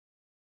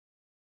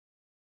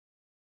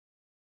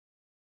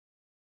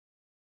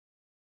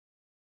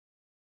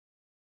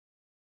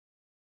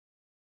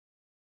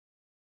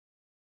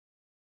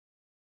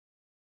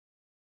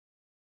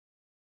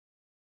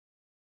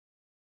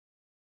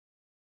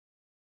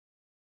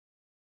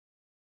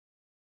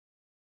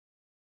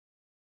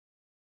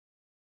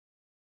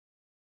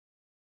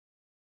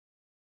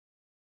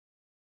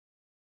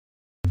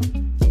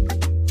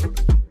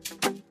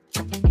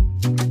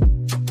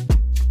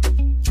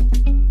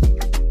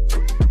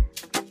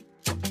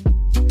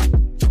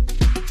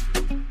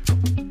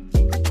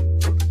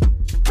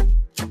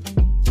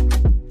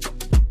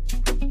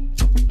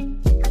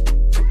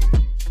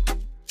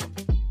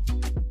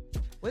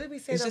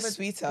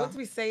sweeter. What did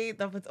we say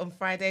on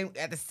Friday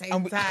at the same I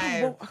time?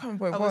 can't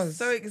remember what it was. I was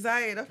so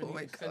excited. I thought, oh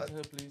my Send God. to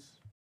her, please.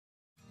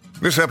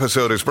 This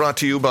episode is brought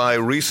to you by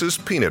Reese's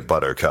Peanut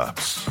Butter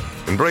Cups.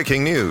 In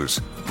breaking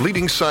news,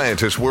 leading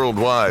scientists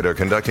worldwide are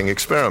conducting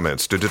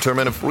experiments to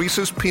determine if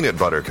Reese's Peanut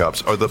Butter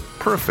Cups are the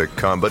perfect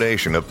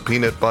combination of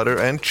peanut butter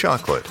and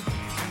chocolate.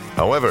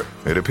 However,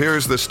 it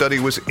appears the study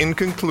was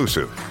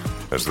inconclusive,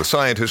 as the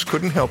scientists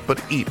couldn't help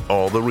but eat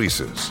all the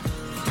Reese's.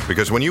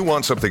 Because when you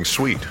want something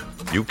sweet,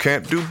 you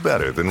can't do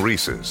better than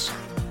Reese's.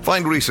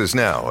 Find Reese's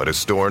now at a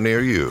store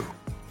near you.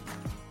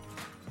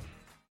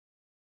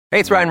 Hey,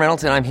 it's Ryan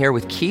Reynolds, and I'm here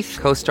with Keith,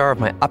 co-star of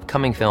my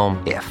upcoming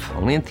film, If,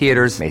 only in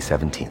theaters May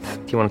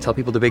 17th. Do you want to tell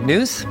people the big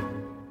news?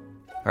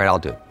 All right, I'll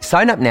do it.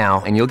 Sign up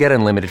now and you'll get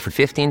unlimited for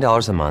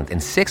 $15 a month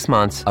and 6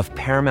 months of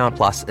Paramount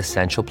Plus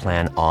Essential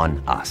Plan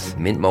on us.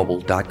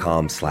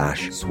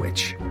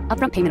 MintMobile.com/switch.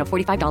 Upfront payment of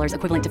 $45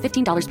 equivalent to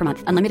 $15 per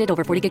month. Unlimited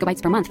over 40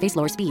 gigabytes per month. Face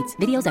lower speeds.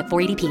 Videos at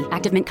 480p.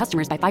 Active Mint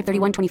customers by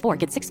 531.24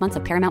 get 6 months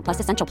of Paramount Plus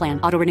Essential Plan.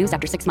 Auto renews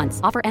after 6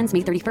 months. Offer ends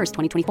May 31st,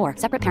 2024.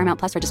 Separate Paramount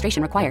Plus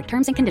registration required.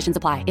 Terms and conditions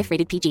apply if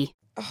rated PG.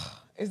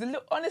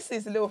 Honestly,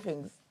 it's the little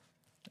things.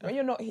 When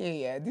you're not here,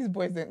 yeah, these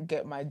boys don't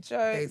get my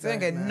jokes. They don't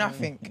get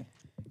nothing.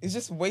 It's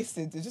just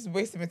wasted. It's just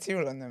wasted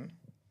material on them.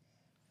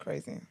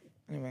 Crazy.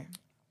 Anyway,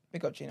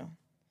 big up, Gino.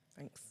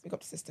 Thanks. Big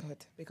up,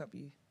 sisterhood. Big up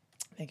you.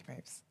 Thank you,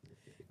 babes.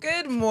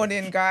 Good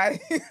morning, guys.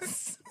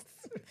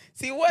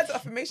 See, words of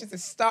affirmation to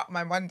start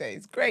my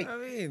Mondays. Great. I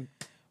mean,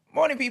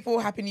 morning, people.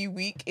 Happy New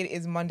Week. It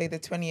is Monday, the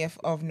 20th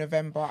of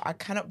November. I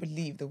cannot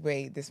believe the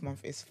way this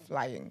month is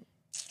flying.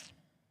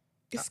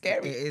 It's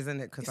scary. It is,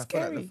 isn't it? Because I feel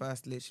like the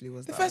first literally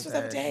was the first was the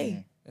other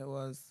day. It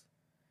was.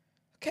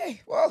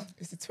 Okay, well,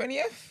 it's the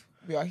 20th.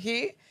 We are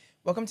here.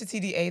 Welcome to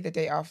TDA, the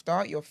day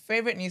after, your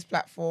favorite news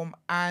platform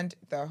and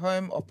the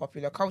home of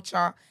popular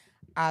culture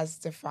as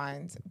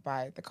defined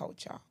by the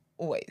culture,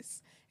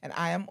 always. And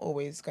I am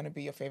always going to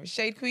be your favorite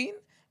shade queen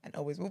and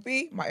always will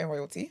be my own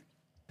royalty.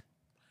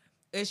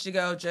 It's your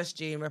girl, Just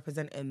Jean,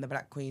 representing the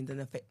Black Queens in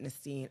the fitness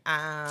scene.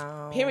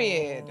 Ow.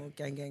 Period.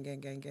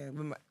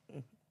 Gang.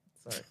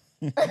 Sorry.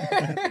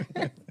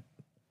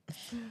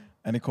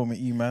 And they call me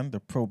E-Man, the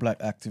pro-black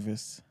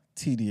activist,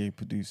 TDA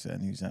producer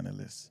and news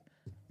analyst.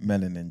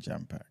 Melanin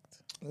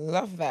jam-packed.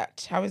 Love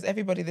that. How is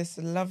everybody this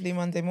lovely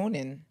Monday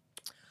morning?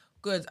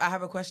 Good. I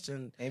have a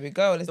question. Here we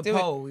go. Let's do the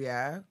poll,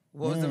 yeah?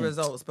 What was the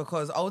results?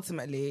 Because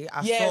ultimately,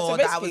 I saw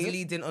that I was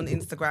leading on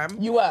Instagram.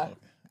 You were.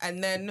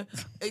 And then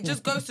it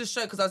just goes to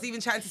show, because I was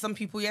even chatting to some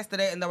people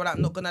yesterday and they were like,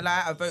 not going to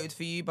lie, I voted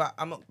for you, but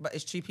I'm not, but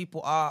it's true,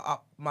 people are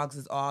up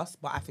Muggs' ass,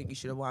 but I think you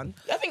should have won.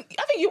 I think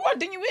you won,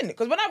 didn't you win?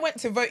 Because when I went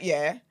to vote,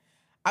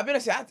 I'll be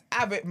honest with you,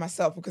 I voted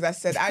myself because I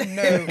said, I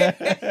know.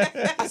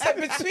 I said,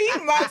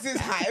 between Muggs'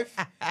 hive,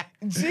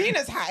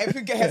 Gina's hive,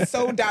 who get her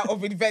sold out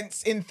of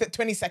events in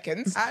 20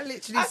 seconds. I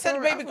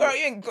said, baby girl,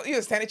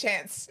 you stand a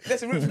chance.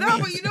 Let's root for me. No,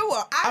 but you know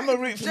what? I'm a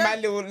root for my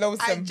little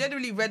lonesome. I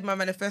genuinely read my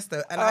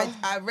manifesto and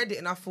I read it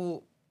and I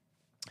thought,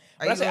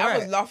 I was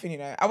laughing, you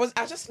know. I was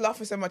just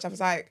laughing so much. I was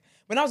like,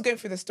 when I was going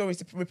through the stories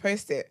to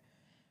repost it,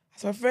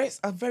 so we're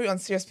very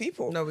unserious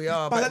people. No, we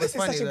are. But it was this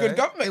is funny, such a good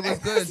government. It was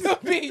good. It's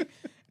not be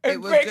a it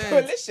was great good.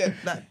 coalition.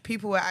 Like,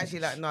 people were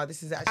actually like, no,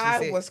 this is actually I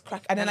sick. was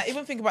cracking. And then I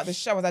even think about the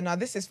show. I was like, no,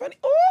 this is funny.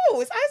 Oh,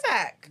 it's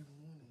Isaac.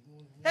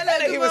 Hello, I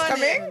know he was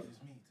coming.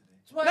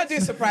 Not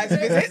doing surprise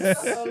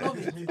visits. I love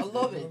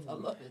it.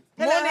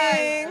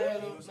 Morning.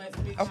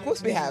 Of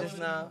course we have.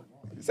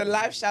 It's a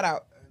live shout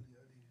out.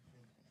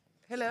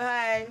 Hello,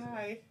 hi.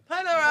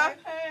 Hi, Laura.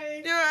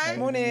 Hi. You alright?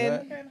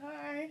 Morning.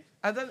 Hi.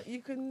 Are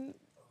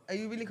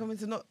you really coming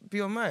to not be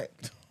on mic?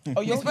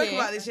 Oh, You you're spoke here.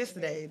 about this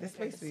yesterday. This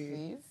space for you.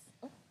 Please.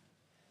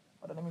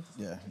 Hold on, let me just...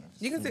 Yeah.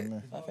 You can sit.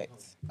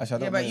 Perfect. Actually, I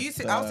don't But know you if,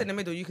 sit. I'll sit in the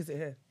middle. You can sit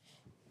here.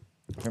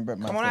 Come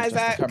Come on,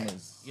 Isaac.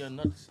 You're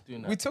not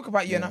doing that. We talk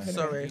about you enough. innit?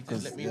 Sorry. You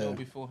just let me know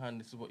beforehand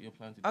this is what you're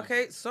planning to do.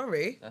 Okay,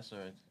 sorry. That's all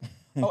right.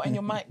 Oh, and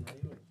your mic.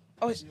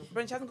 Oh,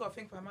 Brent hasn't got a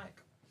thing for her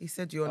mic. He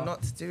said you're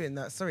not doing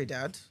that. Sorry,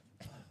 Dad.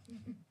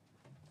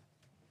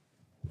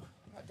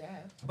 Not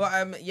Dad.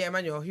 But yeah,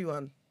 Emmanuel, who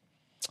won?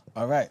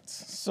 All right.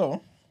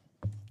 So,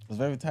 it was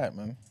very tight,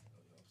 man.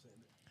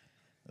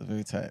 It was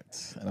very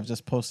tight. And I've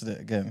just posted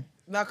it again.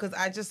 No, because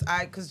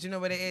do you know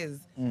what it is?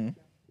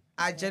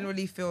 I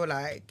generally feel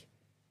like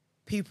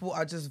people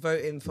are just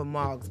voting for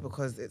Margs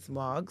because it's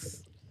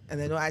Margs, and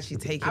they're not actually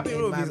taking I'll be it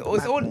real in. with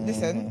you.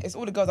 Listen, it's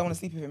all the girls I want to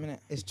sleep with in a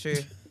minute. It's true.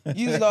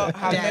 You lot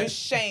have no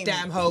shame.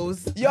 Damn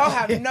hoes. Y'all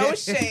have no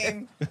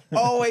shame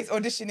always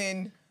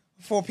auditioning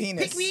for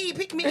penis. Pick me.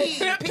 Pick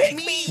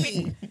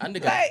me. And the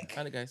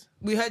guys.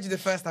 We heard you the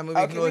first time when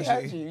we Okay, ignored we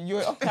heard you. You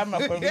were off camera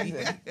for a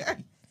reason.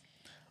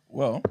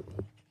 Well,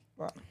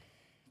 What?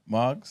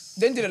 Margs.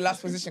 Don't do the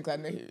last position because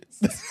I know who it is.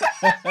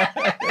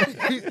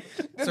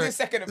 Don't do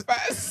second and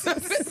first.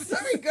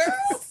 Sorry,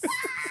 girl.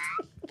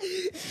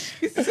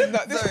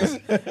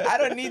 I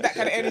don't need that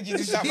kind of energy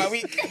to start my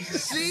week.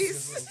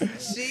 She's.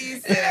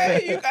 Yeah,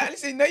 you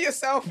listen, know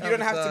yourself. You don't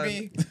have to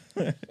be.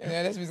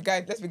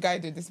 Let's be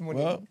guided this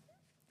morning. Well,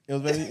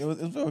 it was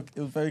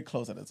very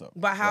close at the top.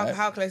 But how right?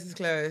 how close is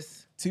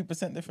close?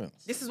 2%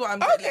 difference. This is what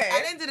I'm Okay.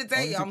 At the end of the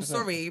day, Only I'm 2%.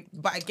 sorry,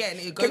 but again,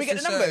 it goes we get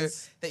to the show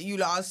numbers? that you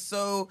lot are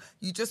so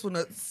you just want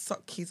to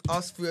suck his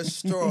ass through a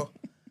straw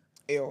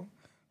Ew.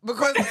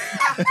 because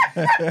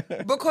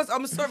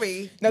I'm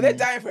sorry. No, they're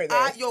dying for it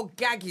though. You're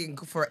gagging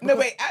for it. No, Because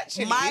wait,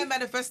 actually- my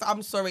manifesto.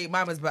 I'm sorry,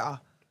 mine was better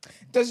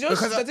Does yours,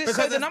 because does it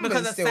show the numbers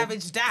because of still?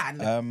 Savage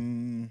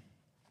Dan.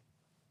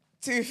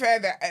 To be fair,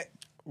 that...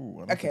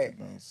 Ooh, I don't okay. think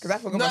it does. Because I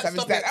forgot No, my Savage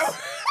stop Dad.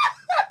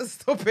 it.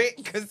 Stop it,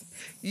 because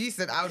you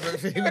said I would vote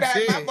for him But I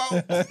too. had my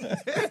vote.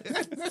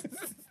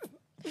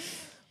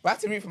 But I have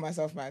to root for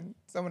myself, man.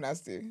 Someone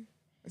has to.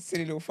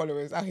 Silly little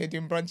followers out here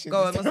doing brunches.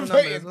 Go on, what's the instead of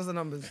numbers? voting. What's the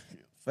numbers?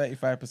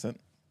 35%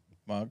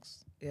 Margs,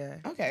 Yeah.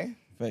 Okay.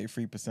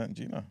 33%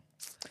 Gina.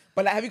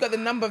 But like, have you got the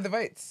number of the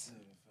votes?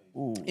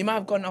 Ooh. You might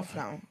have gone off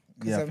now.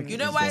 'cause, Yeah, I think You it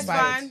know is why it's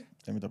expired. fine?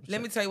 Let me double check.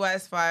 Let me tell you why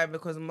it's fine,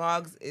 because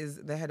Margs is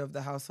the head of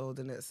the household,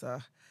 and it's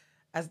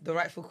as the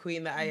rightful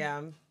queen that I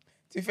am,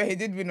 To be fair, he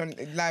did win on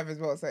live as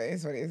well, so it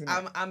is what it is, isn't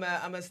it?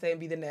 I'm a stay and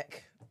be the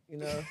neck, you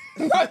know.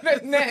 Not the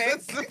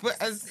neck.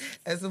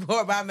 as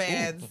support my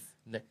man.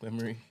 Neck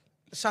memory.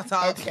 Shut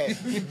up. Okay.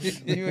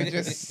 You were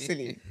just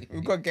silly.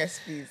 We've got guests,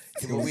 please.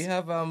 Well, we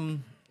have a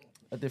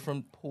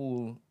different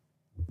pool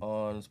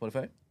on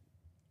Spotify.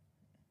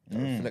 That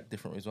reflect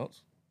different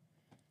results.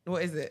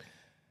 What is it?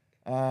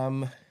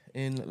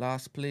 In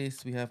last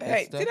place we have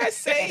Hey, Esther. did I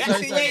say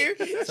Sorry, to sorry. you?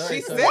 Sorry,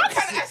 She sorry. said, what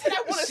kind of, I said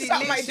I want to She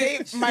start my day,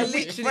 literally- my she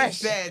week literally fresh.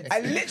 said- I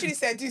literally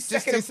said do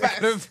second do and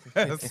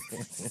second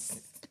first.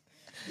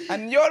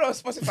 And you're on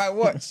Spotify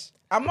Watch.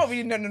 I'm not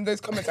reading none of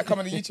those comments that come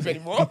on the YouTube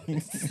anymore.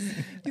 These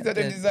I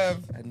don't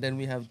deserve. And then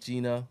we have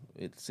Gina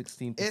with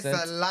 16%. It's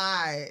a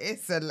lie.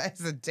 It's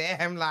a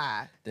damn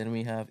lie. Then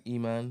we have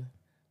Iman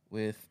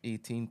with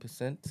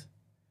 18%.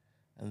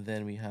 And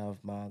then we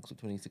have Margs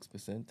with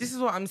 26%. This is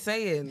what I'm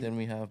saying. Then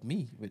we have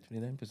me with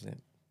 29%.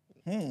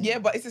 Yeah,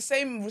 but it's the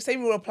same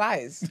rule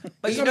applies.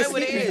 But It's you not know a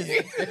what it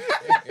secret.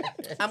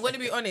 is? I'm going to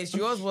be honest.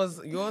 Yours,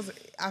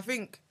 I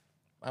think,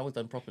 I was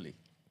done properly.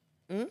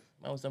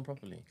 I was done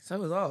properly. so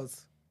was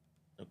ours.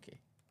 Okay.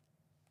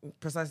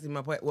 Precisely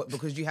my point. What?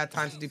 Because you had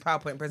time to do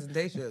PowerPoint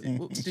presentation.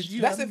 Well, did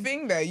you? That's the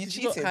thing though, you Did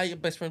you not cheated. hire your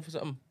best friend for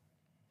something?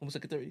 Home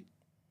secretary?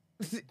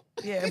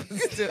 Yeah, but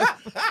still,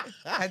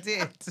 I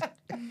did.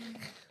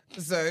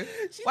 So,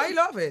 why are you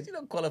laughing? She's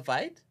not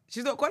qualified.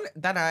 She's not qualified.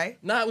 Danai.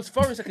 No, it was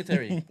foreign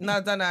secretary.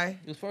 No, Danai.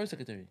 It was foreign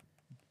secretary.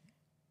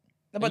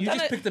 No, And but you Dana-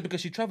 just picked her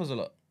because she travels a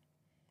lot.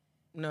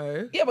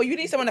 No. yeah, but you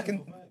need someone that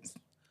can...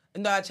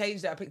 No, I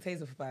changed it. I picked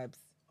Hazel for vibes.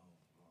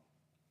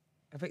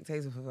 I picked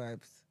Hazel for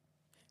vibes.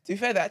 To be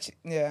fair, that...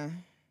 Yeah.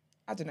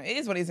 I don't know. It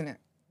is what it is, isn't it?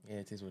 Yeah,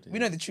 it is what it is. We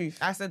know the truth.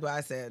 I said what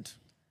I said.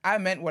 I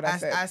meant what I I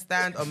said.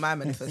 stand on my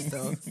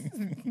manifesto.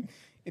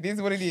 It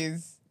is what it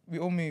is. We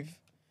all move.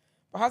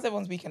 But how's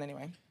everyone's weekend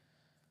anyway?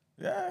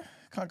 Yeah,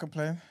 can't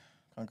complain.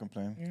 Can't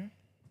complain.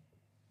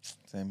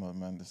 Same old,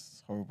 man.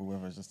 This horrible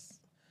weather is just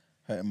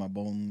hurting my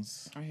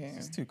bones. I hear It's you.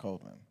 just too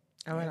cold, man.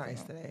 I went out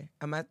yesterday.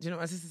 And do you know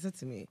what my sister said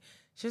to me?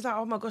 She was like,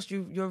 "Oh my gosh,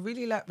 you're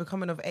really like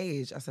becoming of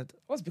age." I said,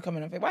 What's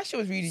becoming of it? Why she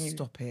was reading you?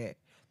 "Stop it,"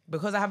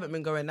 because I haven't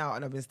been going out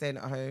and I've been staying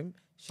at home.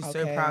 She's so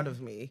Okay. proud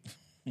of me.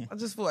 I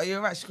just thought, "Are you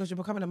alright?" She goes, "You're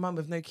becoming a mum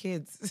with no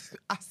kids."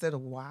 I said,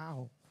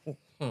 "Wow."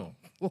 Damn.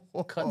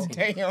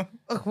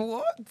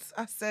 What?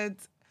 I said,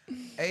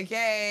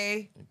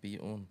 "Okay." Be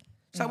on.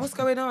 She's like, "What's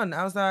going on?"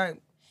 I was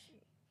like,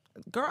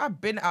 "Girl,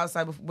 I've been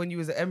outside when you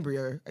was an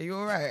embryo. Are you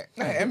all right?"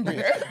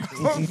 Embryo.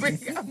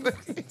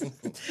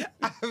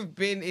 I've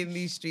been in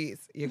these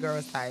streets. Your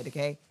girl's tired,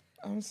 okay?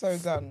 I'm so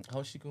done.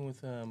 How's she going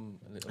with a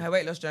little... Her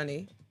weight loss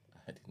journey.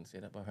 I didn't say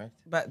that, but right.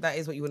 But that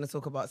is what you want to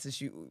talk about,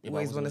 since you but I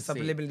always was want to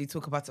gonna say- subliminally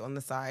talk about it on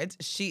the side.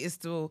 She's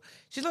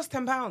lost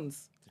 10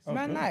 pounds.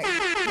 Man, nice.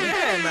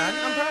 Yeah, man.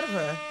 I'm proud of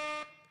her.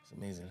 It's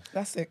amazing.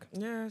 That's sick.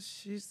 Yeah,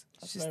 she's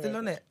very, still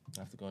on it.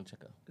 I have to go and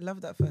check her.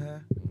 Love that for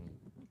her.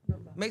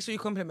 Make sure you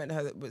compliment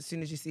her as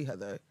soon as you see her,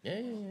 though. Yeah,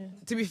 yeah, yeah.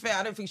 To be fair,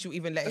 I don't think she'll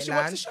even let it she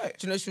wants land. to show it.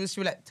 Do you know,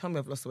 she'll be like, "Tell me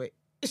I've lost weight."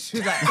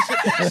 She'll be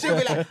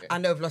like, "I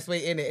know I've lost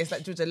weight in it." It's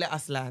like, Georgia, let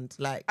us land.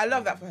 Like, I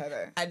love that for her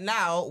though. and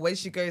now when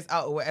she goes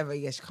out or whatever,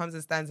 yeah, she comes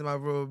and stands in my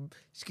room.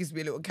 She gives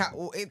me a little cat.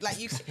 It's like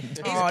it's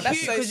Oh, that's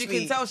cute so because you can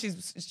sweet. tell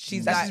she's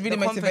That's like just really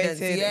the confidence.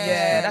 motivated. Yeah,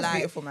 Yeah, that's like,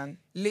 beautiful, man.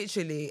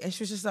 Literally, and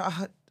she was just like,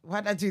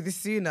 "Why did I do this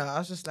sooner?" I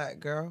was just like,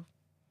 "Girl,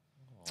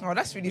 Oh,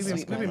 that's really we've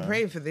sweet. been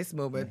praying for this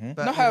moment."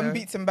 But, Not you her know. on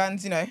beats and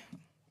bands,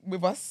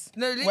 with us.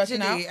 No, working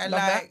literally, out. and Love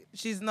that. like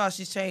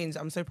she's changed.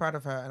 I'm so proud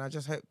of her, and I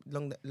just hope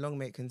long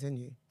may it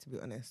continue. To be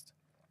honest,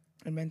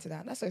 Amen to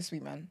that. That's so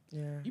sweet, man.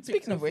 yeah. You Speaking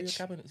picked her of for your which-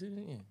 cabinet too,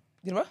 didn't you?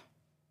 You know what?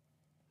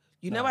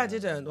 You know I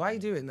didn't. Why are you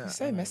doing that? You're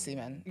so messy,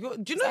 man. Do you know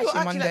It's you're actually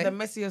actually like the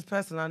Monday. messiest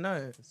person I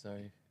know?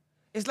 Sorry.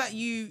 It's like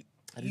you.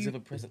 I deserve a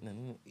present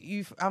then,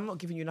 isn't I'm not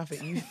giving you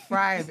nothing. You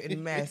thrive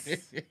in mess.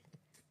 it?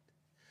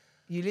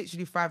 You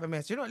literally thrive in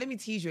mess. You know what? Let me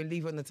tease you and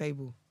leave it on the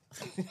table.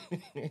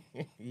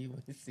 You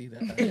want to see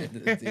that at the end of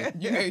the day.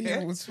 You know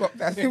he will swap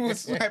that. He will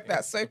swipe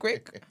that so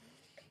quick.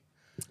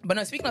 But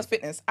no, speaking of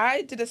fitness,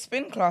 I did a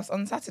spin class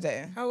on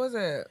Saturday. How was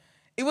it?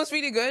 It was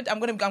really good. I'm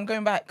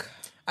going back.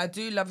 I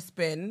do love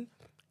spin.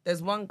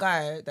 there's one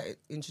guy that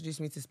introduced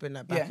me to spin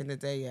like back in the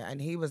day,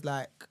 and he was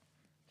like,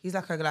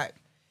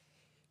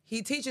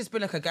 he teaches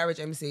spin like a garage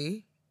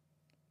MC.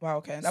 Wow,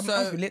 okay. That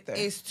must be lit though.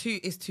 It's too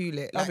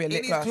lit. That'd Like be a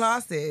lit in class. these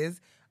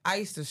classes, I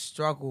used to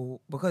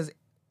struggle because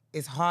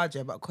it's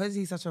harder, but because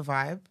he's such a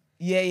vibe.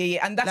 Yeah.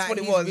 And that's Like, what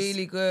it he's was.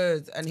 really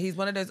good, and he's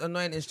one of those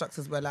annoying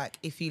instructors where like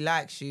if he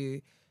likes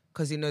you,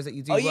 because he knows that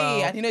you do Oh, well.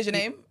 yeah. And he knows your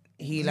name?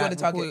 He You're like the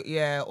target. or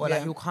Yeah.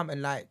 like he'll come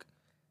and like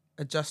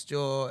adjust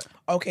your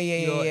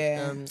Okay,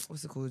 yeah.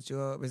 what's it called,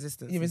 your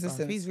resistance. Your and stuff.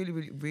 resistance. He's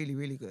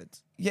really good.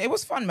 Yeah, it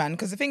was fun, man.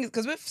 Because the thing is,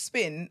 because with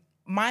spin,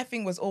 my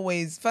thing was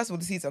always, first of all,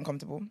 the seat's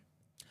uncomfortable.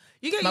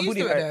 You get My used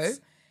booty to it hurts.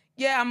 though.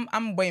 Yeah,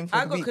 I'm waiting for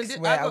I the got weeks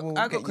where I will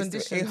I get got used to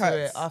it. conditioned It to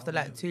it hurts. after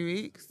like 2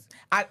 weeks.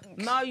 I,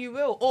 No, you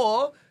will.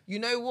 Or you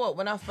know what?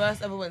 When I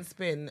first ever went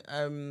spin,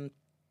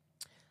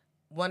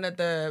 one of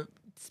the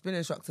spin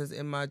instructors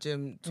in my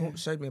gym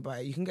showed me about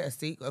it. You can get a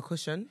seat, a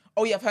cushion.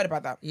 oh yeah, I've heard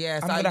about that. Yeah,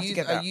 so I'm gonna have to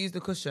get that. I used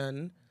the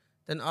cushion.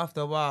 Then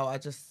after a while, I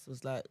just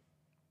was like,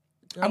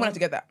 I'm gonna have to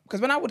get that because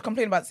when I would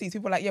complain about seats,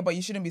 people were like, "Yeah, but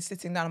you shouldn't be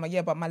sitting down." I'm like,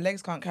 "Yeah, but my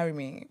legs can't carry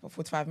me for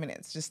 45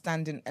 minutes, just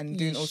standing and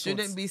doing you all shouldn't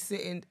sorts." be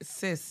sitting,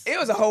 sis. It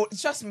was a whole.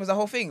 Trust me, it was a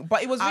whole thing.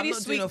 But it was I'm really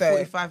not sweet doing a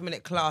though.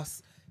 45-minute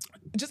class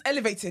Just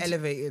elevated.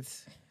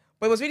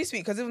 But it was really sweet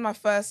because it was my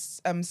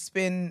first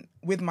spin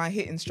with my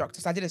hit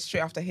instructor. So I did it straight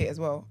after hit as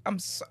well. I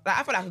feel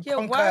like I could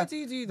conquer why do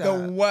you do that?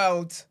 the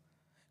world.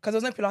 Because there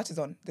was no Pilates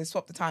on. They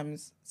swapped the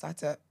times. So I had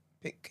to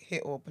pick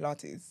hit or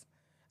Pilates.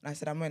 And I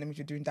said, I'm going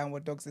to doing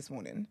downward dogs this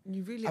morning.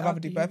 You really I'd are.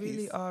 rather do You burpees.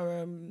 really are.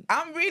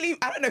 I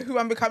don't know who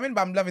I'm becoming, but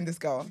I'm loving this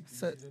girl.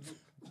 So,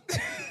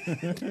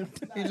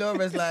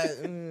 Laura's like,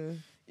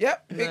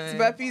 Yep, picked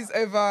burpees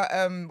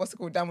over, what's it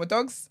called, downward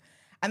dogs.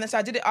 And then so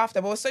I did it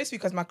after, but it was so sweet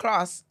because my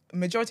class,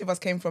 majority of us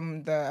came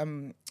from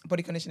the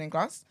body conditioning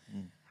class.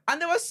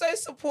 And they were so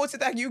supportive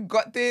that you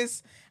got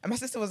this. And my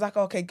sister was like,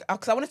 okay,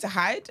 because I wanted to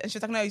hide. And she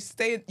was like, no,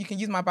 you can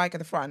use my bike at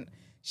the front.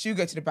 She'll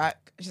go to the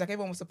back. She's like,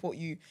 everyone will support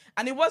you.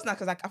 And it was nice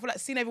because like, I feel like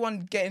seeing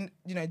everyone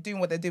doing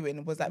what they're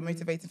doing was like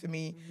motivating for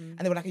me. And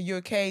they were like, are you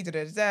okay?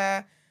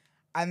 Da-da-da-da.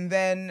 And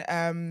then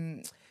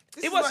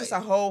it was just a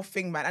whole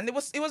thing, man. And it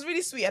was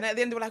really sweet. And at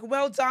the end, they were like,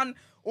 well done.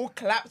 All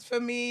clapped for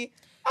me.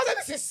 I was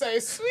like, this is so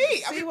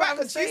sweet. I'll be back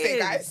on Tuesday,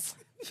 guys.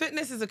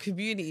 Fitness is a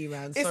community,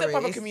 man. It's a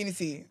proper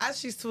community. As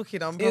she's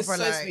talking, I'm It's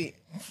proper so like, sweet.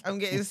 I'm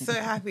getting so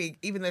happy,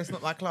 even though it's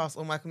not my class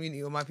or my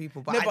community or my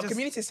people. But No, I but just,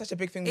 community is such a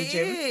big thing with it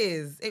gym.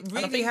 is. It really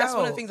And I think helps. that's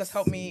one of the things that's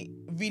helped me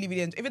really,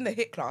 really enjoy. Even the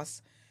HIIT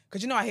class.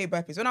 Because I hate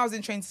burpees. When I was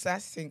in training to I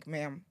think,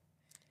 ma'am,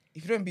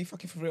 if you don't be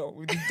fucking for real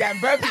with these damn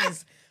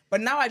burpees. But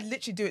now I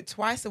literally do it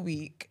twice a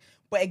week.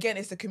 But again,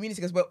 it's the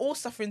community because we're all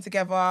suffering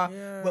together.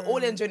 Yeah. We're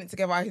all enjoying it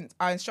together.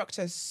 Our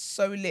instructor is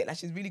so lit. Like,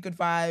 she's really good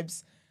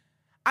vibes.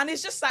 And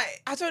it's just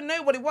like, I don't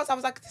know what it was. I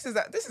was like, this is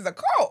a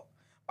cult.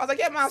 I was like,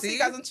 yeah, man, I'll see you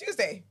guys on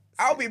Tuesday.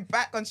 I'll be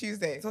back on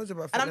Tuesday. Told you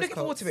about and I'm fitness looking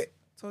forward cults. to it.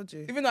 Told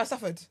you. Even though I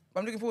suffered, but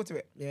I'm looking forward to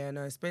it. Yeah,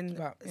 no, spin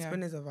yeah.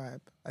 is a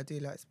vibe. I do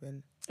like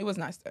spin. It was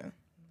nice though.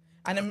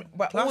 And then,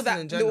 but Classes all that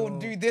in general. little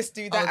do this,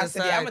 do that, I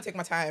said, yeah, I'm gonna take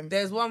my time.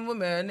 There's one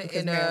woman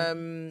Because,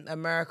 in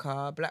America,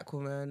 a black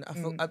woman.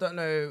 I don't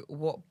know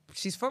what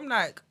she's from.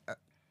 Like,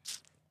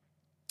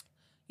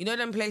 you know,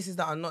 them places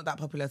that are not that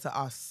popular to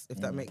us, if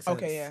that makes sense.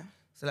 Okay, yeah.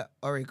 So like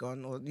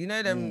Oregon, or you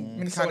know them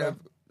Minnesota. kind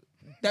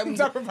of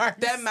Type of vibes.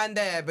 them man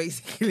there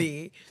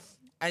basically.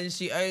 And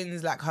she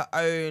owns like her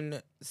own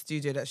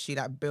studio that she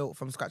like built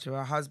from scratch with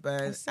her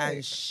husband.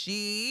 And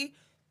she,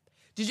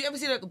 did you ever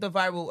see the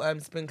viral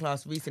spin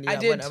class recently? I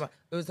Like, did.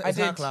 It was I her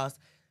did. class.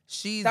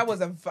 That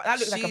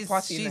looked like a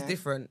party. She's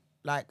different.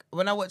 Like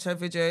when I watch her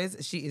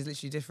videos, she is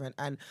literally different.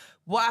 And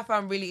what I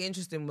found really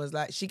interesting was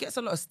like she gets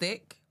a lot of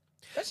stick.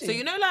 So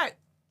you know, like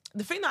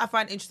the thing that I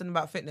find interesting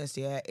about fitness,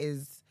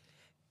 is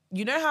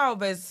you know how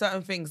there's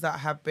certain things that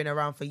have been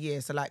around for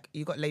years. So like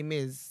you got Les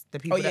Mis, the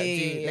people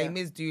Les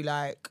Mis do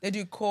like they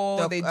do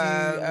core, they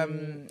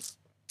do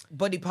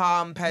body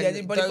pump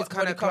and those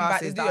kind of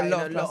classes do that a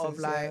lot are in a lot of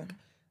classes,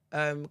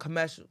 like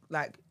commercial,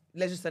 like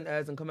leisure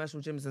centers and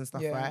commercial gyms and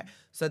stuff, Yeah. right?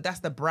 So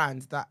that's the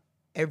brand that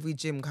every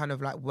gym kind of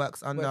like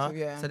works under.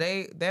 yeah. So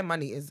their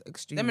money is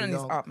extremely Their money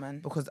is long up, man.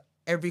 because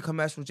every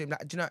commercial gym,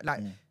 like, do you know, like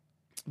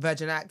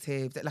Virgin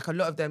Active, like a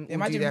lot of them will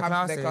do gym their have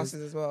classes. their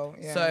classes as well.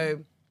 Yeah. So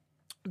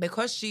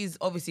because she's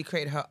obviously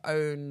created her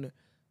own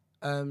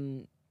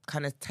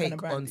kind of take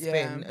brand, on spin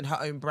yeah. and her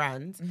own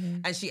brand,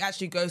 and she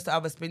actually goes to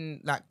other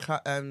spin like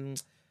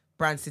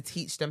brands to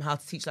teach them how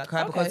to teach like her,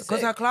 Okay, because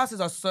sick. her classes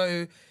are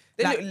so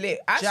They like, look lit.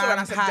 I saw it and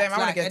I said, jam-packed, damn, I want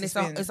to like, get and to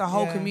spin. it's a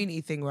whole Yeah.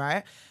 community thing,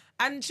 right?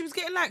 And she was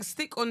getting like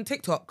stick on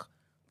TikTok.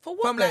 For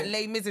what? From though? like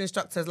Les Mis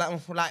instructors,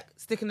 like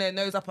sticking their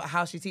nose up at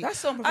how she teaches. That's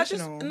so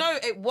unprofessional. No,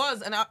 it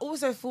was, and I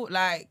also thought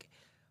like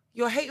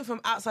you're hating from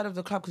outside of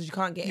the club because you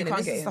can't get in. can't And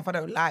this get is in. stuff I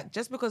don't like.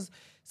 Just because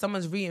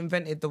someone's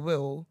reinvented the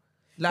wheel,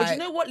 like But you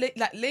know what?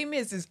 Like Les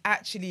Mis is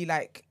actually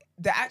like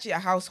they're actually a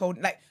household.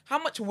 Like how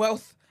much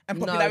wealth and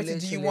popularity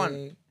do you want?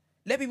 literally.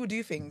 Let people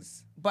do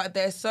things. But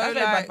they're so That's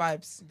very like bad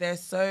vibes. they're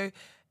so.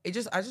 I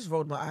just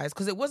rolled my eyes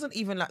because it wasn't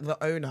even like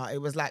the owner.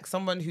 It was like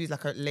someone who's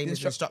like a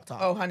lameness instructor.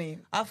 Oh, honey.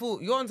 I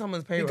thought you're on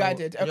someone's payroll.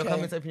 guided, and You're okay.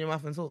 coming to open your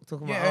mouth and talk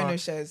about. Yeah, owner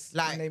shares.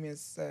 like- name is.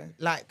 So.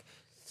 Like,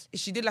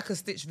 she did like a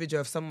stitch video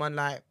of someone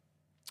like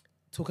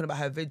talking about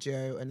her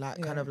video and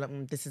like kind of like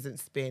this isn't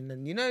spin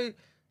and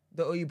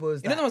the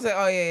Oyibos. You know the ones like,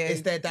 oh yeah,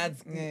 it's their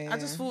dad's. Yeah, I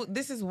just thought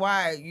this is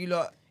why you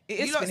lot. It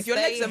is you lot spin. If your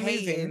legs stay are moving,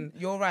 hating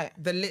you're right.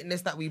 the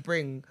litness that we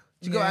bring.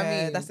 Do you get what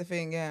I mean? That's the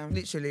thing. Yeah,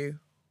 Literally.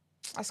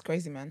 that's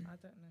crazy, man. I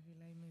don't know who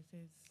Les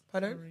Mis is.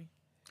 Pardon? Sorry.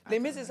 Les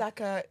Mis is like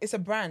it's a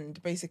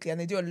brand basically, and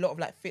they do a lot of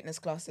like fitness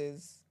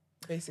classes.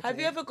 Basically, Have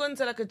you ever gone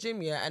to like a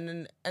gym,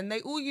 and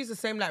they all use the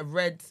same like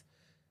red,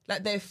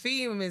 like their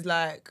theme is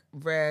like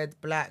red,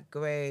 black,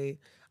 grey.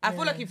 I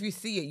feel like if you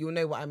see it, you'll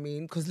know what I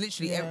mean. Because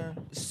literally,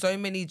 so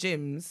many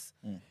gyms.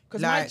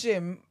 Because my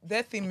gym,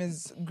 their theme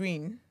is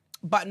green.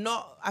 But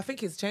not, I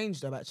think it's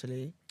changed though,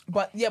 actually.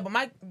 But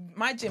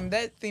my gym,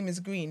 their theme is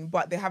green,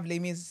 but they have Les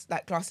Mis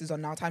like classes on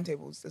now,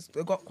 timetables.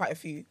 They've got quite a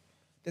few.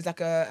 There's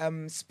like a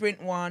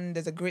sprint one,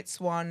 there's a grits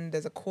one,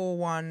 there's a core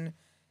one,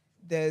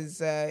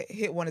 there's a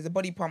hit one, there's a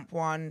body pump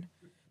one.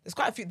 There's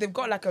quite a few. They've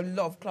got like a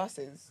lot of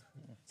classes.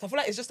 So I feel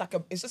like it's just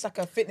like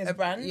a fitness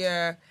brand.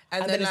 Yeah.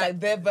 And then it's like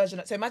their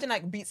version. So imagine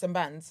like beats and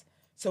bands.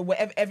 So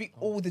wherever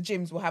all the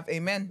gyms will have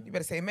amen. You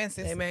better say amen,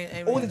 sis.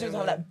 Amen, all the amen, gyms will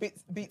have like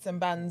beats and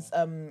bands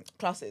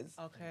classes.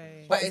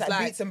 Okay. But it's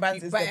like beats and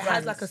bands is but their it has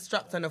brands. like a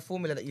structure and a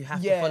formula that you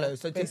have Yeah, to follow.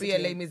 So to be a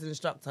basically. Les Mis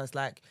instructor, it's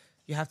like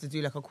you have to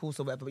do like a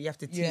course or whatever, but you have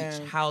to teach Yeah.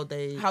 how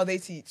they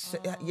teach.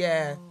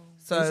 yeah.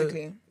 So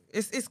Basically.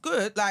 it's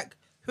good. Like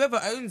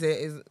whoever owns it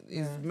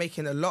is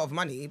making a lot of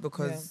money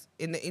because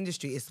in the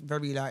industry it's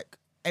very like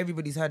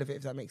everybody's heard of it,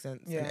 if that makes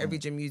sense. Yeah. And every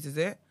gym uses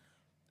it.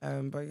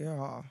 But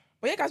yeah.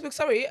 Well, yeah, guys, we're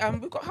sorry.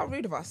 We've got how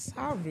rude of us.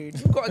 How rude.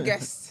 We've got a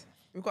guest.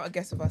 We've got a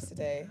guest with us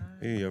today.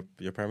 Who,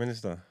 your prime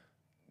minister?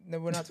 No,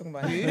 we're not talking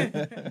about you.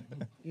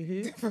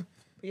 Put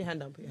your hand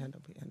down.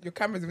 Your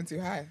camera's even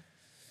too high.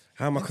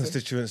 How are my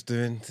constituents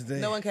doing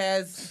today? No one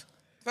cares.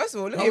 First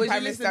of all, look Oh, at your would prime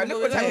you minister. listen to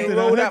Look what what we time were he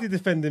I rolled heard up. you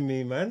defending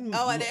me, man.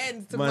 Oh, at the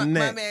end, to My my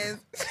neck. man's.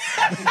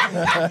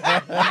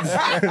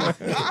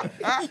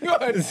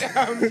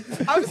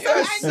 I'm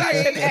so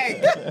angry. An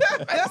egg.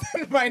 That's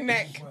on my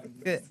neck.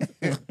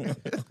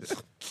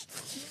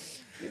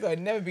 You've got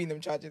never been them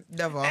charges.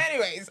 Never.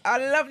 Anyways, our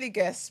lovely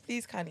guest,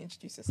 please kindly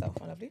introduce yourself,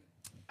 my lovely.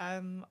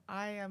 I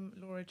am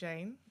Laura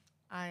Jane.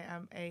 I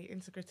am a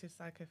integrative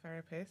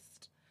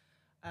psychotherapist.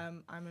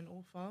 I'm an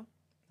author.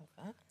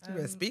 You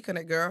better speak on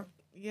it, girl.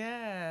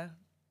 Yeah.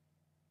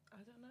 I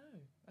don't know.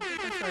 I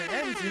think that's where it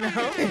ends, you know?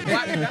 Well, I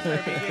think that's where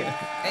it begins.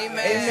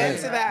 Amen. Amen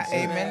to that.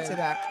 Amen to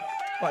that.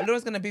 But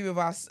Laura's going to be with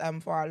us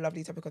for our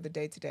lovely topic of the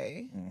day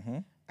today.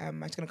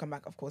 I'm just going to come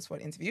back, of course, for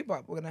an interview,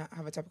 but we're going to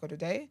have a topic of the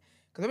day.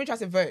 Because when we tried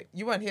to vote,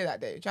 you weren't here that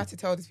day. We tried to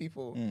tell these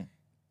people,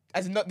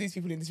 as in not these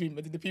people in this room,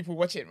 but the people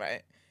watching,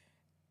 right?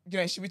 You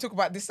know, should we talk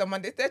about this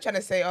someone? They're trying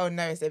to say, oh,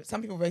 no,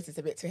 some people voted it's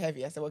a bit too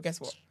heavy. I said, well, guess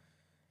what?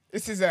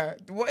 This is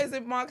what is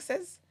it Mark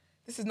says?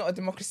 This is not a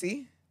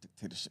democracy.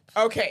 Dictatorship.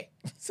 Okay,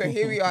 so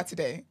here we are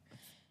today.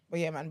 But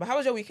yeah, man. But how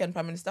was your weekend,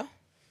 Prime Minister?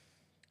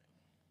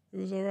 It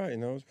was all right, it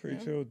was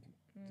pretty chilled.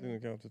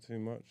 Didn't get up to too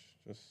much.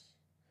 Just,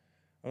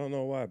 I don't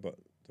know why, but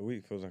the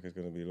week feels like it's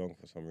going to be long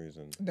for some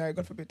reason. No,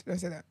 God forbid. Don't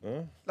say that.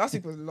 Huh? Last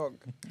week was long.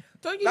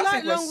 Don't you Last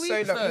like week was long so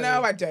weeks, long. though?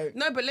 No, I don't.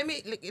 No, but at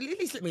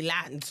least let me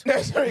land.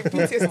 No, sorry,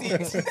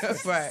 PTSD.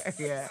 That's right.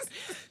 Yeah.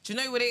 Do you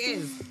know what it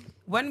is?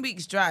 When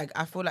weeks drag,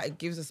 I feel like it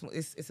gives us.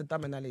 It's a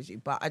dumb analogy,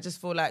 but I just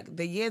feel like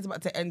the year's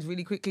about to end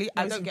really quickly.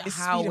 I don't get it's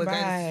how speeding we're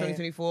going by. to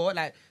 2024.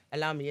 Like,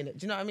 allow me in it.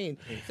 Do you know what I mean?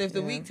 So if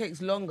the week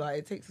takes longer,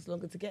 it takes us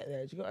longer to get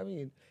there. Do you know what I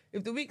mean?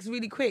 If the week's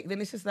really quick,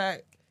 then it's just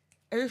like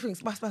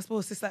everything's bust.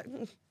 It's just like.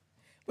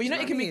 Well, you know,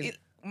 Do it you can know be.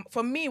 what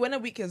For me, when a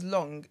week is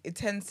long, it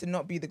tends to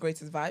not be the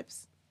greatest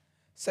vibes.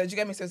 So do you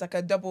get me? So it's like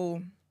a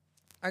double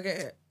I get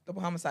it.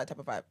 homicide type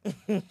of vibe.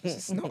 It's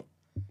just not.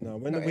 No,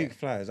 when the week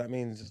flies, that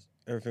means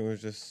everything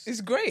was just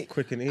It's great.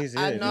 quick and easy.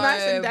 I innit? know,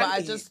 Nice and but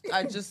I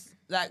dandy. just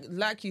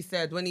like you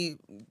said,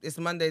 it's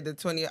Monday the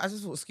 20th. I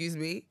just thought, excuse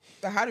me.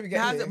 So how do we It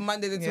get has here? it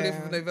Monday the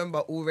 20th of November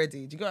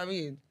already. Do you get what I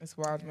mean? It's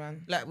wild,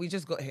 man. Like, we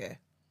just got here.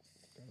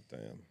 Damn.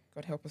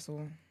 God help us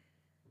all.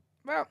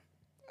 Well,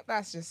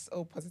 that's just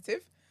all positive.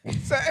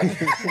 So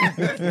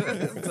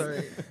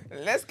Sorry.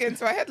 let's get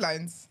into our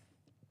headlines.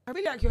 I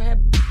really like your hair.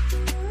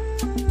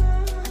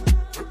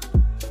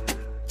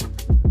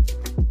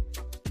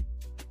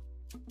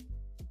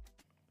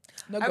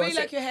 No, I go really on,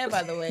 like so- your hair,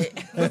 by the way.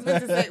 I was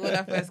meant to say it when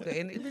I first got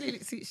in. It really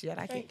suits you. I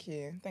like it. Thank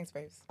you. Thanks,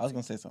 babes. I was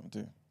going to say something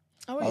too.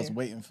 Oh, I were was you?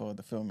 waiting for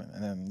the filming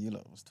and then you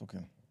lot was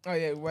talking. Oh,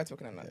 yeah, we were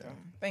talking on that. Yeah.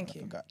 Thank I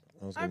you. forgot.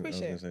 I was I going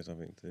appreciate to say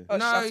something too. Oh,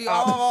 No, shut you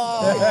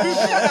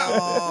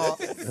up.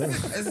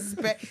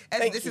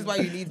 This is why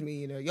you need me,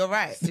 you know. You're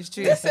right. It's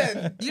true.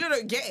 Listen. You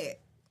don't get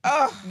it.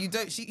 Oh, You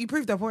don't. You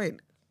proved her point.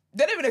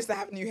 they don't even know to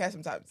have new hair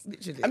sometimes.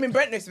 Literally. I mean,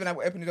 Brent knows when I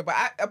open the door, but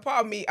a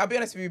part of me, I'll be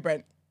honest with you,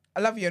 Brent. I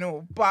love you and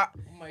all, but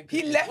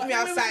he left me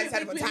outside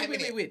inside for time.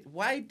 Wait.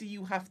 Why do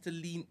you have to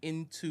lean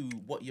into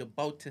what you're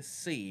about to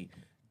say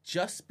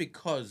just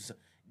because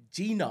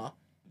Gina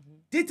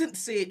didn't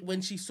say it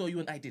when she saw you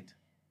and I did.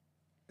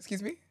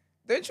 Excuse me?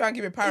 Don't try and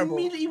give me a parable.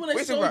 Immediately when I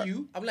Wait, saw bro.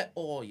 you, I'm like,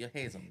 oh, your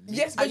hair's amazing.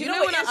 Yes, but You you know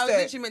know when what I is was though?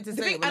 literally meant to The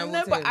say thing, it when I I know,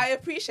 walked but in. I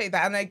appreciate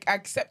that and I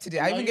accepted it.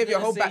 I Now even you're gave you a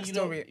gonna whole say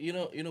backstory.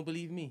 You don't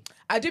believe me.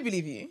 I do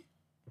believe you,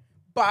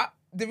 but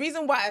the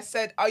reason why I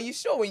said, "Are you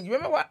sure?" When you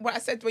remember what I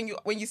said when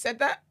you said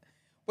that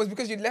was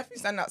because you left me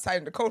standing outside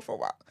in the cold for a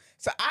while.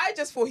 So I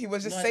just thought he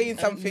was just No, I saying didn't-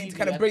 I didn't something leave to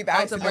kind you. of break the I-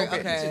 ice to a break-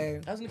 little bit.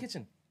 okay. I was in the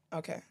kitchen.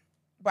 Okay,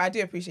 but I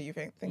do appreciate you.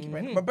 Thank you,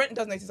 Brent. But Brent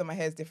does notice that my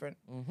hair is different.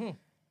 Can't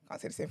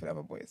say the same for the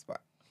other boys,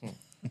 but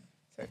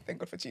so thank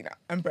God for Gina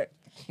and Brent.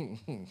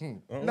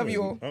 Love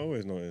you all. I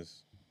always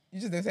notice. You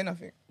just don't say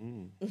nothing.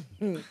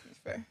 It's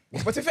fair.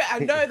 But to be fair, I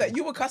know that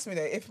you will cuss me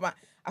though.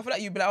 I feel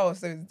like you'd be like, oh,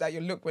 so is that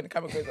your look when the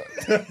camera goes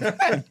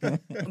on.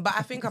 But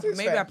I think I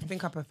It's fair.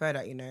 think I prefer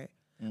that, you know.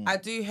 I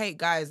do hate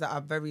guys that are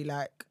very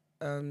like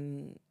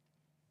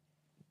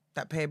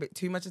that pay a bit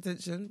too much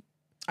attention.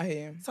 I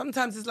hear you.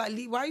 Sometimes it's like,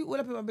 why are you all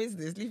up in my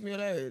business? Leave me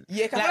alone.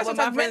 Yeah, 'cause I like feel when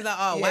my sometimes friends men-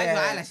 are, oh, why are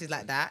my Yeah. eyelashes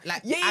like that?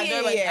 Like, Yeah,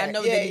 I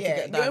know they need to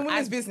get done. You're in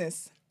women's I-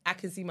 business. I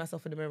can see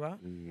myself in the mirror.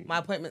 My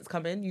appointments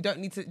come in. You don't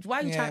need to. Why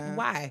are you trying? Yeah.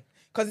 Why?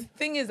 Because the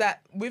thing is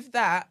that with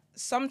that,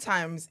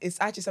 sometimes it's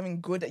actually something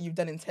good that you've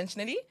done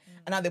intentionally.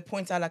 And now they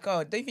point out like,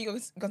 oh, don't you think your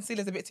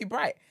concealer's a bit too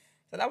bright?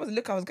 So that was the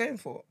look I was going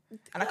for.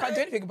 And I can't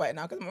do anything about it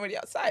now because I'm already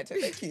outside. So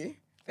thank you.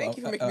 Thank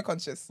you for making me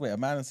conscious. Wait, a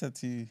man said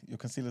to you, your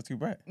concealer too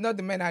bright. No,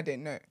 the men I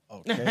didn't know.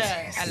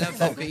 Okay. I love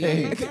that for you.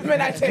 Okay. The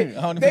men I take,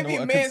 I don't they even be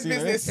know what a men's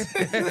concealer is.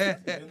 business.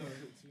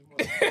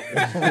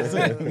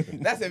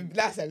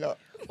 That's a lot.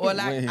 Or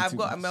like, Way I've too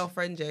got a much. male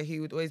friend here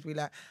who would always be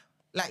like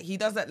he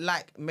doesn't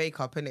like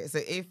makeup in it. So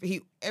if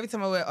every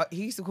time I wear,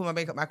 he used to call my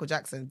makeup Michael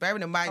Jackson.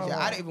 Bearing in mind, yeah,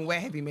 I don't even wear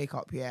heavy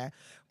makeup. Yeah,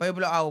 but he'll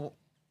be like, oh,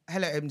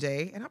 hello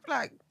MJ, and I'm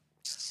like,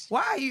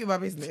 why are you in my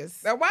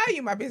business? Now, why are you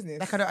in my business?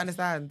 Like I don't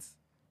understand.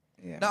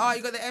 Yeah. Like, oh,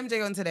 you got the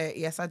MJ on today?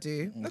 Yes, I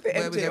do. Look at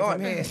Where we MJ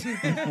going on. from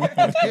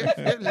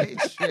here?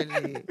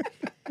 Literally.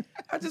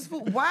 I just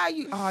thought, why are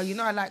you? Oh, you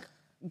know, I like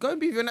go and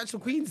be with your natural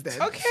queens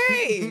then.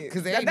 Okay.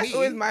 Because That's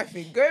always my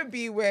thing. Go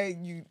be where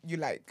you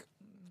like.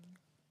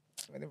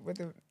 With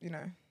the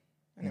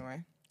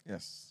anyway.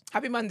 Yes.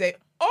 Happy Monday.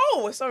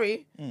 Oh,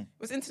 sorry. It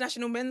was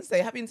International Men's Day.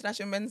 Happy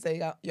International Men's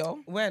Day, y'all.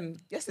 When?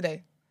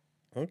 Yesterday.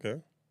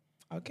 Okay.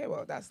 Okay,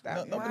 well, that's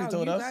that. No, nobody Wow,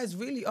 told you us. guys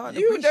really aren't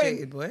You don't-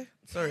 appreciated, boy.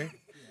 Sorry.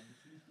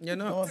 You're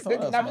No not. one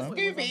told us, That was man.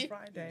 Scooby.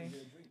 Friday.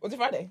 Was it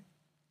Friday?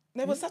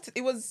 No, it was Saturday.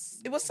 It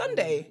was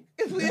Sunday.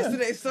 It was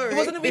yesterday, sorry. It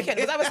wasn't a weekend.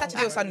 It was either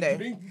Saturday or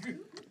Sunday.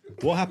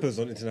 What happens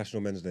on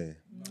International Men's Day?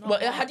 Well,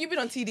 had you been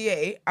on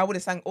TDA, I would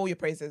have sang all your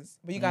praises,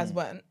 but you guys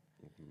weren't.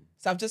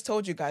 So I've just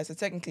told you guys. So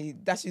technically,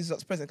 that's you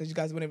lot's present because you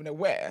guys weren't even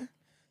aware.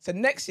 So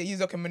next year, you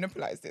lot can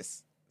monopolize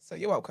this. So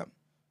you're welcome.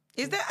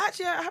 Is there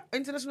actually an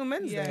International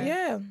Men's Yeah. Day?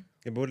 Yeah.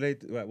 Yeah, but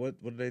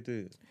what do they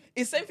do?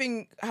 It's same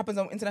thing happens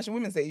on International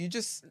Women's Day. You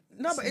just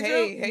No, but,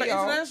 hey, but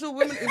y'all. International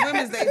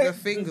Women's Day is a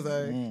thing,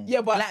 though.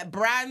 Yeah, but Like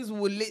brands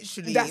will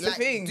literally That's the like,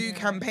 thing. do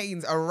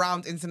campaigns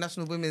around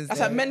International Women's that's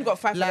Day. why men got to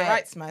fight for their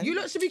rights, man. You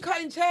lot should be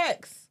cutting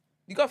checks.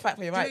 You got to fight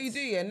for your Do you know rights.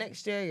 what you do? Yeah,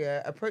 next year,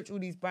 yeah, approach all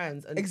these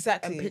brands and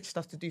Exactly. and pitch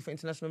stuff to do for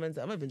International Men's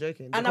Day. I'm not even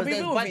joking. And I'll be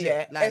Because real there's with you, yeah,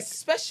 budget, like,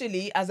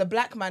 especially as a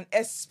black man,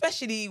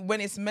 especially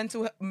when it's men's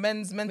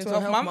mental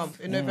health month.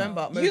 in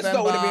November. You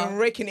lot would have been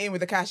raking it in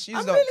with the cash.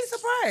 I'm really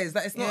surprised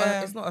that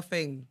Yeah. it's not a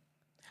thing.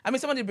 I mean,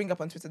 someone did bring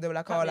up on Twitter. They were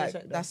like, "Oh, Can't really like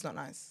check that. that's not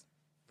nice."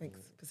 Thanks,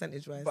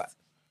 percentage wise. But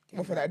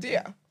what for the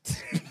idea?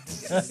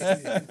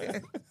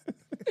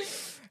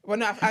 Well,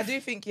 no, I do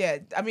think, yeah.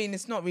 I mean,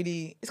 it's not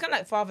really. It's kind of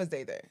like Father's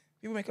Day, though.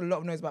 People make a lot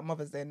of noise about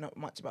Mother's Day, not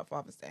much about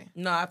Father's Day.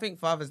 No, I think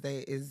Father's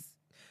Day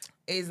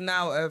is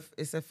now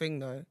it's a thing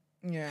though.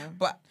 Yeah,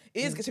 But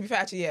it is. To be fair,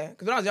 actually, yeah.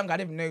 Because when I was younger, I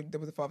didn't even know there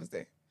was a Father's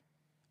Day,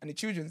 and the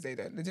Children's Day.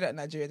 Though they do that in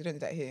Nigeria, they don't do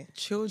that here.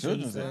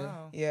 Children's Day.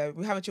 Wow. Yeah,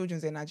 we have a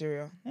Children's Day in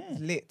Nigeria.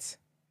 It's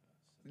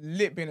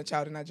lit being a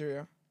child in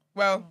Nigeria.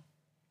 Well,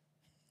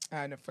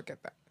 I never forget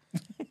that.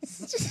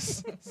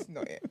 It's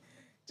not it.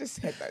 Just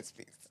headline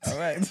speaks. All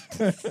right.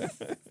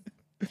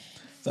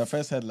 So our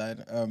first headline,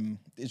 the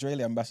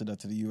Israeli ambassador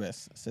to the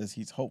US says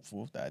he's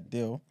hopeful that a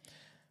deal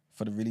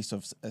for the release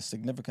of a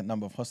significant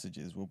number of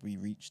hostages will be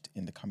reached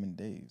in the coming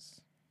days.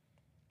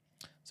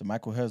 So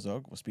Michael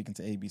Herzog was speaking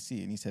to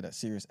ABC and he said that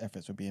serious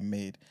efforts were being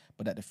made,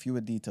 but that the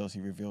fewer details he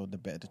revealed, the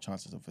better the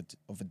chances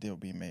of a deal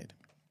being made.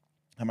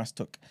 Hamas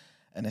took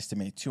an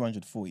estimated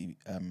 240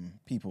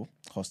 people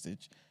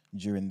hostage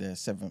during the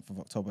 7th of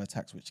October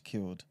attacks, which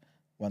killed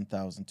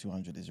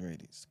 1,200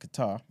 Israelis.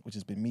 Qatar, which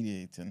has been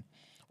mediating,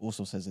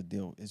 also says a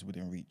deal is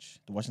within reach.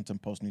 The Washington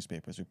Post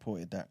newspaper has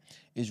reported that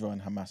Israel and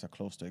Hamas are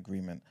close to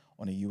agreement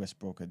on a US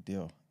brokered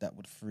deal that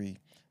would free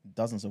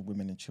dozens of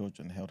women and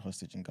children held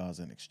hostage in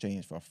Gaza in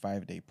exchange for a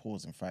 5-day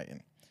pause in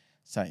fighting,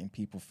 citing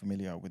people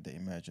familiar with the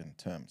emergent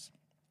terms.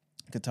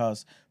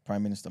 Qatar's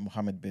Prime Minister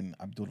Mohammed bin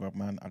Abdul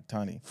Rahman Al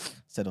Thani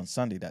said on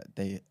Sunday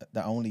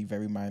that only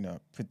very minor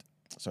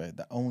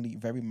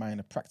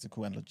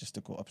practical and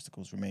logistical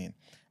obstacles remain,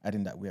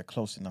 adding that we are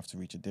close enough to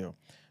reach a deal.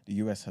 The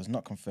US has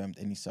not confirmed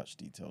any such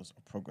details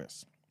of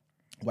progress.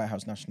 White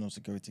House National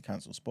Security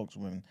Council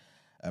spokeswoman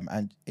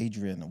And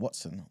Adrian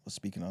Watson was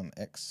speaking on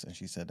X, and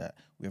she said that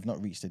we have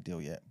not reached a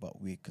deal yet,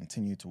 but we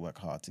continue to work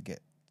hard to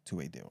get to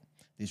a deal.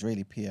 The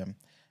Israeli PM,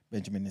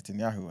 Benjamin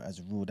Netanyahu,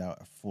 has ruled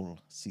out a full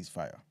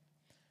ceasefire.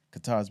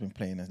 Qatar has been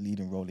playing a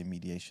leading role in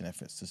mediation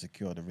efforts to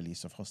secure the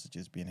release of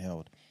hostages being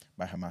held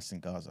by Hamas in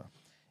Gaza.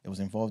 It was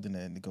involved in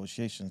the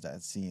negotiations that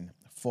had seen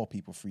 4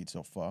 people freed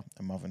so far,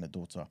 a mother and a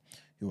daughter,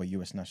 who are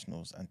US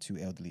nationals, and 2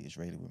 elderly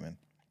Israeli women.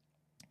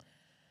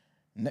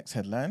 Next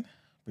headline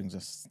brings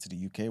us to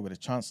the UK, where the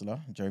Chancellor,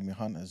 Jeremy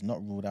Hunt, has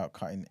not ruled out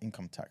cutting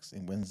income tax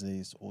in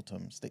Wednesday's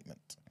autumn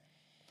statement.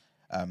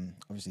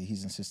 Obviously,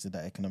 he's insisted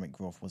that economic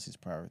growth was his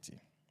priority.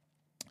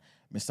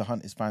 Mr.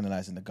 Hunt is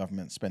finalising the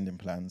government spending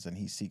plans, and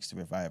he seeks to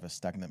revive a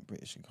stagnant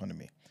British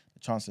economy. The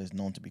Chancellor is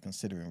known to be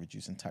considering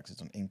reducing taxes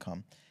on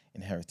income,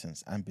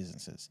 inheritance and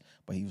businesses,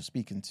 but he was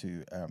speaking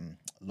to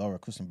Laura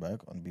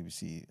Kusenberg on the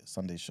BBC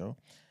Sunday show,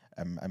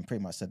 and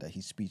pretty much said that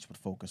his speech would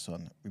focus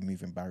on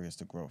removing barriers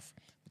to growth.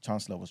 The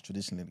Chancellor was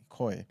traditionally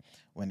coy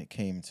when it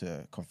came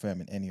to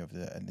confirming any of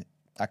the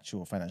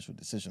actual financial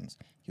decisions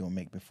he will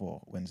make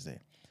before Wednesday.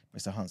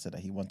 Mr. Hunt said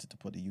that he wanted to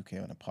put the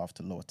UK on a path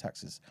to lower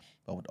taxes,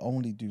 but would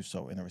only do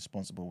so in a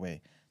responsible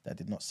way that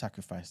did not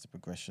sacrifice the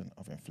progression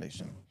of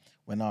inflation.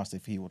 When asked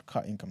if he would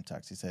cut income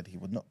tax, he said he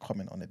would not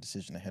comment on the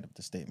decision ahead of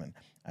the statement,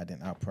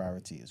 adding our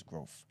priority is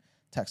growth.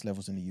 Tax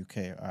levels in the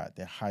UK are at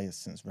their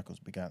highest since records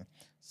began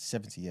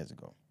 70 years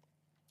ago,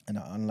 and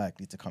are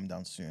unlikely to come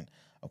down soon,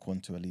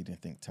 according to a leading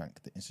think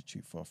tank, the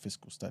Institute for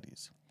Fiscal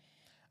Studies.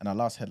 And our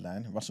last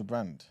headline, Russell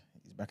Brand,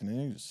 he's back in the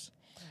news.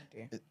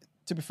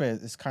 To be fair,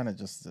 it's kind of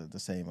just the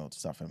same old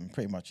stuff. And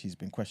pretty much he's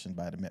been questioned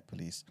by the Met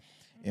Police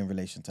in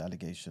relation to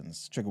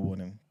allegations, trigger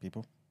warning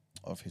people,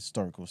 of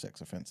historical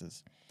sex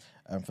offences.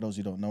 For those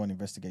who don't know, an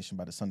investigation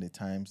by the Sunday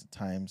Times, the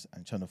Times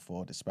and Channel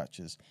 4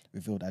 dispatches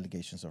revealed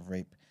allegations of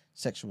rape,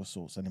 sexual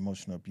assaults and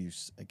emotional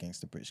abuse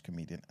against the British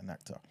comedian and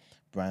actor.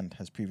 Brand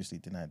has previously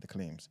denied the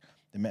claims.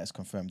 The Met has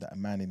confirmed that a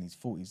man in his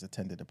 40s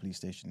attended a police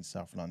station in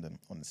South London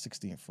on the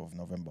 16th of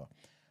November.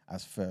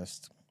 As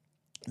first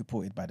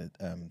reported by the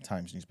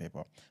Times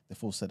newspaper, the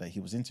force said that he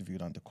was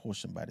interviewed under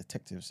caution by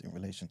detectives in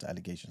relation to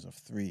allegations of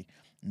 3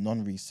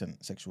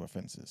 non-recent sexual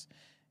offences.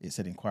 It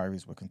said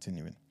inquiries were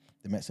continuing.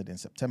 The Met said in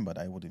September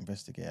that it would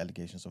investigate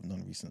allegations of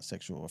non-recent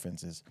sexual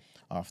offences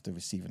after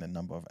receiving a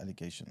number of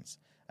allegations.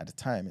 At the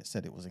time, it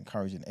said it was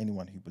encouraging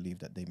anyone who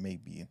believed that they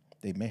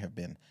may have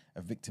been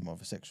a victim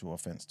of a sexual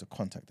offence to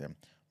contact them,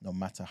 no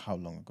matter how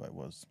long ago it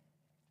was.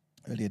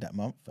 Earlier that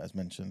month, as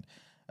mentioned,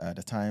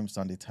 the Times,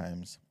 Sunday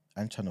Times,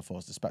 and Channel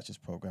 4's Dispatches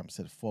programme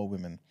said 4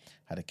 women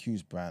had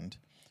accused Brand,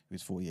 who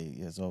is 48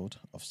 years old,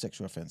 of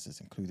sexual offences,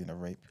 including a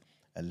rape,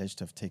 alleged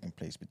to have taken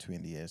place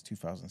between the years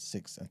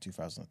 2006 and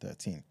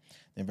 2013.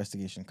 The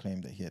investigation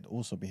claimed that he had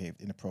also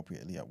behaved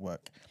inappropriately at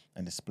work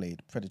and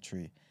displayed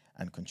predatory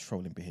and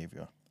controlling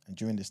behaviour. And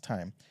during this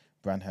time,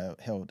 Brand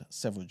held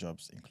several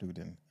jobs,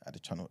 including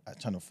at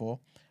Channel 4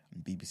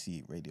 and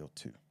BBC Radio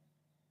 2.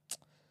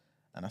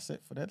 And that's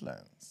it for the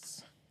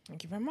headlines.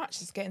 Thank you very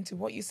much. Let's get into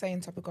what you say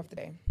in topic of the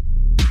day.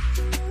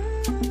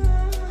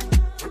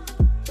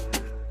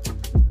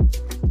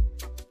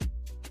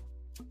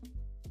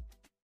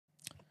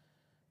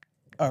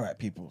 All right,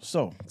 people.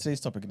 So today's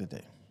topic of the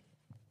day.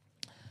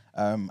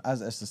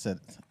 As Esther said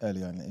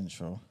earlier in the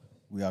intro,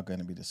 we are going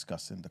to be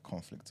discussing the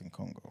conflict in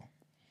Congo.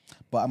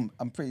 But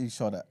I'm pretty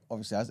sure that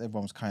obviously, as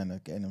everyone's kind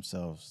of getting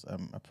themselves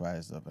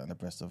apprised of and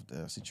abreast of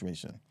the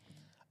situation,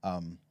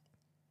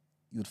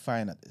 you'd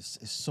find that it's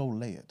so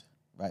layered,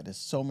 right? There's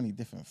so many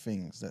different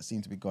things that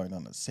seem to be going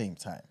on at the same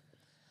time.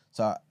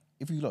 So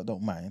if you lot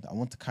don't mind, I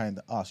want to kind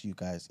of ask you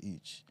guys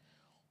each,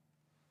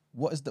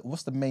 what's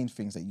the main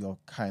things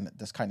that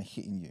that's kind of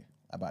hitting you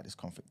about this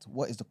conflict?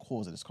 What is the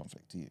cause of this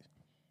conflict to you?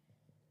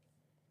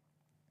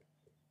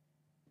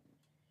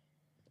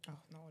 Oh,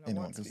 no one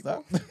Anyone wants can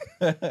people.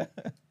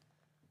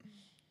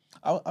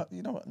 start?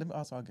 You know what? Let me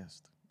ask our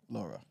guest,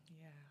 Laura.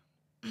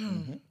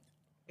 Yeah.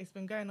 It's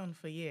been going on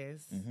for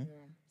years. Mm-hmm.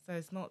 Yeah. So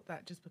it's not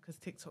that just because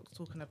TikTok's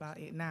talking about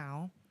it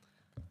now.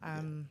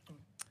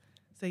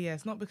 So yeah,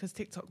 it's not because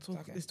TikTok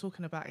is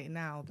talking about it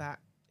now that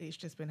it's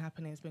just been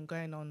happening. It's been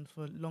going on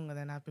for longer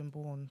than I've been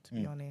born, to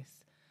be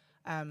honest.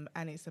 And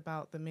it's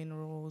about the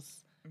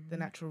minerals, the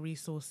natural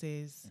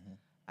resources,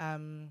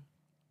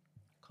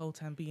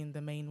 coltan being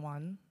the main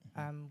one,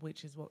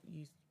 which is what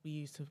we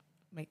use to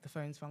make the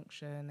phones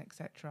function,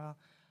 etc.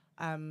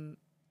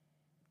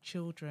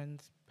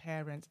 Children's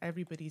parents,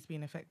 everybody's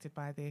been affected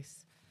by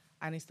this.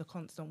 And it's the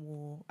constant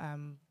war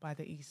by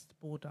the east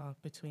border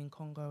between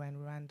Congo and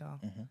Rwanda.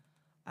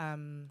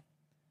 And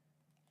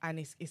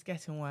it's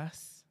getting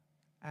worse.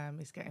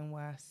 It's getting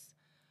worse.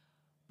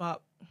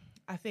 But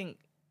I think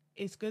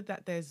it's good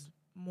that there's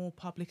more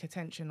public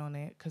attention on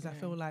it, because I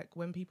feel like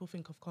when people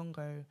think of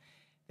Congo,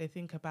 they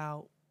think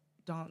about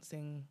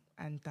dancing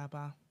and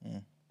daba.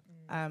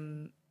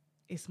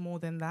 It's more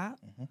than that.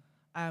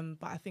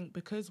 But I think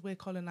because we're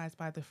colonized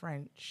by the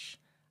French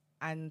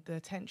and the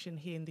attention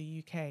here in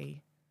the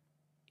UK,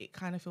 it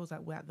kind of feels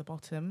like we're at the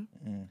bottom.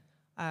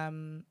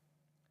 And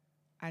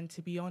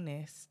to be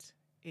honest,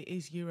 it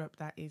is Europe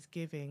that is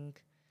giving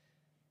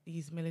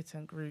these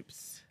militant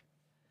groups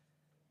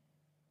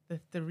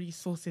the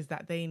resources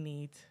that they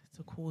need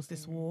to cause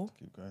this war.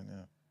 Keep going,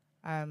 yeah.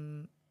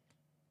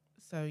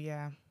 So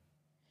yeah.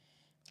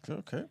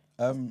 Okay.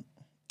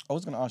 I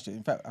was going to ask you.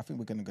 In fact, I think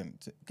we're going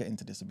to get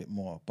into this a bit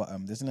more. But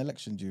there's an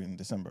election due in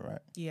December,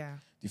 right? Yeah. Do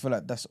you feel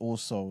like that's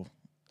also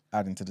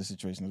adding to the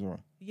situation as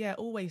well? Yeah,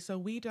 always. So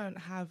we don't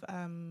have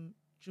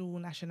dual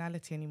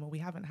nationality anymore. We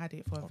haven't had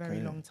it for a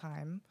very long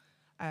time.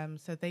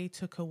 So they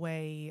took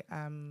away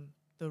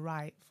the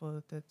right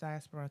for the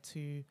diaspora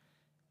to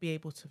be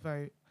able to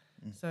vote.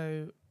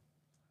 So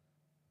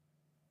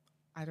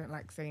I don't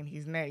like saying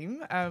his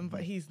name,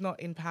 but he's not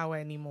in power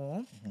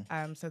anymore.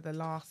 So the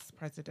last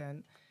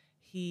president,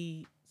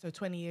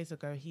 20 years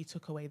ago, he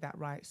took away that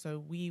right.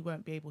 So we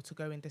won't be able to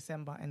go in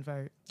December and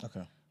vote.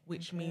 Okay.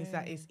 Which means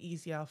that it's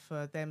easier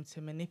for them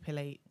to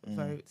manipulate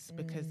votes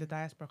because the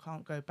diaspora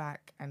can't go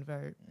back and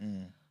vote.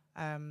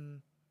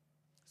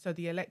 So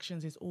the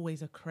elections is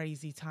always a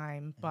crazy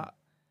time, but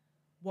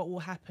what will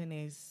happen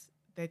is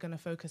they're going to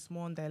focus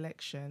more on the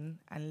election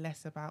and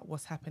less about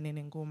what's happening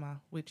in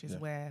Goma, which is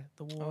where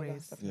the war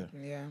is.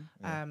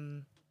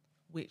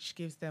 Which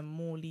gives them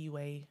more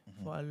leeway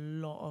for a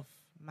lot of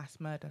mass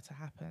murder to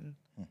happen.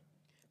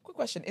 Quick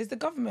question: is the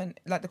government,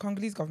 like the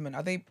Congolese government,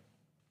 are they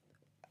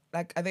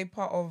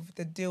part of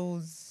the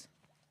deals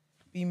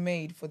being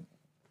made for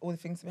all the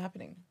things that are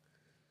happening?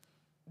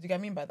 Do you get what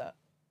I mean by that?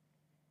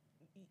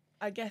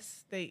 I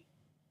guess they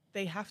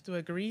have to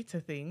agree to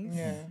things.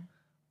 Yeah.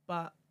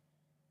 But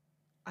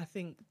I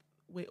think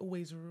we're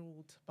always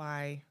ruled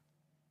by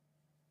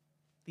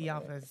the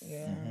others.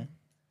 Yeah.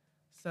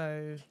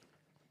 So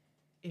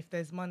if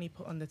there's money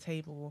put on the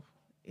table,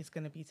 it's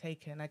going to be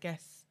taken. I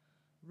guess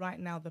right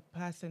now the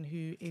person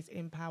who is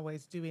in power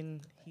is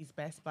doing his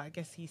best, but I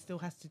guess he still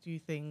has to do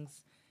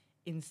things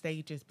in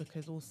stages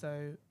because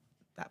also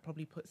that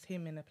probably puts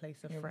him in a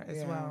place of threat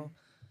as well.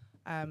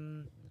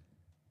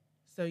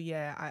 So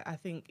yeah, I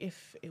think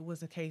if it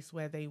was a case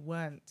where they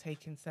weren't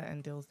taking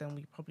certain deals, then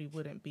we probably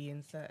wouldn't be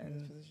in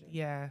certain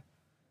Yeah,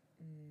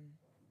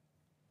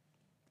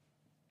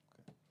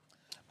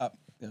 go.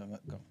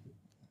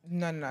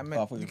 No, I meant,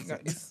 I thought you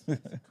were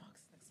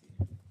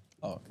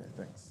Oh, okay,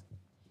 thanks.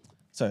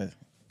 So,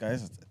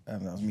 guys,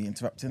 that was me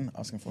interrupting,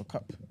 asking for a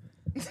cup.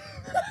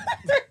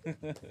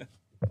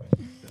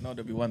 Now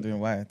they'll be wondering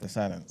why the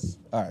silence.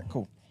 All right,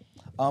 cool.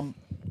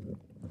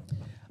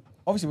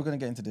 Obviously, we're going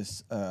to get into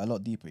this a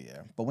lot deeper,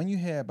 yeah. But when you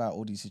hear about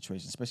all these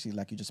situations, especially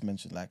like you just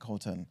mentioned, like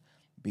coltan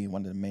being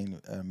one of the main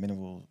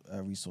mineral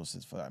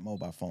resources for like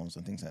mobile phones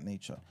and things of that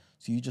nature.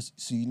 So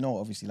you know,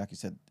 obviously, like you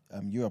said,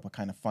 Europe are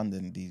kind of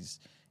funding these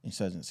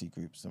insurgency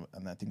groups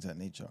and that things of that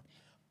nature.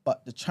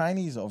 But the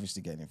Chinese are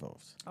obviously getting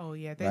involved. Oh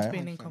yeah, they've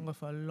been in Congo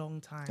for a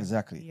long time.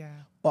 Exactly. Yeah.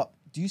 But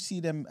do you see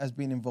them as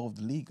being involved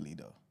legally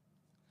though?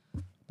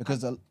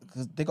 Because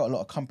they got a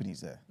lot of companies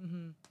there.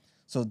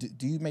 So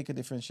do you make a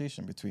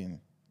differentiation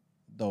between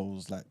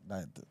those like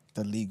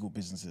the legal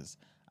businesses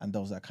and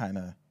those that kind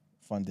of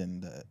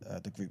funding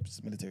the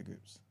groups, military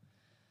groups?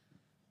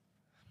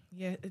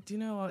 Yeah, do you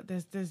know what?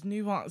 There's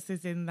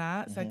nuances in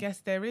that. So I guess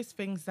there is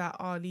things that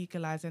are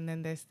legalized, and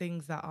then there's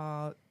things that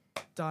are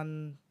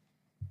done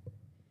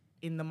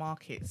in the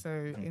market, so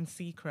in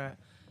secret.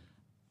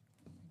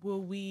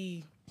 Will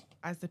we,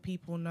 as the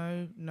people,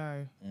 know?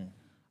 No.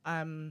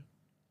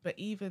 But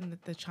even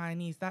the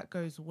Chinese, that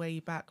goes way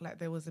back. Like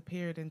there was a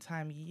period in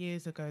time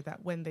years ago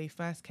that when they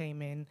first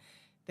came in,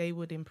 they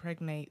would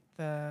impregnate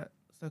the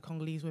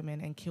Congolese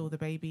women and kill the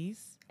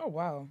babies. Oh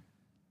wow.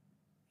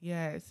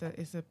 Yeah,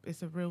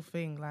 it's a real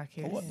thing. Like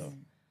it's, For what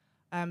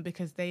though?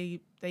 Because they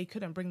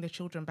couldn't bring the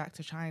children back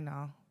to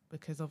China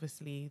because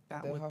obviously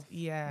that would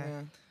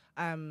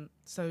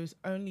so it's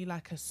only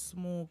like a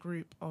small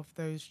group of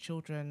those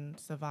children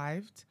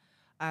survived.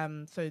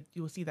 So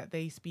you'll see that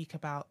they speak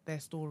about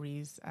their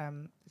stories.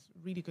 It's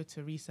really good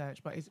to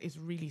research, but it's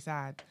really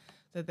sad.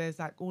 So there's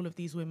like all of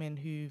these women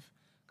who've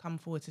come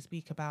forward to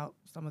speak about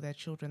some of their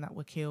children that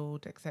were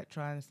killed,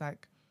 etc. And it's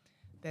like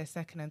their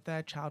second and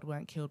third child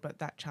weren't killed, but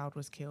that child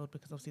was killed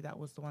because obviously that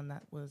was the one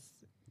that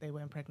they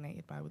were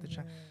impregnated by with the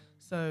child.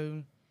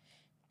 So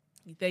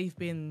they've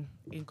been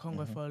in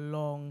Congo for a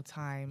long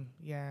time.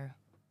 Yeah.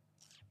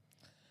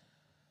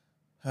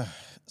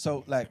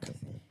 So like,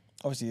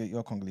 obviously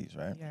you're Congolese,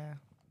 right? Yeah.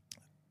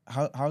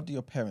 How do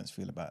your parents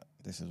feel about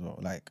this as well?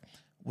 Like,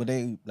 were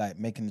they like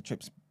making the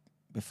trips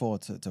before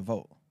to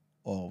vote,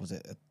 or was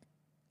it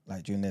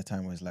like during their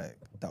time was like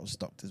that was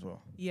stopped as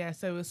well? Yeah,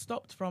 so it was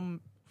stopped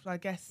from I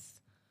guess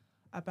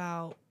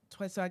about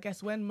so I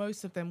guess when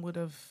most of them would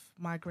have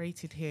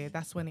migrated here,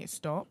 that's when it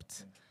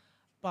stopped.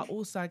 But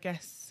also I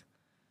guess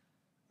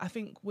I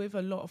think with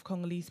a lot of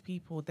Congolese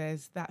people,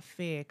 there's that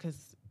fear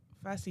because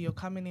firstly you're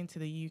coming into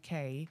the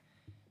UK.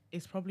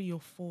 It's probably your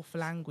fourth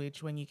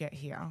language when you get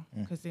here,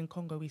 because in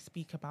Congo we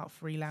speak about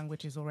 3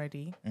 languages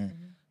already.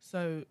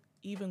 So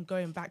even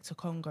going back to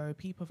Congo,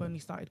 people have only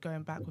started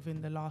going back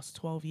within the last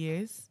 12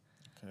 years.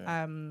 Okay.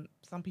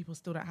 Some people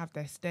still don't have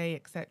their stay,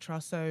 etc.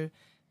 So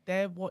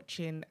they're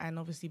watching and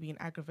obviously being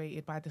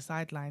aggravated by the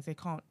sidelines. They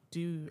can't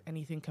do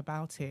anything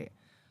about it.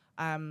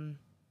 And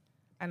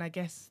I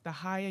guess the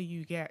higher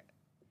you get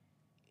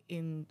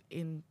in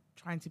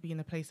trying to be in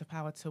a place of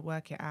power to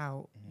work it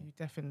out, you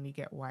definitely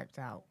get wiped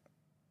out.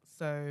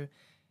 So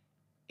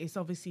it's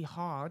obviously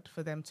hard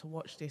for them to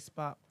watch this,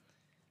 but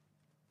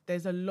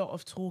there's a lot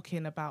of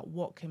talking about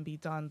what can be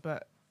done,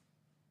 but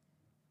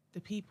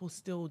the people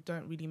still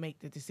don't really make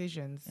the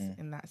decisions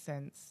in that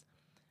sense.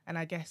 And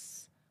I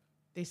guess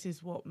this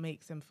is what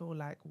makes them feel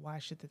like, why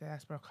should the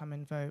diaspora come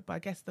and vote? But I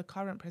guess the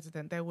current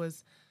president,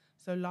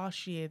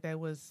 last year there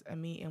was a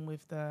meeting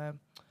with the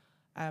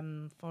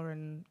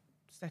foreign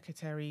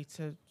secretary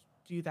to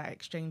do that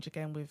exchange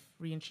again with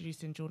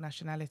reintroducing dual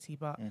nationality,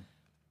 but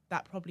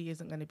that probably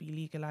isn't going to be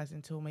legalized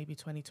until maybe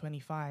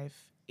 2025,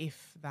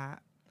 if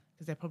that,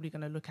 because they're probably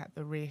going to look at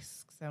the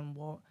risks and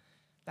what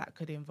that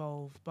could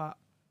involve. But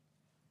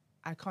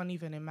I can't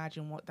even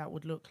imagine what that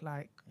would look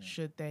like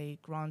should they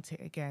grant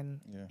it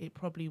again. Yeah. It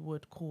probably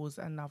would cause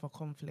another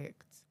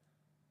conflict.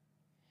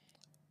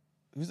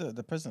 Who's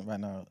the president right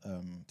now?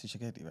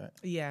 Tshisekedi, right?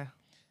 Yeah.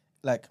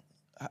 Like,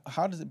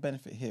 how does it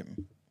benefit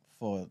him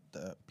for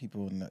the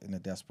people in the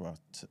diaspora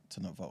to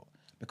not vote?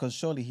 Because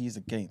surely he's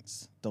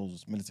against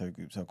those military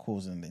groups who are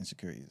causing the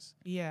insecurities.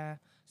 Yeah.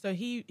 So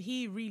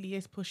he really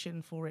is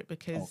pushing for it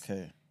because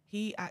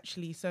he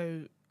actually,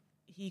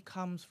 he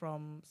comes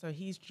from,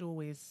 his dual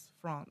is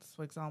France,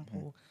 for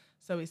example.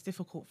 So it's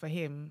difficult for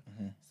him.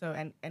 So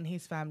and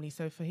his family.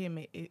 So for him,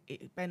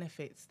 it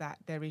benefits that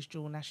there is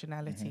dual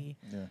nationality.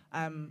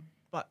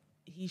 But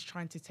he's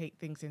trying to take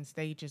things in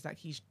stages. Like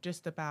he's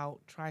just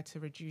about trying to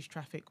reduce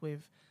traffic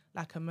with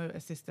like a motor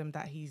system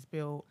that he's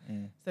built.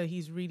 So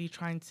he's really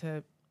trying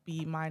to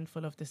be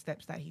mindful of the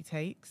steps that he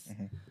takes.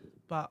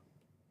 But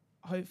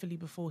hopefully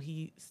before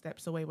he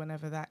steps away,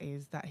 whenever that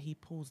is, that he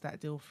pulls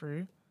that deal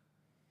through.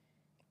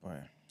 Boy,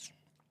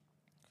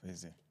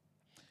 crazy.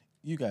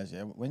 You guys,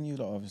 when you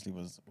lot obviously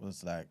was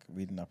like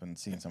reading up and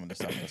seeing some of the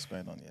stuff that's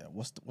going on,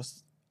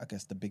 what's I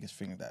guess the biggest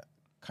thing that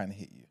kind of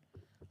hit you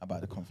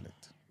about the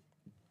conflict?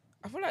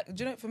 I feel like,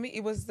 do you know, for me,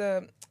 it was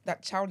that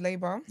child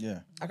labor.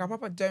 Yeah. Like, I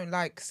proper don't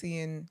like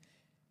seeing,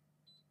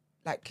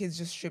 like, kids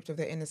just stripped of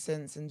their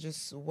innocence and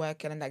just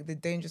working and, like, the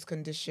dangerous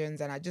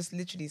conditions. And I just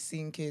literally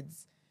seen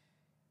kids,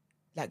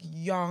 like,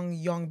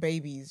 young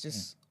babies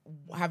just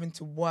having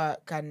to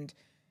work. And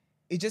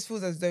it just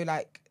feels as though,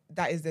 like,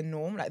 that is the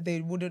norm. Like,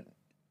 they wouldn't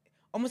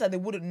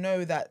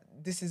know that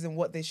this isn't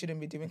what they shouldn't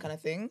be doing kind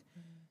of thing.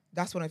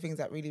 That's one of the things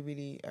that really,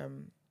 really,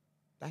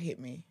 that hit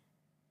me,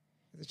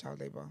 is the child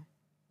labor.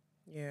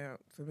 Yeah,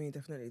 for me,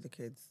 definitely the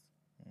kids.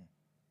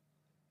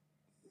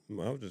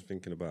 I was just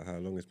thinking about how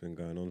long it's been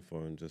going on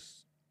for, and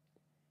just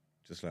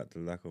like the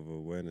lack of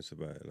awareness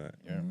about it. Like,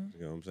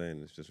 you know what I'm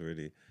saying? It's just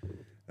really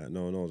like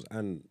no one knows,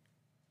 and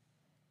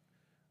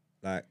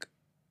like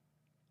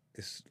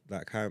it's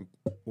like how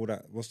all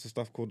that. What's the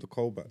stuff called, the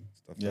cobalt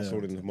stuff? Yeah, that's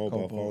all in the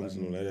mobile cobalt phones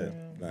and all that.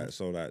 Like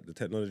so, like the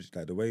technology,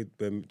 like the way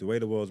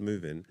the world's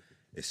moving,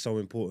 is so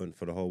important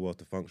for the whole world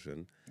to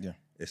function. Yeah,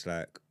 it's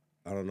like,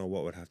 I don't know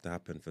what would have to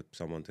happen for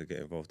someone to get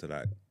involved to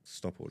like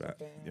stop all that.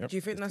 Do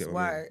you think that's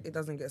why it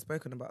doesn't get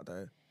spoken about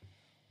though?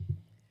 Do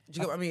you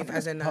get what I mean?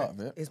 As in, part of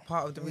it. It's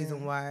part of the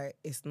reason why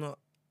it's not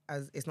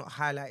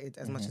highlighted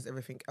as much as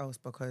everything else,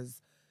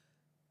 because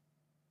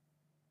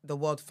the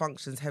world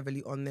functions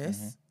heavily on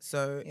this.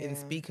 So in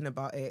speaking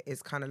about it,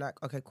 it's kind of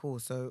like, okay, cool.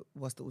 So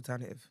what's the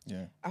alternative?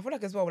 Yeah, I feel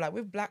like as well, like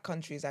with black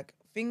countries, like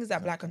things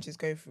that black countries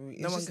go through,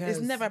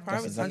 it's never a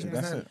priority. That's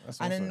it.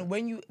 And then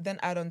when you then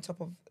add onto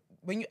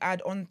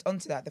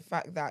that the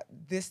fact that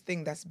this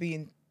thing that's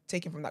being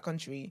taken from that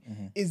country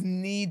is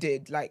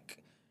needed,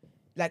 like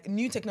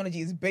new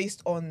technology is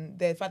based on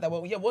the fact that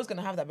what's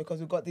gonna have that because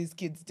we've got these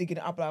kids digging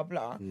it up, blah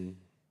blah.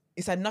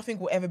 It's like nothing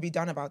will ever be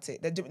done about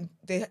it.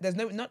 There's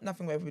not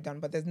nothing will ever be done,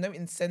 but there's no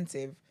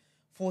incentive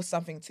for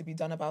something to be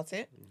done about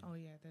it. Oh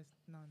yeah, there's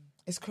none.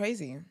 It's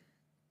crazy,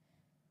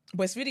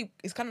 but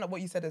it's kind of like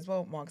what you said as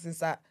well, Marks. Is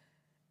that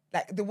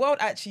like the world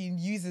actually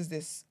uses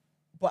this.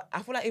 But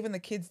I feel like even the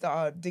kids that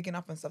are digging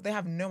up and stuff, they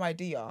have no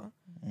idea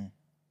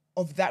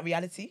of that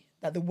reality,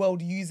 that the world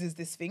uses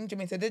this thing. Do you know what I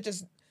mean? So they're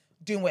just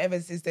doing whatever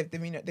it is they've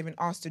been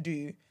asked to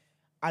do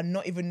and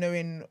not even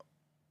knowing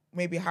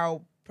maybe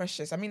how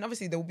precious. I mean,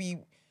 obviously there will be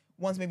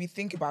ones maybe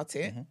think about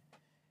it,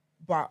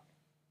 but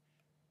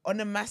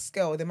on a mass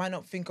scale, they might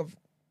not think of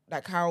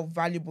like how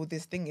valuable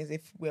this thing is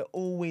if we're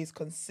always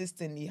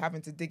consistently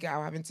having to dig it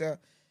out, having to,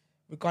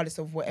 regardless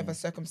of whatever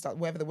circumstance,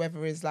 whatever the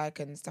weather is like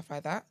and stuff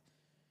like that.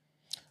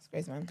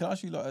 Crazy, man. Can I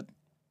ask you like a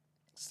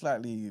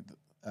slightly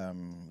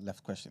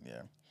left question?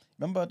 Yeah,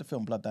 remember the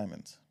film Blood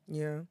Diamonds?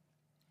 Yeah,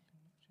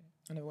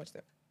 I never watched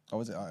it. Oh,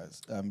 was it?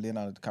 It's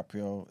Leonardo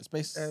DiCaprio. It's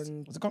based. Was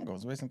it Congo?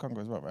 It's based in Congo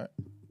as well, right?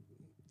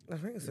 I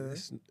think so.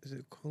 Is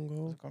it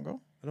Congo? Is it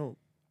Congo?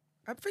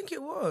 I think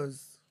it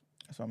was.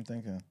 That's what I'm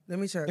thinking. Let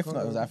me check. If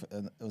not,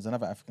 it was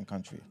another African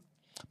country.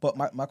 But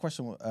my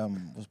question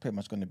was pretty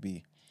much going to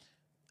be,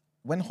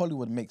 when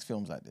Hollywood makes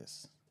films like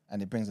this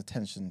and it brings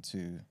attention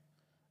to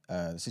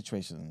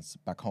situations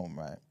back home,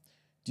 right?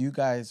 Do you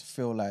guys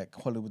feel like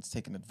Hollywood's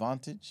taking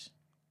advantage,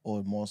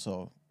 or more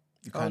so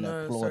You kind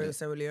of applaud it.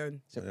 Sierra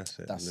Leone. That's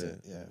it. That's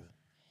it. Yeah.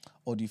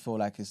 Or do you feel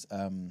like it's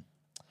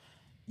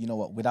you know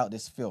what? Without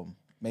this film,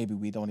 maybe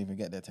we don't even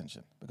get the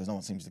attention because no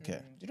one seems to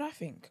care. Do you know what I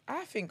think?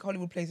 I think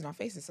Hollywood plays in our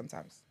faces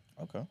sometimes.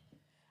 Okay.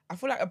 I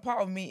feel like a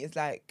part of me is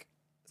like,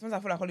 sometimes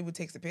I feel like Hollywood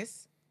takes the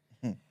piss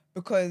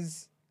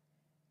because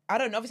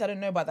obviously I don't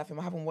know about that film.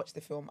 I haven't watched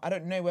the film. I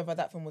don't know whether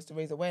that film was to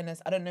raise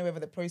awareness. I don't know whether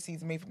the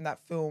proceeds made from that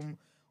film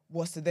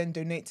was to then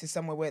donate to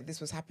somewhere where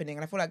this was happening.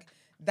 And I feel like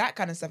that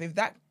kind of stuff, if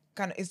that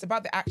kind of, it's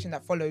about the action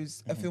that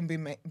follows a film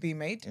being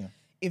made. Yeah.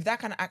 If that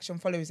kind of action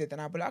follows it, then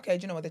I'll be like, okay,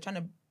 do you know what? They're trying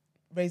to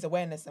raise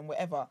awareness and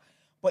whatever.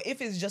 But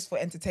if it's just for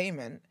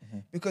entertainment,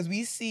 because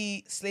we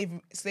see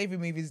slavery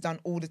movies done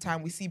all the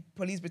time, we see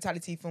police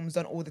brutality films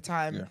done all the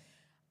time,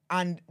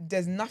 and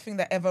there's nothing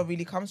that ever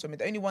really comes from it.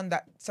 The only one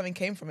that something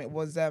came from it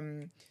was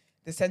the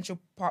Central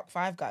Park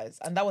 5 guys,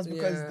 and that was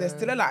because they're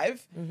still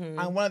alive,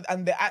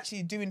 and they're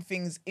actually doing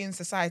things in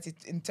society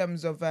in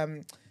terms of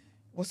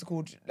what's it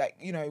called, like,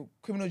 you know,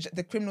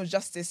 the criminal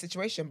justice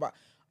situation. But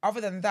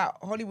other than that,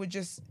 Hollywood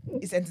just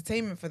is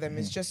entertainment for them.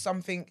 It's just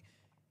something.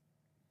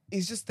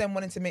 It's just them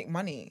wanting to make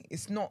money.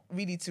 It's not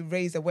really to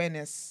raise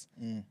awareness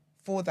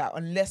for that,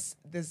 unless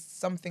there's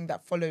something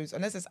that follows,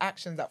 unless there's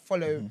actions that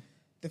follow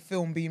the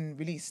film being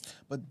released.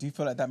 But do you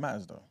feel like that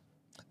matters though?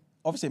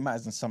 Obviously it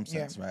matters in some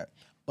sense, right?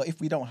 But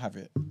if we don't have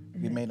it,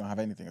 we may not have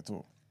anything at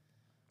all.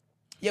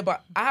 Yeah,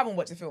 but I haven't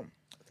watched the film.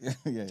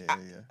 yeah.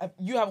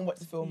 You haven't watched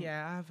the film.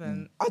 Yeah, I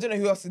haven't. I don't know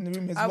who else in the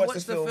room has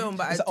watched the film.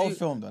 But it's an old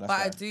film though.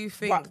 I do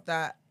think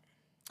that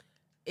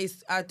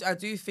it's. I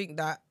do think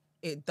that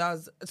it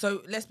does.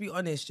 So let's be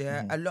honest,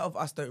 a lot of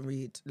us don't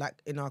read. Like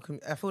in our,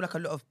 I feel like a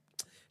lot of,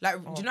 like,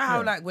 do you know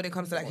how like when it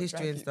comes to like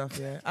history and stuff,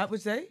 I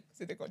would say.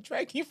 So they're gonna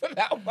drag you for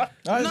that one.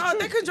 No,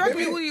 they can drag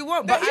me all you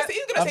want. No, But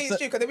he's gonna say it's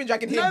true because they've been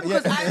dragging him. No,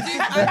 because I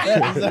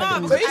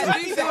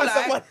do feel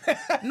like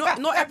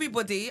not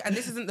everybody, and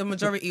this isn't the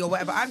majority or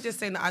whatever. I'm just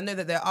saying that I know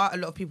that there are a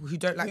lot of people who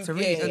don't like to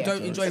read and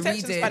don't enjoy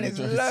Attention reading. span is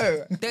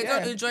low. They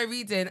don't enjoy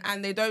reading,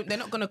 and they're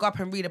not gonna go up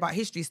and read about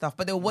history stuff,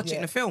 but they'll watch it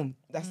in a film.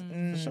 That's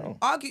for sure.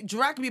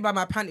 Drag me by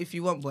my pant if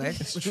you want, boy.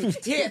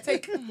 Here,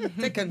 take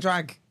and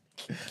drag.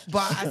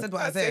 But I said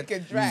what I said. Take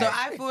and drag. So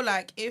I feel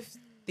like if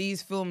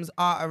these films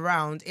are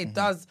around, it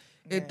does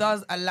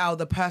allow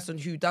the person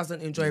who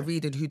doesn't enjoy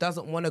reading, who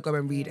doesn't want to go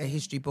and read a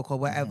history book or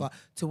whatever,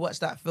 to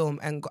watch that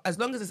film, and as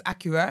long as it's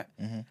accurate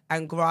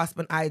and grasp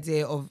an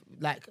idea of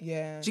like, do you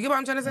get what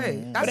I'm trying to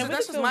say?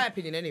 That's just my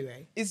opinion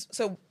anyway.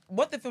 So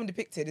what the film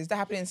depicted, is that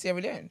happening in Sierra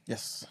Leone?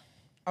 Yes.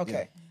 Okay.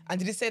 Yeah. And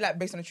did it say like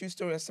based on a true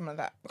story or something like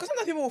that? Because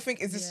sometimes people will think,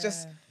 is this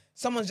just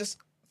someone's just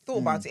thought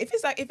about it? If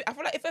it's like, I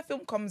feel like if a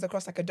film comes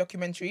across like a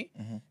documentary,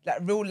 like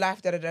real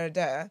life,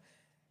 then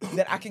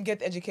I can get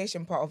the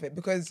education part of it,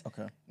 because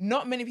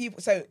not many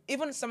people. So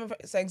even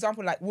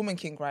example like Woman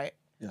King, right?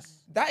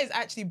 Yes. That is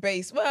actually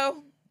based.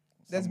 Well,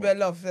 there's a bit of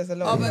love. There's a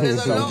lot. Oh, but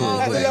there's a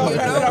lot of it. You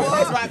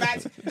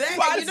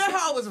know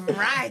how I was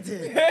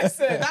riding.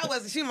 Listen, that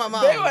was she, my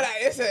mom. They were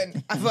like,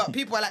 listen. I thought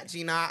people were like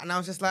Gina, and I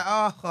was just like,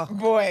 oh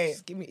boy,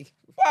 just give me.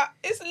 But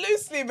it's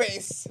loosely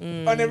based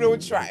on a real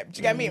tribe. Do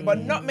you get me? But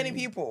not many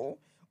people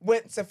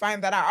went to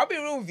find that out. I'll be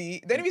real with you.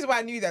 The only reason why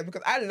I knew that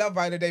because I love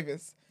Viola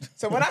Davis.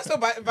 So when I saw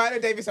Viola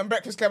Davis on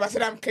Breakfast Club, I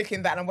said, I'm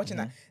clicking that and I'm watching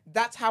that.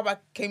 That's how I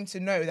came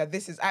to know that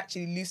this is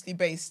actually loosely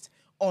based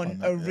on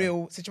a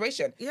real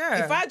situation.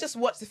 Yeah. If I just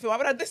watched the film, I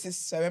would have, this is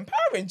so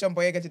empowering. John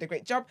Boyega did a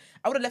great job.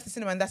 I would have left the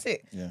cinema and that's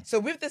it. Yeah. So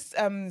with this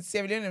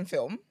Sierra Leonean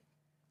film,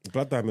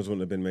 Blood Diamonds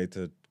wouldn't have been made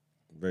to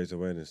raise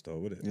awareness, though,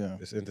 would it? Yeah.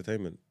 It's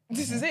entertainment.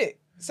 this is it.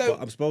 So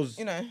but I suppose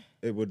you know,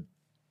 it would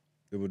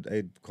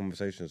aid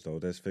conversations, though.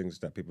 There's things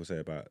that people say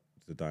about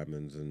the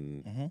diamonds,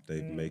 and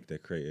they're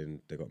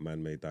got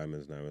man-made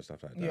diamonds now and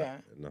stuff like that. Yeah.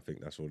 And I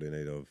think that's all in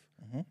aid of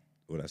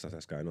all that stuff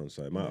that's going on.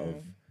 So it might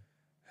have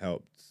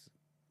helped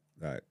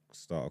like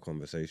start a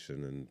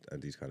conversation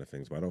and these kind of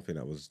things. But I don't think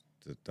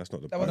that's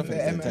not the point of wasn't the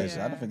the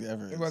presentation. I don't think it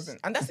ever is. It wasn't.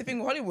 And that's the thing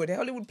with Hollywood.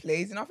 Hollywood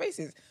plays in our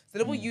faces. So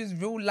they will use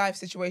real life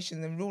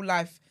situations and real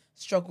life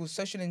struggles,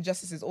 social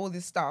injustices, all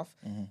this stuff.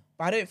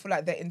 But I don't feel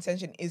like their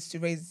intention is to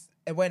raise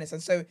awareness.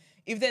 And so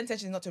if their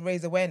intention is not to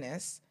raise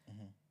awareness,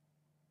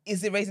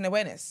 is it raising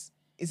awareness?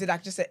 Is it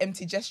like just an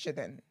empty gesture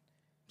then?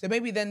 So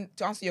maybe then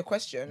to answer your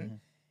question,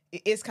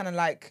 it is kind of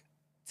like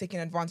taking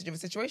advantage of a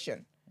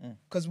situation.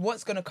 Because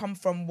what's going to come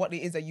from what it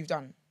is that you've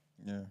done?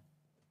 Yeah.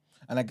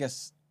 And I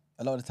guess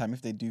a lot of the time,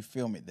 if they do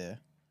film it there,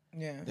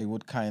 they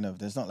would kind of,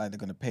 there's not like they're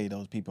going to pay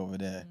those people over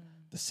there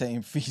the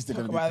same fees they're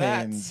going to be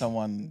paying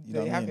someone, you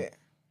know what I mean? It.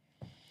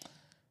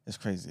 It's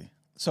crazy.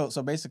 So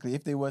basically,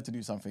 if they were to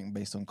do something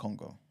based on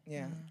Congo,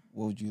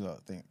 what would you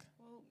think?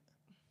 Well,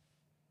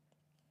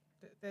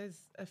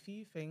 there's a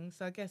few things.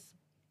 So I guess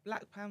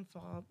Black Panther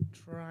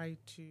tried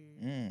to,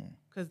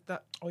 because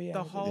the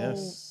whole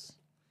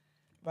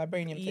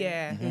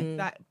vibranium thing.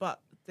 but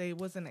they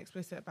wasn't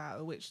explicit about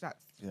it, which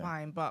that's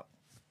fine. But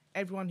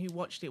everyone who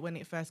watched it when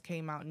it first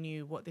came out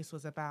knew what this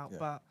was about.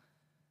 But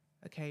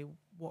okay,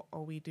 what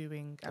are we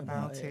doing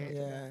about it?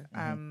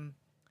 Yeah.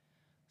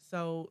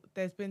 So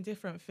there's been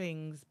different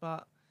things,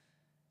 but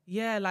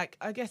Yeah, like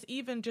I guess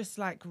even just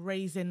like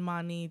raising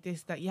money,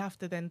 this, that, you have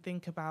to then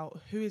think about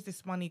who is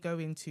this money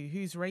going to,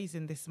 who's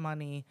raising this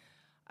money.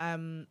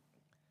 So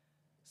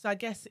I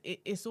guess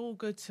it's all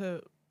good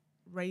to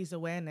raise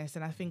awareness,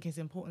 and I think it's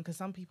important because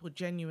some people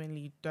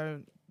genuinely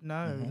don't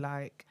know.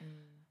 Like,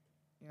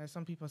 you know,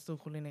 some people are still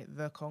calling it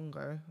the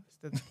Congo. It's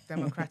the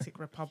Democratic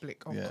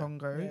Republic of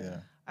Congo.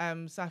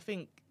 Yeah. So I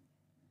think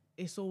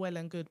it's all well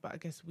and good, but I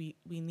guess we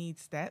need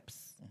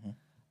steps.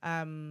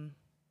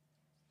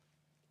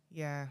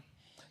 Yeah.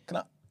 Can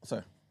I?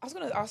 Sorry. I was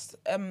gonna ask.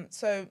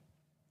 So,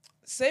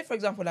 say for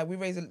example, like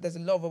there's a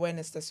lot of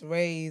awareness that's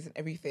raised and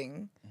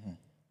everything.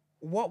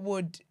 What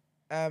would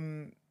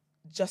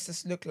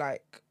justice look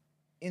like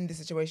in this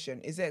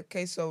situation? Is it a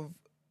case of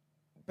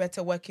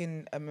better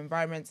working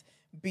environments,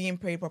 being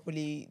paid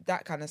properly,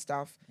 that kind of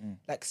stuff,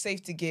 like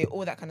safety gear,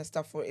 all that kind of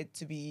stuff for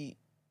the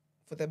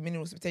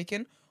minerals to be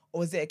taken,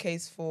 or is it a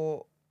case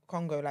for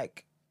Congo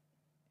like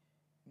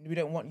we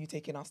don't want you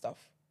taking our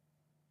stuff?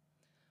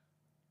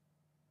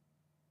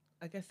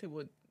 I guess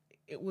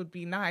it would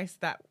be nice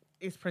that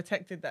it's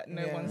protected, that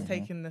no one's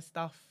taking the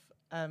stuff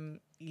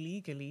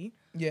illegally.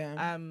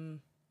 Yeah.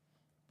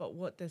 But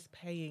what does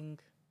paying?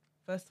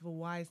 First of all,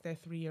 why is there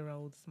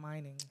 3-year-olds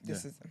mining?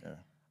 That's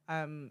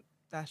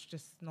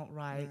just not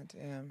right. Mad,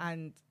 yeah.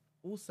 And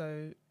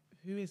also,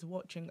 who is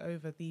watching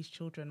over these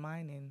children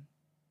mining?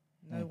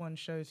 No one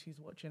shows who's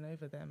watching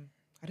over them.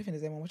 I don't think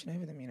there's anyone watching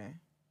over them, you know.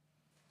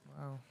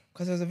 Wow.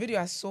 Because there was a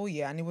video I saw,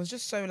 and it was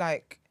just so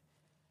like,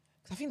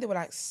 cause I think they were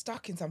like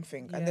stuck in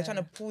something, and they're trying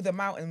to pull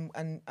them out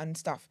and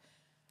stuff.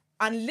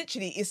 And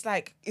literally, it's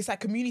like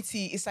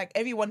community. It's like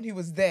everyone who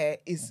was there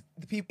is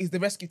the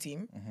rescue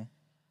team.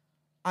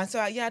 And so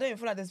I don't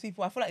feel like there's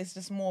people. I feel like it's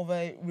just more of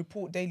a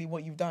report daily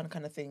what you've done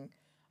kind of thing.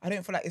 I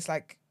don't feel like it's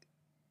like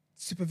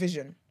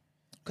supervision.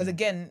 Because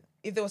again,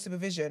 if there was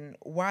supervision,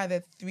 why are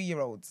there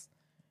 3-year-olds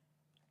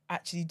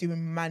actually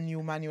doing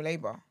manual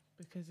labor?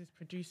 Because it's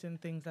producing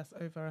things that's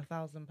over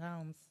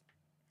 £1,000.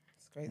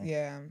 It's great.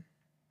 Yeah.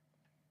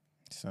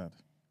 Sad.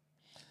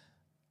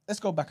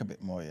 Let's go back a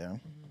bit more, yeah?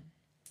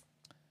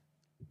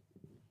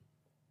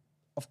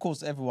 Of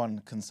course,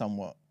 everyone can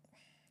somewhat...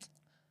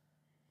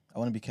 I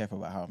want to be careful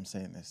about how I'm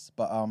saying this,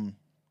 but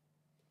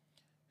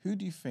who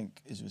do you think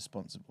is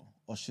responsible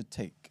or should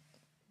take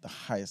the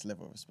highest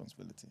level of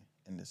responsibility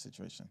in this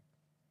situation?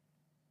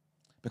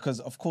 Because,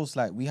 of course,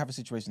 like, we have a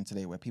situation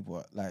today where people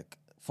are, like,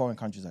 foreign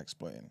countries are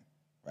exploiting,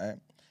 right?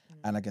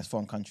 And I guess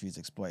foreign countries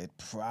exploited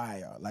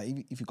prior.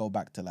 Like, if you go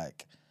back to,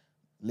 like,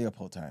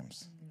 Leopold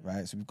times,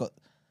 right? So we've got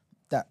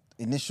that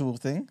initial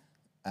thing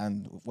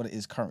and what it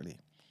is currently.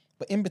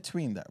 But in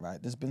between that, right,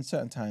 there's been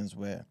certain times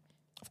where,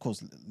 of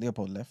course,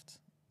 Leopold left,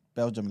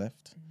 Belgium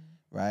left,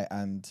 right?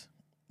 And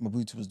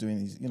Mobutu was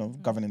doing his,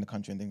 governing the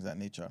country and things of that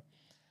nature.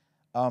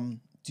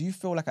 Do you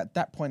feel like at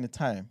that point in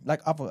time, like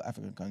other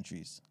African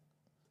countries,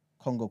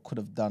 Congo could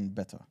have done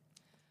better?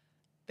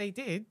 They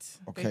did.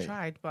 Okay. They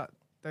tried, but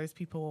those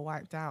people were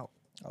wiped out.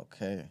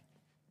 Okay.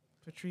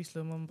 Patrice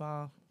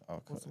Lumumba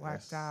was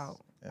wiped out.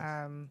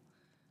 Yes.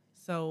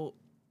 So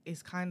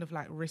it's kind of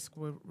like risk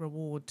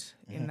reward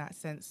in that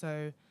sense.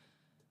 So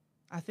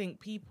I think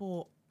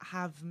people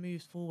have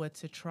moved forward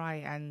to try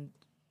and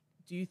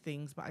do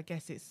things, but I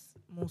guess it's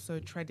more so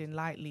treading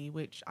lightly,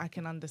 which I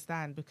can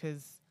understand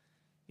because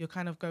you're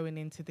kind of going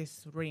into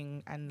this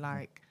ring and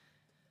like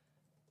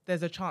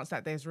there's a chance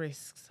that there's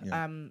risks.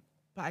 Yeah.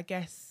 But I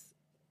guess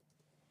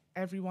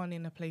everyone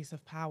in a place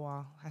of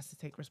power has to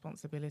take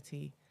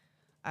responsibility.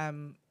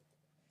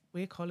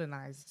 We're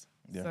colonized,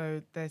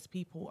 so there's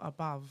people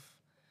above.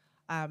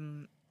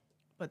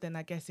 But then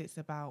I guess it's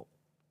about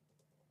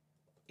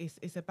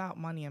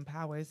money and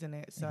power, isn't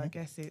it? So I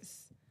guess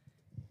it's,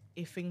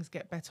 if things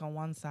get better on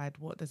one side,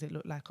 what does it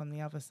look like on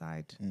the other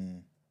side?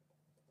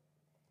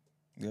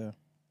 Yeah.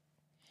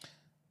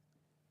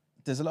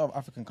 There's a lot of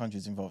African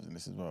countries involved in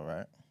this as well,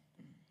 right?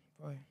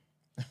 Boy.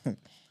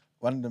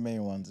 One of the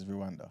main ones is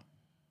Rwanda.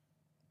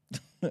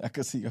 I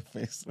can see your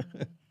face.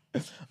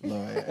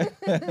 Love it.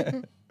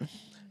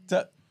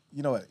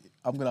 You know what?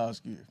 I'm going to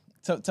ask you.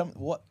 Tell me,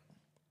 what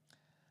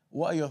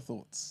are your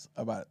thoughts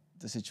about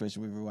the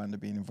situation with Rwanda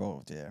being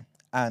involved here?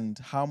 And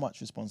how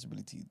much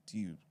responsibility do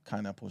you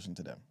kind of apportion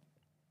to them?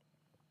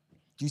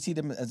 Do you see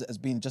them as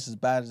being just as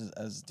bad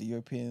as the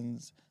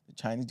Europeans, the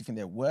Chinese? Do you think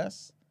they're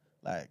worse?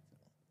 Like,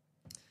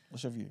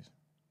 what's your views?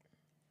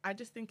 I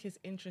just think it's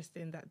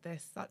interesting that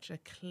there's such a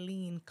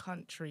clean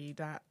country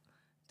that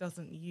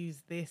doesn't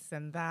use this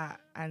and that,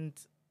 and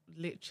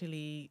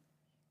literally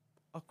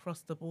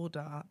across the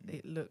border,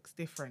 it looks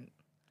different.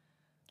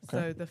 Okay.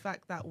 So the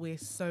fact that we're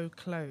so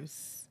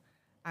close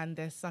and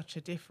there's such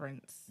a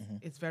difference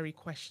is very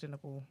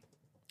questionable.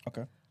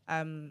 Okay.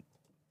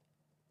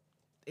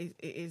 It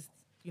is,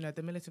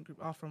 the militant group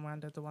are from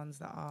Rwanda, the ones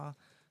that are.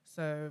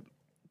 So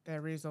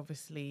there is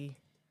obviously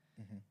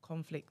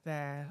conflict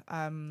there.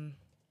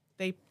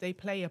 They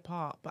play a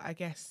part, but I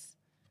guess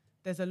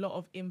there's a lot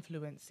of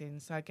influencing.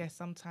 So I guess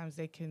sometimes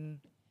they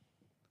can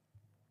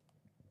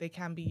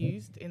be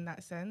used in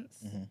that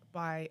sense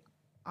by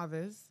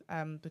others,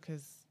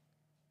 because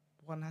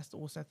one has to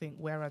also think,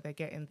 where are they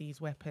getting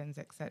these weapons,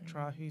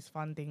 etc.? Who's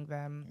funding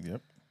them?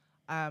 Yep.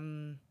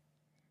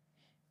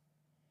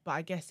 But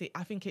I guess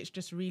I think it's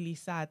just really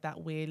sad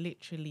that we're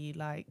literally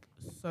like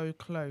so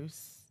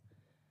close,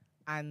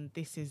 and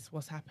this is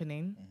what's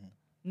happening.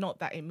 Not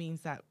that it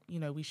means that, you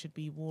know, we should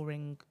be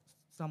warring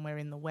somewhere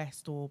in the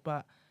West,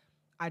 but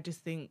I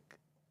just think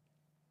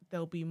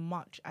there'll be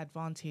much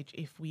advantage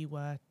if we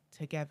were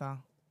together.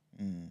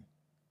 When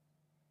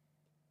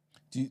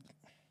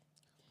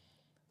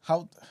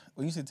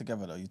you say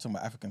together though, you're talking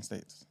about African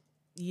states?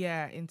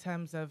 Yeah, in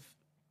terms of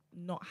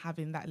not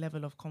having that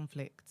level of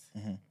conflict.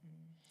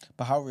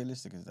 But how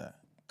realistic is that?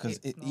 Because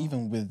It's not.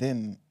 even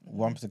within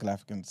one particular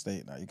African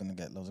state, now you're going to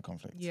get loads of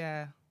conflicts.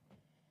 Yeah.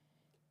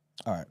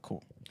 All right,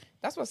 cool.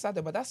 That's what's sad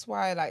though, but that's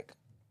why, like,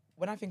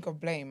 when I think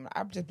of blame,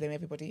 I just blame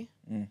everybody.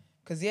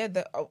 Because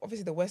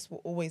obviously the West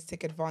will always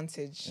take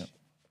advantage.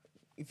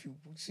 If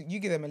you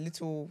give them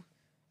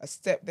a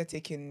step, they're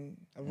taking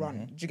a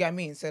run. Do you get what I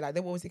mean? So like they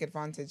will always take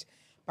advantage.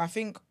 But I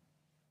think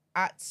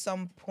at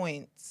some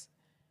point,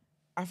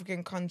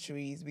 African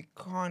countries, we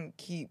can't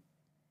keep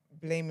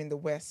blaming the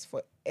West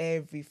for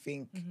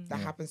everything that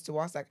happens to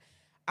us. Like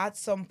at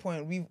some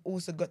point, we've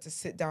also got to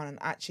sit down and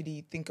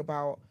actually think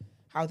about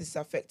how this is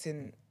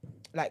affecting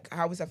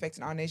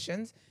our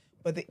nations.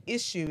 But the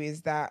issue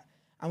is that,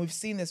 and we've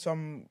seen this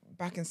from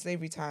back in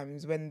slavery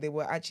times when they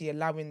were actually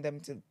allowing them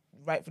to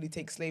rightfully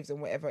take slaves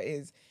and whatever it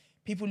is,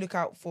 people look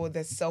out for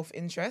their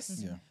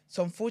self-interest.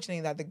 So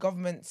unfortunately, that the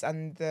governments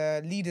and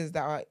the leaders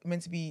that are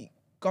meant to be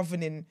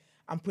governing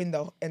and putting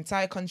the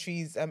entire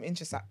country's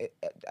interests,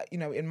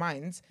 in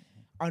mind,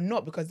 are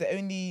not, because they're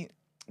only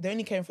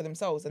caring for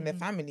themselves and their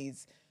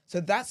families.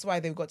 So that's why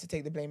they've got to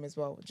take the blame as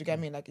well. Do you get what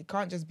I mean? Like it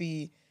can't just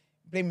be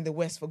blaming the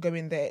West for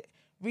going there.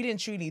 Really and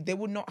truly, they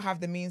would not have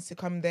the means to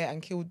come there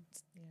and kill,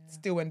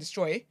 steal and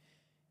destroy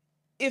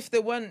if they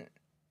weren't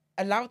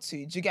allowed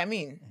to. Do you get what I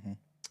mean?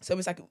 So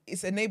it's like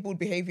it's enabled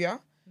behavior,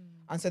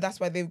 and so that's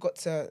why they've got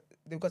to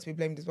be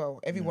blamed as well.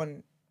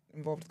 Everyone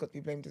involved has got to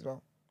be blamed as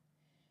well.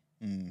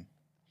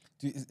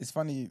 It's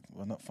funny,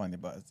 well, not funny,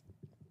 but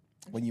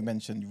when you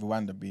mentioned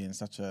Rwanda being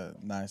such a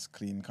nice,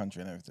 clean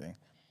country and everything,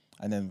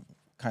 and then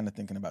kind of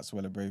thinking about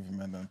Suella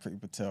Braverman and Priti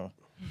Patel,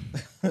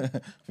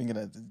 thinking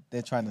that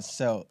they're trying to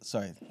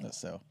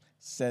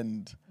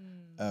send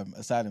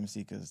asylum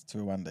seekers to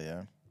Rwanda,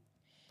 yeah.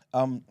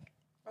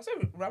 I say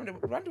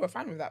Rwanda were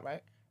fine with that,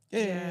 right?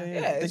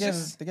 Yeah. They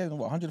gave them,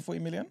 what, 140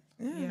 million?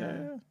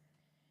 Yeah.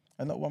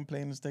 And not one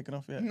plane is taken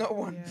off yet? Not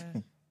one.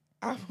 Yeah.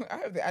 I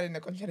hope they add in the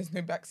contract there's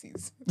no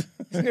backseats.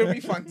 There's no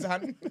refunds,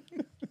 hun.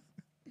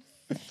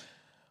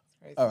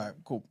 All right,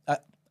 cool.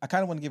 I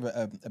kind of want to give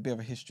a bit of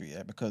a history,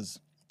 yeah, because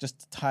just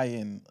to tie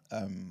in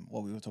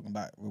what we were talking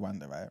about,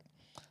 Rwanda, right?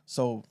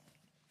 So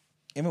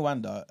in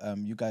Rwanda,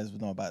 you guys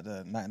would know about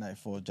the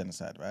 1994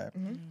 genocide, right?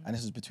 And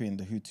this was between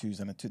the Hutus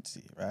and the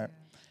Tutsi, right?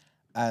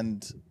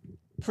 And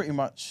pretty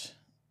much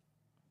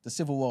the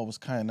civil war was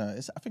kind of,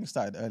 I think it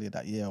started earlier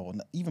that year, or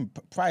even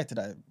prior to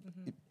that,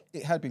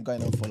 it had been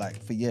going on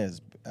for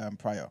years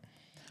prior.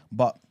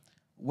 But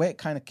where it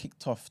kind of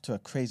kicked off to a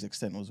crazy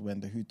extent was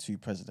when the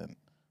Hutu president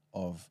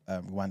of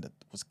Rwanda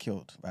was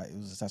killed, right? It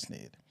was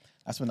assassinated.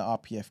 That's when the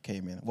RPF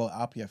came in. Well,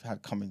 RPF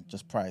had come in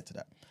just prior to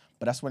that.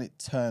 But that's when it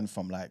turned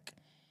from like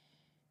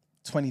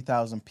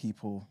 20,000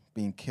 people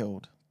being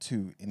killed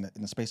to, in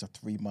the space of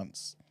 3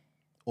 months,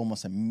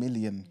 almost 1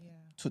 million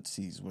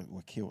Tutsis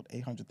were killed.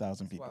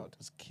 800,000 people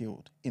was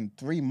killed in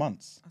 3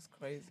 months. That's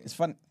crazy. It's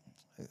fun.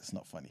 It's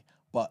not funny.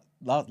 But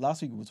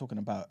last week we were talking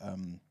about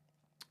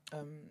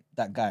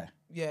that guy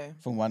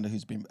from Rwanda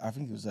who's been, I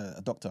think he was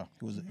a doctor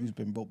who's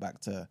been brought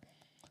back to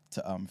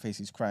face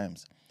his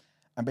crimes.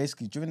 And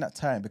basically during that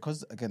time,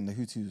 because again the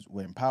Hutus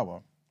were in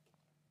power,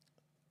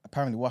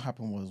 apparently what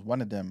happened was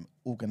one of them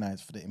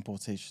organized for the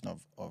importation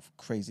of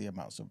crazy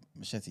amounts of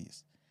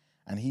machetes.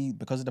 And he,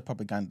 because of the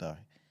propaganda,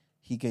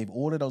 he gave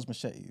all of those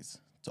machetes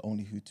to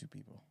only Hutu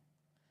people.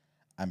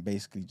 And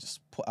basically just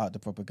put out the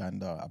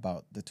propaganda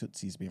about the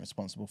Tutsis being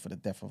responsible for the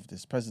death of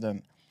this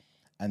president.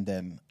 And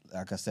then,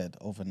 like I said,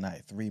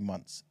 overnight, 3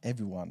 months,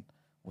 everyone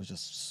was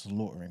just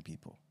slaughtering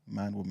people,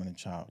 man, woman, and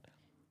child.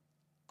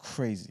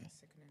 Crazy.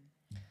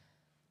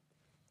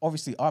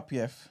 Obviously,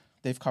 RPF,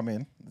 they've come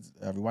in,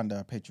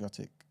 Rwanda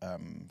Patriotic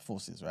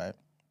Forces, right?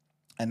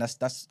 And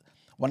that's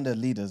one of the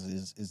leaders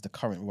is the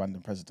current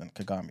Rwandan president,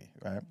 Kagame,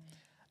 right?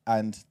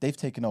 And they've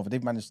taken over.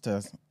 They've managed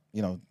to,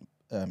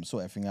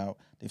 sort everything out.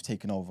 They've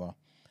taken over.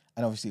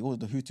 And obviously, all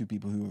the Hutu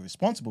people who were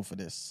responsible for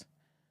this,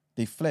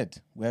 they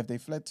fled. Where have they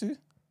fled to?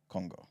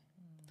 Congo.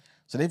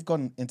 So they've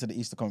gone into the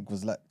eastern Congo,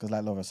 because like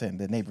Laura was saying,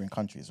 they're neighboring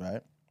countries,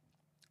 right?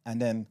 And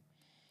then,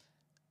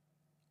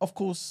 of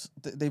course,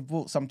 they've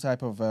brought some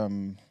type of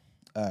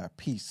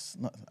peace.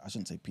 I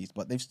shouldn't say peace,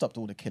 but they've stopped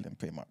all the killing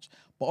pretty much.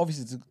 But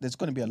obviously, there's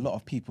going to be a lot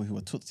of people who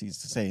are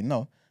Tutsis to say,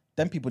 no,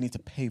 then people need to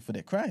pay for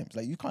their crimes.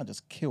 Like, you can't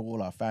just kill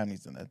all our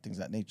families and things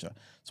of that nature.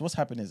 So what's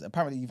happened is,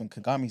 apparently even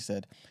Kagame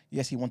said,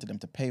 yes, he wanted them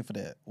to pay for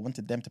their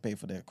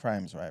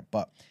crimes, right?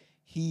 But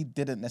he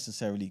didn't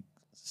necessarily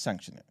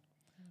sanction it.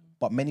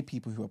 But many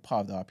people who were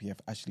part of the RPF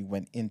actually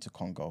went into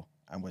Congo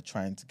and were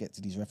trying to get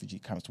to these refugee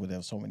camps where there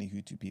were so many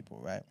Hutu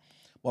people, right?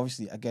 But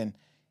obviously, again,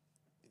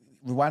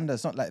 Rwanda,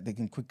 it's not like they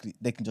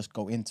can just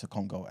go into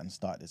Congo and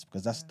start this,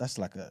 because that's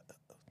like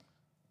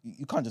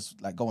you can't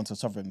just like go into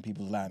sovereign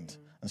people's land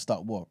and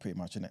start war, pretty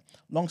much, innit?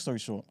 Long story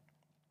short,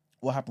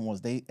 what happened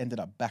was they ended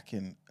up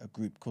backing a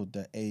group called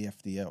the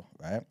AFDL,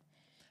 right?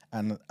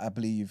 And I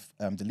believe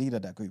the leader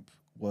of that group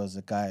was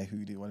a guy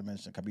who didn't want to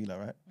mention, Kabila,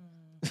 right?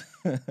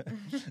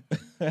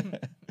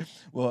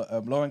 Well,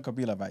 Laurent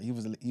Kabila, right? He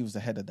was the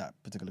head of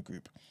that particular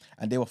group,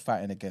 and they were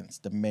fighting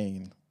against the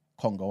main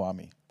Congo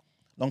army.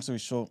 Long story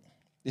short,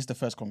 this is the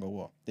first Congo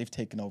war. They've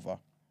taken over.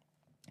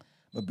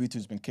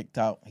 Mobutu's been kicked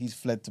out. He's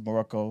fled to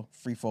Morocco.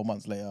 3-4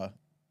 months later,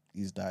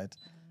 he's died.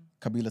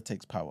 Kabila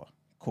takes power.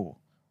 Cool.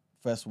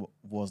 First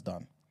war's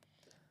done.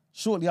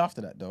 Shortly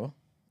after that, though,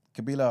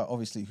 Kabila,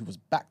 obviously, who was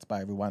backed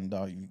by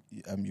Rwanda,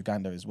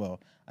 Uganda as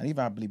well, and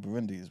even I believe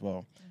Burundi as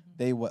well,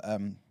 they were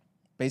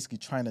basically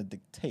trying to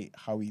dictate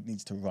how he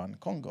needs to run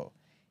Congo.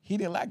 He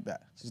didn't like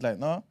that. So he's like,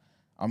 no,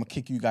 I'm going to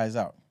kick you guys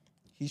out.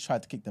 He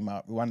tried to kick them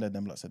out. Rwanda and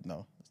them lot said,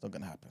 no, it's not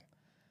going to happen.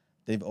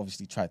 They've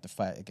obviously tried to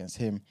fight against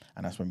him,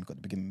 and that's when we got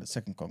the beginning of the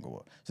second Congo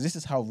war. So this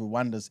is how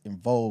Rwanda's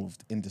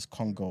involved in this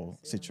Congo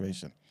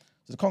situation.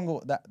 So the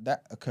Congo,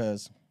 that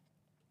occurs,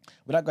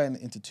 without going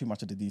into too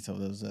much of the detail,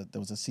 there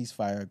was a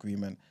ceasefire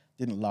agreement,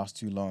 didn't last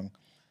too long.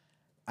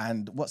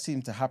 And what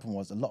seemed to happen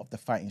was a lot of the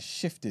fighting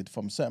shifted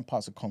from certain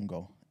parts of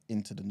Congo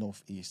into the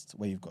northeast,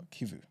 where you've got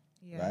Kivu,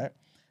 right?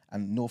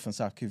 And North and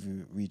South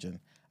Kivu region.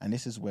 And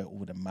this is where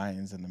all the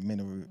mines and the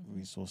mineral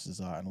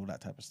resources are and all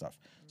that type of stuff.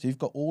 So you've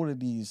got all of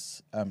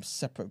these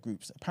separate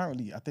groups.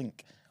 Apparently, I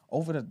think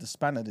over the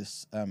span of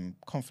this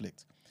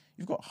conflict,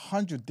 you've got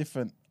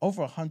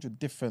over 100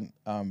 different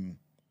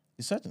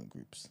insurgent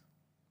groups,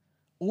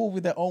 all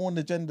with their own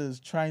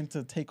agendas, trying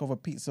to take over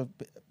bits of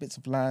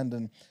land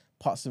and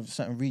parts of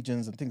certain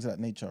regions and things of that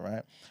nature,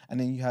 right? And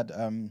then you had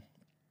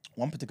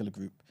one particular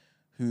group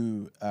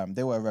who,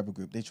 they were a rebel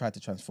group. They tried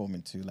to transform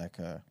into like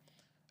a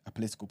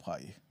political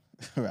party.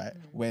 Right,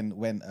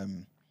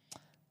 when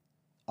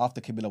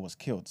after Kabila was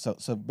killed,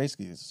 so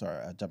basically,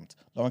 sorry, I jumped.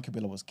 Laurent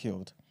Kabila was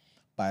killed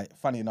by,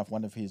 funny enough,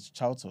 one of his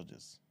child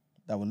soldiers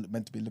that were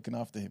meant to be looking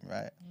after him.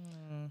 Right,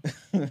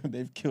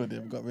 they've killed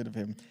him, got rid of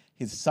him.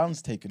 His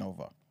son's taken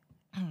over.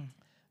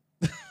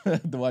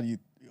 The one you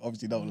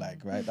obviously don't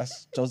like, right?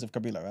 That's Joseph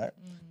Kabila, right?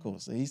 Cool.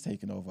 So he's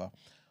taken over.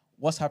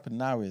 What's happened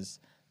now is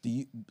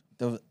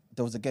there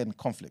was again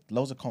conflict,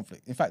 loads of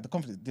conflict. In fact, the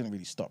conflict didn't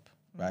really stop,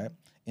 right,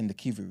 in the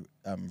Kivu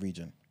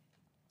region.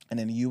 And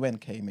then the UN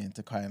came in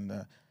to kind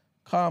of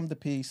calm the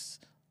peace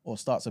or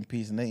start some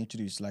peace, and they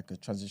introduced like a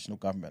transitional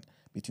government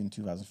between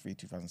 2003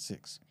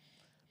 2006.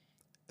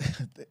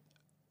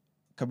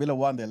 Kabila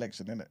won the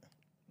election, innit?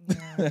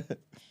 Yeah.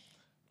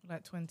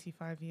 Like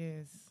 25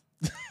 years.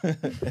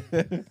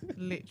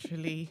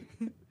 Literally.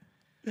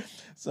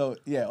 So,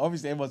 yeah,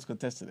 obviously everyone's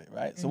contested it,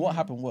 right? So what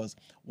happened was,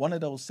 one of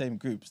those same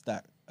groups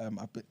that,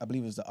 I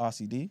believe it was the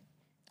RCD,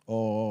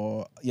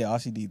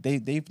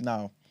 RCD, they've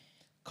now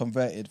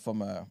converted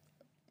from a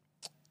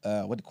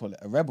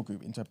rebel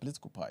group into a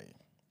political party.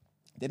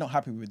 They're not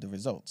happy with the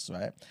results,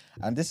 right?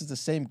 And this is the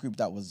same group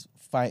that was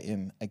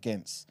fighting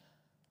against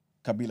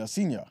Kabila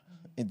Senior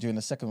during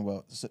the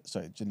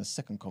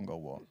second Congo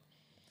War.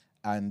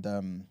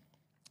 And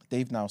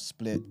they've now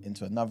split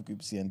into another group,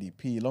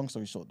 CNDP. Long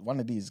story short, one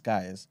of these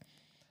guys,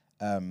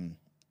 in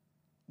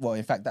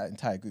fact, that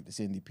entire group, the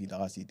CNDP, the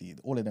RCD,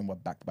 all of them were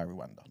backed by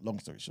Rwanda. Long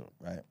story short,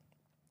 right?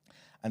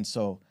 And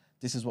so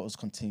this is what was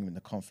continuing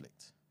the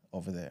conflict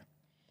over there.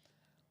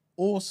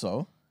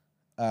 Also,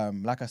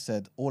 like I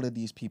said, all of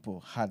these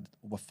people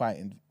were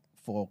fighting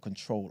for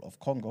control of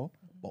Congo,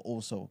 but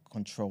also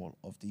control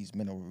of these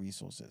mineral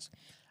resources.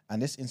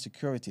 And this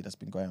insecurity that's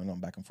been going on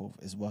back and forth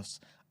is what's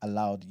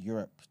allowed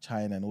Europe,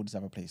 China, and all these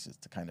other places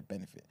to kind of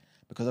benefit.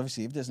 Because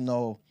obviously, if there's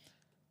no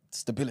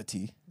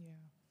stability,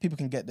 people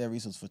can get their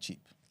resources for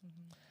cheap.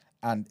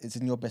 And it's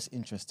in your best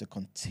interest to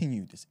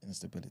continue this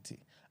instability.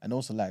 And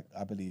also, like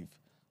I believe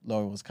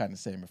Laura was kind of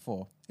saying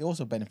before, it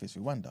also benefits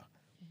Rwanda.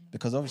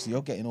 Because obviously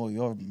you're getting all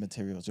your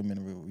materials, your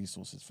mineral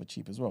resources for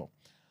cheap as well.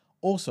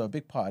 Also, a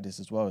big part of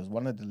this as well is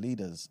one of the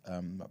leaders, I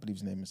believe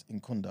his name is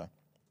Nkunda,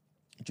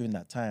 during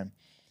that time,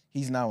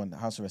 he's now in the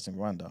house arrest in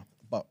Rwanda,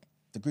 but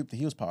the group that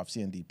he was part of,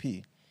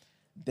 CNDP,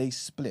 they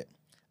split.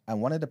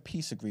 And one of the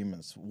peace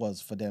agreements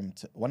was for them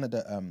to, one of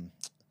the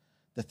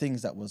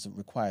things that was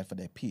required for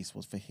their peace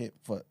was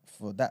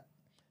for that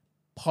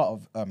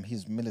part of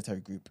his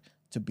military group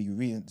to be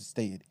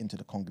reinstated into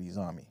the Congolese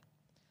army.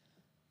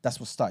 That's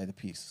what started the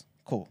peace.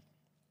 Cool.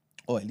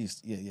 Or at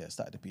least,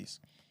 started the peace.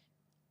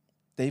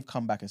 They've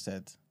come back and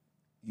said,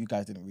 you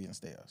guys didn't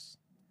reinstate us.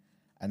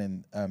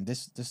 And then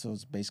this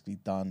was basically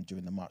done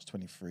during the March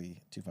 23,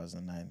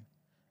 2009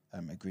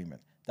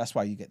 agreement. That's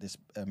why you get this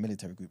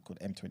military group called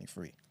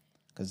M23,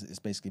 because it's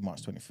basically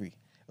March 23. It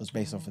was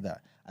based off of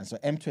that. And so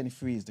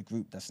M23 is the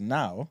group that's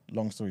now,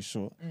 long story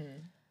short,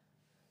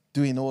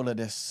 doing all of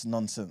this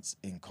nonsense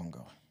in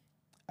Congo.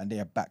 And they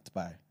are backed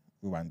by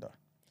Rwanda.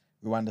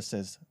 Rwanda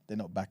says they're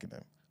not backing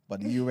them.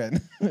 But the UN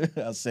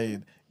are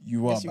saying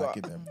you are Yes, you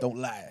backing are. them. Don't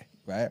lie,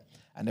 right?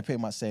 And they're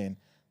pretty much saying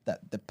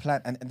that the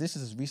plan, and this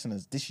is as recent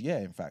as this year,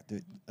 in fact.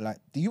 Like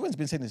the UN's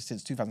been saying this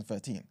since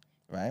 2013,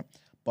 right?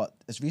 But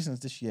as recent as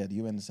this year, the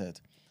UN said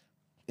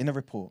in a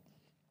report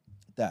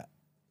that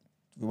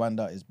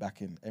Rwanda is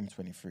backing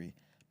M23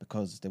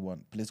 because they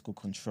want political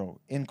control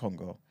in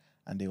Congo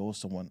and they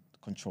also want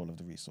control of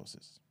the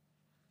resources.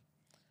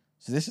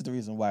 So this is the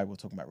reason why we're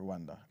talking about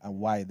Rwanda and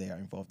why they are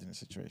involved in the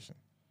situation.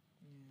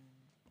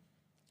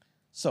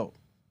 So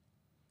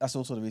that's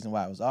also the reason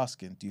why I was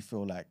asking, do you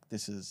feel like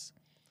this is,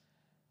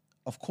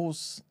 of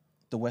course,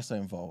 the West are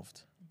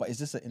involved, but is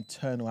this an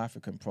internal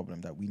African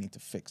problem that we need to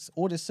fix?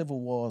 All this civil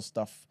war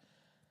stuff,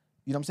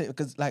 you know what I'm saying?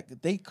 Because like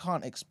they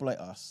can't exploit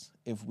us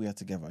if we are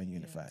together and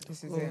unified.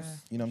 This is it.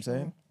 You know what I'm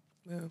saying?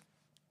 Yeah.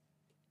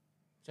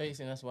 So you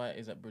think that's why it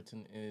is that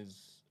Britain is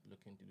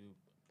looking to do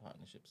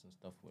partnerships and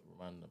stuff with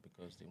Rwanda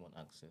because they want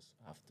access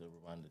after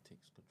Rwanda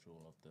takes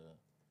control of the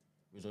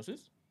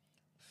resources?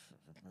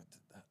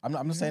 I'm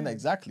not saying that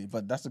exactly,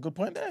 but that's a good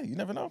point there. You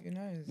never know. Who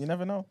knows? You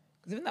never know.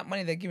 Because even that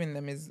money they're giving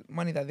them is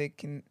money that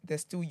they're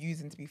still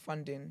using to be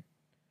funding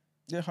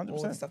Yeah, all the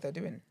 100%. stuff they're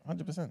doing.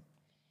 100%.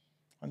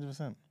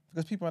 100%.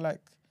 Because people are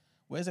like,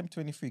 where's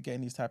M23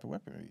 getting these type of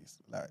weaponries?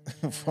 Like,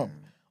 from,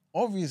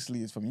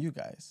 obviously it's from you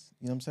guys.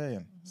 You know what I'm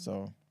saying?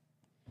 So.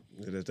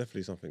 Yeah, there's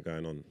definitely something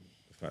going on.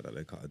 The fact that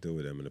they cut a deal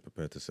with them and they're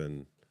prepared to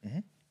send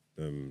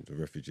the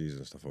refugees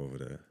and stuff over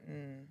there.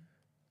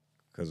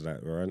 Because like,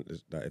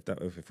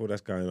 if all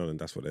that's going on and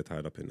that's what they're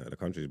tied up in, like, the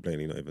country is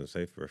blatantly not even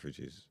safe for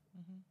refugees.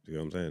 Do you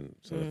know what I'm saying?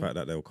 So the fact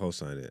that they'll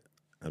co-sign it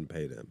and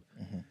pay them,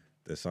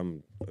 there's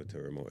some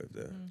ulterior motive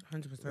there.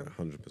 100%.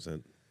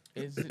 100%.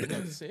 Is it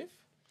not safe?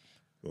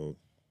 Well,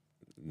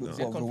 no. Is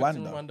it Well, conflict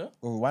in Rwanda?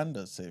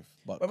 Rwanda's safe,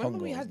 but But remember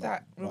Congo we is had not.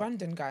 that But-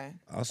 Rwandan guy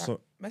I that saw.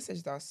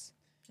 messaged us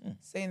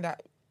saying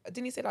that,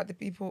 didn't he say like the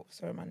people,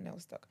 sorry, my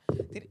nail's stuck.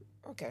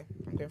 Okay,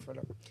 I'm going for a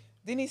look.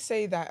 Didn't he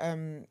say that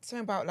something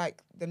about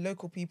like the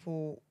local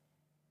people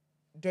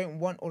don't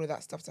want all of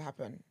that stuff to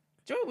happen?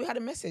 Do you remember we had a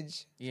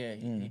message? Yeah,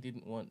 he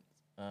didn't want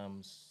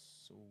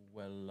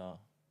Suella.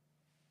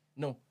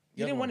 No,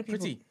 He didn't want the people-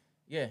 Pretty.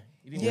 Yeah,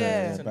 he didn't Yeah.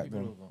 want to send back people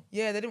then. over.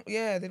 Yeah, they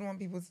didn't want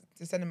people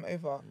to send them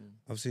over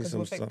I've seen because it some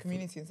will affect the stuff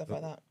community and stuff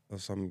like that.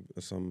 of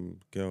some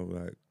girl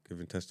like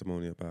giving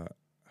testimony about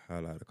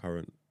how like the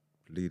current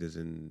leaders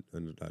and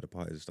like the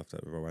parties and stuff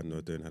that Rwanda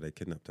are doing, how they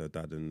kidnapped her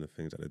dad and the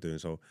things that they're doing.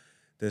 So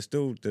there's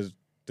still there's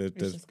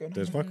Reasons going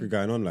there's on. fuckery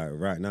going on like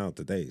right now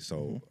today.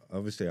 So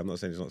obviously I'm not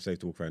saying it's not safe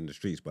to walk around the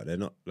streets, but they're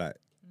not like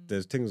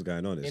there's things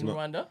going on. It's In not.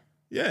 Rwanda?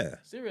 Yeah,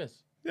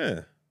 Serious?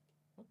 yeah,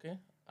 Okay.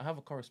 I have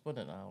a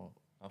correspondent. I'll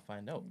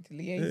find out. To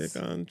yeah. liaise. Go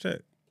and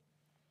check.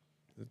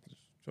 There's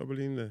trouble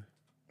in there.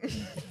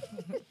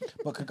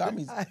 But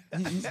Kagami's,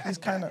 he's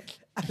kind of.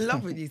 I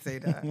love when you say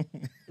that.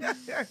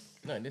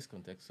 Not in this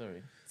context,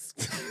 sorry.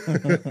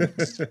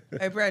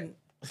 Hey, Brent,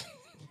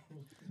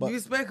 But- you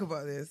spoke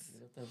about this.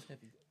 That's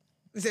heavy.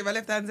 You say my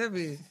left hand's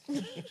heavy.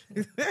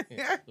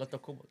 Lot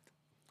of cobalt.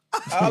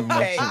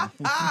 Okay.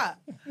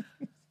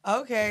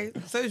 Okay,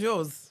 so's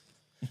yours.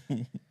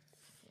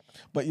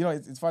 But you know,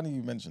 it's funny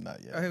you mentioned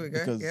that. Yeah. Oh, here we go,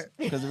 Because yeah.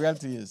 because the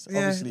reality is, Yeah,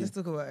 obviously, let's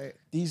talk about it.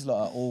 these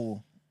lot are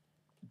all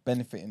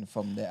benefiting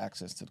from their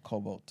access to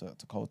cobalt, to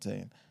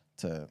coltan,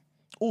 to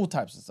all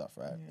types of stuff,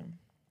 right?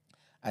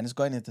 And it's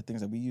going into things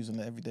that we use on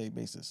an everyday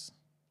basis.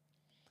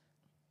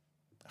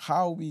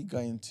 How are we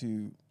going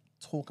to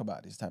talk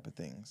about these type of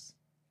things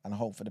and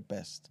hope for the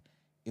best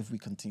if we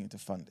continue to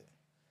fund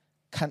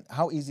it?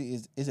 How easy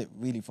is it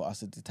really for us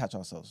to detach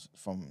ourselves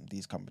from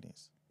these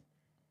companies?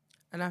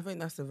 And I think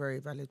that's a very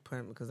valid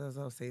point because as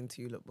I was saying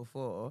to you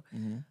before,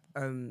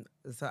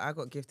 so I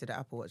got gifted an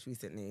Apple Watch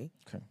recently.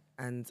 Okay.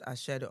 And I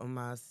shared it on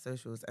my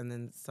socials, and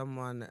then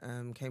someone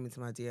came into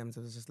my DMs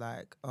and was just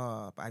like,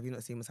 "Oh, but have you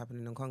not seen what's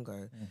happening in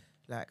Congo?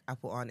 Like,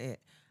 Apple aren't it."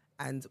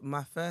 And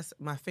my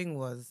thing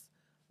was,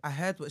 I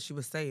heard what she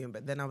was saying,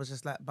 but then I was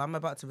just like, "But I'm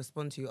about to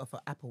respond to you off an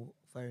Apple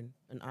phone,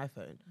 an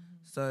iPhone.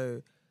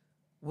 So,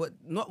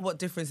 what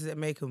difference is it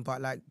making?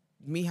 But like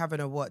me having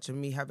a watch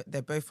and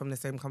they're both from the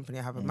same company.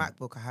 I have a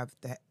MacBook, I have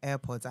the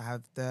AirPods, I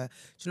have do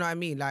you know what I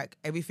mean? Like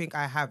everything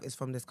I have is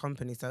from this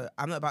company. So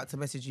I'm not about to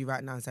message you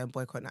right now and say I'm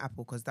boycotting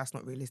Apple because that's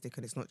not realistic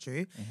and it's not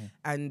true.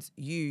 And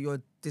your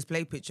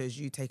display pictures,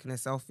 you taking a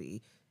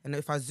selfie. And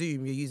if I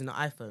zoom, you're using an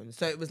iPhone.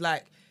 So it was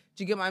like,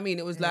 do you get what I mean?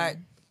 It was like,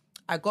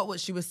 I got what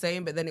she was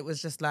saying, but then it was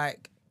just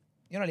like,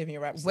 You're not living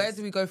your raps. where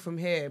do we go from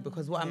here?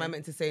 Because what am I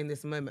meant to say in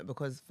this moment?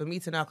 Because for me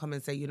to now come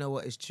and say, you know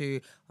what, it's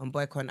true, I'm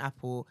boycotting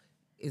Apple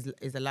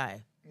is a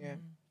lie. Yeah.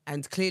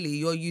 And clearly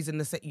you're using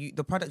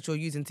the product you're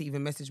using to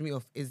even message me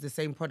off is the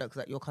same products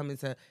that you're coming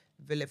to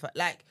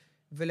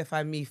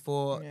vilify me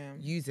for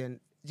using.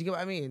 Do you get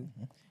what I mean?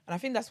 And I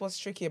think that's what's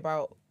tricky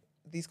about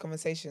these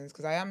conversations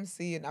because I've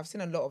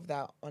seen a lot of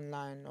that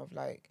online of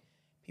like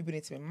people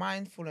need to be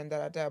mindful and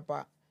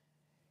but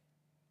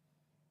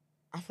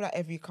I feel like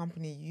every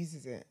company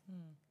uses it.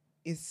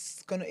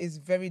 It's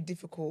very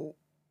difficult.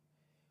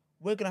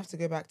 We're gonna have to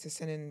go back to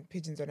sending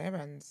pigeons on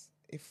errands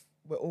if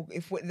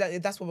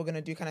that's what we're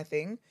gonna do, kind of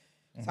thing.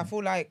 So I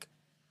feel like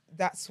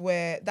that's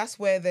where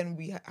then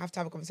we have to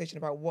have a conversation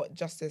about what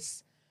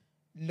justice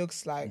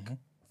looks like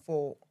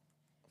for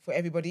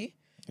everybody.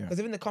 Because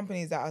even the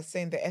companies that are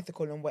saying they're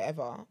ethical and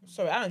whatever,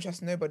 sorry, I don't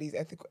trust nobody's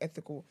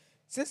ethical.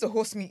 Since the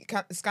horse meat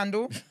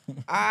scandal,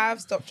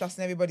 I've stopped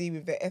trusting everybody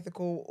with their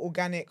ethical,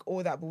 organic,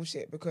 all that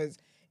bullshit, because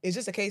it's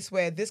just a case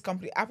where this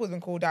company, Apple's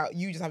been called out,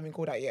 you just haven't been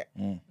called out yet.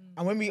 And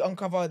when we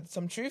uncover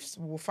some truths,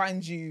 we'll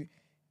find you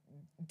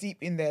deep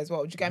in there as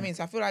well. Do you get what I mean?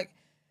 So I feel like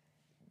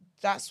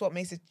that's what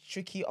makes it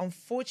tricky.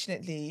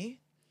 Unfortunately,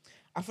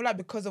 I feel like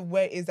because of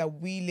where it is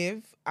that we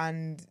live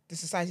and the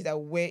society that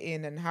we're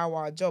in and how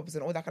our jobs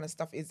and all that kind of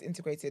stuff is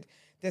integrated,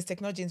 there's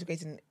technology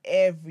integrated in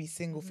every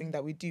single thing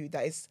that we do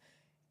that is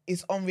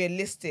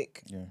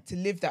unrealistic to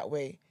live that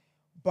way.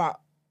 But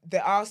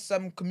there are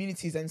some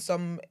communities and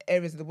some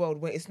areas of the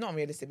world where it's not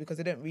realistic because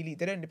they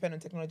don't depend on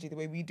technology the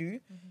way we do.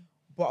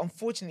 But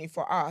unfortunately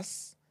for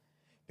us,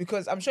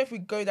 because I'm sure if we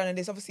go down in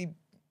this, obviously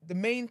the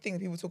main thing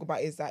people talk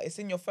about is that it's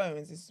in your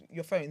phones,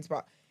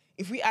 but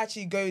if we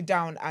actually go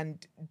down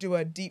and do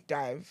a deep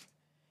dive,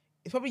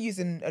 it's probably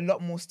using a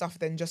lot more stuff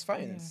than just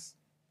phones.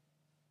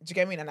 Do you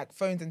get what I mean? And like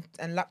phones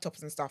and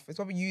laptops and stuff. It's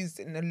probably used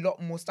in a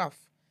lot more stuff.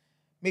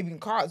 Maybe in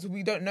cars,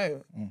 we don't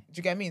know. Do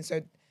you get what I mean?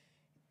 So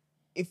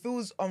it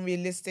feels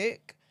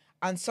unrealistic.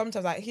 And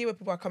sometimes I hear where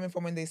people are coming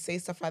from when they say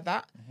stuff like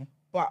that.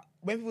 But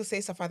when people say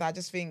stuff like that, I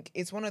just think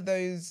it's one of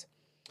those,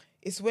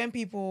 it's when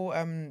people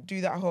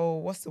do that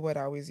whole, what's the word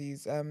I always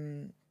use?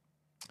 You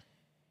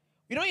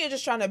know, you're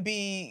just trying to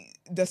be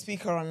the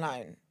speaker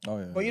online,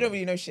 but you don't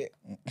really know shit.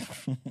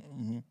 Do you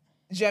know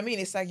what I mean?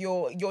 It's like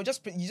you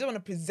just want to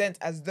present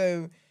as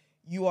though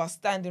you are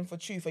standing for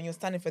truth and you're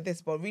standing for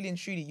this, but really and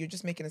truly, you're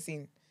just making a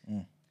scene.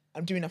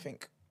 I'm doing nothing.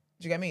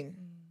 Do you get what I mean?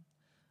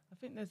 I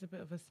think there's a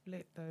bit of a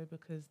split though,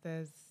 because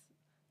there's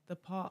the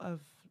part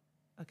of,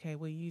 okay,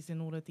 we're using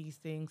all of these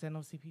things, and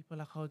obviously people are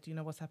like, oh, do you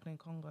know what's happening in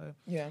Congo?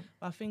 Yeah.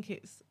 But I think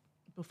it's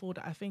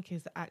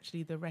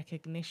actually the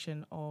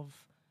recognition of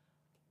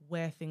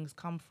where things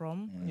come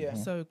from. Yeah.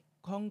 So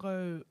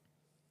Congo,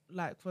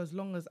 like for as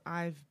long as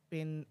I've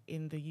been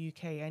in the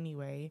UK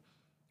anyway,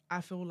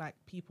 I feel like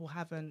people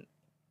haven't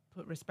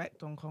put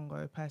respect on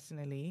Congo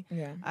personally.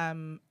 Yeah.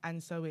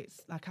 And so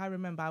it's like, I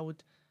remember I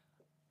would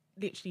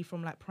literally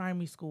from like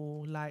primary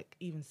school, like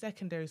even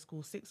secondary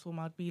school, sixth form,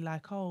 I'd be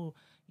like, oh,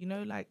 you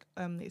know, like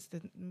it's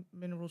the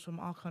minerals from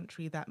our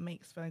country that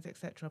makes phones,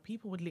 etc.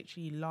 People would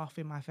literally laugh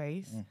in my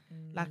face,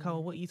 like, oh,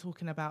 what are you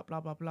talking about, blah,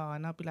 blah, blah.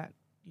 And I'd be like,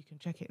 you can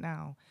check it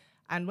now.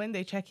 And when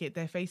they check it,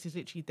 their face is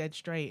literally dead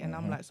straight. And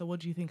I'm like, so what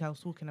do you think I was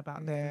talking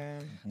about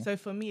then? So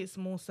for me, it's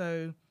more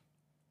so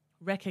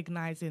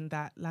recognizing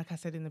that, like I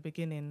said in the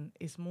beginning,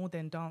 it's more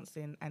than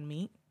dancing and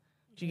meat.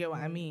 Do you get what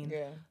I mean?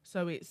 Yeah.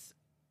 So it's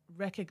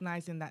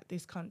recognizing that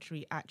this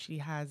country actually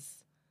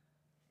has,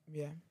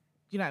 you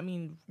know what I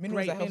mean? Minerals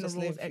great that helps us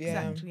minerals, live,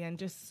 exactly. And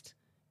just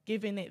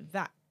giving it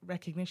that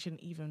recognition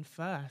even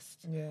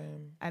first. Yeah.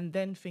 And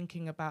then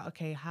thinking about,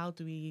 okay, how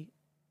do we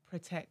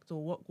protect,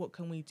 or what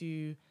can we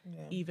do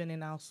even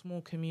in our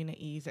small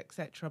communities,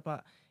 etc.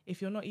 But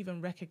if you're not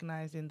even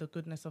recognizing the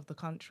goodness of the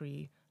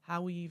country,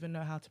 how will you even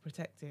know how to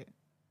protect it?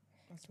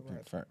 That's the Big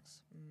word.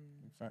 facts.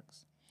 Big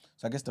facts.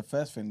 So I guess the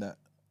first thing that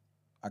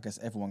I guess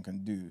everyone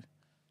can do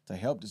to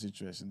help the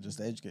situation, just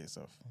to educate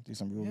yourself, do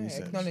some real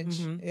research. Acknowledge.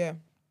 Yeah.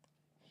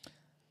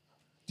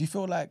 Do you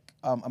feel like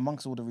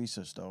amongst all the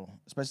research though,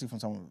 especially from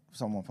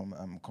someone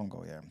from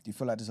Congo, do you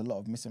feel like there's a lot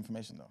of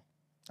misinformation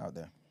though out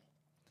there?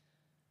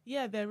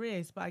 Yeah, there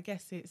is, but I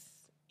guess it's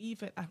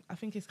even, I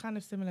think it's kind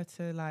of similar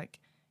to like,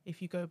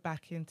 if you go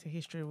back into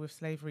history with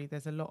slavery,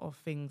 there's a lot of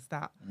things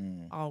that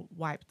are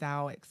wiped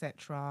out,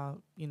 etc.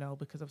 You know,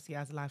 because obviously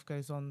as life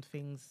goes on,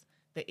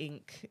 the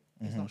ink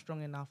is not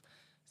strong enough.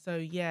 So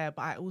yeah,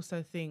 but I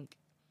also think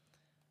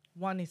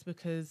one is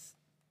because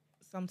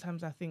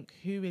sometimes I think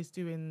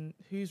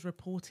who's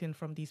reporting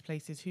from these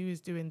places, who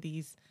is doing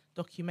these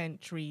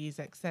documentaries,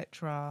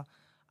 etc.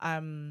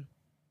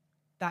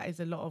 That is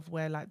a lot of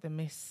where like the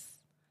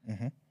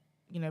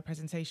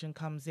presentation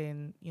comes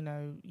in. You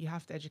know, you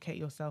have to educate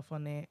yourself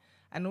on it,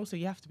 and also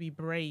you have to be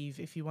brave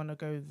if you want to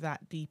go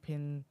that deep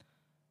in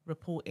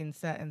reporting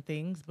certain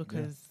things,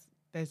 because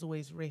there's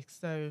always risks.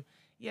 So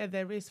yeah,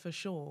 there is for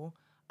sure.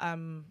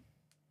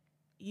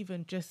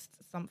 Even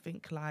just something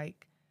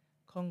like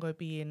Congo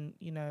being,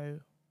 you know,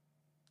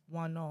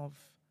 one of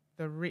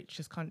the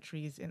richest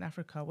countries in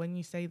Africa. When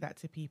you say that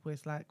to people,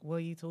 it's like, what are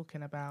you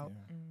talking about?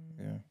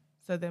 Yeah.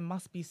 So there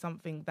must be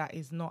something that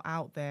is not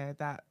out there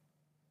that,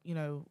 you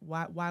know,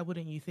 why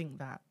wouldn't you think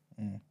that?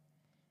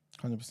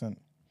 100%. In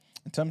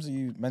terms of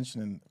you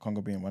mentioning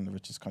Congo being one of the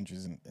richest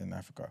countries in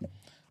Africa,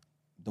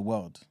 the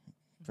world,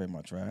 very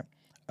much, right?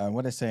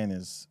 What they're saying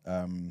is,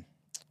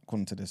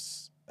 according to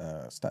this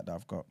stat that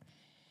I've got,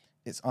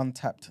 its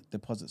untapped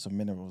deposits of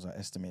minerals are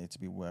estimated to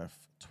be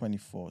worth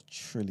 $24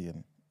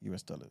 trillion.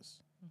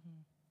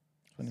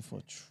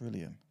 24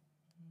 trillion.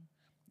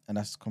 And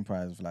that's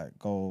comprised of like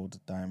gold,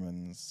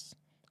 diamonds,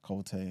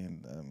 coltan,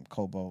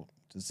 cobalt,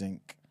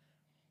 zinc,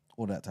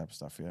 all that type of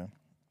stuff, yeah?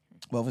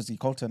 well, obviously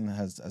Colton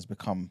has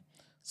become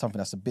something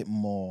that's a bit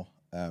more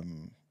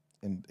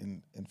in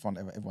front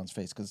of everyone's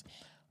face, because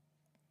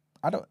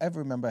I don't ever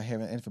remember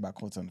hearing anything about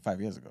Colton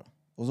 5 years ago.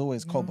 It was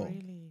always cobalt.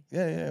 Really?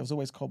 Yeah, it was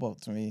always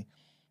cobalt to me,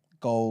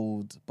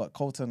 gold. But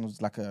Colton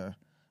was like a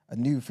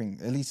new thing,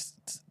 at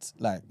least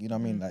like, you know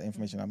what I mean, like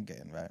information I'm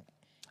getting, right?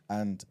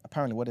 And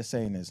apparently what they're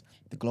saying is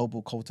the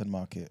global Colton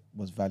market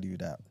was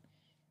valued at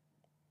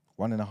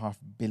 $1.5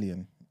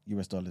 billion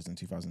in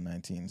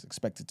 2019. It's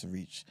expected to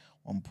reach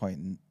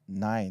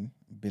 1.9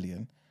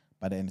 billion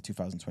by the end of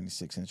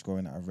 2026, and it's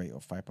growing at a rate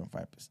of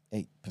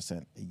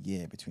 5.58% a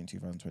year between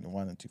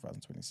 2021 and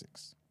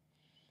 2026.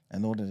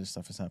 And all of this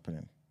stuff is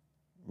happening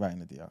right in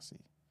the DRC. You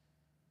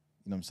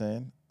know what I'm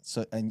saying?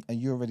 So, and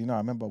you already know,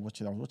 I was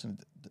watching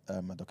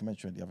a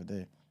documentary the other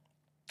day,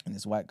 and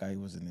this white guy who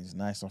was in his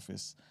nice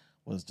office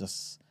was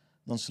just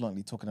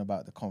nonchalantly talking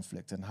about the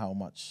conflict and how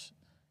much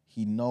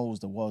he knows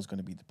the world's going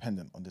to be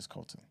dependent on this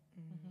Colton.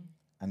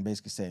 And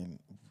basically saying,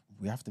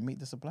 we have to meet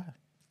the supply.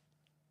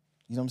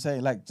 You know what I'm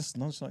saying? Like, just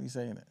nonchalantly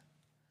saying it.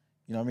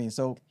 You know what I mean?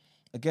 So,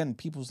 again,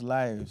 people's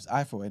lives,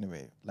 I feel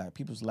anyway, like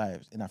people's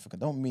lives in Africa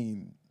don't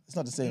mean, it's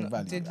not the same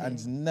value. And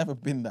it's never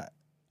been that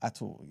at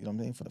all. You know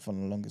what I'm saying? For the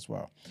longest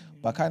while.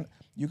 But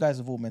you guys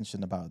have all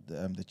mentioned about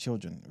the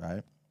children,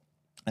 right?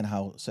 And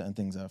how certain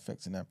things are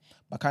affecting them.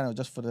 But kind of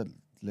just for the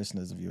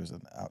listeners and viewers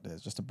out there,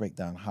 just to break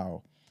down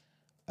how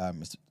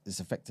it's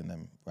affecting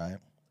them, right?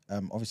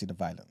 Obviously the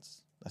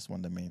violence. That's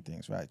one of the main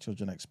things, right?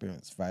 Children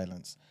experience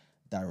violence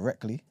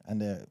directly, and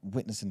they're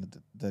witnessing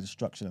the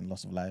destruction and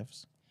loss of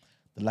lives.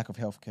 The lack of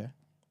healthcare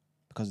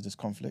because of this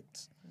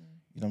conflict.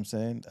 You know what I'm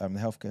saying? The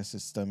healthcare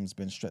system's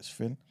been stretched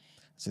thin,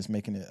 so it's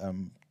making it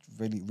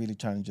really, really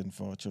challenging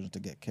for children to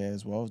get care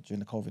as well. During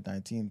the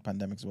COVID-19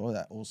 pandemic as well,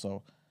 that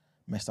also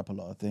messed up a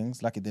lot of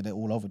things, like it did it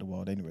all over the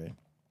world anyway.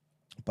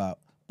 But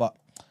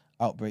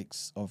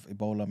outbreaks of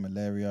Ebola,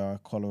 malaria,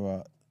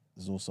 cholera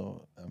is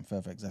also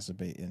further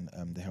exacerbating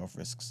the health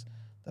risks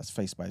that's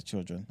faced by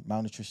children.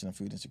 Malnutrition and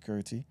food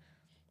insecurity,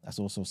 that's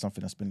also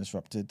something that's been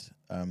disrupted.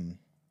 The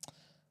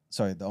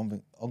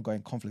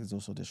ongoing conflict has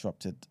also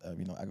disrupted,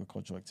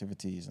 agricultural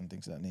activities and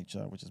things of that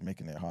nature, which is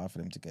making it hard for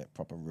them to get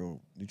proper,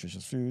 real,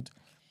 nutritious food.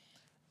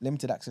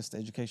 Limited access to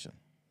education.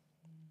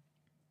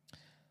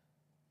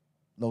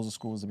 Loads of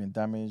schools have been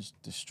damaged,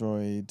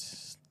 destroyed.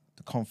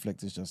 The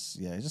conflict is just,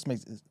 it just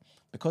makes it,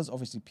 because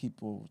obviously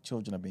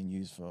children are being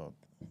used for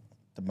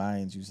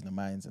using the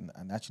mines,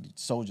 and actually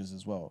soldiers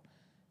as well.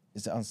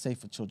 Is it unsafe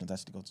for children to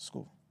actually go to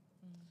school?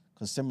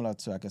 Because similar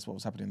to, I guess, what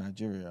was happening in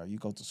Nigeria, you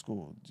go to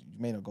school, you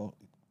may not go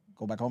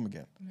back home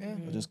again.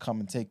 They'll just come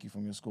and take you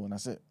from your school, and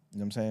that's it. You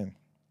know what I'm saying?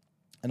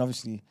 And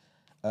obviously,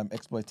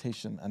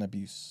 exploitation and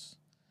abuse.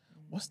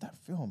 What's that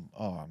film?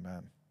 Oh,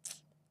 man.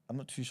 I'm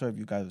not too sure if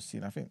you guys have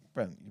seen it. I think,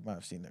 Brent, you might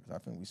have seen it, because I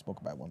think we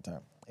spoke about it one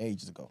time,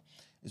 ages ago.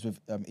 It's with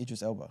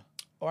Idris Elba.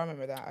 Oh, I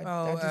remember that.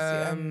 I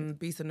did see,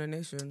 Beast in the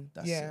Nation.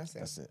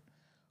 That's it.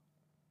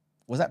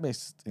 Was that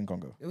based in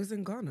Congo? It was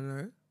in Ghana,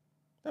 no?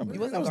 It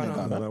wasn't in Ghana.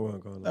 Ghana. No, that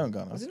wasn't Ghana. That wasn't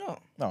Ghana. Was it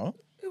not? No.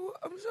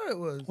 I'm sure it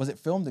was. Was it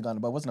filmed in Ghana,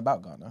 but it wasn't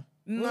about Ghana?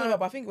 No,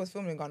 but I think it was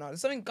filmed in Ghana.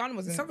 Something Ghana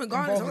was in. Something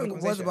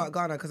was about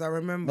Ghana, because I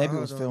remember. Maybe it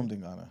was filmed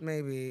in Ghana.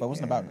 Maybe. But it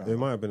wasn't about Ghana. It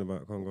might have been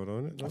about Congo,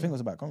 don't it? I think it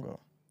was about Congo.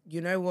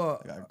 You know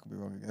what? I could be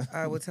wrong again.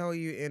 I will tell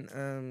you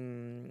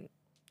in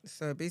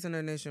so Beast in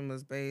the Nation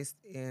was based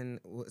in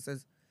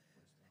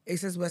it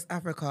says West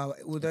Africa,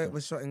 although it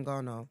was shot in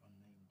Ghana.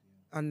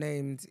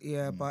 Unnamed,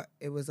 but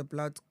it was a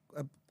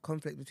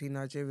conflict between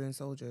Nigerian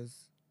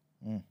soldiers.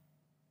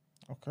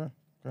 Okay.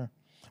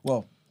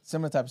 Well,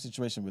 similar type of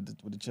situation with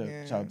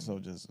the child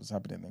soldiers was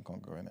happening in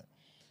Congo, innit?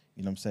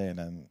 You know what I'm saying?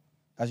 And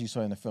as you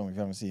saw in the film, if you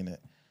haven't seen it,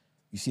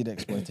 you see the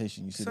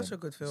exploitation. You see Such a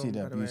good film, see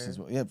the by the abuse way. as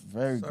well. Yeah,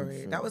 very good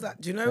film. That was like,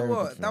 do you know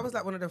what? That was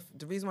like one of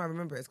the reason why I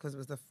remember it is because it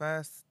was the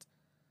first.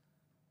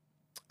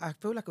 I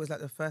feel like it was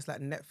like the first like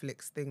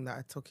Netflix thing that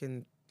I took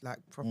in like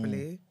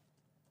properly.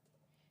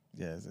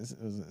 Yeah,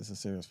 it's a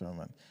serious film,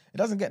 man. It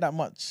doesn't get that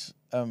much.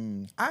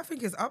 I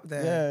think it's up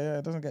there. Yeah,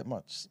 it doesn't get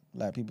much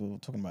like people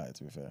talking about it.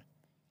 To be fair.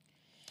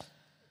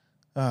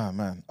 Ah,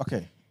 man.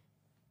 Okay.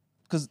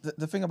 Because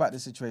the thing about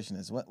this situation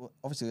is,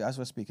 obviously, as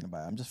we're speaking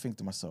about it, I'm just thinking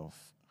to myself,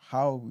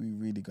 how are we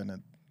really gonna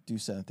do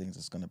certain things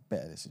that's gonna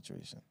better this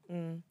situation,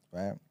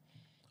 right?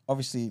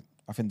 Obviously,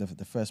 I think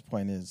the first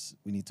point is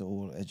we need to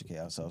all educate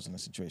ourselves in the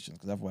situation,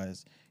 because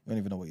otherwise you don't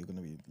even know what you're gonna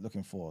be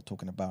looking for or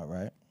talking about,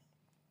 right?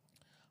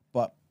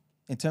 But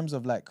in terms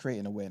of like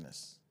creating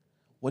awareness,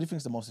 what do you think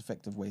is the most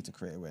effective way to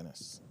create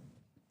awareness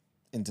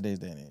in today's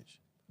day and age?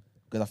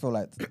 Because I feel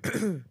like,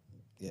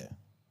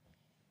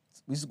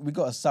 we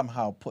got to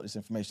somehow put this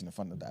information in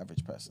front of the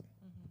average person.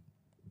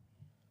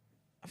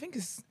 I think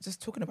it's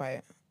just talking about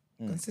it,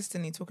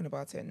 consistently talking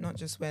about it, not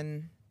just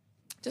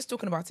just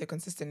talking about it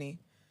consistently.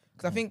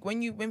 Because I think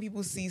when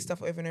people see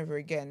stuff over and over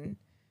again,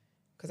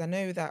 because I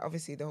know that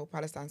obviously the whole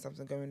Palestine stuff's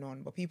been going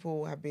on, but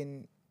people have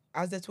been,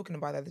 as they're talking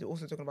about that, they're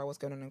also talking about what's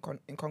going on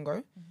in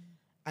Congo.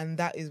 And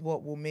that is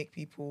what will make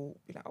people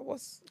be like, oh,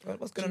 what's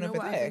going on over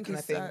there, kind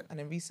of thing, and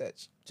then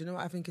research. Do you know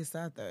what I think is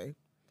sad though?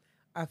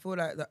 I feel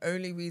like the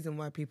only reason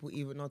why people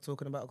even are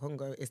talking about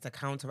Congo is to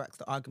counteract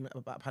the argument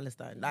about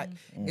Palestine. Like,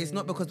 it's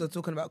not because we're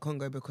talking about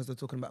Congo because we're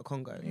talking about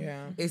Congo.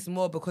 Yeah. It's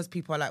more because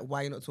people are like,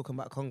 why are you not talking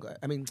about Congo?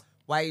 I mean,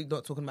 why are you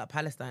not talking about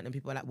Palestine? And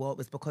people are like, well,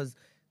 it's because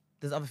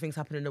there's other things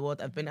happening in the world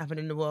that have been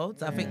happening in the world.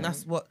 So I think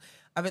that's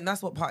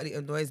what partly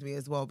annoys me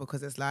as well,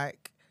 because it's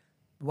like,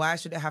 why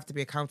should it have to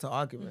be a counter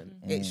argument?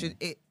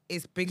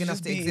 It's big enough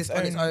Just to be exist its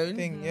on its own own.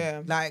 thing,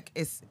 yeah. Like,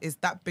 it's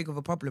that big of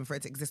a problem for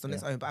it to exist on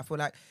its own. But I feel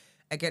like,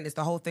 again, it's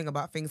the whole thing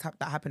about things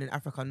that happen in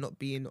Africa not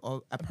being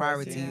a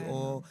priority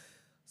or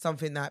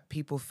something that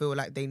people feel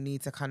like they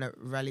need to kind of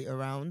rally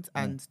around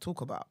and talk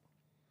about.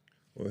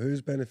 Well,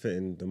 who's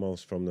benefiting the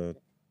most from the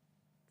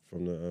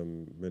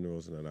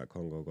minerals and that, like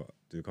Congo got?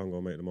 Do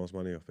Congo make the most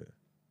money off it?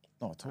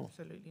 Not at all.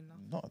 Absolutely not.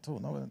 Not at all.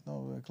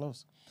 Nowhere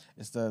close.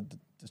 It's the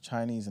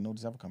Chinese and all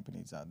these other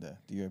companies out there,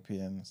 the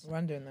Europeans.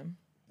 Rendering them.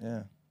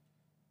 Yeah.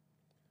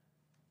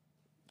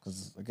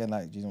 Because again,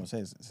 like you know what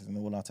says, it's in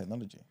all our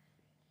technology.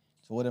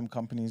 So all them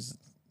companies,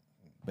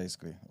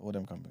 basically, all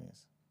them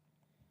companies.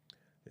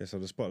 Yeah, so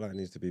the spotlight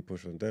needs to be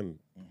pushed on them,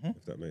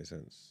 if that makes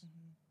sense,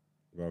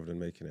 rather than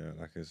making it out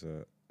like it's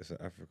an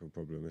African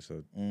problem. It's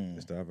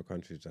the other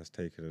countries that's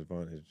taking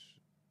advantage.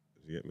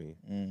 You get me?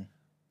 And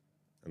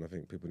I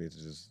think people need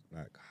to just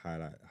like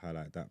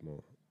highlight that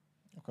more.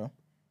 Okay.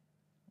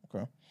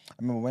 I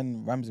remember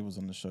when Ramsey was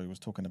on the show, he was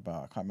talking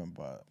about, I can't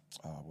remember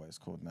what it's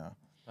called now.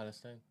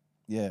 Palestine.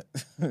 Yeah.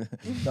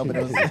 No, but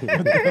there was a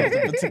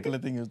particular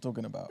thing he was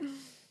talking about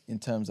in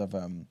terms of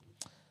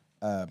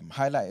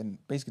highlighting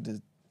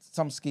basically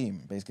some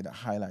scheme basically that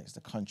highlights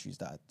the companies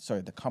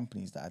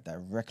that are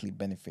directly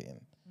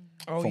benefiting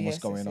from what's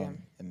going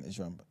on in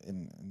Israel,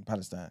 in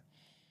Palestine.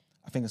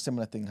 I think a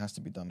similar thing has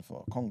to be done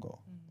for Congo,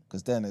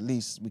 because then at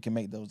least we can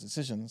make those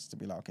decisions to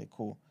be like, okay,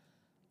 cool.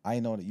 I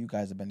know that you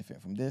guys are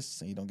benefiting from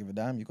this and you don't give a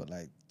damn. You got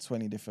like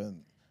 20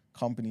 different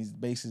companies,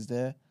 bases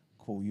there.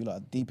 Cool, you lot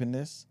are deep in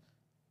this.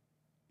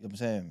 You know what I'm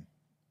saying?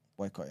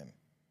 Boycotting.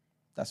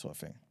 That sort of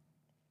thing.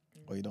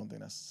 Or you don't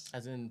think that's...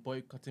 As in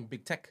boycotting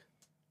big tech?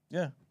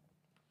 Yeah.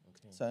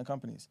 Okay. Certain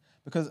companies.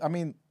 Because, I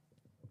mean,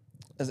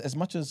 as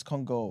much as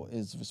Congo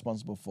is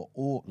responsible for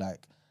all,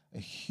 like, a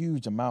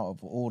huge amount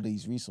of all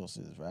these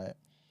resources, right?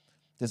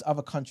 There's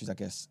other countries, I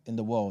guess, in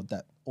the world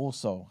that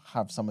also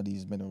have some of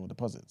these mineral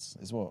deposits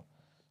as well.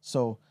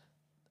 So,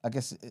 I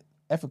guess,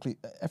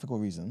 ethical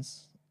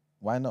reasons,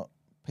 why not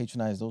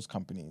patronize those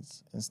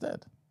companies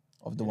instead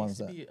of the ones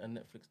that... It used to be a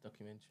Netflix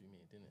documentary,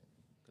 mate, didn't it?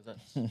 Because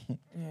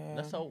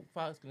that's how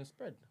far it's going to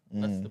spread.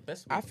 That's the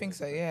best way. I think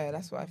so, yeah.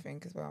 That's what I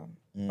think as well.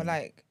 But,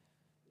 like,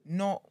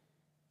 not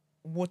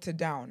watered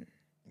down.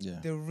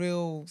 Yeah. The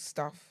real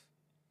stuff.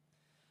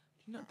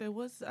 You know, there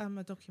was a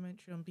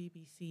documentary on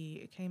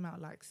BBC. It came out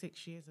like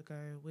 6 years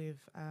ago with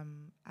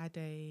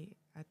Ade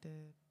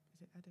Pitan,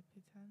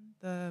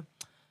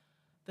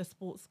 the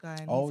sports guy.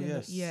 And Oh,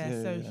 he's in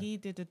yes. He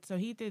did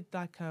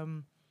like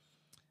a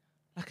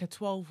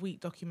 12-week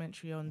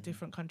documentary on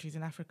different countries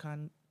in Africa,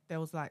 and there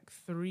was like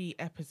 3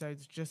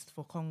 episodes just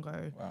for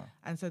Congo. Wow.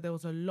 And so there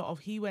was a lot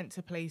of, he went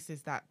to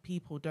places that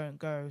people don't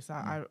go. So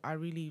I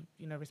really,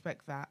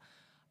 respect that.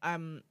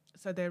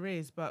 So there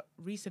is, but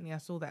recently I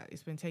saw that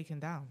it's been taken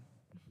down.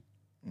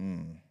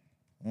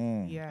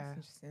 Yeah. That's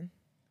interesting.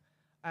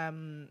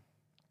 So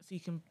you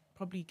can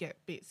probably get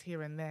bits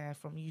here and there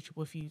from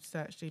YouTube if you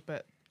search it,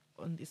 but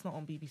it's not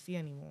on BBC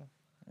anymore.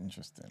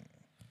 Interesting.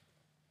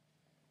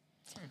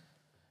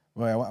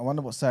 Well, I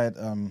wonder what side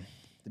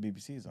the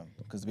BBC is on,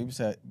 because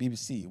the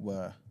BBC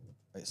were,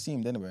 it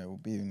seemed anyway, were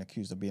being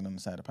accused of being on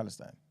the side of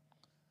Palestine.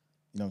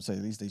 You know what I'm saying?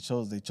 At least they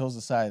chose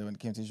the side when it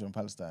came to Israel and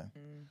Palestine.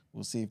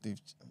 We'll see if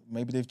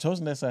they've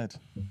chosen their side.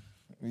 You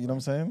know what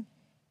I'm saying?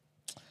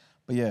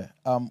 But yeah.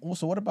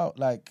 Also, what about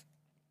like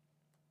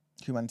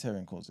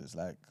humanitarian causes,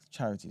 like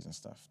charities and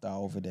stuff that are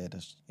over there,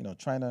 that's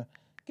trying to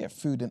get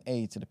food and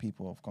aid to the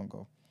people of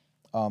Congo?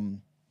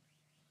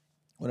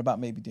 What about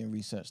maybe doing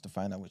research to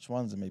find out which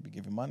ones, and maybe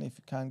giving money if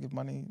you can give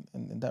money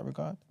in that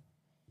regard?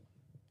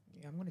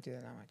 Yeah, I'm gonna do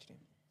that now actually.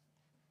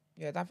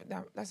 Yeah,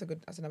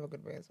 that's another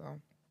good way as well.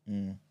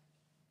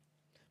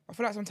 I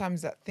feel like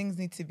sometimes that things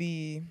need to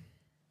be.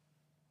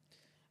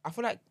 I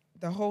feel like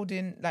the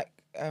holding, like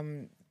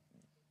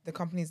the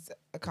companies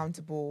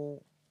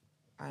accountable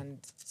and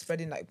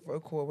spreading like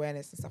vocal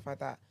awareness and stuff like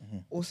that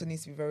also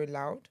needs to be very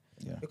loud.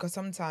 Yeah. Because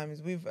sometimes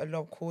with a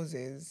lot of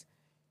causes,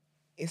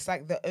 it's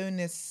like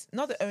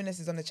not the onus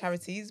is on the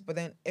charities, but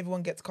then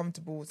everyone gets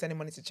comfortable sending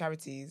money to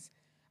charities.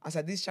 I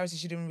said these charities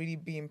shouldn't really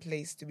be in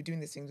place to be doing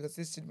these things because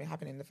this shouldn't be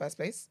happening in the first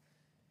place.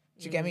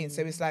 Do you get me?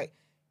 So it's like,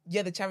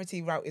 yeah, the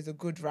charity route is a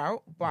good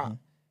route, but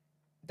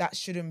that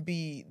shouldn't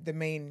be the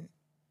main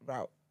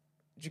route.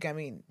 Do you get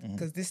me?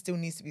 Because this still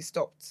needs to be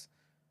stopped.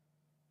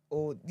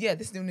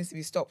 This still needs to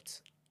be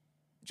stopped.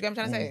 Do you get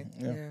what I'm trying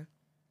to say?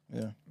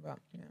 Yeah. But,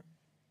 yeah.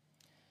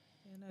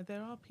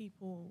 There are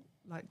people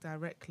like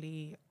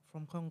directly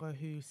from Congo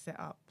who set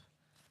up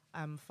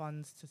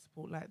funds to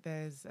support. Like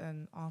there's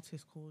an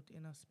artist called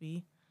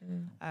Inosby.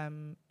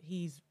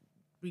 He's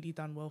really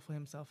done well for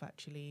himself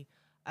actually.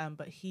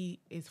 But he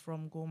is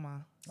from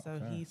Goma, so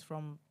Okay. he's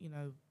from,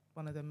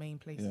 one of the main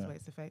places Yeah. where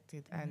it's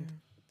affected. And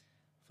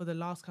for the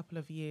last couple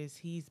of years,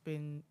 he's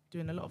been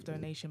doing a lot of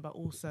donation, but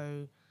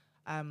also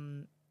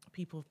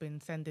people have been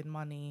sending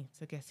money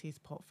to guess his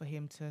pot for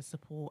him to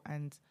support,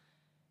 and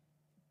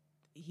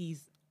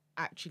he's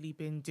actually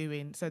been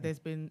doing. So there's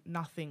been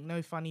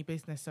no funny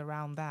business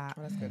around that.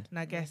 Oh, that's good. And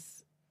I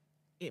guess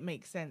it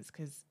makes sense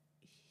because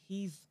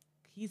he's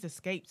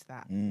escaped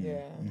that.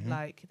 Yeah.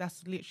 Like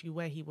that's literally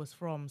where he was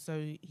from.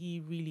 So he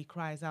really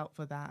cries out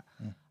for that.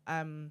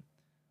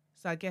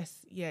 So I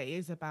guess it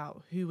is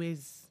about who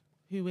is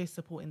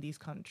supporting these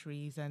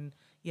countries and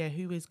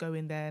who is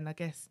going there. And I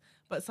guess,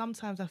 but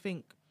sometimes I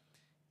think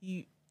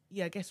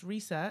I guess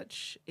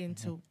research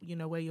into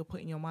where you're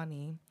putting your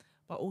money,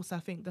 but also I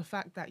think the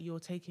fact that you're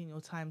taking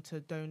your time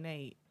to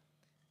donate,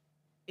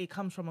 it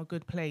comes from a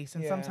good place,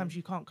 and sometimes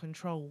you can't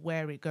control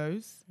where it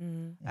goes.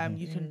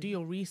 You can do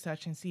your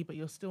research and see, but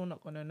you're still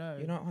not going to know.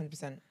 You're not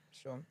 100%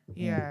 sure.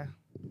 Yeah.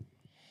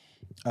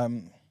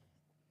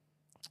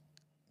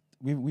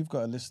 We've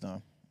got a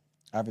listener,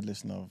 avid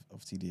listener of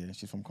TDA.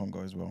 She's from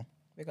Congo as well.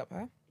 Big up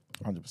her.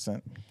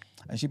 100%.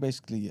 And she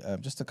basically,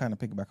 just to kind of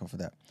piggyback off of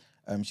that,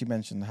 she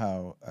mentioned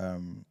how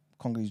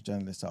Congolese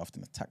journalists are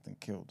often attacked and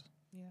killed.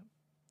 Yeah.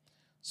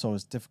 So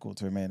it's difficult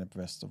to remain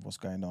abreast of what's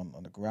going on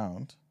the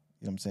ground,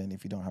 you know what I'm saying,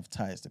 if you don't have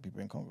ties to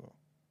people in Congo.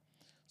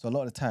 So a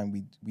lot of the time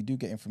we do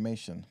get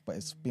information, but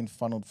it's been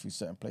funneled through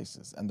certain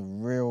places. And the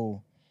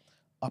real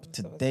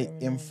up-to-date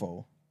info, you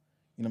know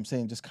what I'm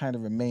saying, just kind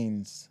of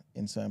remains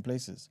in certain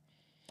places.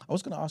 I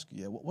was going to ask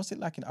you, what's it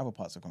like in other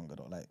parts of Congo,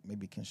 though? Like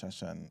maybe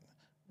Kinshasa,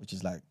 which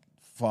is like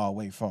far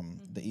away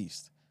from the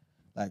east.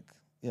 Like,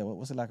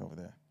 what's it like over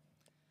there?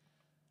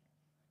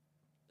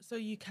 So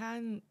you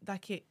can,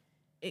 like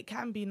it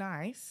can be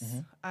nice,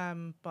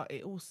 but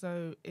it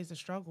also is a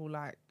struggle.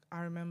 Like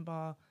I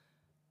remember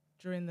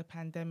during the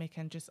pandemic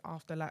and just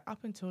after, like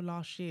up until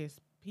last year,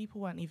 people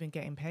weren't even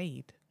getting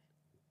paid.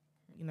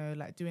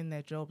 Like doing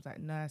their jobs, like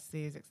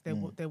nurses,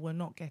 they were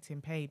not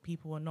getting paid.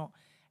 People were not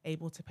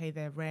able to pay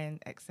their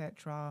rent,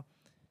 etc.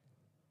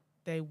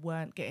 They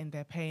weren't getting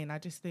their pay, and I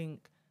just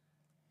think,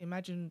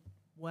 imagine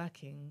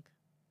working,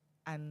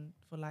 and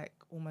for like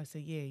almost a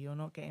year you're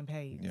not getting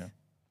paid.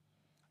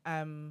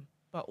 Yeah.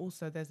 But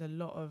also there's a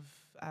lot of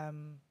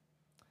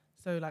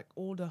so like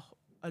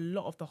a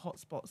lot of the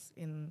hotspots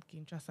in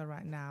Kinshasa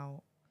right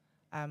now,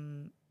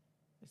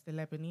 it's the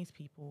Lebanese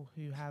people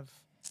who have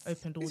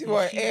opened all these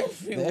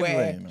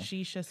everywhere.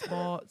 shisha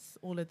spots,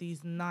 all of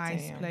these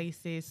nice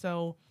places.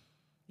 So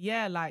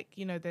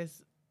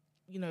there's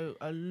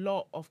a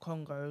lot of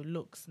Congo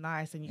looks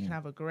nice and you can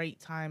have a great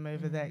time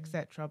over there,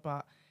 etc.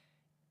 But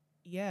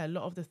a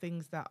lot of the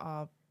things that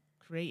are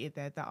created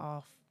there that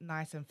are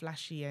nice and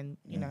flashy and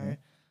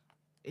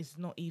it's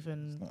not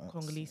even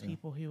Congolese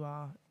people who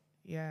are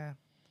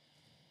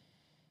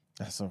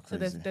That's so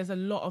crazy. So there's a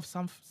lot of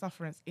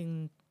sufferance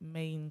in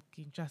main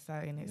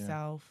Kinshasa in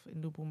itself,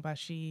 in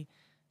Lubumbashi.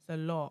 It's a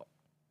lot.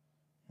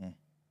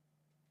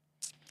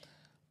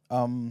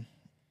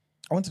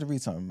 I wanted to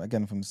read something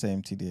again from the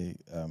same TDA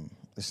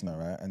listener,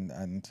 right?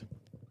 And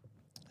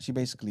she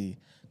basically,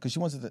 because she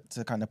wanted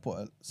to kind of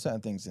put certain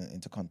things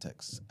into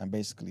context and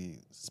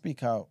basically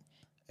speak out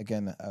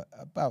again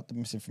about the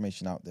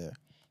misinformation out there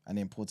and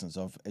the importance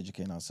of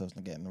educating ourselves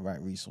and getting the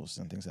right resources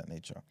and things of that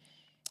nature.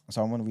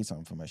 So I want to read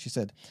something from her. She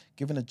said,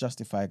 given a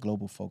justified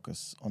global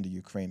focus on the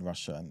Ukraine,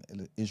 Russia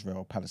and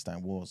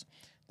Israel-Palestine wars,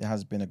 there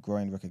has been a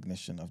growing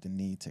recognition of the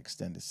need to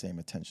extend the same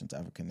attention to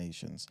African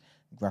nations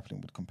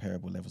grappling with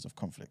comparable levels of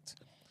conflict.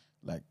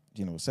 Like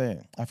Gina was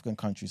saying, African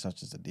countries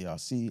such as the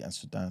DRC and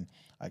Sudan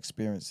are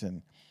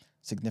experiencing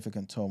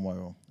significant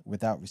turmoil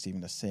without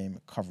receiving the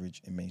same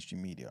coverage in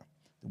mainstream media.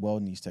 The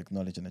world needs to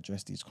acknowledge and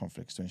address these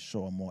conflicts to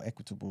ensure a more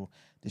equitable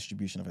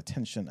distribution of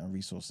attention and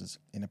resources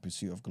in the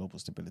pursuit of global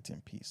stability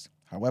and peace.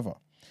 However,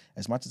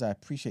 as much as I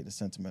appreciate the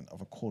sentiment of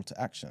a call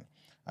to action,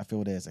 I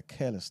feel there is a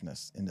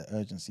carelessness in the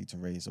urgency to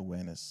raise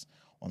awareness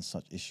on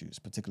such issues,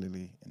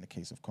 particularly in the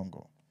case of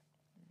Congo.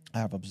 I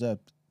have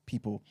observed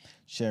people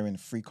sharing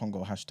free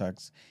Congo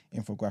hashtags,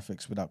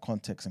 infographics without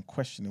context and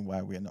questioning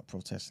why we are not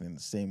protesting in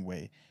the same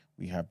way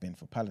we have been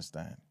for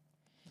Palestine.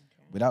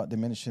 Without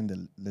diminishing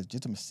the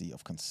legitimacy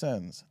of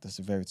concerns, the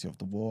severity of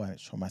the war and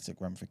its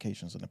traumatic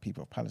ramifications on the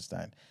people of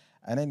Palestine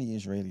and any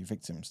Israeli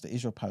victims, the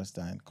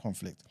Israel-Palestine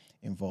conflict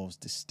involves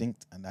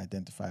distinct and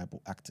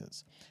identifiable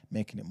actors,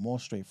 making it more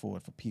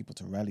straightforward for people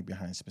to rally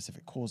behind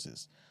specific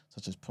causes,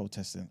 such as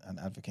protesting and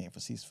advocating for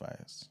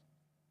ceasefires.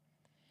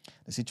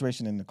 The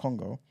situation in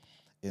Congo,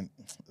 on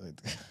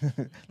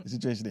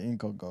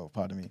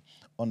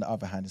the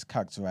other hand, is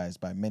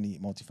characterized by many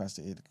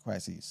multifaceted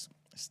crises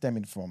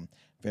stemming from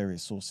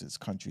various sources,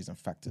 countries and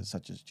factors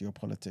such as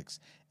geopolitics,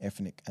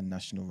 ethnic and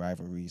national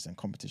rivalries and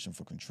competition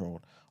for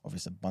control of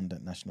its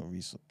abundant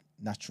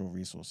natural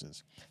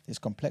resources. This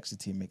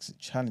complexity makes it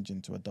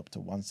challenging to adopt a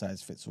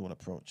one-size-fits-all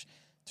approach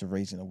to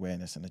raising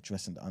awareness and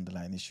addressing the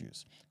underlying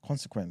issues.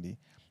 Consequently,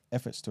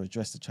 efforts to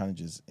address the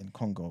challenges in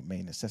Congo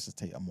may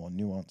necessitate a more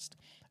nuanced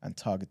and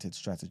targeted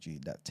strategy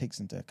that takes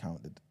into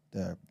account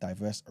the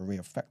diverse array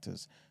of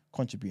factors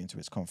contributing to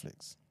its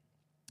conflicts.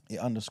 It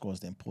underscores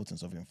the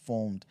importance of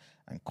informed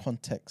and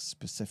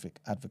context-specific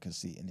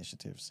advocacy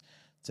initiatives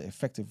to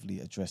effectively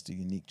address the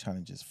unique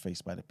challenges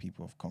faced by the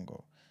people of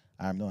Congo.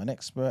 I am not an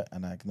expert,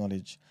 and I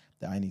acknowledge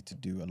that I need to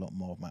do a lot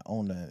more of my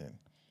own learning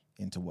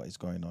into what is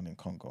going on in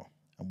Congo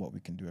and what we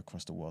can do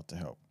across the world to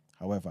help.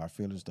 However, I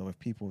feel as though if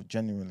people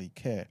genuinely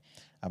care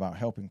about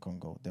helping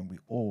Congo, then we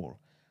all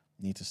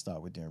need to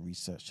start with doing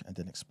research and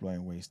then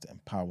exploring ways to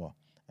empower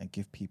and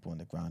give people on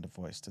the ground a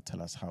voice to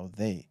tell us how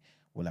they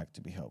would like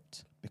to be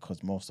helped,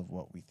 because most of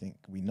what we think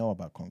we know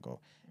about Congo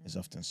is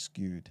often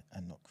skewed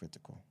and not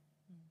critical.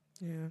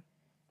 Yeah.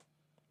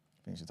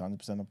 I think she's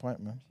 100% on point,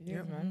 man.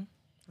 Yeah, man.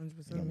 100%. You know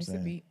what I'm Miss a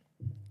saying? beat.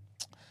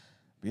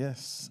 But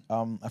yes,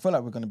 I feel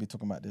like we're going to be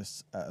talking about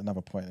this at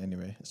another point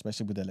anyway,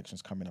 especially with the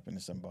elections coming up in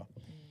December.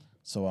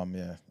 So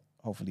yeah,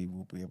 hopefully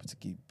we'll be able to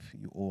keep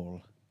you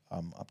all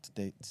up to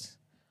date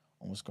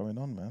on what's going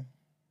on, man.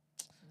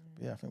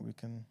 But yeah, I think we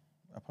can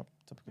wrap up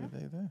topic of the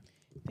day there.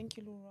 Thank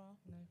you, Laura.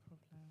 No problem.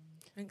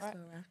 Thanks, Right.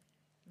 Laura.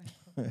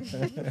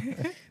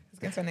 Let's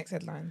get to our next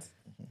headlines.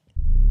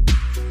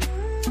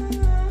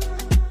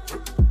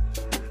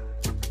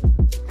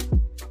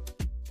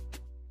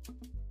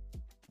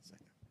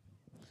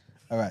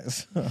 All right,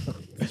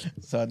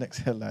 so our next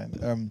headline.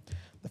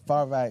 The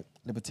far-right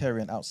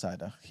libertarian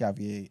outsider,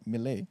 Javier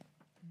Milei,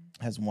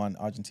 has won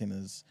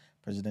Argentina's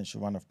presidential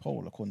runoff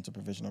poll, according to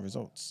provisional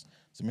results.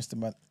 So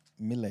Mr.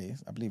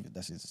 Milei, I believe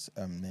that's his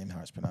name,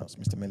 how it's pronounced,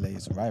 Mr.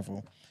 Milei's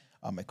rival,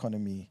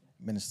 Economy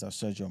Minister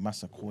Sergio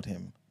Massa, called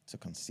him to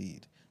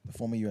concede. The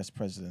former US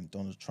President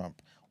Donald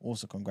Trump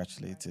also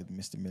congratulated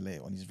Mr. Milei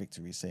on his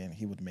victory, saying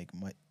he would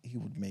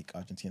make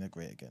Argentina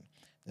great again.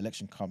 The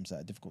election comes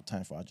at a difficult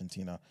time for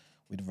Argentina,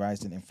 with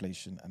rising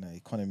inflation and an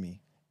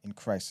economy in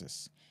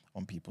crisis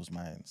on people's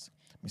minds.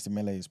 Mr.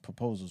 Milei's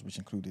proposals, which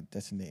included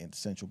detonating the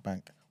central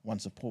bank,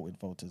 once supported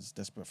voters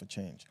desperate for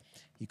change.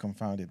 He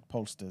confounded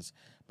pollsters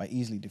by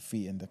easily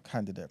defeating the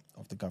candidate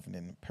of the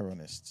governing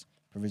Peronists,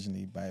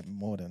 provisionally by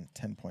more than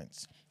 10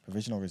 points.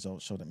 Provisional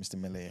results show that Mr.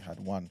 Milei had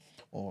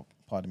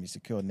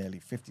secured nearly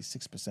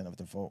 56% of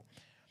the vote,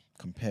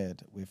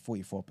 compared with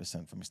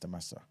 44% for Mr.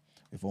 Massa,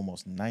 with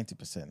almost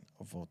 90%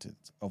 of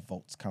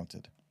votes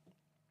counted.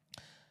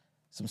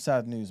 Some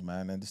sad news,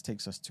 man, and this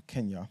takes us to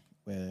Kenya,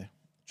 where,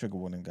 trigger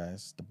warning,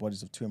 guys, the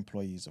bodies of 2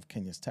 employees of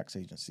Kenya's tax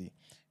agency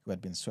who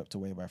had been swept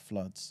away by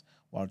floods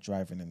while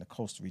driving in the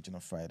coast region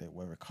on Friday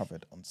were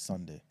recovered on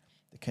Sunday.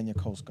 The Kenya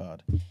Coast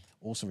Guard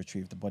also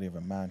retrieved the body of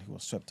a man who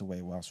was swept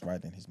away whilst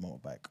riding his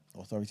motorbike.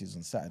 Authorities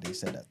on Saturday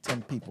said that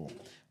 10 people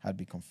had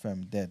been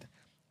confirmed dead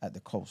at the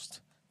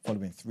coast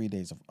following 3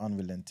 days of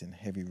unrelenting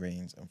heavy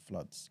rains and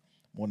floods.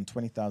 More than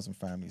 20,000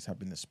 families have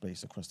been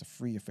displaced across the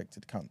 3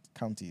 affected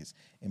counties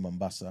in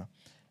Mombasa,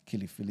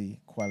 Kilifi,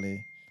 Kwale,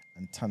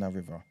 and Tana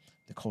River,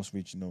 the Coast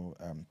Regional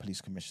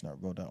Police Commissioner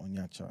Rhoda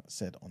Onyacha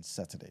said on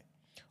Saturday.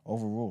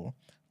 Overall,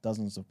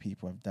 dozens of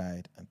people have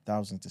died and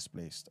thousands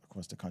displaced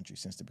across the country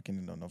since the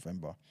beginning of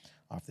November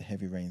after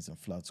heavy rains and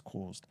floods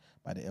caused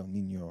by the El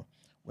Nino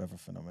weather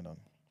phenomenon.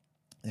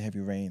 The heavy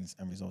rains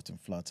and resulting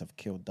floods have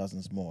killed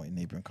dozens more in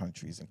neighboring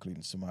countries,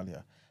 including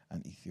Somalia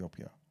and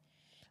Ethiopia.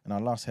 And our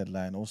last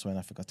headline, also in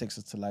Africa, takes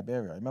us to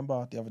Liberia.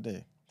 Remember the other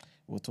day,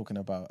 we were talking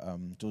about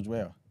George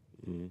Weah.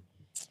 Mm.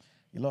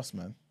 He lost,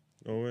 man.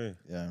 No way.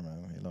 Yeah,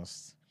 man, he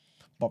lost.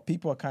 But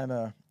people are kind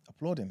of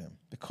applauding him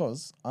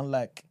because,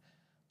 unlike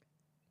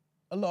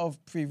a lot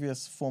of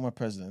previous former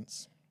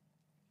presidents,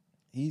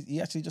 he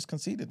actually just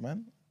conceded, man.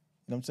 You know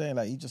what I'm saying?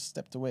 Like, he just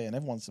stepped away and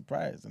everyone's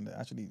surprised and they're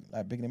actually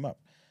like bigging him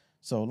up.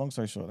 So, long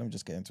story short, let me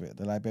just get into it.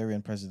 The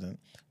Liberian president,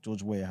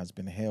 George Weah, has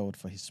been hailed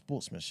for his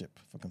sportsmanship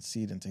for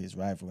conceding to his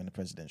rival in the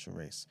presidential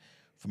race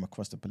from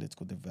across the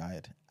political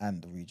divide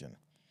and the region.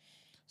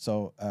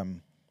 So,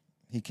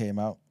 he came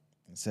out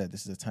and said,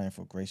 "This is a time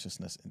for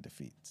graciousness in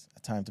defeat,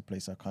 a time to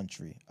place our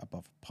country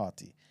above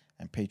party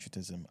and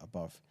patriotism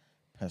above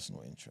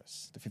personal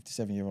interests." The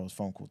 57-year-old's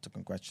phone call to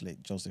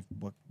congratulate Joseph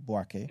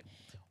Boakai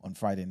on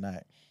Friday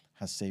night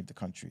has saved the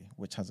country,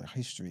 which has a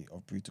history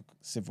of brutal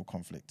civil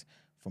conflict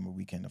from a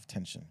weekend of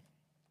tension.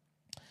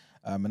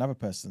 Another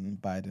person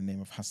by the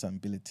name of Hassan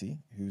Bility,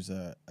 who's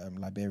a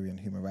Liberian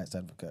human rights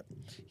advocate,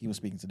 he was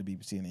speaking to the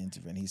BBC in an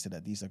interview, and he said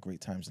that these are great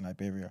times in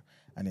Liberia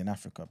and in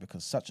Africa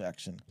because such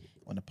action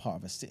on the part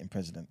of a sitting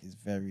president is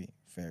very,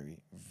 very,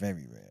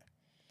 very rare.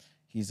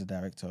 He's the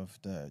director of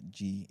the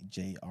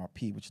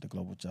GJRP, which is the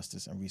Global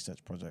Justice and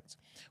Research Project,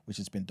 which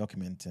has been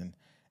documenting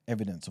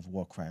evidence of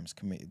war crimes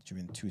committed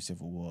during 2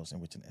 civil wars in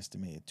which an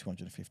estimated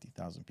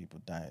 250,000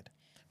 people died.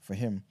 For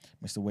him,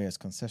 Mr. Weah's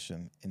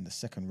concession in the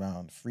second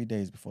round, 3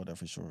 days before the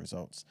official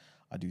results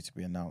are due to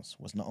be announced,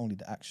 was not only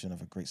the action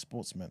of a great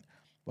sportsman,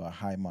 but a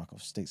high mark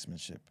of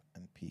statesmanship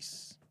and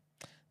peace.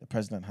 The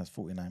president has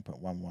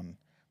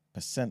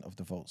 49.11% of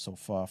the vote so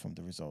far from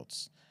the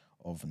results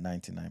of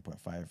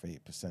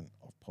 99.58%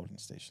 of polling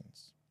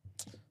stations.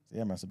 So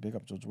yeah, man, it's a big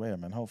up George Weah,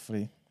 man.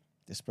 Hopefully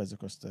this spreads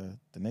across the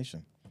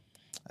nation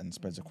and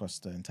spreads across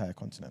the entire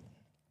continent.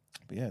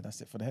 But yeah,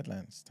 that's it for the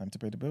headlines. Time to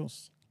pay the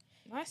bills.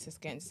 Nice, let's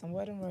get into some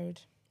word on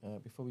road.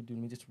 Before we do,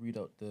 let me just read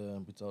out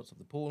the results of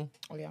the poll.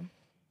 Oh yeah.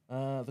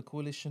 The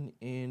coalition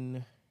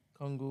in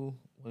Congo,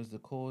 what is the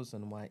cause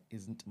and why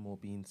isn't more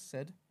being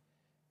said?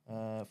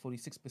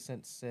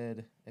 46%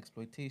 said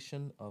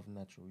exploitation of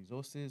natural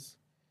resources.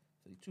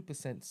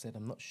 32% said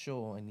I'm not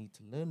sure, I need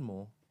to learn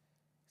more.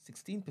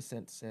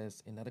 16%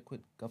 says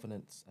inadequate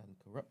governance and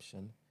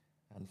corruption.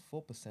 And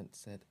 4%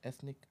 said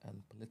ethnic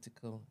and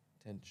political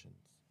tensions.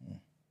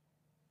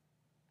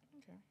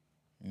 Okay.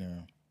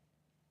 Yeah.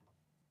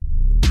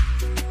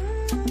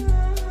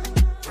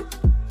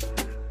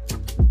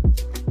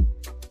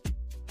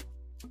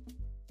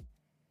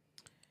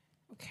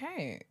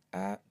 Okay.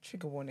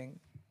 Trigger warning.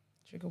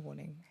 Trigger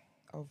warning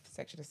of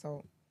sexual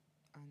assault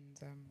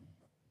and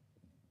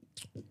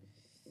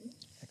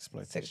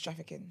Exploitation. sex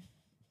trafficking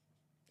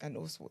and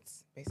all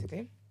sorts,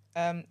 basically.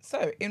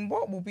 So in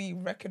what will be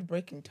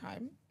record-breaking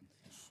time?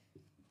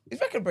 It's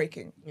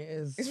record-breaking. It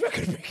is. It's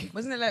record-breaking.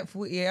 Wasn't it like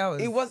 48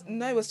 hours? It was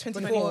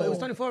 24. 24. It was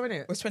 24,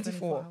 innit? It was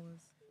 24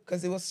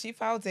 because she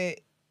filed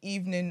it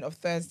evening of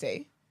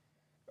Thursday,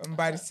 and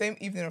by the same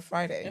evening of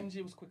Friday.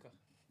 MG was quicker.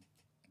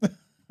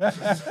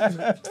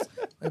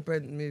 My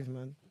Brent move,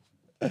 man.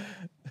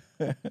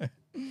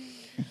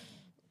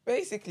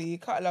 Basically,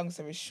 cut a long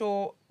story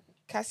short,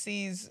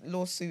 Cassie's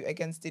lawsuit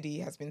against Diddy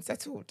has been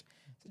settled.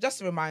 So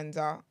just a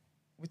reminder,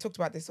 we talked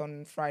about this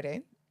on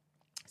Friday.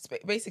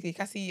 Basically,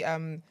 Cassie,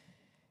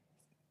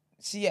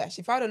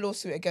 she filed a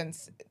lawsuit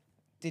against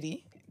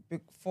Diddy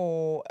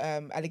for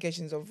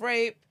allegations of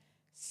rape,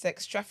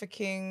 sex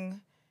trafficking,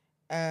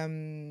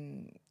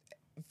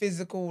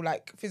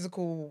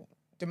 physical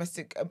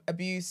domestic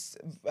abuse,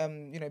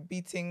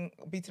 beating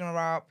her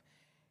up,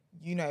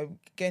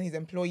 getting his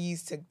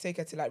employees to take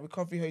her to like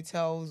recovery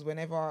hotels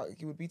whenever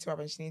he would beat her up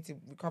and she needed to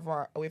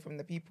recover away from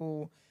the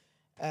people,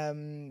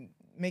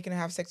 making her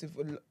have sex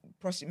with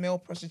male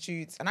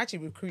prostitutes and actually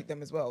recruit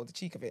them as well, the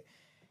cheek of it.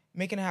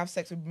 Making her have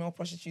sex with male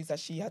prostitutes that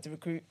she had to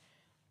recruit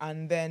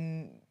and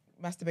then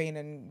masturbating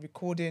and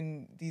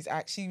recording these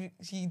acts.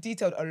 She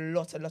detailed a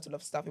lot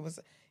of stuff. It was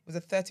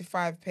a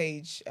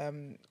 35-page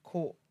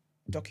court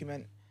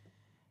document.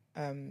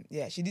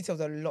 She detailed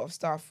a lot of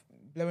stuff,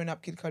 blowing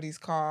up Kid Cudi's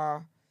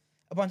car,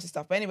 a bunch of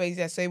stuff. But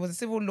anyways, so it was a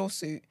civil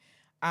lawsuit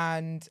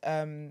and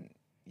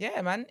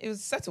it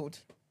was settled,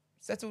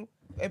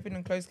 open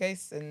and closed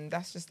case, and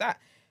that's just that.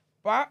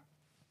 But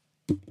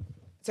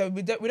so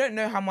we don't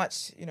know how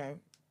much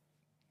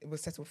it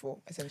was settled for.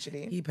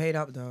 Essentially, He paid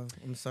up though.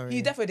 I'm sorry.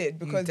 he definitely did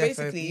because He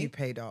basically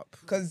paid up.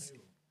 because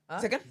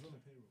second,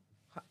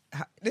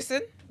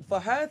 listen, For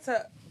her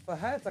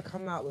to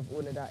come out with all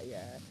of that,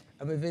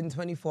 and within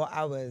 24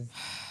 hours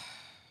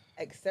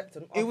accept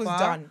an offer. It was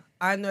done.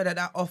 I know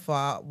that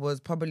offer was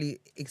probably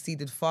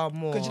exceeded far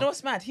more. because you know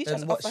what's mad? He tried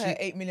than to what offer her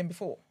she- 8 million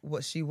before.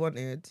 what she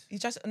wanted. He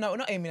tried to, no,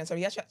 not 8 million.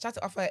 Sorry, he tried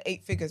to offer her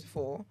 8 figures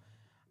before,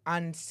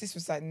 and sis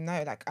was like,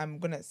 no, like I'm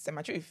gonna say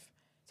my truth.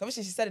 So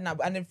obviously she said it now,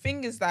 and the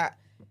thing is that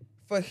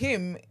for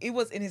him, it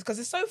was in his because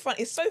it's so fun.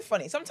 It's so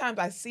funny. Sometimes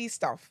I see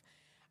stuff,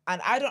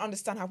 and I don't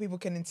understand how people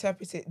can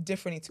interpret it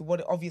differently to what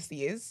it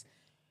obviously is.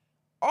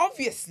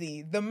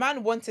 Obviously, the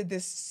man wanted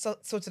this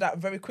sorted out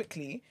very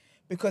quickly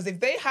because if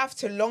they have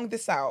to long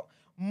this out,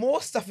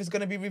 more stuff is going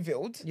to be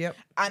revealed. Yep.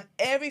 And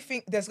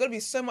everything, there's going to be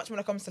so much when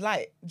it comes to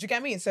light. Do you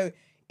get what I mean? So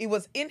it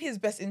was in his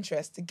best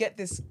interest to get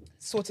this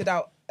sorted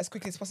out as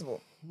quickly as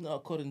possible. No,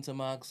 according to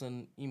Marks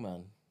and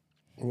Eman.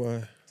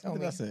 Why? Tell What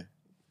did me. I say?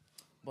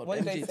 But What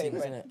did MG they say,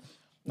 things, Brent? innit?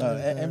 No,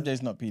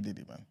 MJ's not P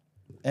Diddy, man.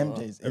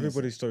 MJ's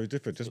Everybody's story is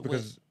different. Just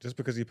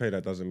because he paid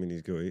that doesn't mean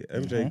he's guilty.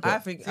 MJ got I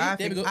think it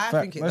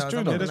That's does. true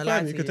I'm though. not yeah, that's gonna lie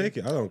fine. to You can take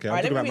it. I don't care. I'm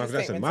Alright, talking let about me read Michael the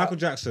Jackson. statements Michael out.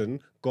 Jackson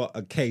got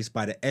a case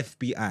by the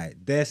FBI.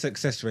 Their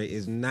success rate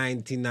is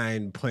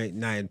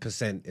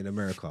 99.9% in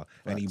America,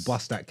 and he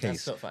bust that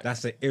case. not fact.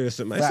 That's an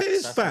innocent man. Facts.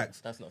 It's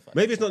fact. That's not fact.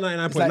 Maybe it's not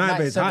 99.9,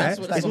 but it's high. That's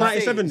It's what I'm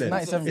 97 then.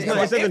 saying. It's 97.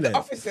 97 If the then.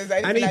 officers are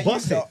And anything he like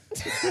bossed you it.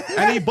 lot-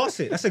 And he bossed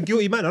it. That's a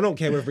guilty man. I don't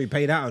care whether he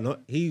paid out or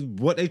not.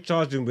 What they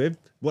charged him with,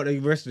 what they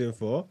arrested him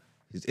for,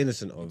 he's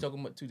innocent of. Talking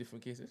about two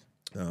different cases.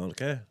 I don't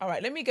care. All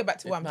right, let me get back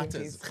to what I'm doing,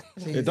 matters.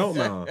 please. It don't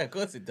matter. Of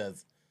course it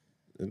does.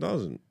 It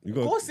doesn't. You Of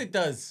got course it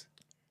does.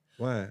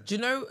 why? Do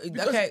you know?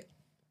 Okay,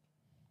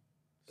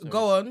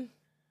 go on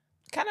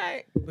Can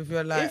I? with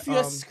your like. If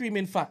you're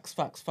screaming facts,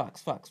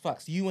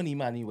 you and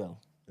Emmanuel,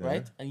 Yeah.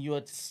 right? And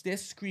they're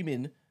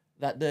screaming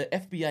that the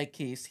FBI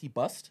case he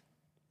bust,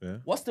 Yeah.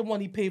 what's the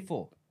one he paid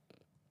for?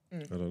 I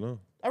don't know.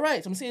 All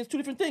right, so I'm saying it's two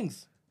different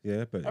things.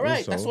 Yeah, but All right,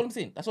 also, that's what I'm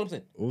saying. That's what I'm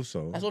saying.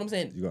 also, That's what I'm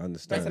saying. you got to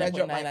understand. Rest of that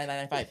drop mic.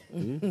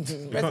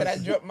 99995. Rest of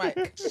that drop mic.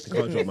 You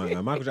can't drop man.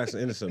 Now, Michael Jackson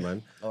innocent,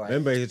 man. All right.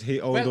 Remember,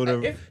 he owned Well, all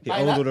the if- he by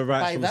owned that- all the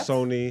rights by from that-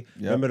 Sony.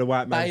 Remember the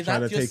white By man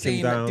trying that, to you're take him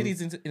saying that down.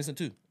 Diddy's innocent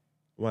too.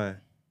 Why?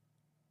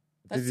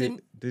 That's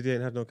him. Diddy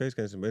ain't had no case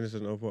against him.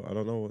 Innocent of what? I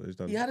don't know what he's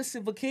done. He had a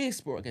civil case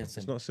brought against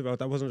him. It's not civil.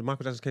 That wasn't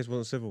Michael Jackson's case.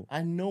 Wasn't civil.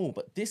 I know,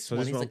 but this So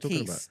one this is is what a I'm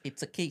talking case. about.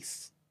 It's a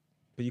case.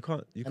 But you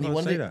can't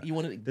And say that. You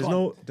wanted it There's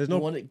gone. There's you no.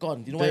 wanted it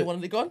gone. Do you know why you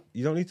wanted it gone?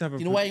 You don't need to have a.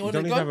 You know why you you wanted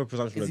don't it need to have gone? a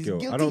presumption of 'Cause he's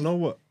guilt. I guilty. don't know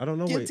what. I don't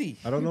know Guilty.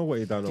 what. I don't know what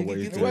he done or what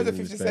he's Guilty. doing Where's the in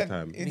his 50 spare Cent?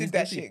 time. He did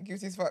that shit.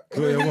 Guilty as fuck.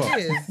 Good,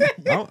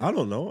 what? I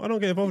don't know. I don't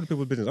get involved in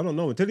people's business. I don't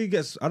know until he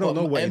gets. I don't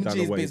know what he done or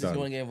MJ's what he business. You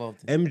want to done. get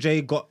involved in?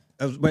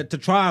 MJ went to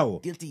trial.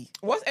 Guilty.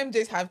 What's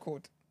MJ's hive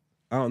called?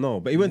 I don't know,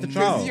 but he went to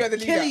trial. You are the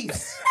leader.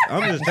 Achilles.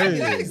 I'm just telling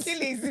you.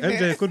 Achilles, isn't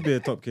MJ it? could be a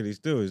top killer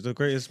still. He's the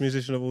greatest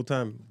musician of all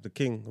time, the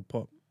king of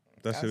pop.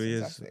 That's who he is.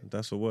 fantastic.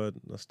 That's a word.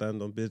 I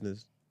stand on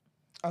business.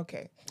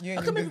 Okay. You How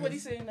and come your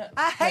everybody's business. saying that?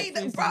 I hate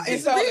that, bro.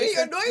 It's a- really it's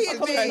a- annoying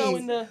it's a- Now me.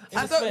 in the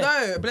I don't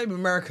know. Blame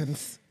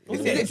Americans.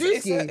 It's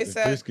Drewski. It's a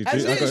Drewski. and I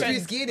got it's it.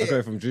 Drewski, I innit? got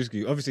it from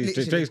Drewski. Obviously,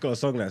 Literally. Drake's got a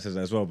song that says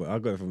that as well, but I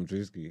got it from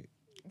Drewski.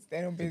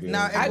 Stand on business.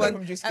 Now I got it everyone-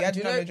 from Drewski. do I you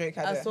didn't know Drake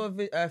had I it. saw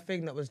a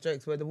thing that was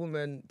jokes where the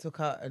woman took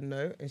out a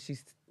note and she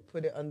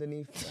put it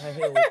underneath her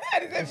heel.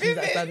 And she's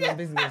like standing on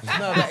business.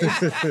 No,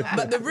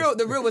 but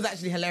the real was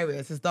actually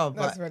hilarious. It's dumb,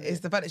 That's but funny. it's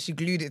the fact that she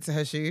glued it to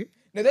her shoe.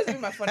 No, those are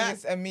my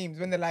funniest memes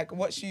when they're like,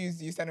 "What shoes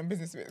do you stand on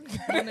business with?"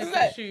 it's,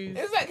 like, shoes.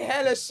 it's like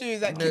hella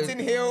shoes, like kitten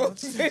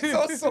heels. It's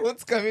all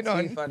sorts going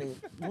Really on. funny.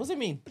 What does it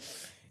mean?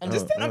 And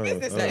just stand on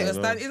business. Like Like,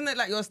 you're isn't it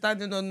like you're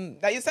standing on?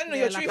 like you're standing on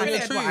your truth. like innit? on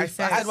your truth. I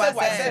said what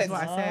I said.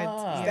 What I said.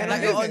 Ah. Stand on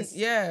Like you're on, business.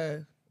 yeah.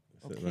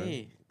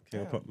 Okay.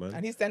 King of pop, man.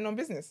 And he's standing on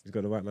business. He's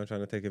got a white man trying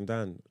to take him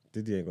down.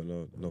 Diddy ain't got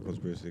no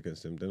conspiracy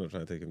against him. They're not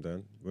trying to take him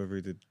down. Whether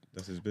he did,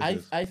 that's his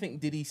business. I think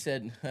Diddy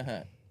said,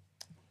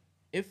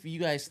 if you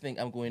guys think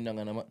I'm going down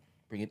and I'm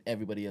bringing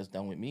everybody else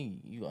down with me,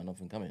 you got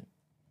nothing coming.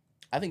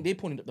 I think they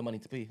pointed up the money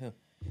to pay her.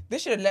 They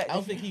should have let. I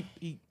don't think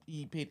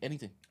he paid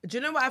anything. Do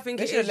you know what I think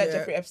They it should have is? let yeah?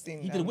 Jeffrey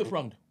Epstein. He did a whip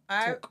round.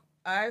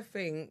 I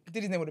think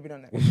Diddy's name would have been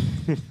on there.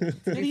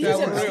 He that is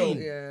were real.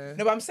 Epstein. yeah.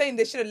 No, but I'm saying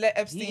they should have let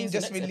He Epstein is the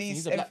just next Epstein. release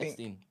He's a black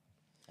everything. Epstein.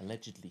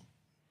 Allegedly.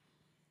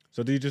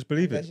 So do you just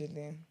believe it?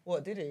 Allegedly.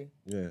 What did he?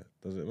 Yeah.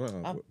 Does it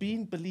matter? I've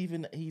been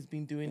believing that he's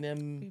been doing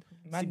Madness.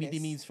 CBD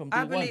memes from day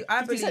I one. believe- I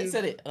 50 Cent believe-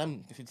 said it, and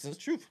I'm, if it's the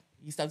truth,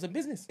 he stands in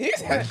business. Because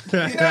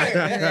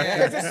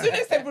as soon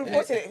as they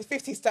reported it,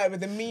 50 started with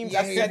the memes.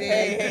 I he said, did.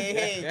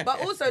 hey. But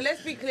also,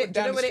 let's be clear. Put Do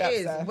you down know what the it straps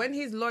is? there. When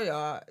his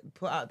lawyer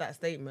put out that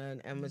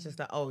statement and was just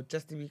like, "Oh,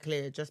 just to be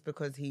clear, just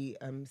because he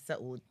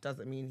settled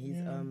doesn't mean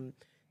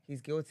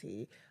he's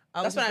guilty."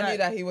 That's when I knew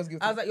that he was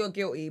guilty. I was like, "You're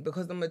guilty,"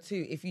 because number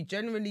two, if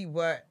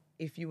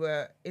you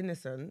were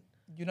innocent,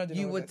 You know the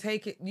you law, would isn't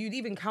take it. You'd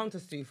even counter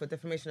sue for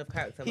defamation of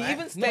character. He right?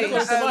 even Not stated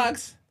because the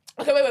marks.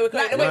 Okay, wait. Let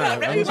me I'm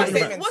read my talking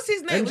statement. What's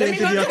his name? MJ Let me did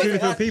go he to accuse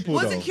it. of people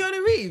Was though? it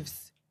Keanu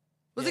Reeves?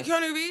 Was it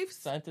Yes. Keanu Reeves?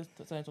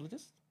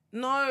 Scientologist?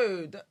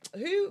 No.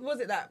 Who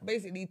was it that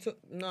basically took?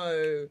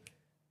 No.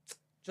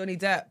 Johnny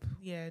Depp.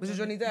 Yeah. Was it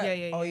Johnny Depp?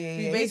 Yeah. Oh, yeah,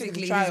 Who yeah.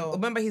 basically, trial.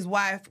 remember his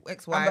wife,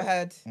 ex-wife, Amber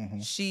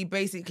Heard. she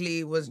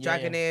basically was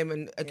dragging him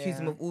and accused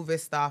him Yeah. of all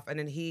this stuff, and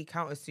then he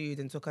countersued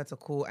and took her to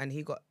court, and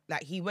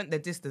he went the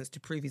distance to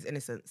prove his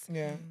innocence.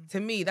 Yeah. To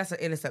me, that's an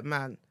innocent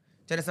man.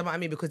 Do you understand what I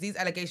mean? Because these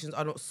allegations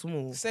are not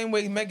small. Same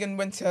way Megan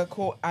went to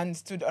court and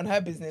stood on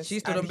her business. She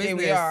stood and on here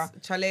business. we are.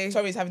 Charlie.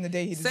 Tory's having the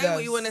day he deserves. Say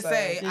what you want to so-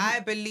 say. I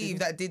believe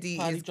that Diddy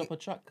Party is. drop a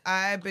truck.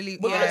 I believe.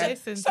 We're yeah. gonna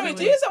listen sorry, to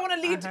do it. you guys want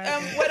to lead I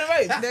heard Where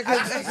the Road?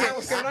 Because-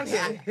 What's going on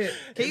here?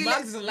 Can you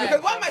let,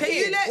 Because why am I can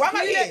here? you let, Why am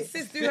can I you here? let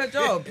sis do her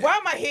job? Why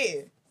am I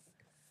here?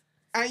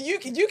 And you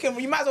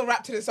might as well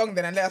rap to the song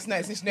then and let us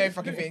know since you know every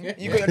fucking thing.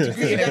 You got your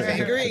degree and everything.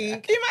 Degree.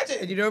 Can you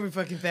imagine? You know every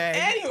fucking thing.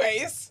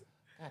 Anyways,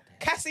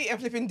 Cassie and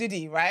flipping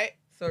Diddy, right?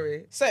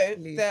 Sorry. So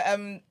Please.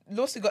 the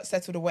lawsuit got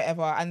settled or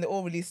whatever, and they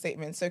all released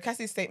statements. So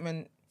Cassie's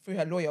statement, through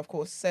her lawyer, of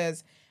course,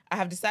 says, "I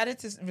have decided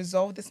to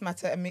resolve this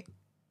matter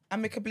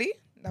amicably."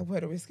 That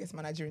word always gets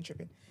my Nigerian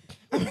tripping.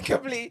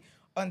 Amicably,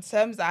 on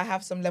terms that I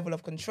have some level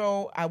of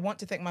control. I want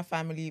to thank my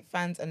family,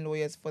 fans, and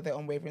lawyers for their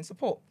unwavering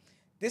support.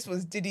 This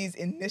was Diddy's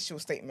initial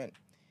statement.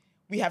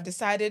 "We have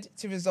decided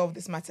to resolve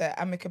this matter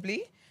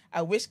amicably.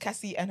 I wish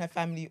Cassie and her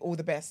family all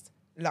the best.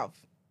 Love."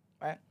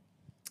 Right?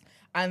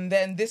 And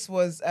then this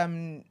was,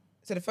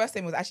 so the first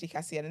statement was actually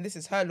Cassie, and this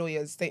is her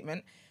lawyer's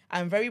statement.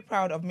 "I'm very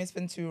proud of Miss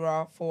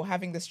Ventura for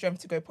having the strength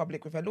to go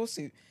public with her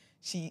lawsuit.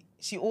 She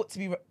ought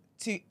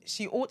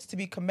to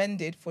be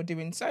commended for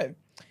doing so."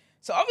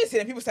 So obviously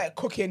then people started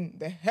cooking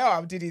the hell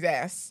out of Diddy's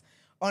ass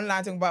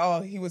online, talking about,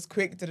 oh, he was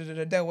quick,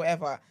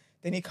 whatever.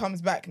 Then he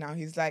comes back now.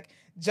 He's like,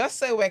 "Just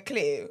so we're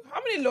clear."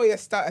 How many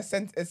lawyers start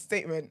a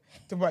statement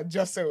to about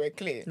 "just so we're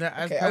clear"?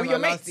 As Okay, per are we my your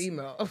last mates?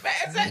 email.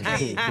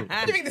 Exactly.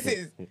 What do you think this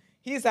is?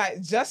 He's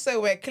like, "Just so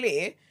we're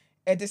clear,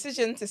 a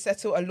decision to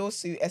settle a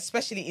lawsuit,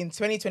 especially in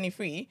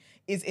 2023,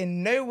 is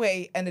in no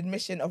way an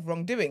admission of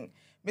wrongdoing.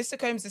 Mr.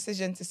 Combs'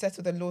 decision to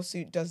settle the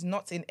lawsuit does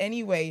not in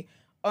any way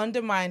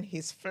undermine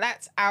his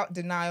flat-out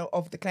denial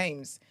of the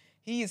claims.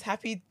 He is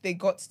happy they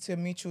got to a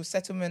mutual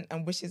settlement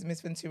and wishes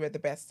Miss Ventura the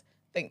best.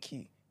 Thank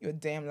you. You're a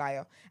damn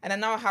liar." And I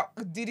know how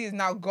Diddy's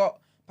now got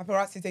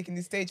paparazzi taking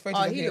these stage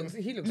photos of he him looks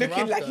looking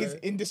rough, like though. he's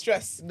in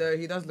distress. No,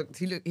 he does look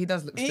stressed.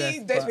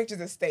 Those but,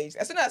 pictures are staged.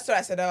 As soon as I saw it,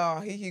 I said,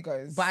 "Oh, here he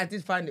goes." but I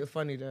did find it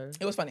funny though.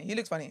 It was funny. He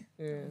looks funny.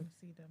 Yeah.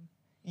 See them.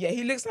 Yeah,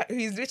 he looks like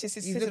he's literally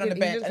sitting on the looking-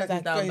 bad. he looks and like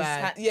he's got down his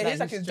bad. hand- Yeah, he Like looks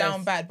like he's he's down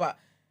stressed. bad, but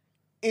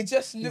it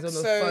just He's looks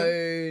on the so.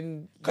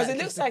 phone. Because like, it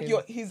looks just like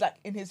looking- he's like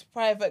in his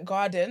private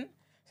garden.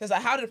 So it's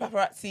like, how did the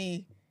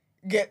paparazzi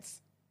get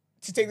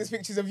to take these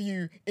pictures of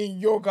you in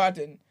your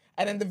garden?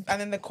 And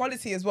then the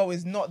quality as well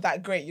is not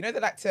that great. You know, they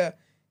like to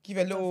give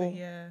a little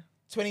Yeah.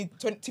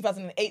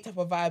 2008 type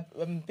of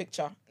vibe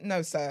picture.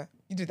 No, sir,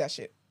 you do that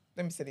shit.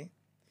 Don't be silly.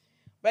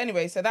 But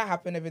anyway, so that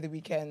happened over the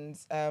weekend.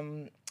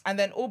 And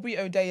then Aubrey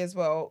O'Day as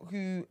well,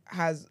 who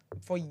has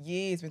for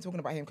years been talking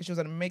about him because she was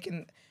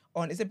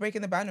is it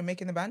Breaking the Band or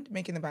Making the Band?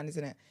 Making the Band,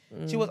 isn't it?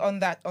 She was on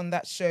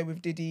that show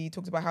with Diddy,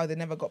 talked about how they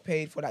never got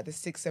paid for like the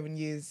 6-7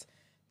 years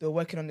they were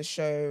working on the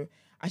show.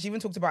 And she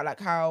even talked about like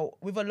how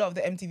with a lot of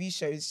the MTV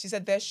shows, she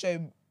said their show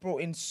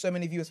brought in so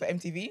many viewers for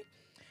MTV.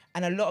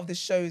 And a lot of the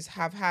shows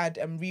have had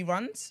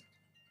reruns.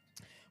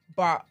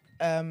 But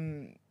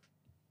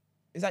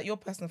is that your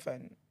personal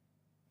phone?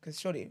 Because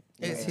surely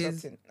It's you're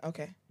his. interrupting.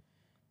 Okay.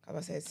 I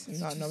was going to say,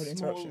 it's not an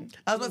interruption.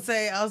 I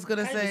was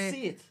gonna Can't say. even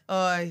see it.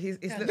 Oh, he's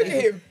Look at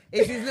him.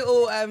 It's his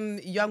little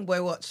young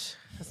boy watch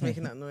that's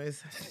making that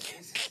noise.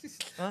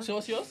 So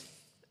what's yours?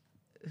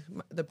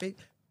 The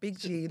big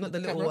G, not the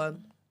little Camera?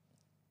 one.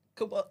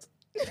 Come on.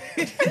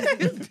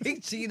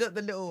 Big G, not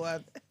the little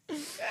one.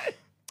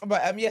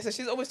 But yeah, so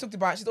she's always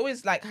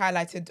like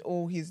highlighted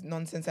all his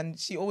nonsense, and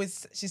she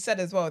said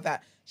as well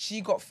that she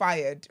got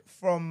fired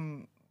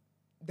from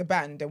the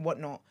band and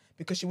whatnot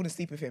because she wouldn't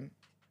sleep with him,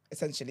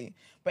 essentially.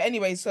 But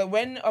anyway, so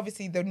when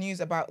obviously the news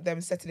about them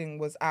settling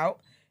was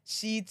out,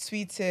 she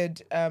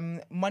tweeted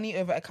money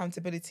over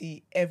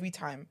accountability every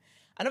time.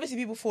 And obviously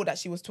people thought that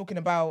she was talking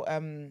about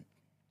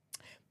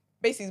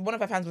basically one of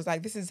her fans was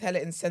like, this is hella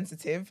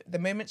insensitive. The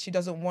moment she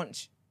doesn't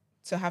want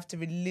to have to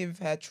relive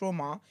her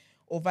trauma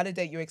or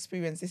validate your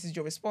experience, this is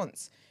your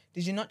response.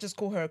 Did you not just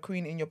call her a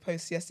queen in your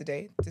post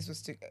yesterday? This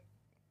was to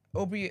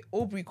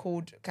Aubrey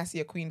called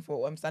Cassie a queen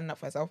for standing up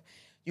for herself.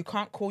 You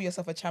can't call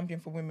yourself a champion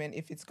for women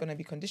if it's going to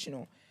be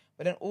conditional.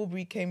 But then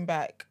Aubrey came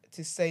back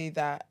to say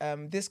that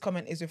this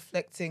comment is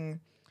reflecting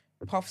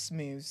Puff's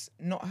moves,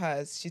 not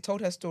hers. She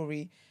told her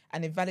story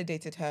and it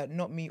validated her,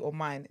 not me or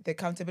mine. The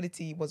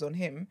accountability was on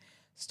him.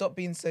 Stop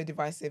being so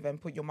divisive and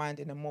put your mind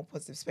in a more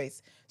positive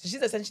space. So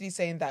she's essentially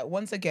saying that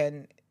once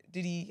again,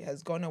 Diddy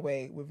has gone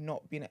away with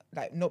not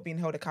being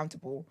held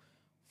accountable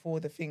for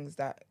the things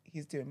that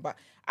he's doing. But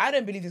I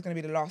don't believe it's going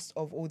to be the last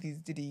of all these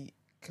Diddy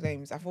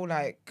claims. I feel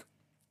like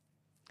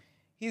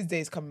his day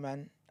is coming,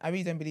 man. I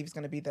really don't believe it's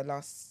going to be the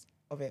last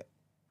of it.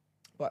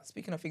 But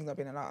speaking of things not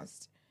being the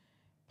last,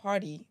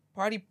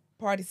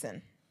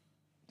 Partisan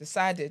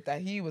decided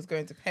that he was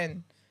going to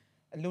pen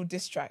a little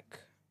diss track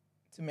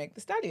to Meg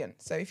Thee Stallion.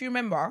 So if you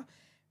remember,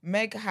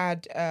 Meg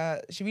had,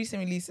 she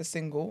recently released a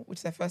single, which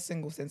is her first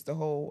single since the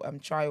whole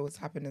trials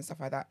happened and stuff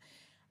like that.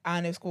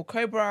 And it was called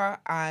Cobra.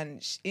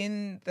 And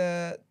in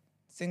the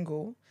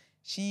single,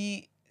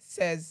 she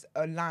says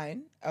a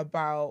line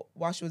about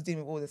while she was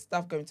dealing with all this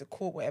stuff, going to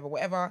court,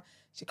 whatever.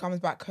 She comes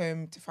back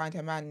home to find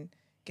her man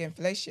getting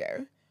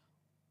fellatio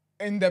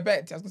in the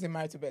bed. I was gonna say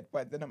married to bed,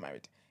 but they're not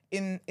married.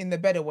 In the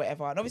bed or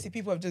whatever. And obviously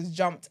people have just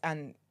jumped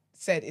and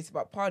said it's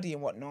about party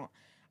and whatnot.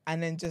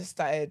 And then just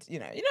started, you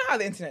know how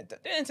the internet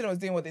was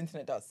doing what the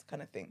internet does,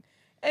 kind of thing.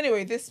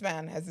 Anyway, this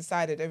man has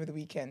decided over the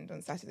weekend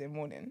on Saturday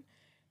morning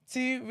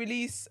to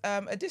release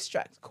a diss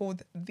track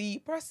called The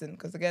Person,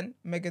 because again,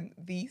 Megan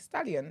Thee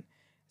Stallion.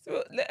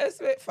 So it's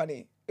a bit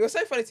funny. It was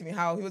so funny to me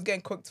how he was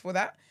getting cooked for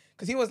that,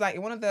 because he was like,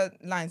 in one of the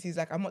lines, he's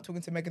like, I'm not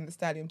talking to Megan Thee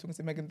Stallion, I'm talking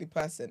to Megan the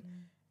Person.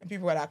 And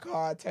people were like,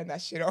 oh, turn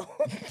that shit off.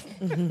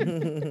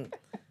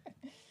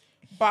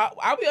 But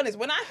I'll be honest,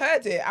 when I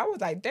heard it, I was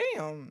like,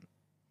 damn.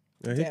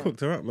 Yeah, he Damn. cooked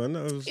her up, man.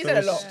 He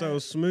said a lot. That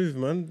was smooth,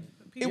 man.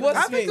 It was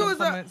I think smooth.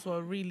 the comments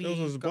were really Those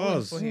was going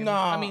bars. for him.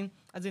 Nah. I mean,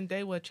 as in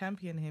they were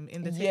championing him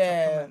in the TikTok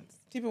Yeah. comments.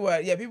 People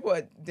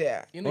were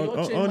there. You know, you're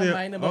changing my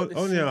mind about this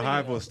Only thing, a you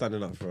hive know? was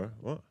standing up for her.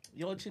 What?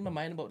 You're changing my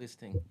mind about this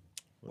thing.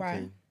 Why?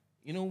 thing?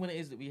 You know when it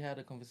is that we had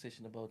a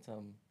conversation about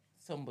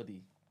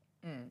somebody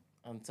and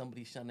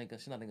somebody's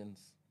shenanigans.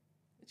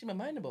 You change my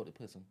mind about the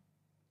person.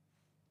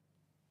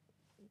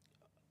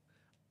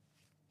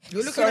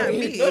 You're looking at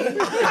me.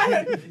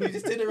 You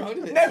just turned around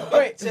with it. No,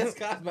 wait. Just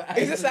cast my eyes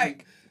Is this on you.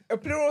 like a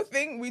plural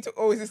thing?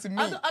 Or is this to me?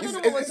 I don't know Is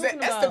what we're this talking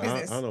the Esther about.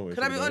 business? I don't know. what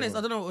Can I you're be talking honest? about.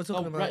 I don't know what we're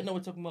talking about. Right now we're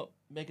talking about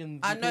Megan.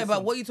 I know,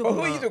 but what are you talking Or who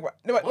about? are you talking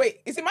about? No,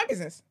 wait. Is it my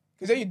business?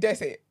 Because don't you dare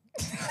say it.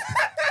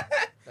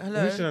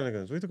 Hello. Who's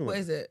shenanigans? What are you talking What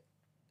about? is it?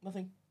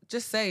 Nothing.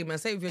 Just say, man.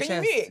 Say it with your Can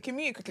you chest. mute it? Can you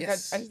mute it quickly?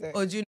 Yes. I just say.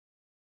 Or do you?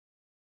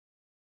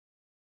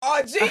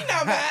 Oh,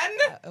 Gina, man.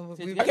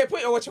 Okay,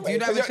 put your watch away. Do you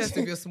know 'cause your you're- chest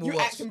with your small You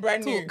watch? acting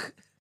brand new. Talk.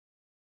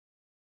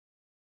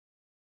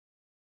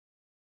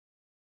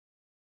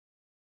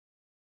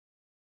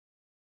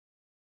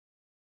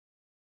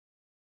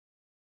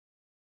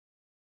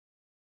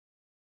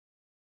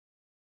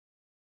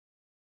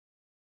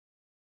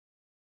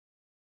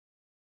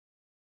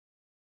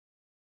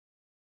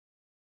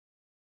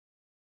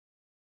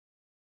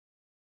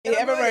 You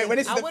ever wrote when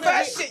this is I the wanna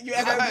first hit- shit you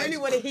ever I heard? really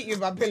want to hit you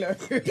with my pillow.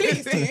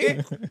 Please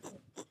do.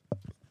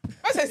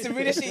 Man said it's the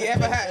realest shit you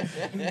ever heard.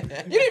 You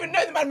didn't even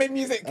know the man made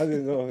music. I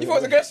didn't know. You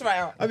thought it was a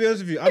ghostwriter. I'll be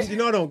honest with you. You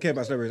know I don't care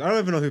about celebrities. I don't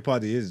even know who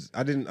Party is.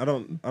 I don't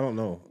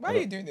know. Why are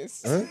you doing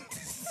this? Huh?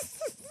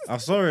 I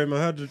saw him. I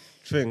heard the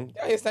thing.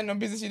 You're standing on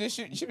business you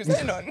should be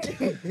standing on.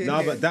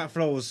 Nah, but that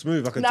flow was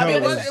smooth. I could tell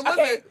it was.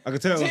 Okay. I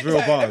could tell it was Jim, real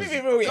let bars. me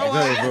be real, yeah. I could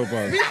tell it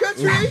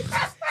was real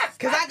bars.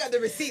 Because I got the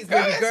receipts,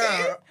 baby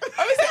girl.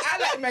 Obviously, I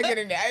like Megan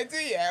in it. I do,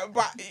 yeah.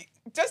 But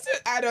just to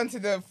add on to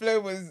the flow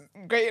was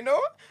great and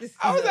all.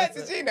 I was like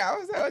to Gina,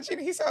 oh,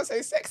 Gina, he sounds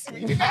so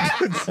sexy. You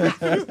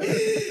know?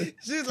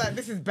 She was like,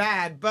 this is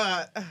bad,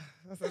 but I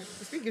was like,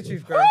 speak your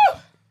truth, girl.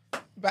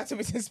 Battle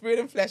between spirit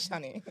and flesh,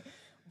 honey.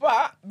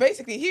 But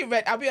basically,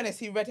 I'll be honest,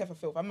 he read her for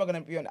filth. I'm not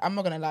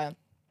gonna lie.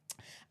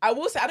 I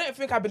will say, I don't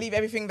think I believe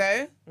everything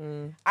though.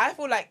 I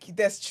feel like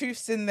there's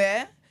truths in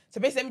there. So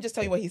basically, let me just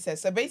tell you what he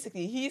says. So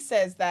basically, he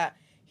says that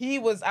he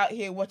was out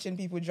here watching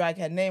people drag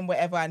her name,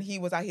 whatever, and he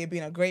was out here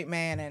being a great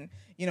man and,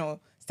 you know,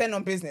 standing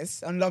on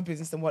business, on love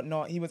business and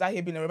whatnot. He was out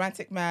here being a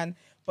romantic man,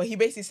 but he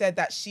basically said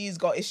that she's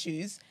got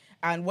issues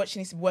and what she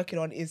needs to be working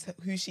on is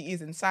who she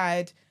is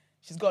inside.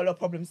 She's got a lot of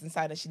problems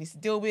inside that she needs to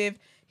deal with.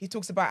 He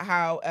talks about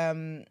how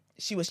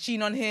she was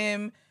cheating on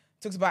him.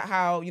 Talks about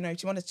how, you know,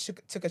 she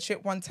took a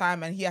trip one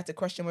time and he had to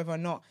question whether or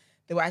not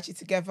they were actually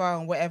together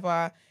and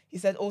whatever. He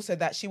said also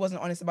that she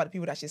wasn't honest about the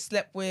people that she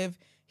slept with.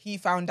 He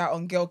found out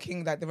on Girl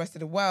King like the rest of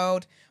the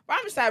world. But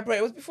I'm just like, bro,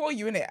 it was before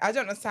you, innit? I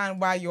don't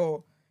understand why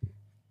you're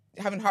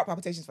having heart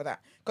palpitations for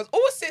that. Because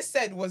all sis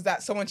said was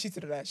that someone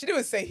cheated on her. She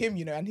didn't say him,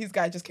 you know, and his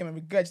guy just came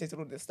and regurgitated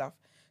all this stuff.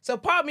 So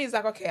part of me is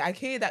like, okay, I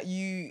hear that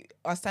you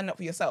are standing up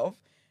for yourself,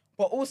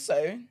 but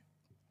also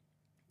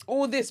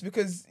all this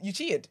because you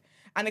cheated.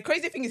 And the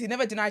crazy thing is he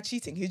never denied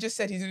cheating. He just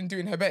said he didn't do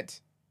it in her bed.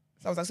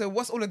 So I was like, so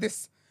what's all of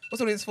this?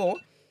 What's all of this for?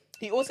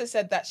 He also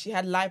said that she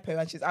had lipo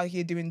and she's out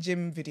here doing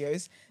gym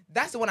videos.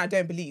 That's the one I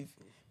don't believe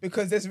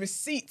because there's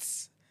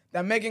receipts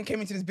that Megan came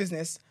into this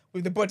business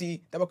with the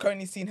body that we're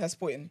currently seeing her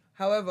sporting.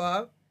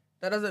 However,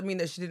 that doesn't mean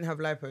that she didn't have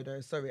lipo though,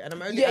 sorry. And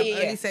I'm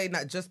only saying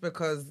that just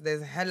because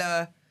there's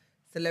hella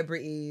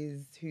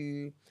celebrities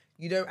who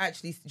you don't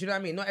actually, do you know what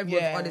I mean? Not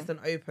everyone's honest and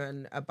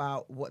open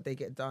about what they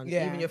get done.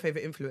 Yeah. Even your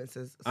favourite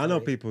influencers. I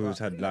know people who's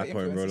had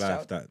lipo in real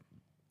life that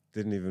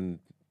didn't even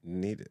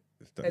need it.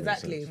 If that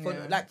Exactly.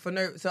 makes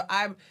sense. So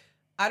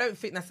I don't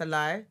think that's a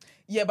lie.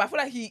 Yeah, but I feel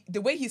like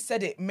the way he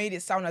said it made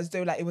it sound as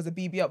though like it was a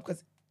BB up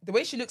because the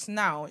way she looks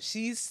now,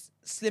 she's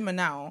slimmer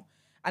now,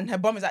 and her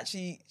bum is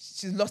actually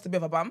she's lost a bit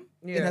of a bum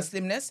in her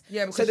slimness.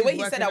 Yeah, because so the way he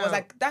she's said that, I was working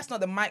like, that's not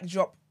the mic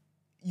drop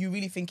you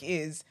really think it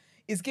is.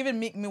 It's giving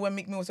Meek Mill when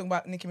Meek Mill was talking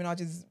about Nicki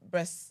Minaj's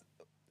breasts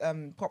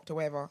popped or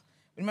whatever.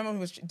 Remember he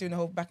was doing the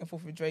whole back and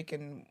forth with Drake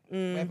and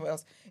whatever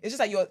else. It's just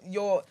like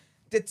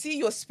the tea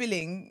you're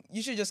spilling,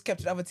 you should just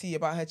kept the other tea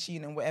about her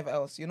cheating and whatever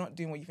else. You're not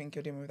doing what you think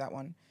you're doing with that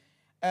one.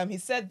 He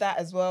said that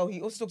as well.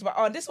 He also talked about,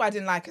 and this is what I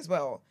didn't like as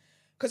well.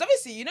 Because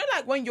obviously, you know,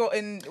 like when you're...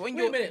 Wait a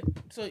minute.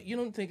 So you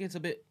don't think it's a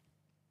bit...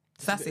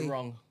 Sassy. A bit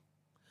wrong?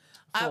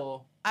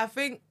 I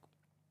think...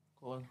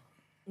 Go on.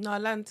 No,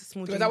 land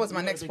small G. Because that was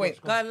my next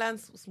point. Go on, land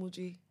small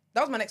G.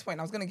 That was my next point.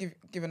 I was going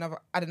to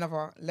add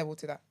another level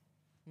to that.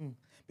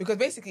 Because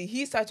basically,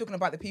 he started talking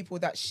about the people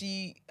that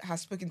she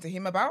has spoken to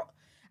him about.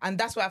 And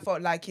that's why I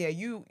felt like, yeah,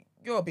 you're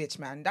a bitch,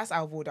 man. That's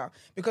out of order.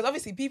 Because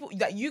obviously, people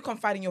that you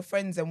confide in your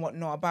friends and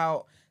whatnot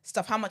about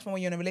stuff, how much more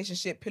you're in a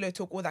relationship, pillow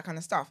talk, all that kind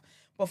of stuff.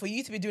 But for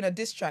you to be doing a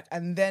diss track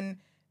and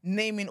then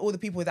naming all the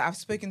people that I've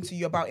spoken to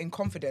you about in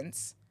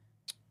confidence,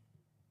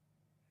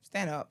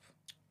 stand up.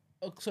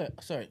 Oh,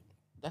 sorry.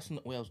 That's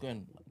not where I was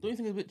going. Don't you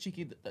think it's a bit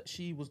cheeky that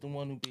she was the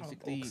one who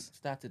basically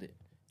started it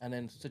and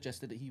then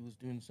suggested that he was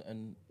doing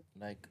something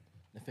like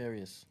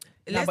nefarious?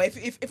 No, but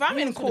if I'm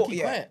in court,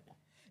 yeah. Quiet.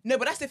 No,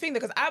 but that's the thing,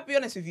 because I'll be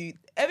honest with you,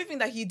 everything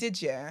that he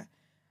did, yeah,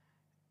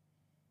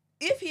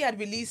 if he had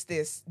released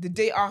this the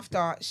day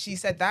after she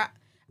said that,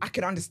 I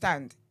could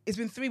understand. It's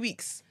been 3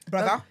 weeks,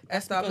 brother.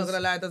 Esther, I'm not gonna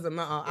lie, it doesn't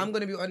matter. I'm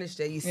gonna be honest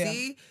here. You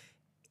see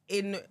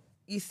in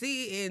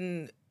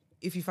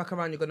If You Fuck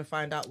Around, You're Gonna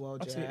Find Out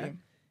world, Absolutely.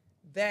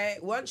 There,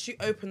 once you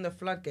open the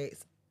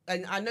floodgates,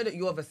 and I know that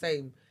you're the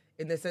same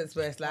in the sense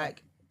where it's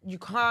like you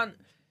can't.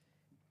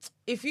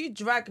 If you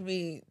drag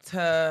me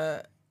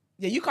to.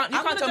 Yeah, you can't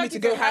tell me to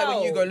go high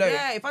when you go low.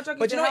 Yeah, if I drag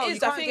you to hell, you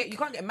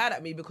can't get mad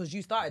at me because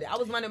you started it. I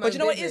was minding my own business. But you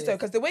know what it is though,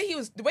 because the way he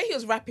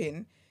was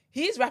rapping,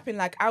 he's rapping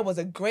like I was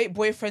a great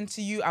boyfriend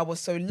to you. I was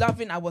so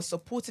loving. I was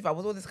supportive. I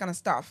was all this kind of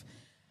stuff.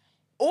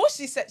 All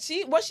she said,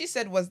 what she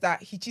said was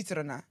that he cheated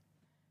on her.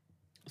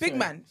 Big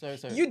man,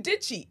 you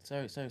did cheat.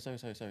 Sorry.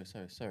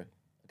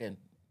 Again,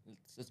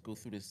 let's go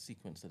through this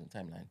sequence and the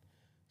timeline.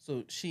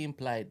 So she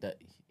implied that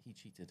he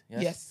cheated.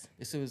 Yes.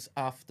 This was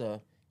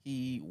after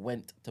he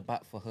went to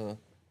bat for her.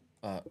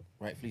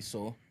 Rightfully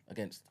so,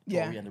 against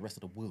Tory and the rest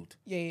of the world.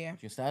 Yeah. Do you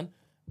understand?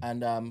 And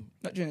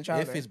not during the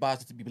trial. If his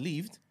bars are to be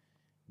believed,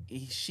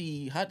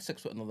 she had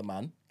sex with another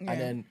man,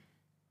 and then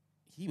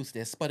he was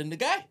there spudding the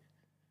guy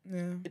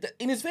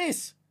in his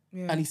face,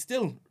 and he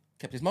still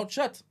kept his mouth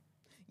shut.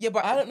 Yeah,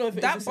 but I don't know if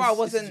that bar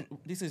wasn't.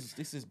 This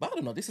is bad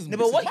or not. This is no,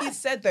 but what he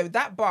said though,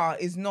 that bar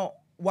is not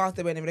whilst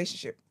they were in a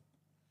relationship.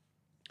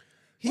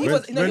 He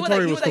was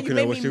Tori was like, cooking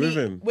her, was she with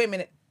him? Wait a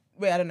minute.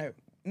 Wait, I don't know.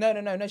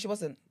 No, she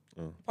wasn't.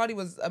 Party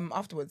was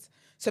afterwards.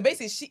 So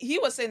basically, he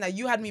was saying that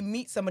you had me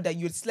meet someone that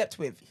you had slept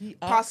with. He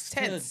Past asked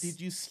her, tense.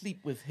 did you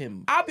sleep with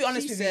him? I'll be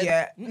honest She with said, you.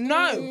 Yeah.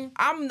 No,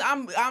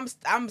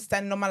 I'm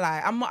standing on my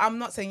lie. I'm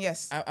not saying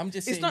yes. I'm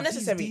just it's saying not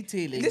necessary. he's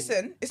detailing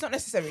Listen, it's not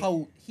necessary.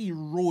 how he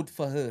rode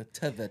for her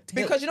to the tilt.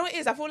 Because you know what it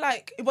is? I feel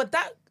like, but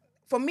that,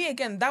 for me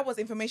again, that was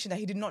information that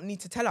he did not need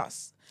to tell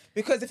us.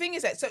 Because the thing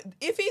is that, so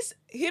if he's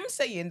him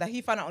saying that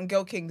he found out on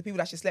Girl King, the people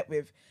that she slept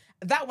with,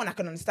 that one I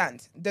can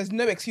understand. There's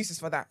no excuses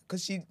for that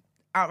because she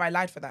outright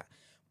lied for that.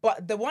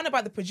 But the one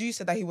about the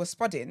producer that he was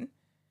spudding,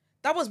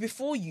 that was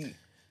before you.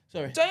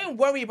 Sorry. Don't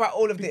worry about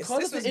all of this.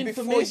 Because This of the was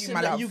before you, information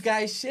my that love. you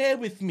guys share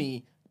with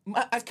me,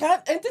 I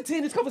can't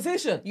entertain this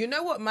conversation. You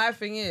know what my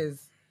thing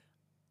is?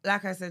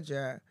 Like I said,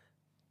 yeah,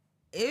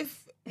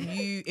 if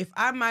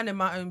I'm minding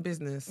my own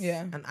business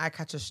and I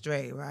catch a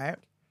stray, right?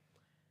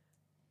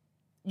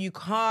 You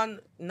can't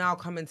now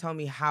come and tell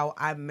me how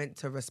I'm meant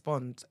to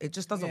respond. It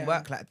just doesn't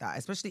work like that,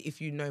 especially if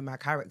you know my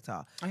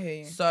character. I hear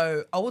you.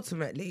 So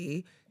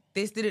ultimately,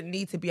 this didn't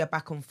need to be a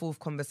back and forth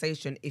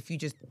conversation if you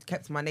just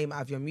kept my name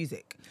out of your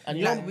music. And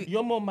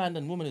you're more man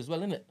than woman as well,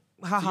 innit?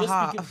 Ha ha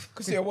ha.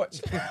 Because you're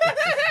watching.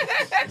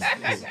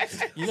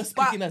 You're not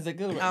speaking as a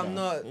girl right I'm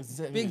now.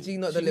 not. Big G,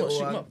 not the little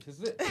one.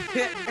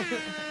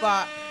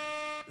 But,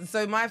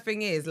 so my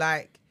thing is,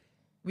 like,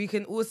 we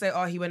can all say,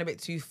 oh, he went a bit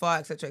too far,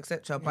 etc.,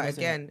 etc. But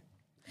again...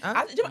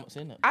 I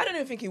don't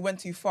even think he went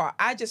too far.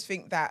 I just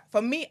think that,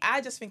 for me, I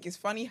just think it's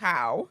funny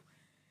how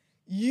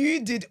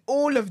you did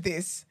all of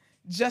this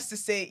just to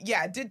say,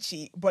 yeah, I did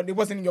cheat, but it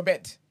wasn't in your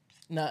bed.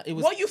 Nah, it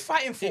was. What are you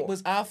fighting for? It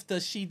was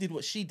after she did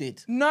what she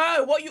did.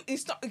 No,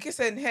 it's not.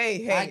 Listen,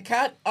 hey. I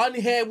can't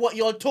unhear what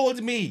you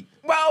told me.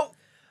 Well,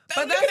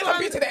 but look that's at the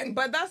computer then.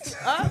 But that's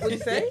what do you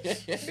say?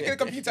 Look at the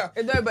computer.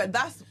 No, but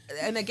that's,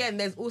 and again,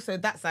 there's also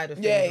that side of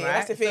things, Yeah, right?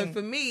 that's the thing. So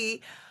for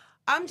me,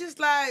 I'm just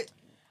like,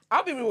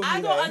 I'll be real with you.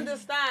 I don't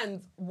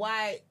understand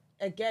why.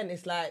 Again,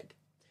 it's like,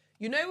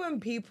 you know, when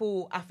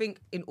people, I think,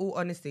 in all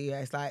honesty, yeah,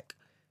 it's like,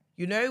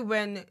 you know,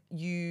 when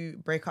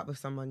you break up with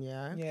someone,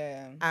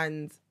 yeah,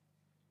 and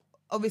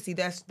obviously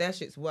their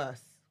shit's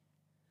worse,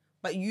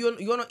 but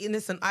you're not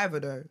innocent either,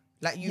 though.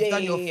 Like, you've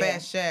done your fair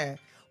share,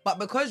 but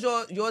because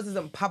yours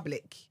isn't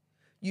public,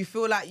 you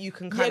feel like you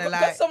can kind of like,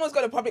 because someone's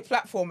got a public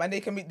platform and they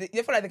feel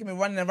like they can be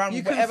running around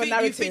with whatever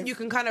narrative. You think you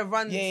can kind of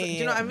run. Do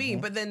you know what I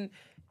mean? But then.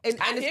 And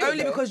it's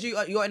only because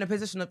you're in a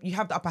position of, you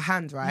have the upper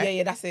hand, right?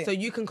 Yeah, that's it. So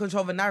you can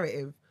control the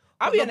narrative.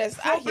 I'll be honest,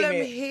 the problem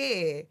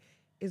here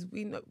is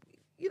you know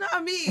what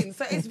I mean?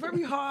 So it's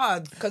very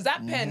hard. Because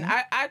that pen,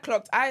 I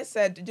clocked, I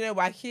said, you know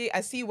what,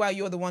 I see why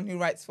you're the one who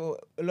writes for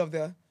a lot of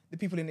the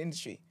people in the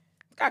industry.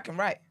 The guy can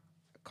write.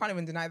 I can't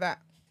even deny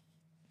that.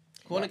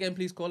 Call again,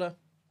 please, caller.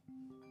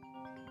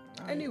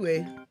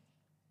 Anyway.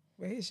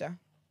 Where is Sha?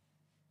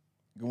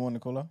 Good morning,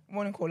 caller.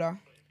 Morning, caller.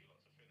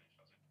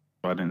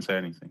 I didn't say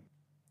anything.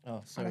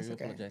 Oh, sorry, that's we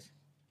okay. apologize.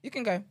 You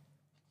can go.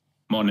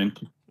 Morning.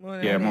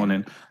 Morning.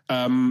 Morning.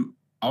 I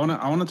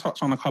want to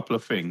touch on a couple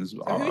of things. So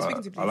who are you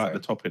speaking to, please? I like Sorry. the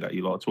topic that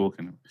you lot are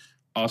talking.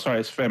 Oh, sorry,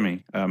 it's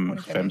Femi. Morning,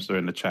 Fem's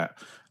in the chat.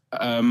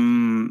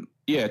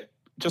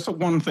 Just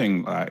one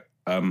thing. Like,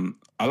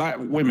 I like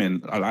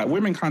women.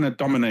 Kind of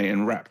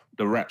dominating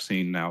the rap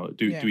scene now.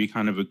 Do we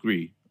kind of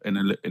agree in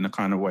a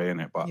kind of way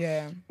in it? But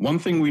one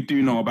thing we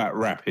do know about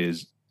rap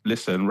is,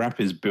 listen, rap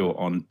is built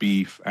on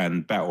beef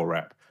and battle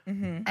rap.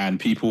 Mm-hmm. And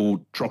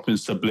people dropping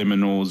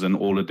subliminals and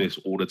all of this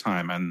all the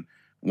time. And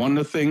one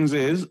of the things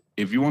is,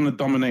 if you want to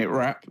dominate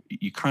rap,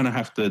 you kind of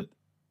have to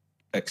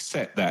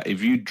accept that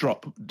if you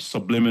drop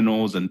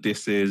subliminals and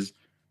disses,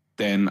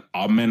 then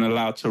are men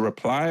allowed to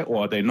reply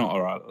or are they not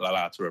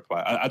allowed to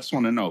reply? I just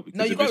want to know,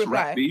 because if it's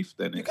rap beef,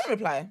 then you can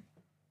reply.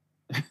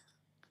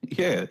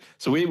 Yeah,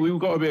 so we've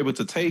got to be able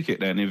to take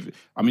it then.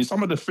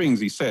 Some of the things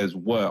he says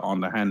were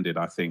underhanded,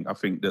 I think. I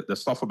think that the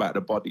stuff about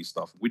the body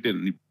stuff, we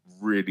didn't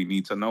really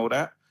need to know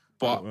that.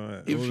 But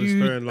if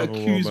you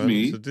accuse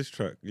me... It's a diss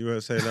track. You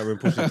weren't saying that when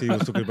Pusha T was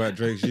talking about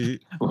Drake's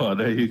shit. Well,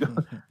 there you go.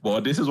 Well,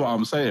 this is what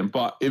I'm saying.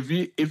 But if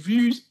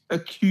you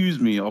accuse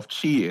me of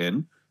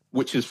cheating,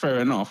 which is fair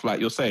enough, like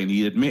you're saying,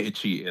 he admitted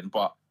cheating,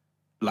 but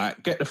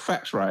like, get the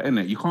facts right,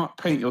 innit? You can't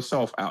paint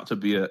yourself out to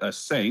be a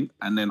saint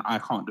and then I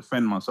can't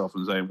defend myself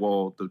and say,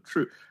 well, the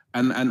truth.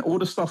 And all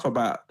the stuff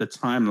about the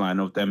timeline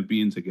of them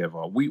being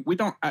together, we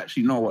don't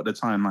actually know what the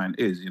timeline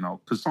is, you know,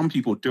 because some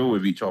people deal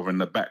with each other in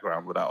the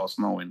background without us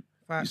knowing.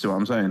 You see what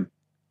I'm saying?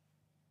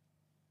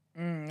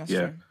 That's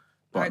true.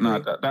 But no,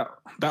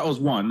 that was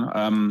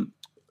one.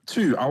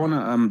 Two, I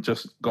want to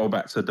just go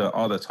back to the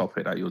other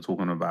topic that you were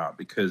talking about,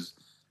 because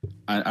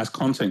as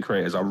content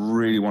creators, I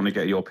really want to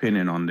get your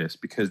opinion on this,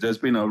 because there's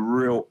been a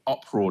real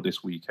uproar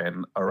this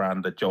weekend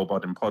around the Joe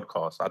Budden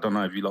podcast. I don't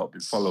know if you lot have been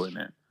following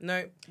it.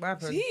 No, what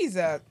happened?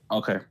 Jesus.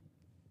 Okay.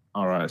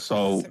 All right.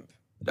 So,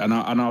 and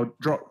I'll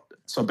drop.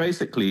 So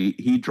basically,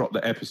 he dropped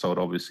the episode,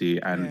 obviously,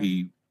 and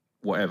he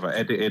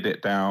edited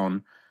it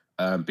down,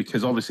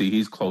 because obviously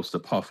he's close to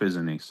Puff,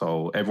 isn't he?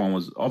 So everyone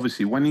was,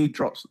 obviously, when he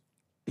drops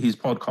his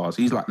podcast,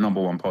 he's like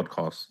 #1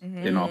 podcast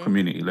in our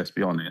community, let's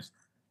be honest.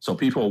 So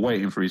people are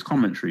waiting for his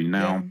commentary.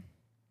 Now,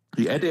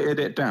 he edited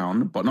it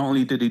down, but not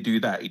only did he do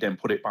that, he then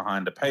put it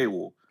behind a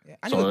paywall. Yeah.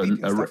 And so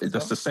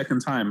that's the second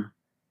time.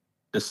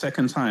 The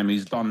second time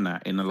he's done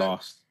that in the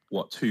last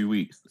 2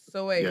 weeks.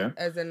 So wait,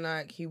 as in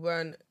like he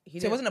so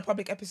it wasn't a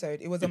public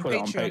episode. It was on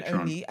Patreon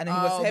only, and then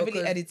he was heavily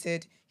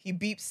edited. He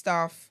beeped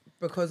stuff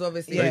because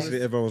obviously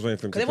basically everyone was waiting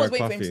for him to go coffee,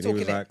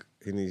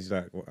 and he was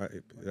like, well,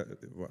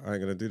 I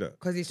ain't gonna do that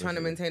because he's trying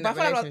to maintain. But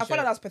that I feel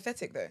like that was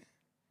pathetic though.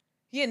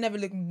 He had never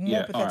looked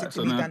more pathetic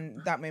to me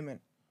than that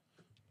moment.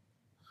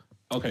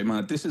 Okay,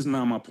 man, this is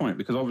now my point,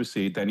 because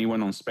obviously then he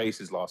went on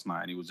Spaces last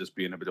night and he was just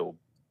being a bit of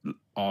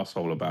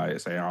arsehole about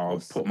it, saying,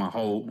 I'll put my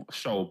whole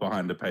show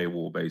behind the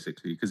paywall,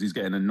 basically, because he's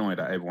getting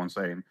annoyed at everyone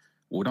saying,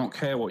 well, don't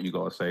care what you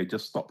got to say,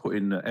 just stop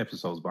putting the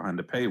episodes behind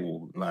the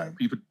paywall. Like,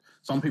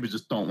 some people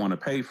just don't want to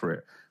pay for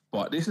it.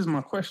 But this is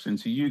my question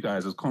to you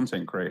guys as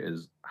content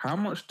creators. How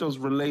much does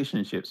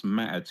relationships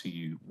matter to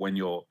you when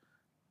you're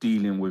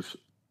dealing with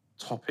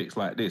topics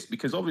like this?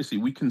 Because obviously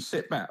we can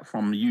sit back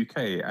from the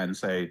UK and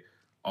say,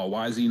 oh,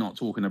 why is he not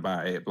talking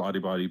about it, blah, blah,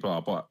 blah,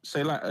 blah. But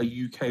say like a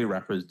UK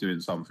rapper is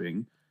doing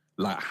something,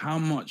 like how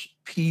much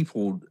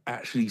people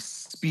actually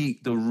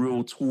speak the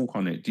real talk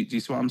on it? Do you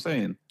see what I'm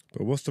saying?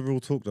 But what's the real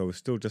talk though? It's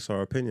still just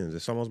our opinions.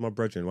 If someone's my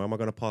brethren, why am I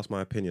going to pass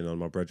my opinion on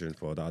my brethren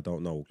for that I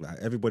don't know? Like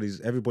everybody's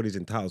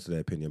entitled to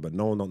their opinion, but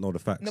no one don't know the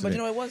facts. No, but you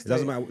know what it was? It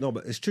doesn't matter. No,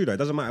 but it's true though. It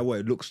doesn't matter what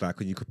it looks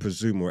like, or you could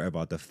presume or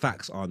whatever. The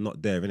facts are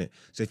not there, innit?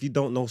 So if you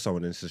don't know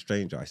someone and it's a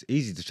stranger, it's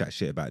easy to chat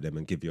shit about them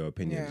and give your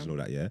opinions and all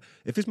that. Yeah.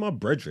 If it's my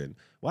brethren,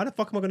 why the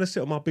fuck am I going to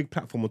sit on my big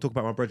platform and talk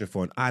about my brethren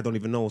for, and I don't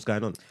even know what's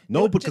going on?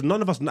 No, because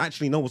none of us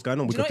actually know what's going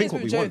on. We can think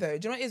what we want. Do you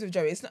know what it is with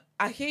Joe? It's not.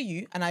 I hear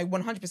you, and I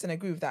 100%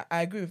 agree with that.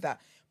 I agree with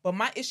that. But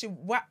my issue,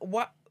 what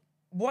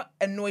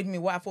annoyed me,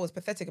 what I thought was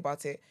pathetic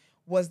about it,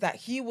 was that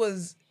he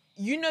was,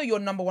 your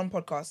number one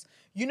podcast.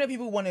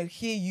 People want to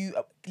hear you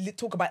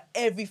talk about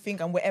everything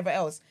and whatever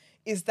else.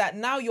 Is that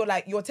now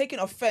you're taking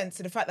offense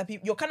to the fact that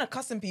you're kind of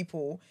cussing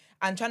people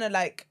and trying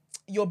to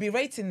you're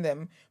berating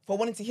them for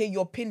wanting to hear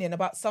your opinion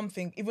about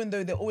something, even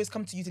though they always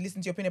come to you to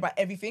listen to your opinion about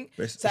everything.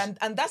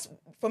 And that's,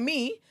 for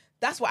me,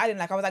 that's what I didn't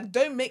like. I was like,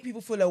 don't make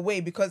people feel away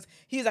because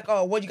he's like,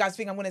 oh, what do you guys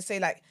think I'm going to say?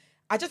 Like,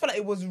 I just felt like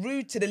it was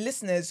rude to the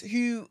listeners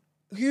who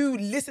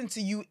listen to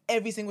you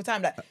every single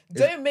time. Like,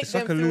 don't make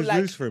them feel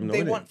like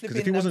they want flipping.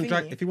 If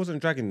he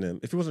wasn't dragging them,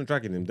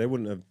 they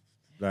wouldn't have.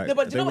 Like, no,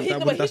 but do you know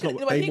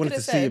what they wanted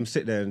to see him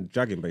sit there and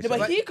drag him, basically.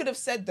 No, but he could have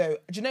said though,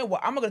 do you know what?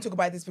 I'm not going to talk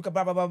about this because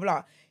blah blah blah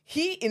blah.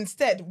 He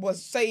instead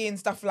was saying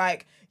stuff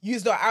like, "You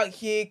lot out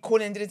here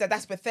calling this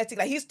that's pathetic."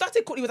 Like he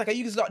started calling, he was like,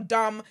 "You lot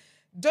dumb."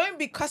 Don't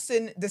be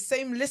cussing the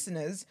same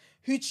listeners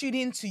who tune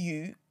into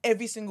you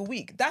every single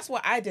week. That's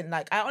what I didn't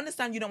like. I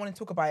understand you don't want to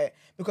talk about it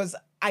because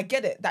I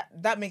get it.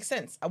 That makes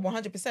sense.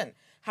 100%.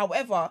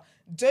 However,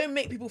 don't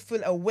make people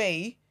feel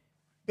away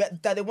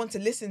that they want to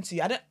listen to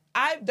you.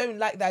 I don't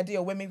like the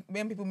idea when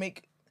people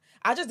make.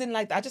 I just didn't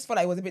like that. I just felt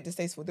like it was a bit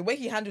distasteful. The way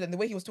he handled it and the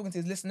way he was talking to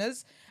his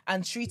listeners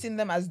and treating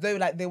them as though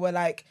they were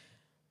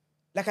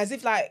as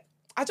if I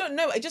don't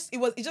know. It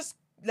just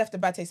left a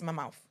bad taste in my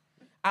mouth.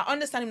 I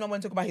understand him not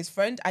wanting to talk about his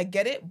friend. I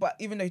get it. But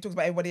even though he talks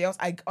about everybody else,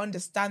 I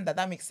understand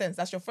that makes sense.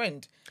 That's your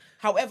friend.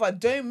 However,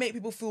 don't make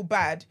people feel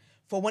bad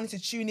for wanting to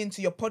tune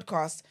into your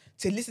podcast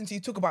to listen to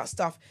you talk about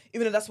stuff,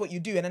 even though that's what you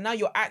do. And then now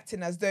you're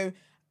acting as though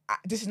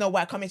this is not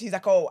why I come here. He's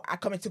like, oh, I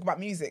come here to talk about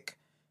music.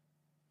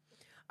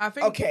 I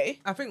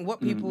think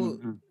what people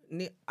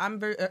need,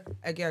 I'm very,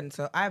 again,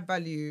 so I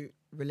value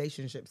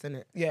relationships,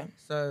 innit? Yeah.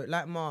 So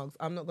like Margs,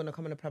 I'm not going to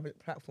come on a public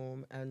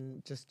platform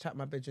and just chat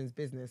my bedroom's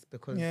business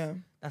because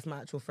that's my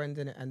actual friend,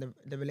 innit? And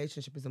the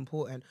relationship is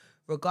important.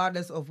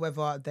 Regardless of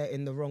whether they're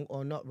in the wrong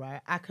or not,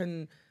 right? I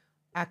can,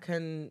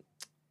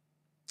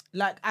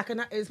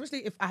 especially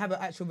if I have an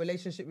actual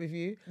relationship with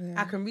you,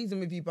 I can reason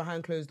with you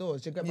behind closed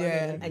doors. Do you get what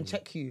I mean? And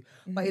check you.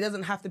 But he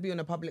doesn't have to be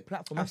on a public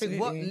platform. Absolutely.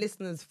 I think what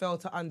listeners fail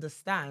to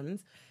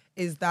understand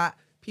is that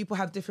people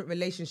have different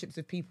relationships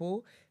with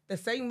people. The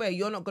same way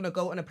you're not going to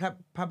go on a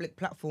public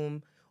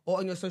platform or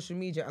on your social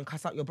media and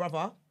cuss out your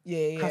brother,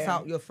 cuss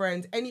out your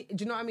friends. Do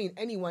you know what I mean?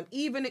 Anyone,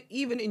 even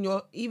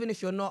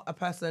if you're not a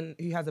person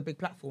who has a big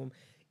platform,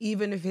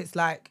 even if it's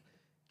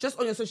just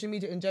on your social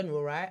media in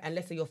general, right? And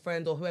let's say your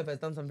friend or whoever has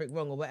done something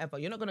wrong or whatever,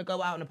 you're not going to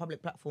go out on a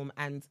public platform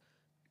and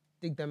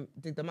dig them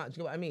out. Do you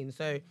get what I mean?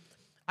 So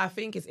I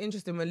think it's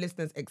interesting when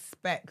listeners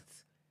expect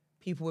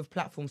people with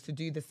platforms to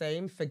do the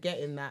same,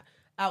 forgetting that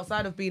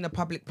outside of being a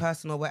public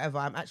person or whatever,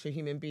 I'm actually a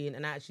human being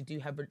and I actually do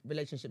have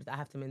relationships that I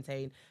have to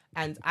maintain,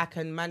 and I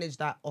can manage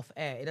that off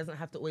air. It doesn't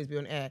have to always be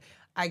on air.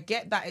 I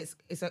get that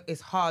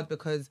it's hard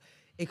because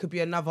it could be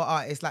another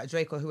artist like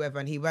Drake or whoever,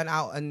 and he went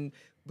out and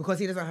because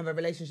he doesn't have a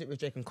relationship with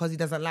Drake and because he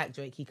doesn't like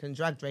Drake, he can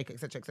drag Drake,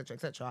 etc., etc.,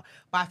 etc.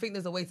 But I think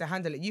there's a way to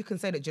handle it. You can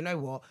say that, you know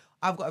what,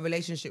 I've got a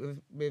relationship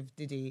with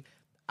Diddy.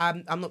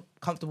 I'm not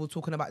comfortable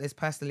talking about this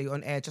personally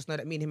on air. Just know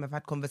that me and him have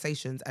had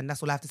conversations and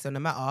that's all I have to say on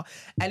the matter.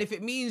 And if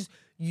it means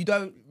you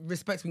don't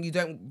respect me, you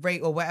don't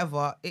rate or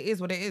whatever, it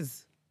is what it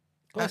is.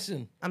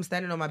 Question. I'm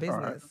standing on my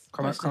business.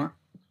 Right.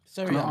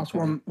 Can I ask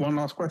one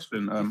last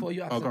question? Before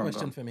you ask the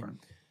question for me.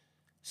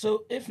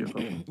 So if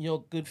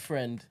your good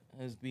friend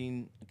has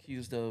been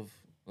accused of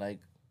like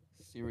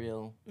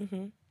serial,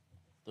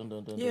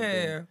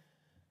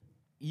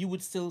 you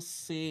would still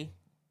say,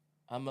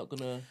 I'm not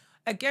gonna.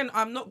 Again,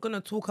 I'm not gonna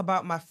talk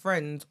about my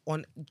friend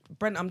on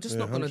Brent. I'm just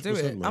not gonna do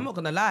it. man. I'm not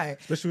gonna lie.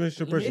 Especially when it's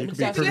your brother. You could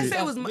be Let's pretty. say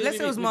it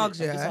was Margs, I'm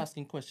just yeah.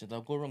 asking questions.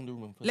 I'll go around the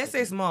room. Let's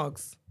say it's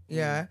Margs,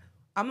 yeah.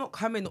 I'm not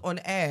coming on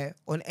air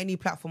on any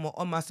platform or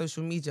on my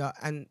social media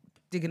and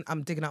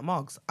I'm digging out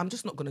Margs. I'm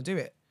just not gonna do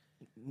it.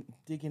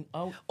 Digging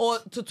out, or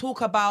to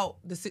talk about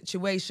the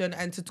situation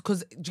and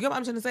because do you get what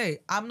I'm trying to say?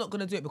 I'm not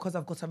gonna do it because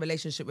I've got a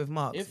relationship with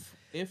Margs.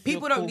 If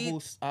people your don't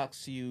co-host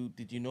asks you,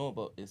 did you know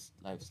about this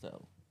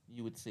lifestyle?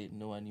 You would say,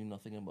 no, I knew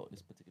nothing about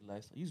this particular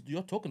lifestyle.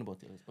 You're talking about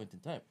it at this point in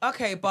time.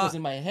 Okay, but because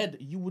in my head,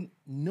 you wouldn't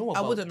know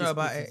about. I wouldn't know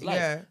about it. Life,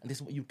 yeah, and this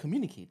is what you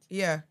communicate.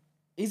 Yeah.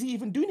 Is he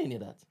even doing any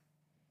of that?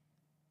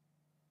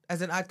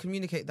 As in, I'd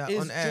communicate that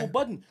is on air. Joe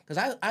Budden,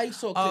 because I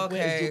saw a clip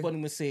where Joe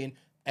Budden was saying,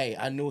 hey,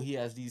 I know he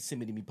has these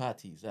simony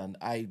parties and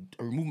I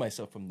remove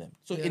myself from them.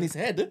 So in his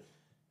head,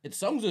 it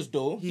sounds as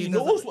though he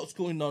knows what's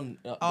going on.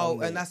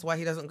 And that's why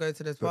he doesn't go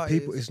to those parties.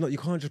 People, it's not. You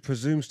can't just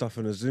presume stuff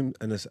and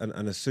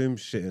assume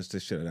shit and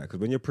shit like that. Because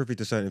when you're privy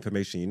to certain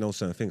information, you know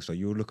certain things, so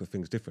you'll look at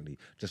things differently.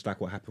 Just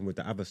like what happened with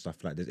the other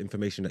stuff. Like there's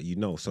information that you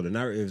know, so the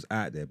narrative's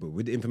out there. But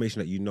with the information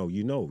that you know,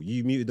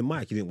 you muted the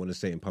mic. You didn't want to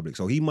say it in public,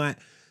 so he might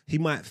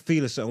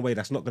feel a certain way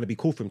that's not going to be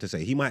cool for him to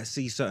say. He might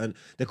see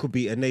there could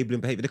be enabling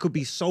behavior. There could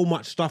be so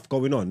much stuff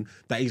going on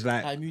that he's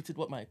like. I muted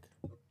what mic?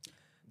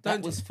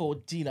 That was for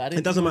Gina.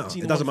 It doesn't matter.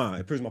 It doesn't matter.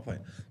 It proves my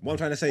point. What I'm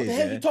trying to say is, what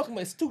the hell are you talking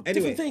about? It's two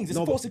different things. It's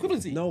false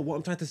equivalency. No, what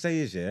I'm trying to say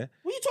is, what are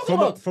you talking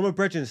about? From a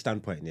brethren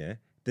standpoint,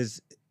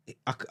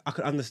 I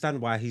could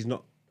understand why he's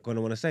not going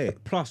to want to say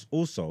it. Plus,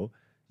 also,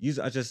 you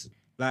are just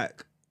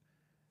like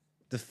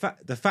the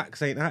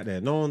facts ain't out there.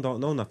 No one don't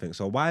know nothing.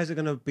 So why is it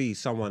going to be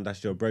someone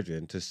that's your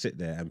brethren to sit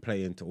there and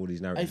play into all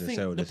these narratives and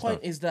say all this stuff? The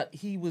point is that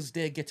he was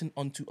there getting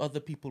onto other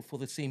people for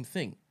the same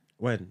thing.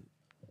 When?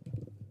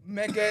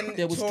 Megan,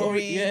 there was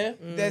Tory,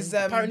 there's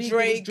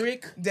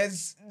Drake.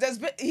 There's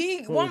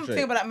one Drake.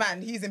 thing about that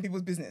man, he's in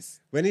people's business.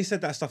 When he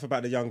said that stuff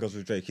about the young girls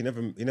with Drake, he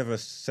never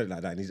said it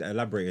like that, and he's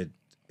elaborated.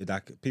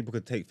 Like people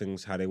could take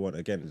things how they want.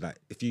 Again, like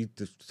if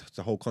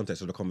the whole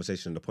context of the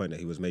conversation, the point that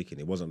he was making,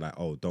 it wasn't like,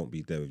 oh, don't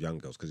be there with young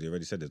girls, because he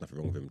already said there's nothing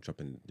wrong with him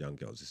chopping young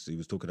girls. He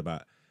was talking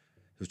about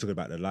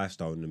the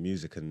lifestyle and the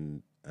music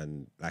and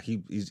like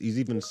he's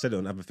even said it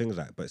on other things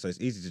like. But so it's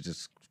easy to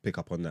just pick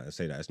up on that and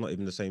say that it's not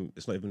even the same.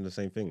 It's not even the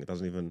same thing. It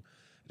doesn't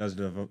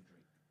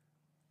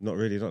not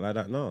really, not like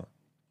that. No.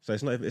 So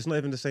it's not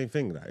even the same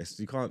thing. Like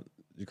you can't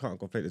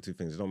conflate the two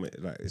things.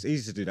 It's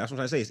easy to do that. That's what I'm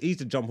trying to say. It's easy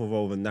to jump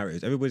over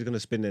narratives. Everybody's gonna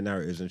spin their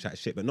narratives and chat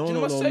shit, but no one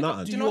knows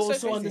nothing. Do you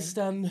also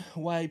understand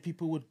why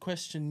people would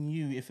question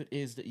you if it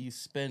is that you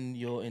spend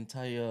your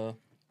entire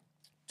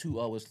 2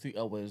 hours, 3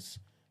 hours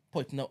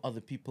pointing out other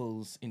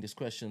people's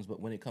indiscretions, but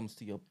when it comes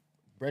to your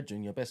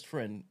brethren, your best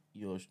friend,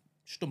 you're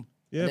stum.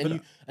 Yeah,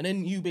 and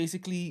then you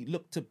basically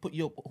look to put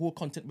your whole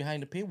content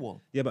behind a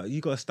paywall. Yeah, but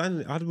you got to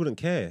stand. I wouldn't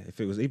care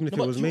if it was, even if it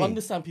was me. You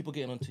understand people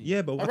getting onto you.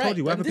 Yeah, but I told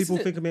you, whatever people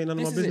think of me ain't none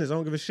of my business. I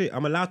don't give a shit.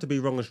 I'm allowed to be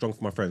wrong and strong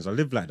for my friends. I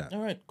live like that.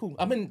 All right, cool.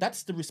 I mean,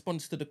 that's the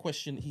response to the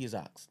question he has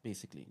asked,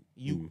 basically.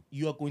 You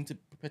are going to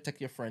protect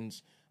your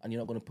friends and you're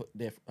not going to put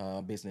their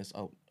business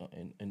out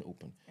in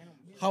open.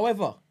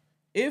 However,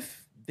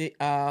 if they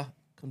are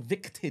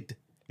convicted...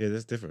 Yeah,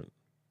 that's different.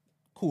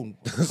 Cool.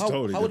 How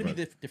would it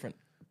be different?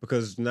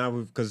 Because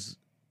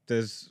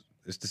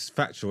it's this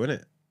factual,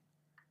 innit?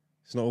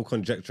 It's not all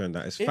conjecture and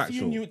that. It's factual. If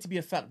you knew it to be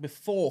a fact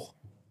before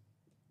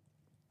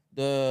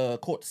the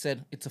court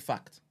said it's a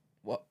fact,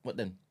 what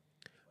then?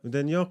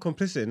 Then you're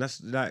complicit, and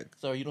that's like...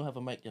 Sorry, you don't have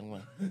a mic, young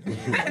man.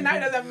 Now he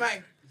doesn't have a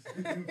mic.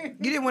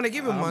 You didn't want to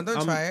give him one,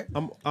 don't try it.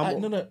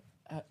 No.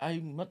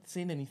 I'm not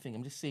saying anything.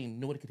 I'm just saying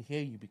nobody could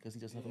hear you because he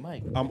doesn't have a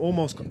mic. I'm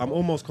almost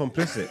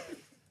complicit.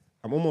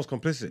 I'm almost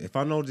complicit. If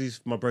I know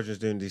my brethren's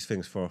doing these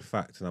things for a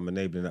fact and I'm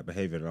enabling that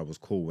behaviour and I was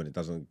cool when it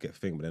doesn't get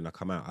thing, but then I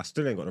come out, I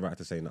still ain't got the right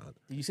to say nothing.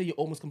 You say you're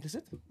almost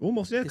complicit?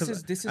 Almost, yeah.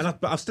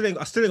 But I still ain't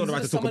got the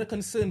right to talk.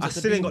 I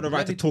still ain't got the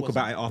right to talk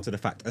about it after the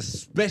fact,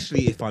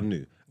 especially if I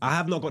knew. I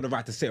have not got the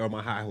right to sit on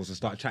my high horse and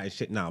start chatting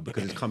shit now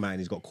because it's come out and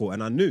he's got caught,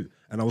 and I knew,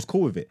 and I was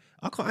cool with it.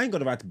 I ain't got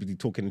the right to be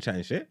talking and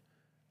chatting shit.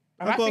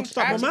 I think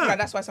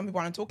that's why some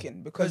people aren't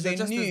talking, because they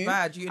just knew. As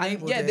bad.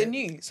 They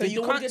knew. So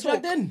you can't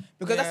talk then.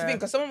 Because that's the thing.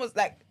 Because someone was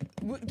like,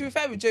 to be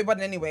fair with Joe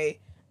Budden anyway,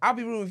 I'll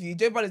be real with you.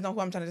 Joe Budden's not who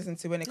I'm trying to listen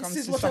to when it comes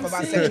to stuff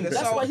about sexual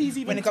assault,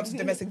 when it comes to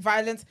domestic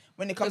violence,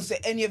 when it comes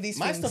to any of these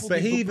things.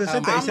 But he even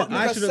said that.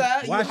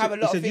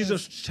 He said you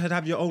should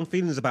have your own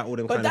feelings about all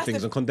them kind of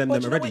things and condemn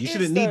them already. You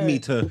shouldn't need me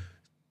to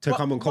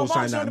come and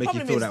co-sign that and make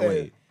you feel that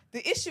way.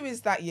 The issue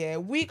is that,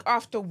 week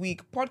after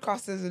week,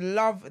 podcasters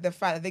love the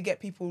fact that they get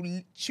people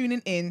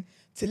tuning in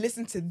to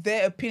listen to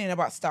their opinion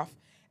about stuff.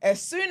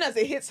 As soon as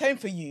it hits home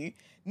for you,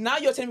 Now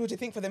you're telling people to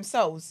think for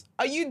themselves.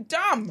 Are you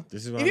dumb?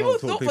 This is why if I people don't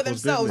talk thought for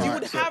people's themselves, business.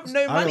 you would have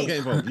no I money. don't get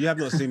involved. You have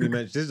not seen me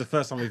mention. This is the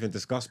first time we've even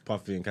discussed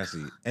Puffy and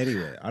Cassie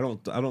anywhere. I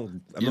don't do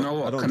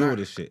all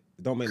this shit.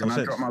 It don't make no sense.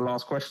 Can I drop my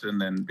last question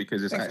then,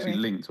 because it's Thanks, actually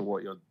mate. linked to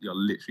what you're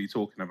literally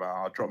talking about.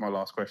 I'll drop my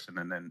last question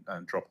and then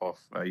drop off.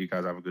 You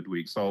guys have a good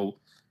week. So,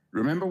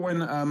 remember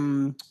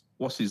when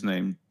what's his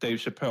name, Dave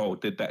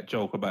Chappelle, did that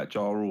joke about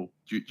Ja Rule?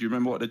 Do you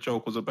remember what the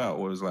joke was about?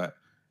 It was like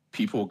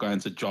people going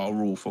to Ja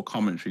Rule for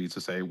commentary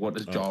to say, what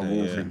does Ja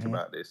Rule think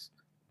about this?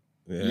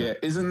 Yeah,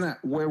 isn't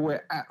that where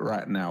we're at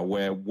right now,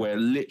 where we're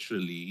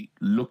literally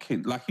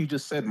looking, like you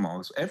just said,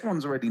 Marks,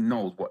 everyone's already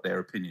knows what their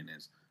opinion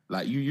is.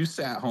 Like you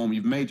sit at home,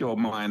 you've made your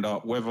mind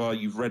up, whether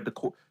you've read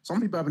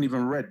some people haven't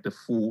even read the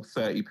full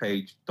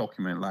 30-page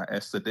document like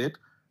Esther did,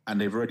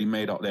 and they've already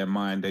made up their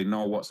mind. They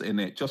know what's in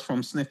it just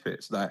from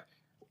snippets. Like,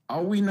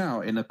 are we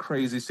now in a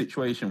crazy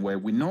situation where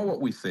we know what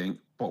we think,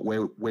 but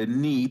we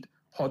need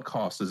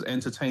podcasters,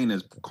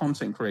 entertainers,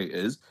 content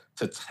creators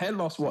to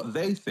tell us what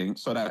they think,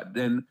 so that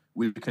then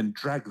we can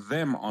drag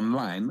them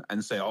online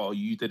and say, "Oh,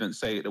 you didn't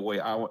say it the way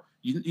I want."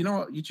 You know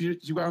what?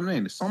 You what I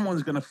mean?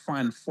 Someone's going to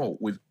find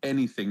fault with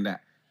anything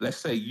that, let's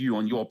say, you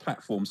on your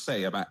platform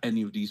say about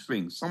any of these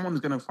things. Someone's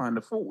going to find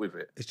a fault with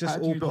it. It's just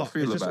all part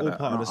of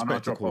the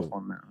spectacle.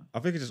 I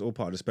think it's just all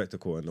part of the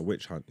spectacle and the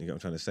witch hunt. You get what I'm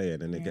trying to say?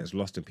 And then it gets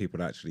lost in people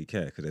that actually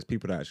care. Because there's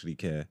people that actually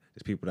care.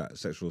 There's people that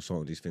sexual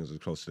assault and these things are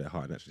close to their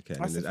heart and actually care.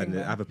 And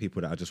there's other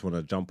people that just want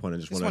to jump on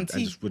and just want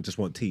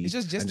tea. And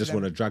just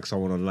want to drag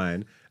someone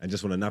online and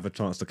just want another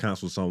chance to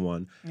cancel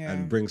someone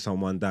and bring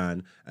someone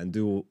down and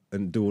do all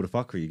the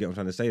fuckery. You get what I'm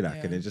trying to say?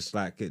 Like, and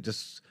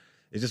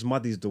it just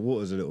muddies the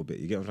waters a little bit.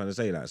 You get what I'm trying to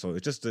say? Like, so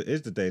it's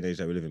the day and age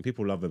that we live in.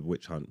 People love a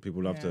witch hunt.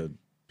 People love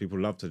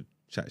to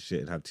chat shit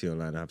and have tea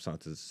online and have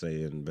something to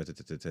say and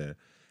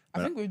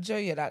I think with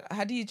Joe, like,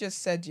 had he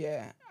just said,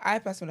 I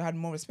personally had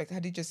more respect.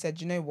 Had he just said,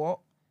 you know what,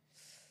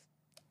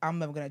 I'm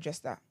never gonna address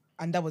that,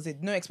 and that was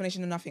it. No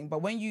explanation or nothing.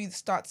 But when you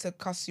start to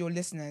cuss your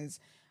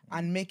listeners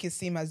and make it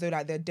seem as though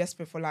like they're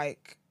desperate for,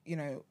 like, you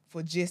know,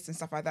 for gist and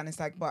stuff like that, and it's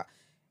like, but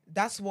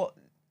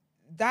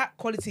that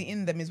quality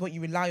in them is what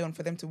you rely on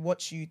for them to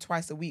watch you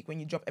twice a week when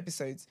you drop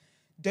episodes.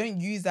 Don't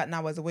use that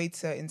now as a way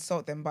to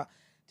insult them. But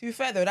to be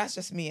fair though, that's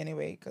just me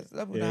anyway, because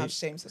love don't have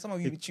shame. So some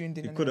of you be tuned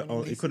in. He could have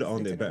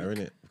owned it better,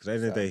 innit? Because at the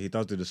end of the day, he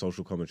does do the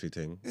social commentary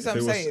thing. This is what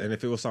I'm saying. And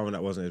if it was someone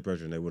that wasn't his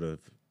brethren, they would have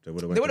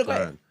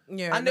got it.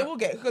 Yeah, and they will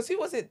get it. Because who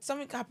was it?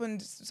 Something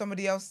happened to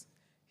somebody else.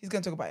 He's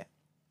going to talk about it.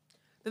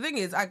 The thing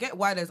is, I get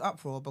why there's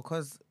uproar,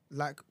 because,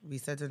 like we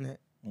said in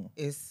it,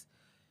 it's,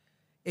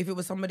 if it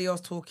was somebody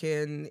else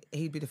talking,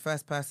 he'd be the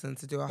first person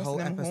to do a whole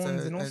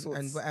episode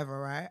and whatever,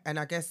 right? And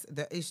I guess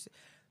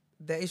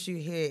the issue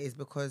here is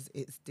because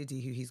it's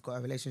Diddy who he's got a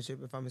relationship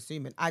with, I'm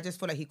assuming. I just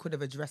feel like he could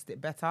have addressed it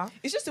better.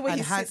 It's just the way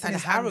he sits and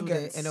his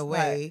arrogance. In a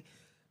way.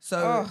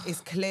 So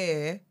it's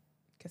clear,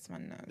 gets my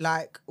nerves,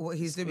 like, what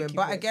he's doing.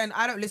 But voice. Again,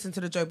 I don't listen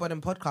to the Joe Budden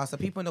podcast. So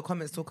people in the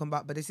comments talking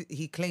about, but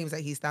he claims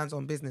that he stands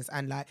on business,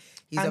 and like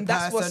he's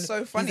what's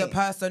so funny. He's a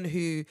person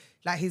who,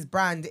 like, his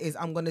brand is,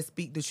 I'm gonna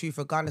speak the truth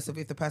regardless of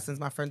if the person's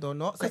my friend or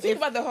not. So think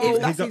about the whole.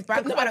 If that's his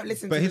brand, I don't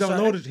listen to. But he don't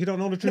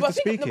know the truth to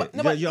speak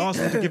it. You asked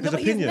him to give his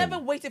opinion. He's never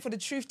waited for the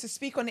truth to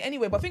speak on it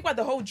anyway. But think about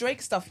the whole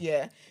Drake stuff.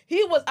 Yeah,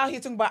 he was out here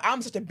talking about,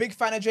 I'm such a big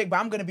fan of Drake,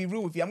 but I'm gonna be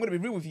real with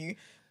you.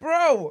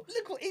 Bro,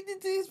 look what he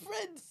did to his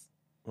friends.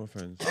 What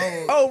friends?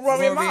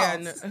 Rory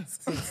and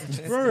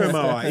Rory and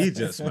Mal are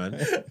idiots, man.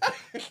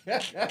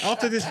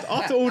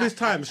 After all this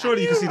time,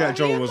 surely you can see that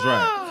Joel was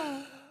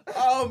right.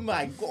 Oh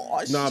my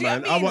gosh! Nah,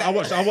 man, I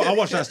watched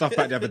that stuff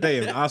back the other day,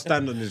 and I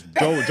stand on this.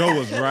 Joel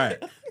was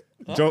right.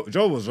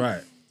 Joel was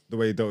right. The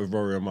way he dealt with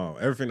Rory and Mal,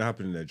 everything that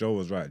happened in there, Joel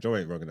was right. Joel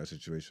ain't wrong in that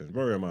situation.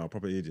 Rory and Mal are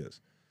proper idiots.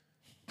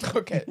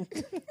 Okay.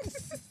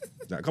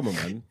 Like, come on,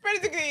 man. Ready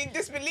to get in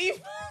disbelief.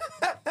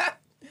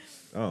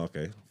 Oh,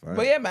 okay. Fine.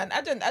 But yeah, man,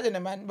 I don't know,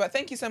 man. But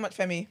thank you so much,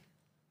 Femi.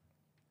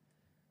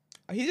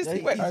 He just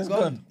he's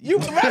gone.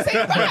 You say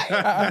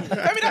bye.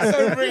 Femi, that's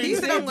so rude. He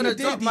said I'm gonna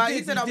drop my.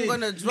 He said I'm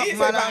gonna drop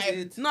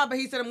my. No, but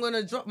he said I'm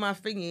gonna drop my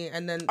thingy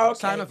and then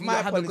sign off. You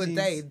have a good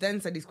day. Then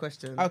said his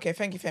question. Okay,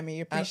 thank you, Femi.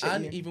 Appreciate you.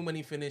 And even when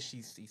he finished,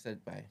 he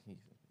said bye.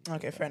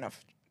 Okay, fair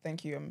enough.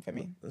 Thank you,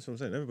 Femi. That's what I'm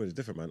saying. Everybody's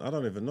different, man. I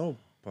don't even know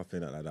Puffy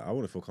and that like that. I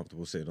wouldn't feel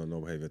comfortable sitting on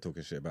No Behaviour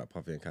talking shit about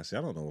Puffy and Cassie.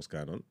 I don't know what's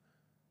going on.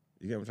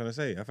 You get what I'm trying to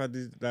say? I've had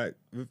these, like,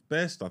 with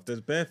bare stuff, there's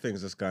bare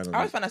things that's going on. I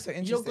always find that so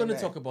interesting. You're going to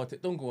talk about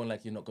it. Don't go on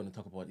like you're not going to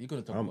talk about it. You're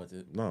going to talk about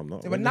it. No, I'm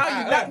not. But now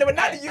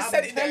that you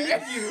said it,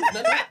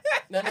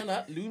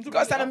 No. Loons got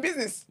to stand on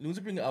business. Loons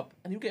will bring it up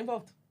and you get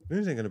involved.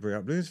 Loons ain't going to bring it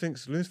up. Loons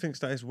thinks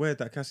that it's weird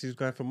that Cassie's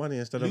going for money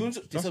instead of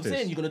justice. That's what I'm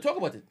saying. You're going to talk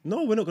about it.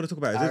 No, we're not going to talk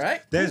about it. All right.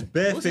 There's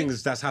bare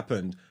things that's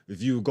happened.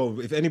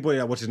 If anybody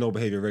that watches No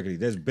Behaviour regularly,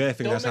 there's bare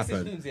things that's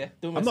happened. Loons, yeah?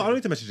 I don't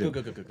need to message him.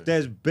 Go.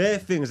 There's bare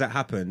things that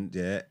happened,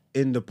 yeah,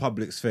 in the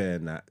public sphere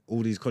and that,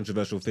 all these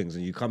controversial things,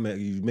 and you come here,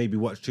 you maybe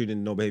tune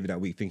in No Behaviour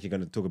that week, think you're going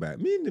to talk about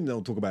it. Me and him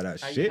don't talk about that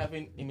shit. Are you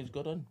having Image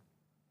God on?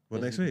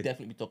 What, next week?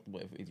 Definitely talked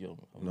about it with you.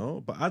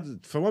 No, but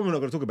for one, we're not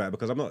going to talk about it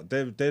because I'm not.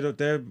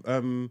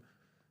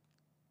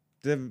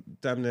 they're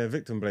damn near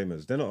victim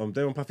blamers. They're not.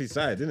 They're on Puffy's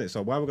side, isn't it?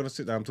 So why are we gonna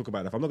sit down and talk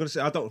about that? I'm not gonna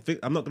sit.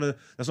 I'm not gonna.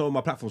 That's not what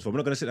my platform's for. I'm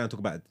not gonna sit down and talk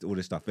about all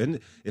this stuff. And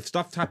if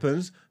stuff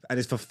happens and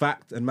it's for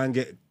fact, and man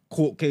get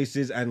court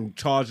cases and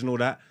charged and all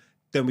that,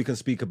 then we can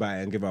speak about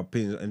it and give our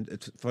opinions.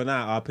 And for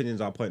now, our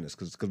opinions are pointless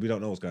because we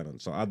don't know what's going on.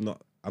 So I'm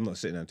not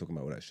sitting there and talking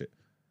about all that shit.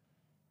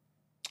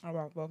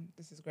 Oh, well,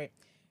 this is great.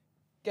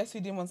 Guess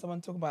who didn't want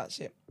someone to talk about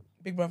shit?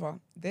 Big Brother.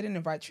 They didn't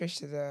invite Trish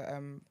to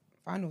the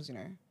finals, you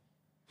know.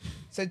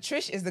 So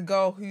Trish is the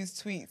girl whose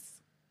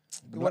tweets,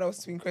 the one that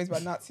was tweeting crazy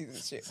about Nazis and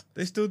shit.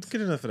 They still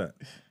killing her for that.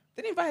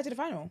 They didn't invite her to the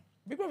final.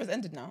 Big Brother's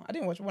ended now. I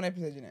didn't watch one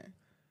episode, you know.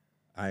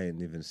 I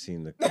ain't even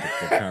seen the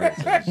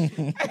characters.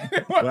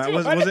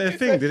 Was it a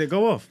thing? Did it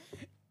go off?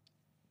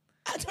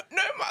 I don't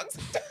know, Max.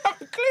 I don't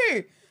have a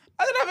clue.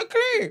 I don't have a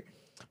clue.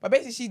 But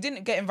basically, she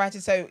didn't get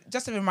invited. So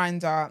just a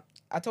reminder,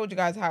 I told you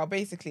guys how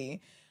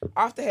basically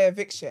after her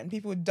eviction,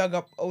 people dug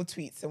up old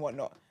tweets and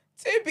whatnot.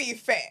 To be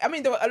fair, I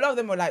mean, a lot of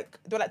them were like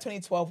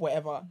 2012,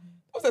 whatever.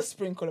 There was a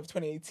sprinkle of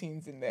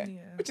 2018s in there,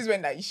 which is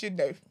when like you should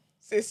know,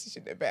 sis, you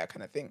should know better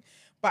kind of thing.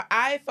 But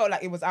I felt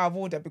like it was out of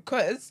order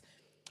because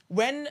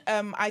when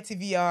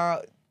ITV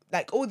are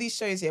like all these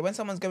shows here, when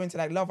someone's going to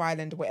like Love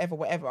Island,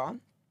 whatever,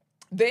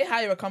 they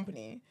hire a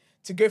company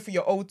to go through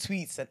your old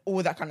tweets and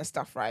all that kind of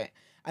stuff, right?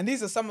 And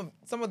these are some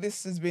of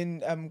this has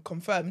been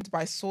confirmed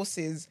by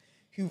sources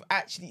who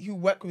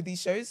work with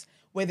these shows,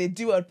 where they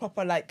do a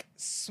proper like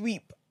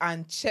sweep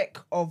and check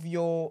of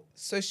your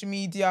social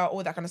media,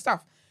 all that kind of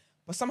stuff.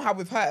 But somehow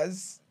with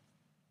hers,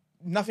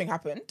 nothing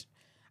happened.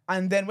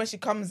 And then when she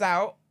comes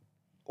out,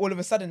 all of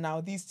a sudden now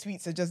these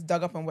tweets are just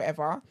dug up and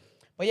whatever.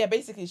 But yeah,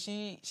 basically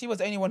she was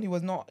the only one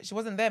who she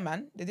wasn't there,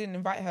 man. They didn't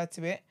invite her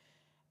to it.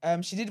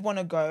 She did want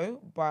to go,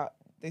 but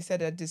they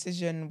said a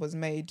decision was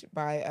made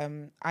by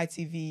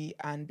ITV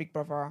and Big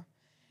Brother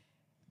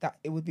that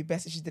it would be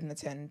best if she didn't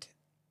attend,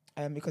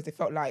 because they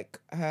felt like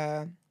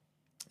her.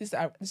 This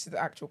is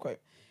the actual quote.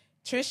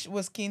 Trish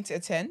was keen to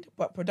attend,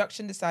 but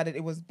production decided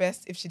it was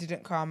best if she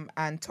didn't come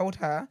and told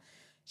her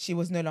she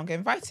was no longer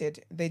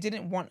invited. They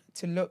didn't want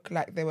to look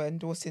like they were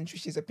endorsing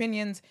Trish's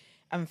opinions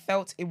and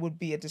felt it would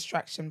be a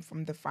distraction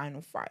from the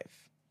final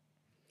five.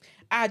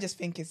 I just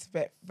think it's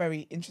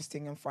very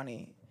interesting and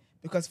funny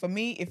because for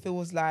me, it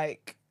feels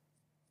like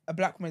a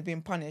black woman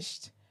being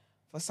punished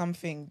for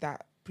something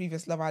that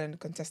previous Love Island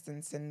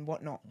contestants and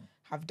whatnot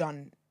have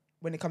done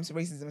when it comes to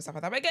racism and stuff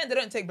like that. But again, they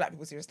don't take black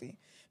people seriously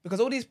because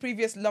all these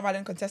previous Love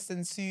Island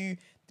contestants who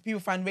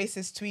people find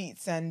racist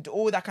tweets and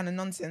all that kind of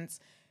nonsense,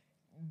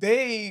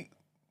 they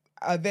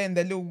are then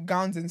their little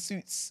gowns and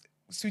suits,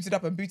 suited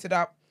up and booted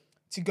up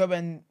to go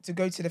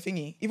to the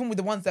thingy. Even with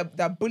the ones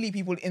that bully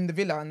people in the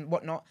villa and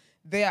whatnot,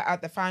 they are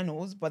at the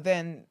finals. But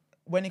then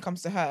when it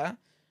comes to her,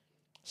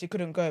 she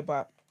couldn't go.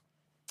 But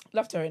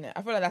loved her in it.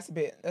 I feel like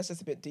that's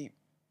just a bit deep.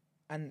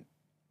 And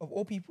of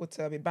all people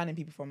to be banning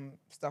people from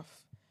stuff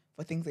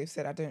for things they've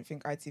said, I don't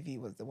think ITV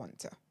was the one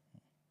to.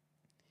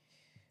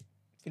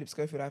 Philip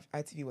Schofield,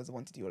 ITV was the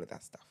one to do all of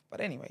that stuff. But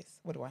anyways,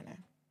 what do I know?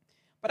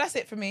 But that's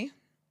it for me.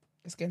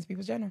 Let's get into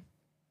People's Journal.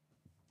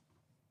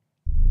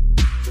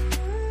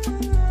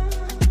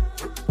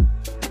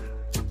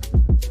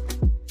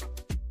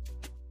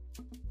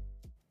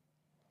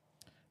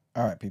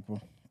 All right, people.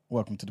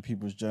 Welcome to the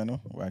People's Journal,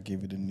 where I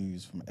give you the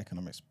news from an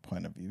economics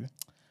point of view.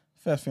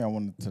 First thing I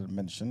wanted to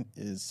mention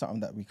is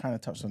something that we kind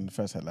of touched on in the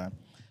first headline,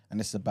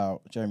 and it's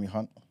about Jeremy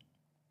Hunt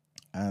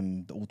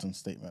and the autumn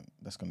statement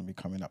that's going to be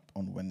coming up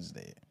on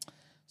Wednesday.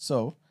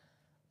 So,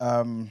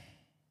 again,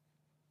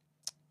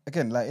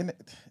 like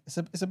it's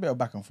a bit of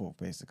back and forth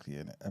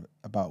basically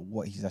about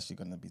what he's actually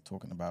going to be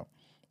talking about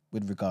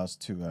with regards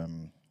to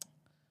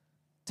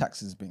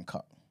taxes being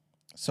cut.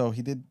 So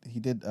he did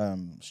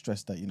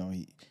stress that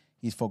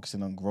he's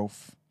focusing on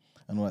growth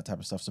and all that type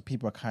of stuff. So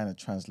people are kind of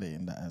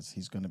translating that as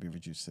he's going to be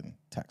reducing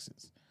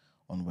taxes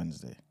on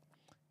Wednesday.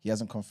 He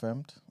hasn't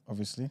confirmed,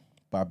 obviously,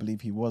 but I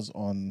believe he was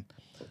on.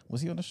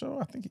 Was he on the show?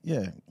 I think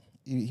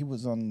he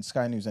was on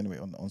Sky News anyway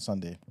on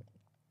Sunday.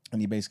 And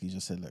he basically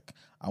just said, look,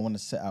 I want to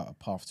set out a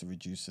path to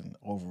reducing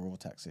overall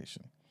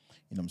taxation.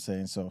 You know what I'm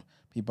saying? So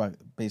people are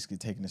basically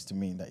taking this to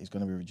mean that he's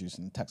going to be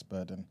reducing the tax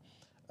burden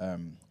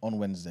on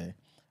Wednesday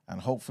and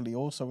hopefully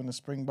also in the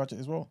spring budget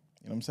as well.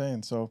 You know what I'm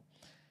saying? So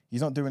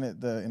he's not doing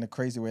it in a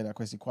crazy way that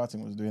Kwesi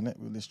Kwarteng was doing it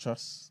with his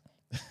trusts.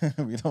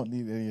 We don't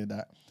need any of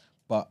that.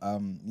 But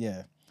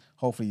yeah,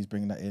 hopefully he's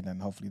bringing that in and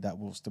hopefully that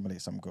will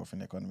stimulate some growth in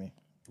the economy.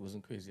 It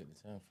wasn't crazy at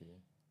the time for you.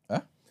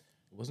 Huh?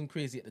 It wasn't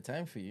crazy at the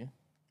time for you.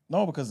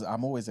 No, because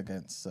I'm always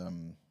against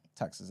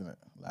taxes, innit?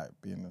 Like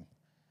being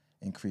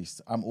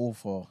increased. I'm all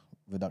for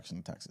reduction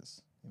of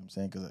taxes. You know what I'm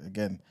saying? Because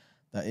again,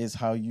 that is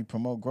how you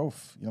promote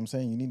growth. You know what I'm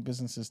saying? You need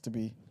businesses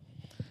to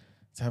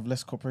have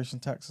less corporation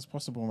tax as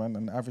possible, man,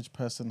 and the average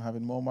person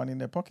having more money in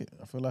their pocket.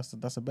 I feel that's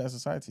a better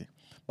society.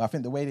 But I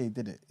think the way they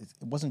did it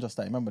wasn't just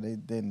that. Remember, they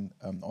then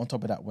on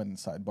top of that went and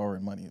started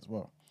borrowing money as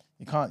well.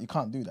 You can't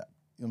do that.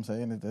 You know what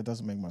I'm saying? It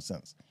doesn't make much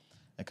sense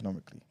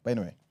economically. But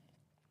anyway,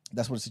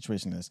 that's what the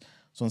situation is.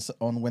 So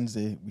on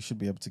Wednesday, we should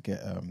be able to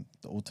get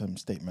the autumn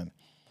statement.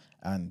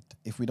 And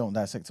if we don't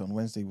dissect it on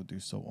Wednesday, we'll do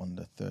so on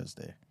the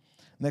Thursday.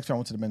 Next thing I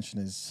wanted to mention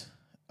is,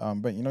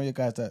 Brent, you know your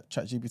guys at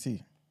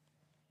ChatGPT?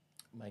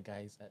 My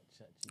guys at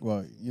ChatGPT.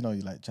 Well, you know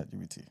you like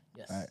ChatGPT.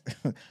 Yes.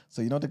 Right?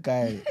 So you know the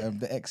guy,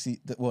 the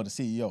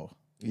CEO.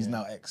 He's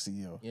now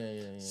ex-CEO.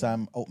 Yeah.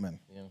 Sam Altman.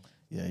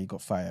 Yeah, he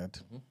got fired.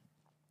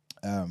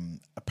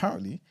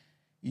 Apparently,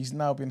 he's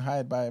now been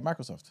hired by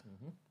Microsoft.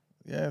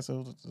 Yeah,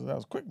 so that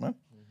was quick, man.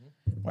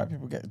 Why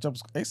people get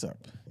jobs ASAP? You know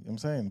what I'm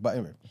saying? But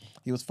anyway,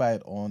 he was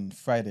fired on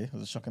Friday. It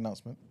was a shock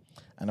announcement.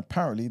 And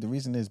apparently, the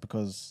reason is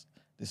because,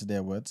 this is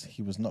their words,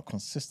 he was not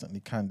consistently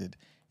candid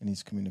in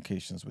his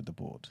communications with the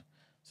board.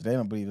 So they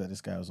don't believe that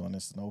this guy was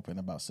honest and open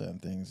about certain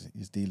things.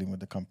 He's dealing with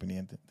the company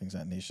and things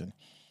like Nation.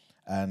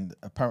 And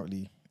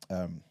apparently,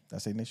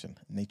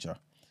 Nature.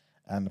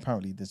 And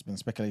apparently there's been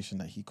speculation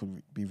that he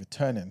could be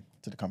returning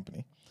to the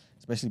company,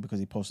 especially because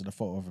he posted a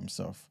photo of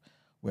himself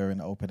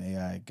wearing an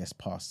OpenAI guest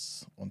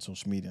pass on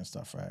social media and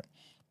stuff, right?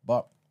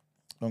 But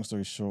long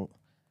story short,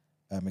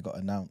 it got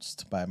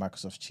announced by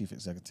Microsoft's chief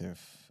executive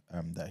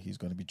that he's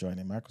going to be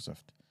joining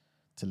Microsoft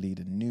to lead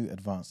a new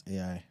advanced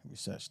AI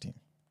research team.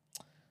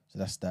 So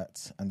that's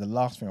that. And the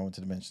last thing I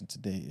wanted to mention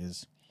today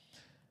is,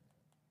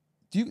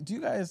 do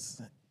you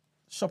guys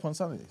shop on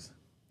Sundays?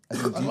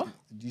 Do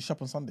you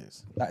shop on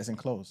Sundays? That is in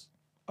clothes.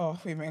 Oh,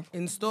 we mean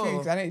in store.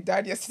 Please, I know you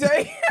died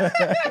yesterday.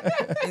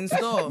 In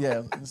store.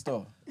 Yeah, in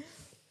store.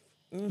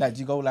 Like, do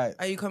you go like?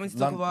 Are you coming to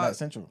talk about like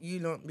Central? You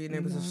not being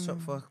able to shop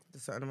for a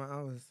certain amount of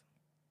hours?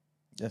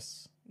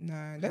 Yes.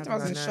 No, the time I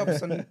was in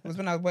shops was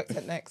when I worked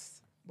at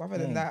Next. But other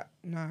than that,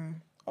 no.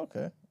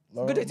 Okay.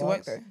 Good day to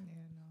work though.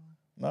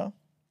 No.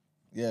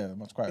 Yeah,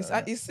 much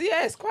quieter.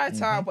 It's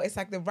quieter, but it's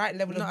like the right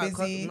level of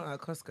busy. Not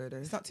at Costco though.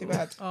 It's not too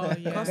bad. Oh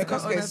yeah.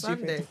 Costco is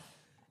stupid.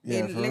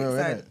 Yeah, in for real,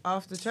 Lakeside, innit?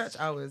 after church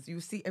hours,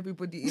 you see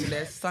everybody in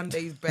their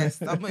Sunday's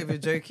best. I'm not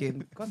even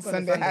joking.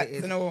 Sunday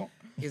hats and all.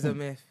 Is a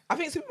myth. I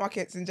think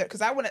supermarkets in general,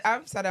 because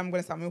I've said I'm going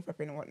to start meal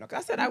prepping and whatnot.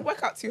 'Cause I said I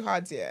work out too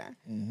hard, yeah.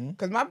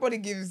 Because my body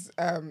gives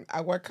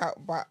I work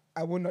out, but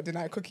I will not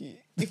deny a cookie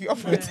if you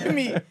offer it to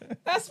me.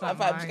 That's my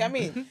vibe. Do you get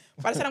what I mean?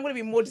 But I said I'm going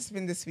to be more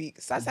disciplined this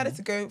week, so I decided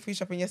to go food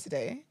shopping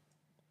yesterday.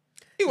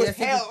 It was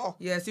hell.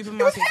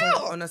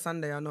 Supermarkets on a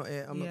Sunday are not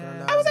it. I'm not gonna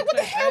lie. I was like, what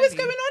the hell is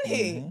going on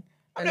here?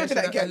 I'm never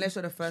doing that again. Unless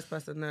you're the first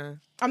person there.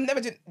 I'm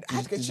never doing. I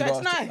had to go to Did church you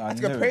tonight. I had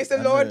to go knew praise it.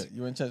 the Lord.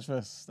 You went church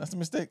first. That's a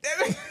mistake.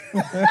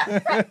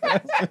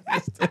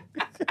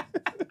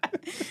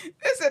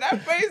 Listen, I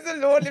praised the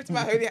Lord, lifted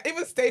my holy hand.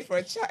 Even stayed for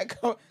a chat,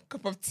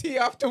 cup of tea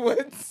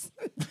afterwards.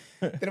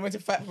 Then I went to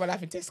fight for my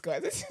life in Tesco.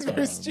 This is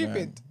very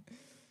stupid.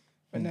 Man.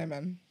 But no,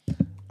 man.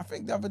 I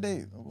think the other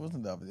day, it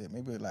wasn't the other day,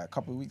 maybe like a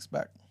couple of weeks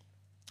back,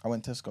 I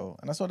went to Tesco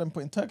and I saw them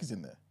putting turkeys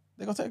in there.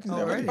 They got turkeys there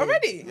already.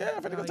 Already? Yeah,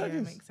 I think they got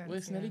turkeys. Makes sense, Well,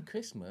 it's nearly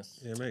Christmas.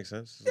 Yeah, it makes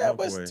sense. Yeah,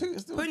 but it's two.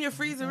 Put in your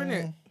freezer,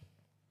 innit?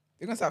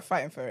 You're going to start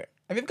fighting for it.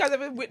 Have you guys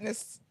ever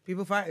witnessed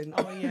People fighting.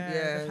 Oh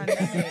yeah.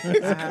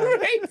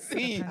 The it's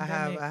crazy? I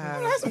have.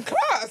 That's some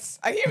class.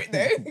 I hear it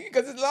though.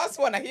 Because it's the last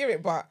one, I hear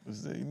it, but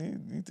You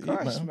need to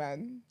gosh, eat, man.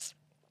 man.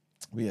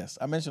 But yes,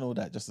 I mentioned all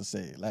that just to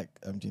say, like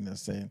Gina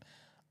was saying,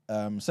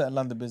 certain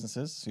London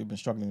businesses who've been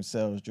struggling with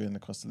sales during the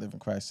cost of living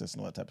crisis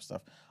and all that type of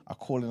stuff are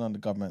calling on the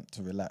government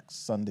to relax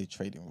Sunday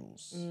trading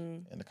rules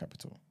in the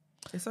capital.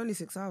 It's only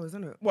 6 hours,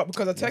 isn't it? What,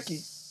 because of turkey?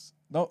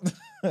 No,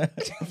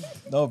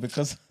 no,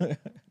 because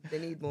They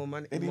need more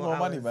money. they need more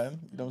money, man.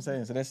 You know what I'm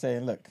saying? So they're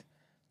saying, look,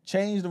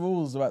 change the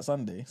rules about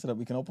Sunday so that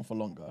we can open for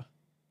longer,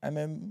 and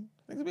then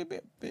things will be a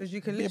bit. Because you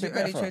can be a bit literally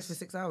better only for trade us. for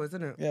 6 hours,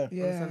 isn't it? Yeah.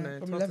 Yeah, On Sunday,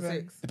 from 12 to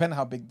 11. 6. Depending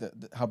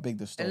how big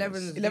the store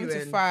 11 is. 11 to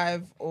Viewing.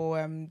 5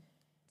 or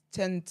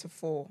 10 to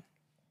 4.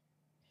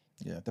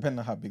 Yeah, depending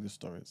on how big the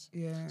store is.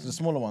 Yeah. So the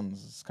smaller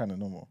ones is kind of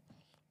normal,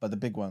 but the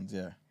big ones,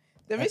 yeah.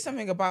 There is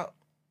something about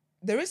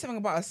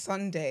a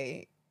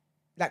Sunday,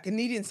 like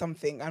needing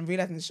something and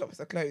realizing the shops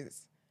are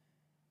closed.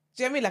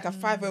 Do you know what I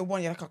mean? Like a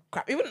 5:01, you're like, oh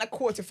crap. Even like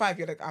 4:45,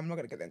 you're like, I'm not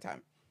gonna get there in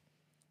time.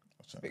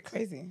 It's a bit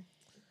crazy.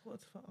 Wow.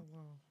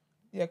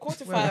 Yeah,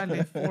 4:45.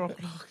 Well, 4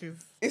 o'clock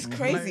is. It's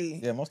crazy.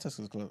 Yeah, most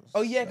Tesco's closed.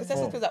 Oh yeah, because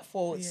Tesco closes at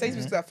 4. Yeah.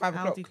 Sainsbury's closes at 5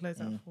 o'clock. Aldi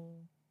close at 4.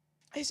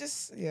 It's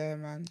just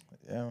man.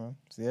 Yeah, man.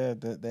 So yeah,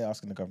 they're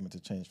asking the government to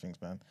change things,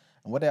 man.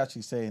 And what they're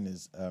actually saying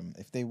is,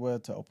 if they were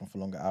to open for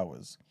longer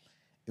hours,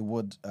 it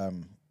would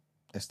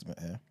estimate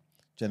here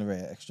generate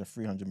an extra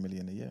 300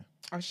 million a year.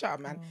 Oh, shut up,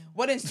 man.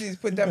 What they need to do is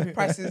put them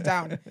prices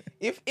down.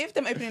 If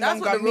them opening That's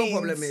longer what the real means,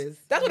 problem is.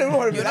 That's what the real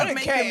problem is. You're I not don't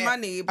making care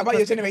money about because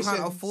your people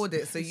generation. can't afford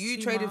it. So you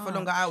too trading for much.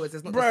 longer hours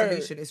is not Bro. the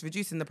solution. It's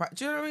reducing the price.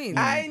 Do you know what I mean?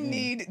 I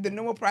need the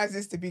normal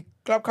prices to be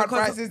club card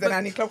Because- prices, and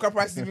I need club card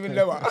prices to be even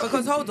lower.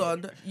 Because hold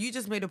on, you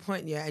just made a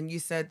point, yeah, and you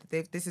said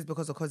this is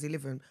because of cozy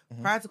living.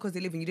 Prior to cozy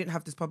living, you didn't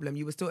have this problem.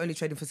 You were still only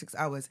trading for 6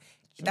 hours.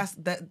 That's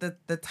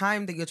the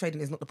time that you're trading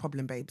is not the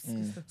problem, babes.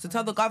 So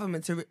tell the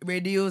government to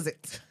reduce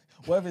it.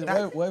 What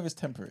if it's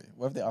temporary?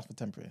 What if they ask for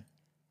temporary?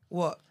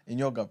 What? In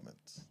your government?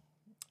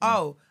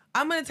 Oh,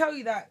 I'm going to tell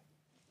you that,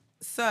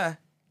 sir,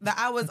 the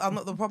hours are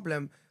not the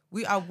problem.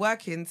 We are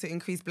working to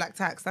increase black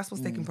tax. That's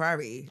what's taking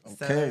priority.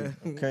 Okay,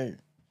 So, okay.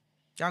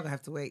 y'all going to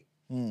have to wait.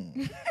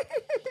 You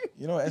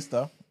know what,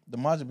 Esther? the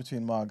margin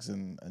between Margs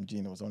and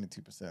Gina was only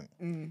 2%.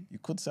 You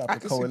could set up I a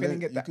could swoop in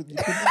and coalition.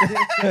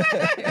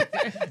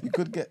 get You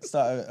could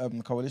start a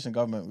coalition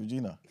government with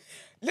Gina.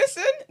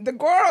 Listen, the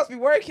girls be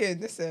working.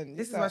 Listen,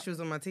 This is why she was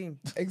on my team.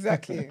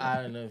 Exactly.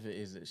 I don't know if it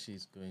is that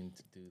she's going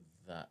to do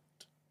that.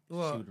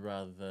 What? She would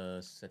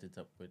rather set it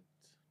up with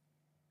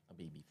a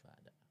baby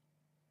father.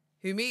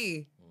 Who,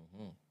 me?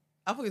 Mm-hmm.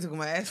 I thought you were talking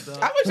about Esther.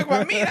 I was talking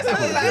about me. That's what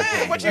I was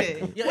like. What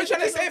you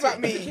trying to say about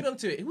me? Keep on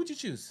to it. Who would you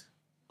choose?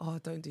 Oh,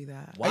 don't do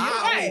that. Are you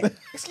right?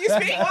 Excuse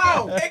me.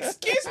 Wow.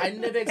 Excuse me. I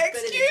never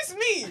expected Excuse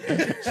me. No,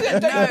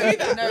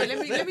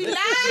 let me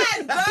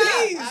land.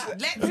 Please.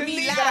 Let me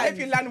Please, land. I hope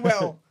you land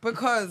well.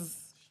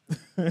 Because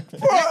Boy.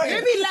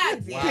 let me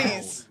land, yeah.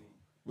 Please.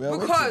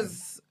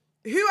 Because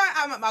who I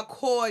am at my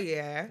core,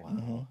 yeah,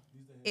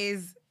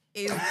 is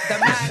the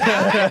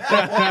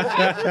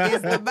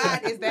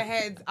man. Is the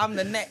head. I'm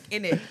the neck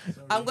in it.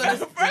 I'm gonna.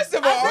 First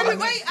of all,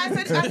 I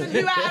said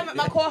who I am at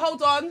my core.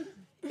 Hold on.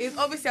 Is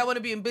obviously I want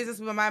to be in business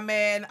with my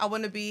man. I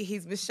want to be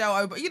his Michelle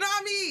Obama. You know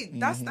what I mean?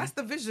 That's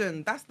the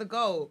vision. That's the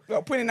goal.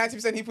 well, putting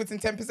 90%, he puts in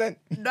 10%.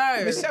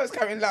 No. Michelle's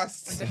carrying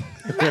last. Well,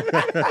 at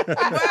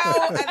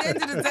the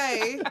end of the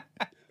day,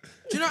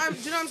 do you know what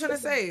I'm trying to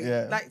say?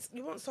 Yeah. Like,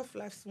 you want soft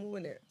life small,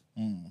 innit?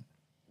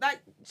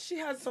 Like, she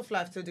has soft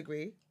life to a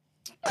degree.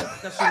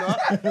 Does she not?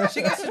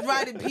 She gets to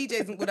ride in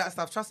PJs and all that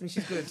stuff. Trust me,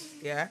 she's good.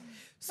 Yeah.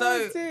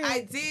 So,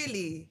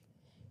 ideally...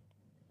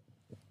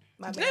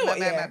 My man.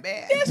 Yeah,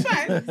 it's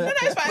fine. No,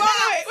 it's fine.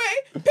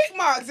 Wait. Pick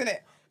Marks, innit?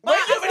 When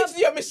you're ready to do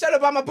your Michelle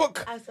Obama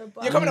book,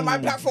 you're coming on my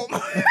platform.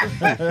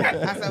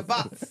 I said,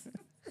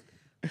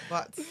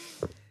 but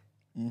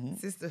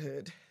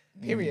sisterhood.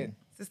 Period.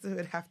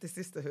 Sisterhood have to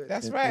sisterhood.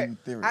 That's right.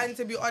 And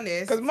to be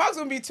honest, Because Marks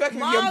won't be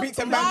twerking with your beats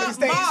and bands on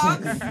stage.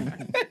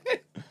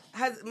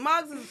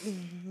 Marks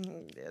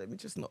yeah, let me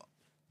just not.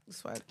 It's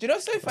fine. Do you know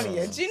what's so funny?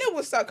 Yeah, Gina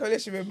will start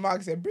coalition with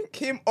Marks and bring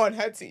him on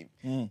her team.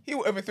 He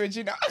will overthrow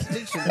Gina.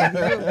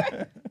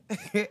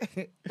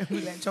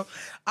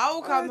 I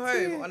will come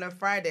home on a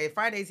Friday.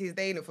 Friday's his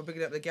day for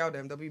picking up the girl.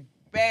 There'll be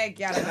bare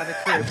gal in the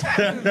crib,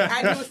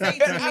 and he will say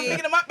to me, "I'm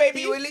picking them up, baby."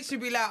 He will literally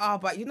be like, "Oh,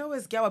 but you know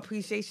it's Girl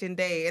Appreciation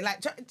Day," and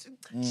like,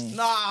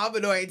 nah, I'm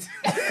annoyed.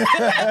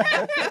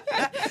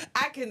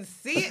 I can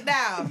see it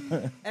now,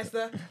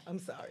 Esther. I'm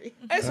sorry.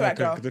 That's right,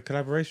 girl. The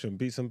collaboration,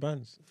 beats and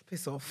bands.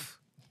 Piss off.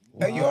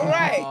 Are you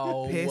alright?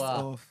 Oh, Piss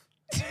wow. off.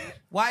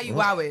 Why are you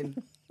wowing?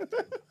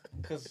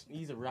 Because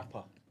he's a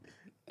rapper.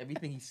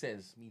 Everything he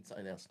says means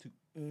something else too.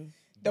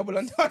 Double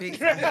entendre.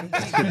 And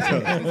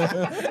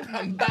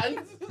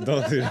bands.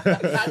 Don't do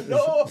that.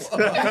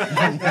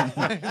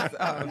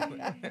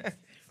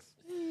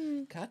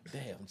 God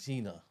damn,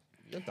 Gina.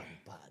 You're done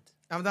bad.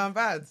 I'm done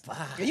bad.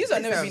 Yeah, you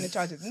have never been in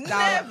charges.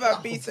 Never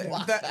beaten.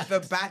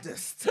 The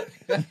baddest.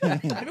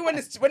 Even when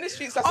the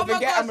streets start to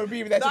forget, I'm a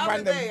there the to other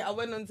find them. day, I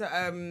went on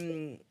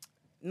to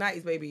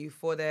 90s Baby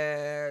for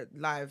their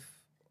live.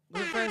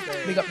 Was it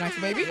Thursday? Big up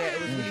 90 baby. Yeah,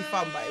 it was really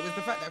fun, but it was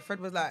the fact that Fred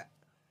was like,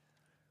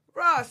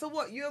 "Bruh, so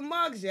what? You and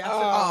Margs, yeah?"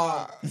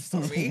 I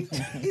said, "Oh, sorry."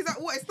 He's like,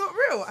 "What? It's not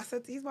real." I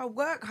said, "He's my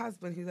work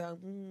husband." He's like,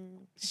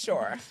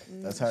 Sure.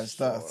 That's how it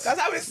starts. That's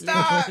how it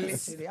starts.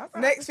 Literally. I was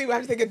like, Next week we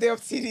have to take a day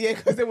off TDA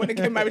because they want to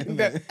get married in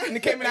the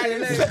Cayman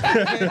Islands.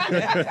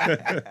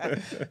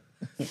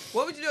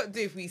 what would you not do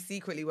if we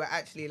secretly were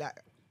actually like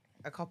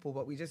a couple,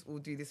 but we just all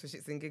do this for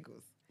shits and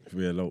giggles? If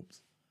we eloped.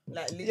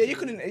 Like, Yeah, you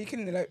couldn't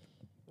elope.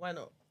 Why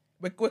not?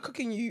 We're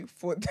cooking you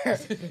for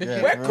the.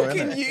 Yeah, we're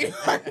cooking you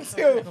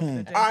until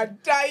our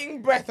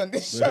dying breath on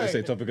this show.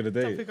 Say topic of the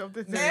day.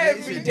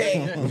 Every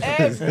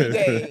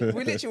day.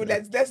 We literally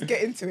let's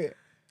get into it.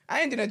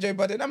 I ain't doing a Joe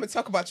Budden. I'm gonna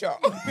talk about y'all.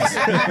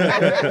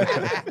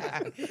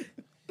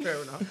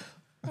 Fair enough.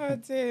 Oh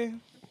dear.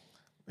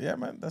 Yeah,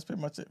 man, that's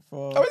pretty much it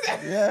for. Oh, is it?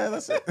 Yeah,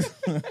 that's it.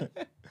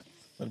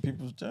 For the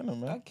people's journal,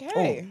 man.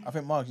 Okay. Oh, I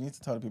think Mark, you need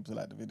to tell the people to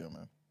like the video,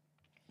 man.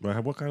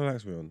 Right, what kind of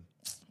likes we on?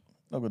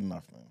 Not good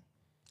enough, man.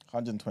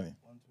 120.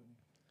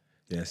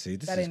 Yeah, see,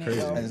 this That is ain't it, crazy.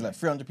 though. And it's like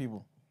 300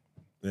 people.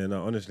 Yeah,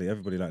 no, honestly,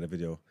 everybody liked the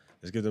video.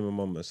 Let's give them a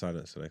moment of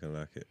silence so they can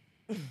like it.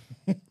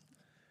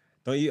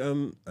 Don't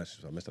you,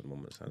 actually, I messed up the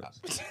moment of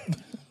silence.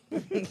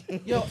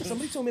 Yo,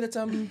 somebody told me that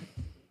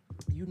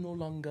you no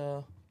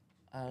longer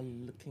are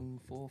looking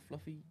for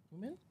fluffy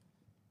women.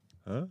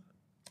 Huh?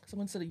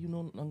 Someone said that you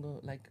no longer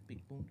like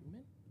big boned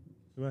women.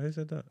 Who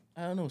said that?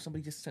 I don't know.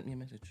 Somebody just sent me a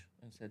message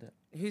and said that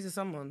Who's the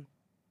someone?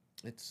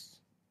 it's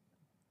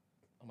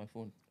on my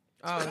phone.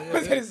 Oh,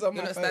 It's on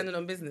you're my not phone. standing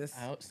on business.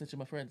 I out snitching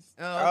my friends.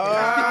 Oh,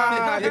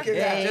 Ah, okay. look at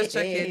that.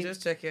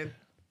 Just checking.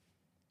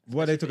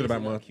 What are they talking about,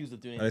 Basically, my? accused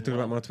of doing Are they talking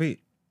about my tweet?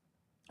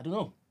 I don't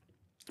know.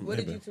 What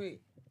did you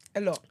tweet?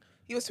 A lot.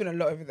 He was doing a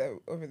lot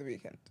over the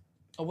weekend.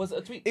 Or was it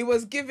a tweet? It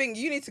was giving.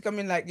 You need to come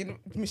in like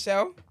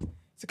Michelle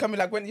to come in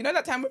like when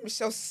that time when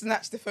Michelle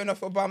snatched the phone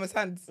off Obama's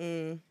hands.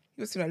 He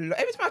was doing a lot.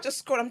 Every time I just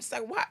scroll, I'm just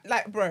like, what?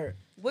 Like, bro.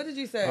 What did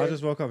you say? I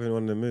just woke up in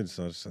one of the moods,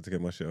 so I just had to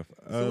get my shit off.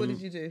 So what did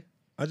you do?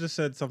 I just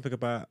said something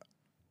about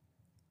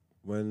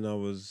when I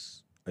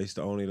used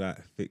to only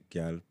like thick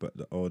gal, but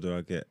the older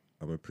I get,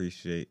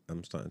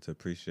 I'm starting to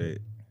appreciate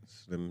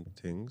slim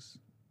things.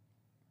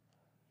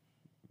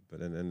 But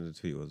then the end of the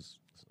tweet was,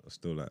 I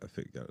still like a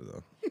thick gal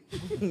though.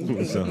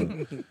 So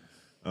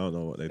I don't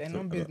know what they took.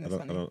 I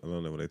don't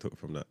know what they took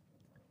from that.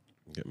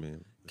 Get me?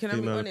 Can I be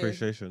Female honest?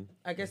 appreciation.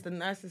 I guess the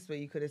nicest way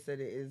you could have said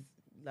it is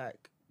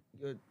like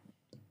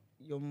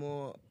you're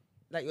more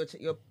like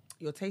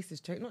your taste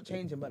is not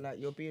changing, but like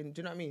you're being. Do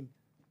you know what I mean?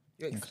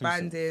 You're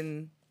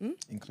expanding.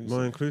 Inclusive.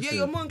 More inclusive. Yeah,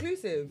 you're more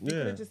inclusive. You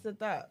could have just said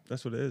that.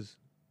 That's what it is.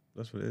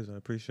 That's what it is. I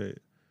appreciate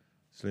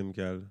slim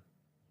gal,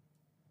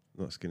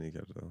 not skinny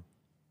gal though.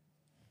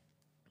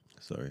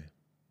 Sorry.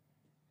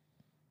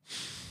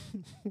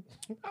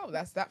 Oh,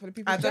 that's that for the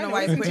people. I don't know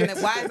why he's putting it.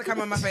 Why is the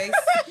camera on my face?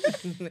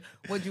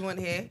 What do you want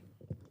here?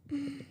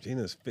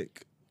 Gina's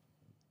thick.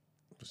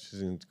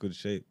 She's in good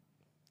shape.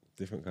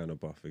 Different kind of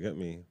buff. You get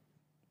me?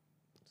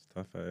 It's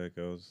tough out here,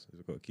 girls.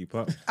 You've got to keep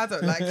up. I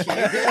don't like you.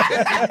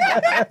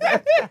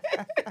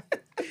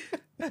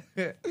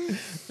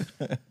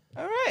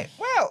 All right.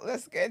 Well,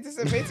 let's get into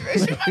some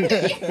motivation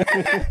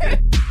Monday.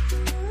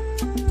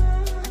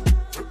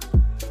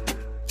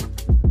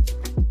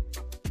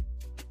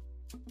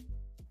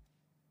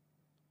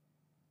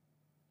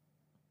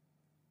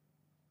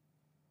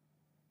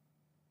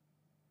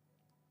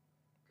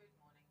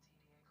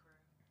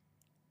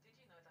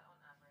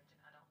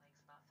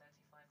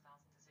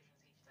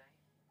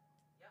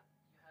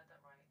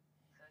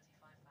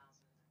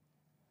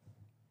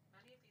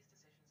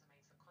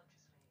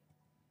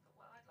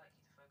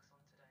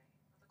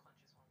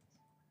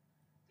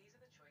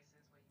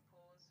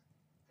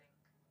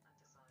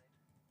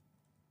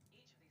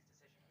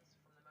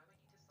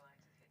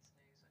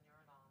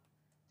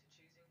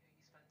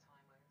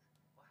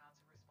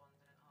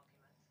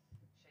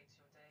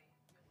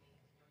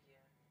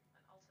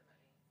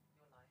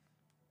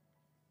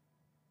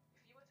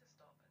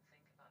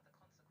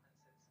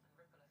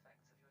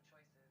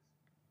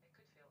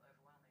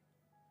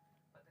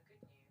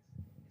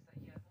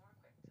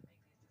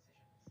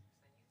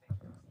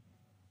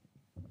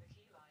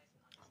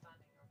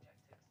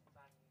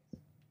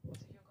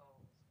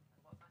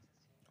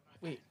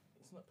 Wait,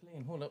 it's not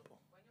playing. Hold up.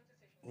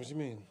 What do you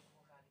mean?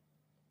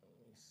 Let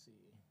me see.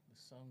 The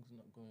song's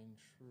not going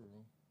through.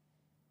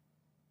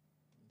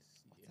 Let's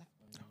see.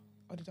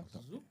 Oh, the doctor.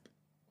 Zoop.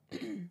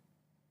 Let's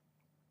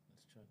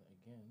try that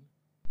again.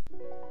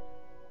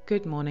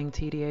 Good morning,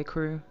 TDA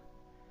crew.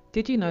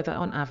 Did you know that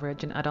on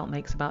average an adult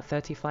makes about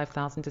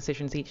 35,000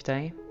 decisions each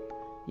day?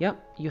 Yep,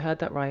 you heard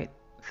that right.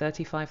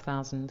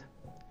 35,000.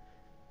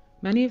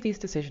 Many of these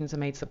decisions are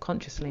made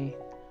subconsciously,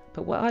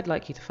 but what I'd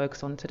like you to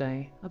focus on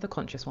today are the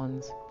conscious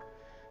ones.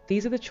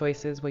 These are the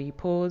choices where you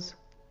pause,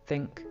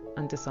 think,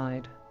 and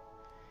decide.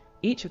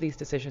 Each of these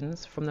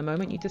decisions, from the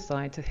moment you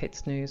decide to hit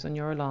snooze on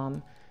your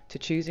alarm, to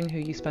choosing who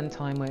you spend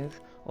time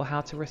with, or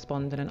how to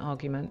respond in an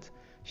argument,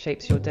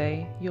 shapes your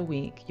day, your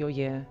week, your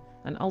year,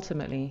 and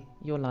ultimately,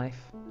 your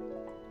life.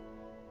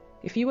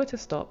 If you were to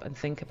stop and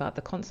think about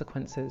the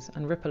consequences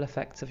and ripple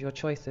effects of your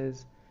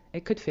choices,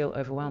 it could feel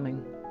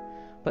overwhelming.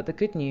 But the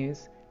good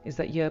news is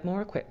that you're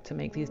more equipped to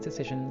make these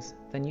decisions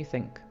than you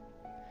think.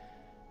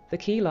 The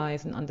key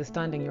lies in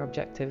understanding your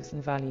objectives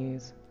and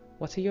values.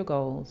 What are your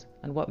goals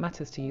and what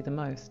matters to you the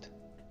most?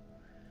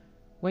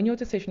 When your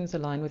decisions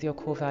align with your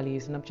core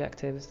values and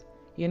objectives,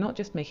 you're not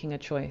just making a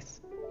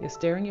choice, you're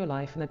steering your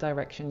life in the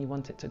direction you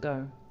want it to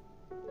go.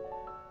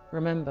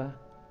 Remember,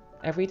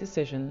 every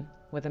decision,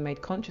 whether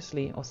made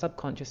consciously or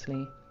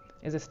subconsciously,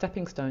 is a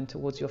stepping stone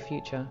towards your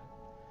future.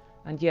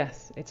 And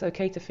yes, it's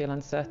okay to feel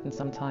uncertain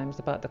sometimes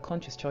about the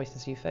conscious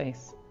choices you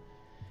face.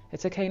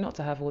 It's okay not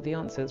to have all the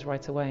answers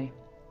right away.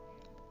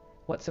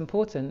 What's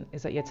important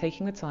is that you're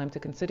taking the time to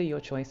consider your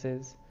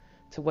choices,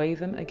 to weigh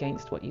them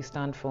against what you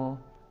stand for,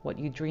 what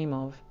you dream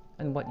of,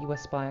 and what you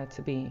aspire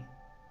to be.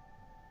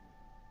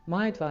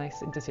 My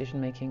advice in decision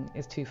making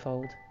is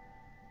twofold.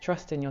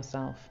 Trust in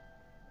yourself.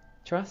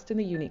 Trust in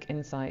the unique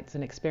insights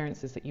and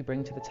experiences that you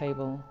bring to the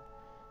table.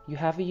 You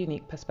have a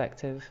unique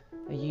perspective,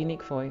 a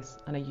unique voice,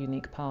 and a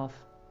unique path.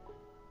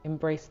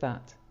 Embrace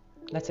that.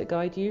 Let it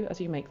guide you as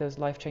you make those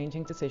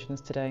life-changing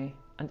decisions today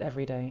and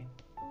every day.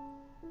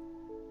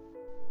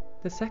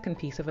 The second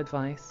piece of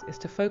advice is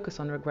to focus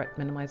on regret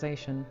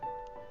minimization.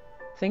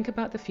 Think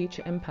about the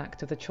future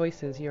impact of the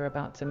choices you're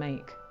about to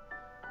make.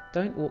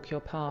 Don't walk your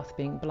path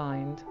being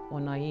blind or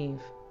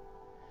naive.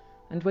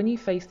 And when you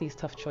face these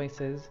tough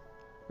choices,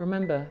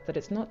 remember that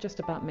it's not just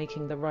about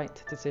making the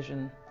right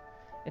decision.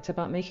 It's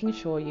about making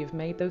sure you've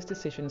made those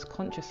decisions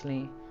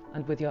consciously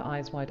and with your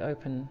eyes wide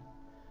open.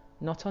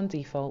 Not on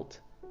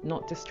default,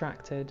 not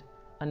distracted,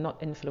 and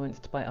not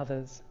influenced by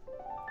others.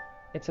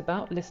 It's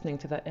about listening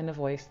to that inner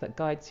voice that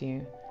guides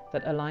you,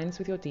 that aligns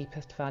with your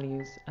deepest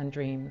values and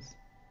dreams.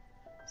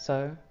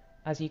 So,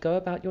 as you go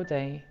about your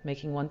day,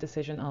 making one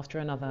decision after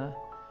another,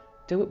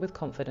 do it with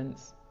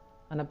confidence,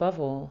 and above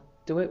all,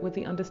 do it with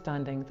the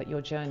understanding that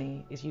your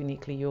journey is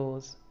uniquely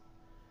yours.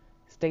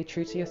 Stay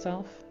true to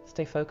yourself,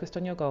 stay focused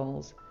on your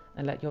goals,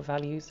 and let your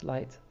values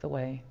light the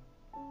way.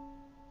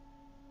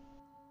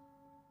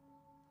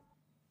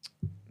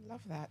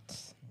 Love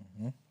that.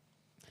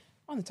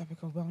 On the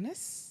topic of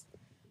wellness,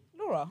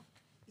 Laura,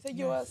 So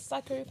you're a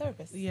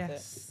psychotherapist?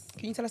 Yes.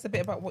 Can you tell us a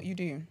bit about what you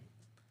do?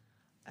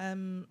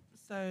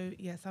 So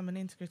yes, I'm an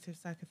integrative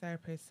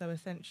psychotherapist. So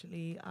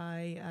essentially,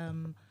 I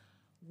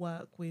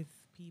work with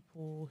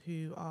people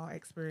who are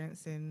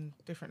experiencing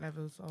different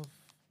levels of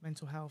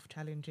mental health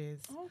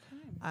challenges.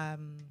 Okay.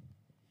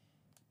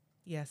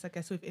 Yes, I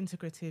guess with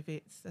integrative,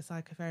 it's a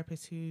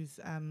psychotherapist who's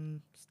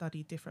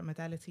studied different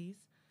modalities.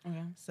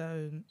 Okay.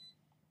 So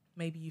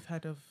maybe you've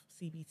heard of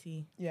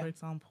CBT, for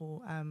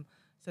example.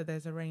 So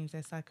there's a range.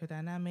 There's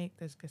psychodynamic,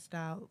 there's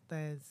Gestalt,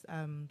 there's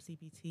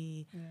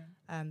CBT,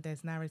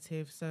 there's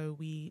narrative. So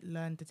we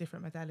learn the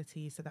different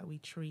modalities so that we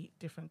treat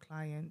different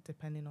client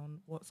depending on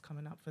what's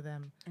coming up for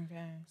them.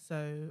 Okay.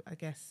 So I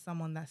guess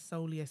someone that's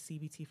solely a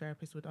CBT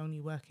therapist would only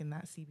work in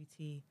that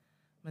CBT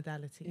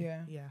modality.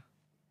 Yeah. Yeah.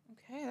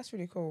 Okay, that's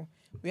really cool.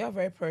 We are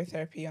very pro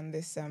therapy on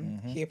this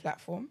here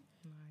platform.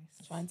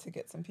 Nice. Trying to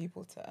get some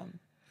people to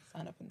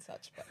sign up and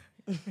such, but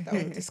that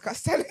will be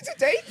discussed at a later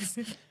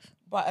date.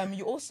 But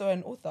you're also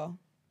an author.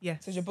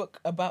 Yes. So is your book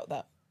about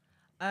that?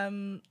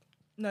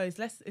 No, it's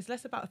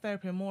less about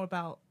therapy and more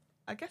about,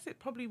 I guess it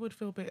probably would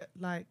feel a bit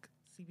like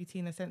CBT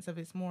in the sense of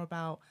it's more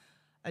about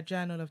a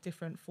journal of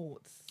different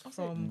thoughts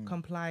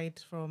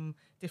from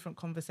different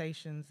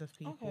conversations of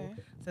people.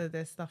 Okay. So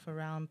there's stuff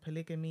around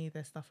polygamy,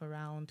 there's stuff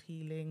around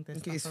healing, there's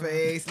Look at his stuff around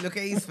face. Look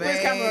at his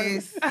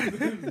Where's face.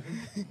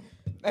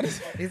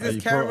 Is Is Are this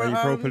you camera?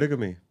 pro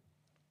polygamy?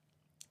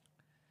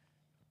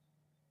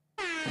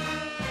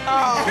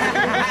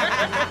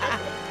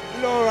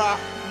 Laura.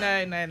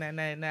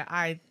 No.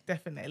 I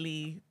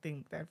definitely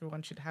think that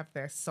everyone should have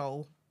their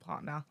soul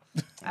partner.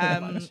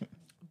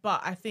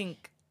 But I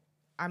think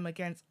I'm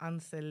against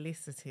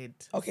unsolicited.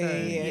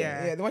 Okay,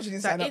 yeah. The ones you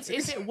didn't So sign up to.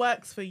 if it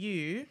works for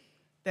you,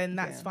 then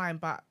that's fine.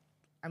 But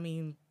I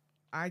mean,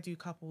 I do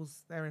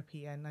couples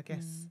therapy, and I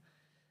guess,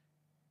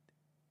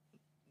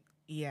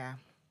 Yeah.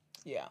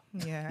 yeah.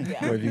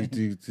 Well, do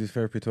you do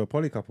therapy to a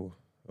poly couple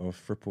or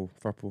thruple?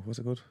 What's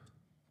it called?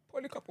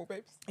 Poly couple,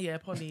 babes. Yeah,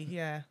 poly,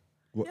 yeah.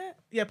 What?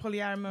 Yeah,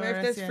 polyamorous. But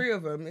if there's yeah. 3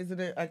 of them, isn't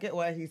it? I get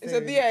why he's It's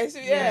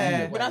saying.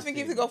 yeah. But I was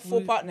thinking if you got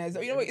 4 partners,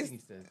 you know what? It's,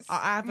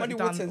 I haven't Muddy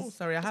done. waters. Oh,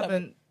 sorry, I What's that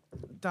haven't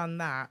done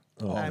that.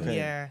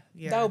 okay.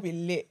 Yeah. that would be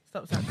lit.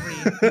 Stops at 3.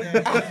 Yeah.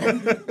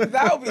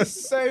 That would be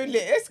so lit.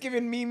 It's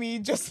giving Mimi,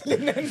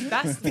 Jocelyn, and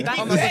That's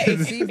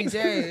CBJ,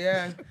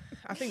 yeah.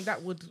 I think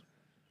that would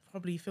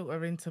probably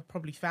filter into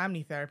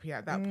family therapy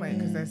at that point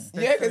because there's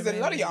Yeah, so 'cause a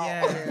lot of many- y'all.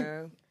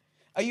 Yeah.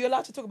 Are you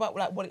allowed to talk about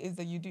like what it is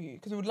that you do?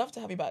 Because we would love to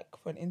have you back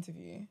for an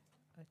interview.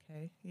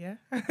 Okay. Yeah.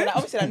 But like,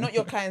 obviously, like, not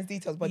your client's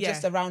details, but Yeah.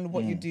 just around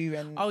what you do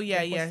and Oh yeah,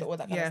 the yeah, course, all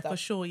that kind yeah, of stuff. for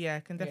sure. Yeah,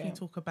 can definitely Yeah.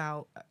 talk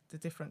about the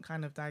different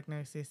kind of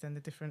diagnosis and the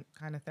different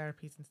kind of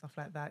therapies and stuff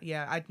like that.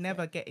 Yeah, I'd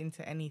never get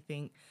into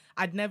anything.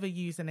 I'd never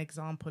use an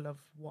example of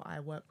what I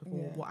work with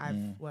or what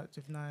I've worked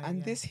with. No. And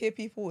yeah. this here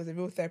people is a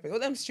real therapist. All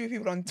them stupid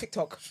people on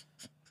TikTok,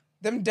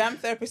 them damn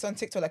therapists on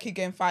TikTok that keep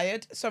getting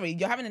fired. Sorry,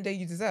 you're having a day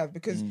you deserve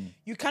because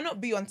you cannot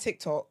be on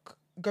TikTok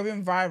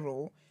going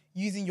viral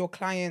using your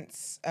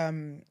clients'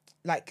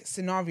 like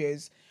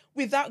scenarios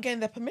without getting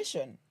their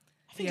permission.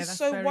 I think it's that's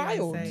so very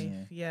wild.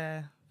 unsafe.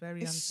 Yeah,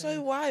 very It's unsafe.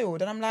 so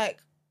wild, and I'm like,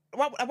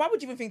 why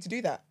would you even think to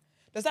do that?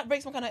 Does that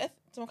break some kind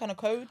of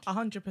code?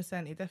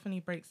 100%. It definitely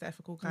breaks the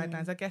ethical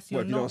guidelines. I guess What,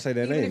 you're if you not. don't say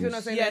their Even names? if you're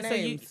not saying yeah, their so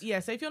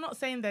names. so if you're not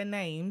saying their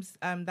names,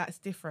 that's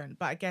different.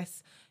 But I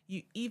guess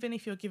even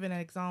if you're given an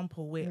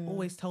example, we're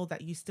always told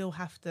that you still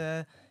have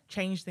to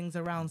change things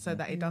around so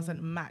that it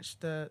doesn't match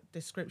the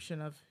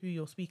description of who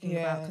you're speaking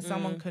about, because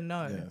someone can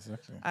know. Yeah,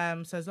 exactly.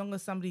 So as long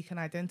as somebody can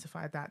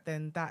identify that,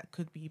 then that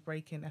could be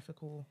breaking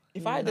ethical.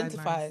 If I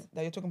identify guidelines.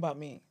 that you're talking about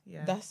me,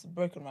 Yeah. that's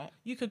broken, right?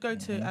 You could go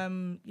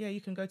to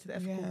you can go to the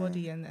ethical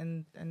body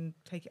and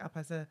take it up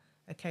as a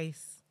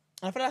case.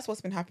 And I feel that's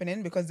what's been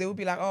happening because they will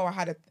be like, "Oh, I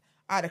had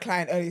a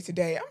client earlier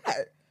today." I'm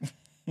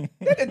like,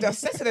 let it just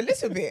settle a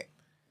little bit.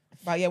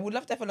 But yeah, we'd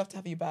definitely love to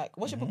have you back.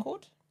 What's your book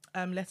called?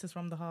 Letters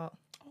from the Heart.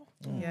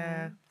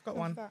 Yeah, got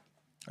one.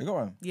 You got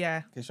one?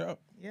 Yeah. Okay, shut up.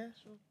 Yeah,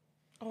 sure.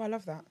 Oh, I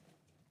love that.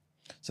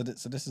 So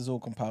this is all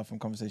compiled from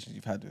conversations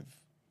you've had with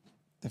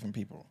different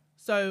people.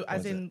 So Or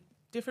as is in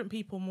different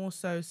people more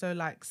so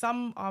like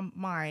some are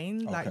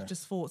mine, Okay. like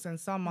just thoughts, and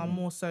some are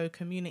more so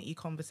community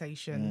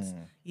conversations.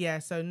 Yeah,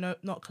 so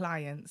not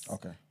clients.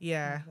 Okay.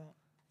 Yeah.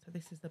 So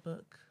this is the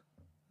book.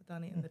 I've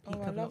done it in the peak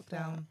I of love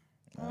lockdown.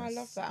 Oh, I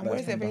love that. And Letters where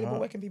is it from the available? Heart.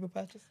 Where can people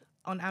purchase it?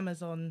 On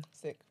Amazon.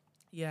 Sick.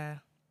 Yeah.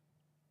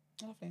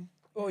 Lovely.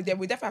 Oh, yeah,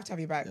 we definitely have to have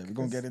you back. Yeah, we're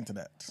gonna get into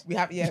that. We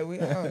have,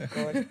 oh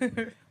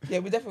God. Yeah,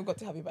 we definitely got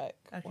to have you back.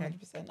 Okay.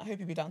 100%. I hope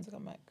you'll be down to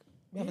come back.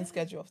 We haven't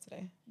scheduled off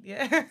today.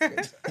 Yeah.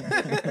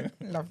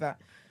 Love that.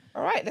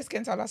 All right, let's get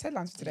into our last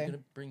headlines for today. Gonna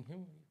bring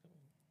him.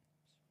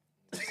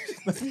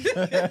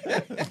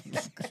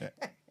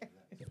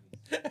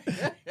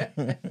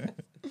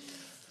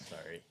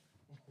 Sorry.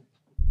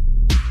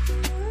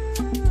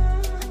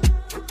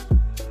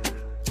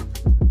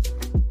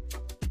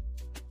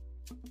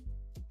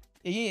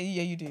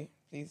 Yeah, you do,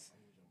 please.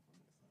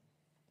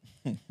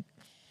 All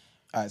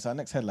right, so our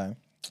next headline,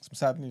 some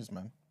sad news,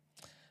 man.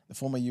 The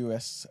former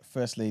US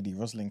First Lady,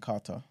 Rosalind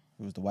Carter,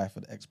 who was the wife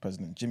of the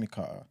ex-president Jimmy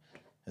Carter,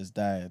 has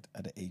died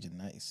at the age of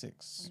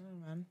 96. Oh,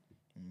 man.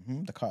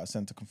 The Carter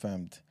Center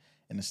confirmed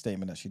in a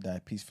statement that she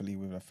died peacefully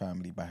with her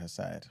family by her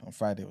side. On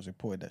Friday, it was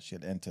reported that she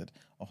had entered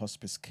a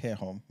hospice care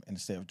home in the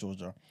state of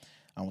Georgia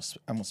and was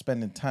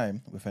spending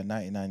time with her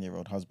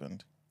 99-year-old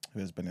husband,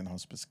 who has been in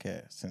hospice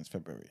care since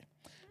February.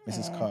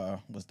 Mrs. Carter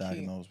was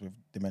diagnosed with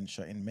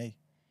dementia in May.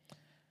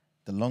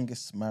 The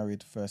longest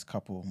married first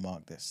couple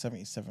marked their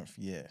 77th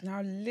year.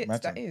 How lit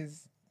Imagine. that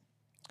is.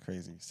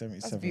 Crazy.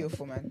 77th That's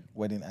beautiful, man.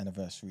 wedding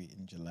anniversary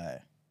in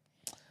July.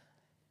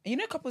 And you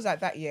know couples like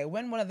that, yeah,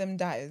 when one of them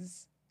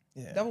dies,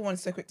 Yeah. the other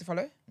one's so quick to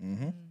follow.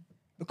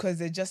 Because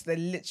they're just the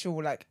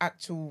literal, like,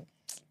 actual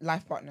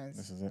life partners.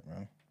 This is it,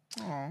 man.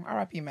 Oh,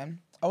 R.I.P., man.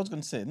 I was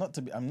going to say, I'm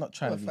not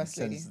trying to be First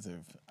lady.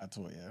 sensitive at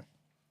all, yeah.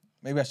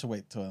 Maybe I should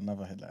wait till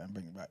another headline and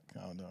bring it back.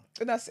 I don't know.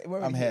 But that's it.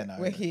 I'm here now.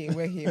 We're here,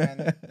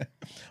 man.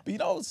 But you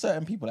know,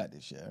 certain people like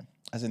this, yeah,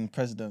 as in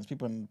presidents,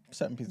 people in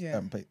certain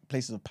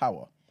places of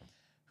power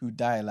who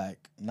die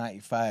like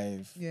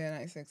 95. Yeah,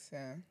 96,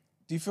 yeah.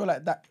 Do you feel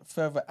like that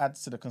further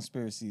adds to the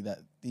conspiracy that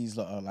these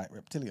lot are like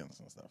reptilians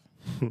and stuff?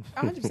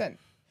 100%.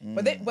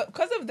 But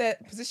because of their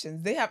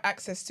positions, they have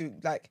access to,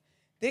 like,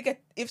 they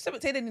get, if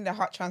someone say they need a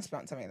heart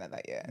transplant, something like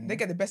that, yeah, they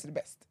get the best of the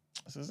best.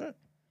 This is it.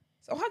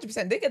 So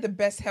 100%, they get the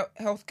best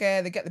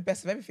healthcare, they get the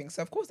best of everything.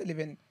 So of course they live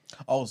in.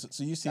 Oh,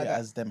 so you see it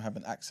as them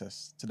having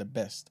access to the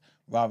best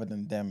rather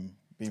than them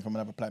being from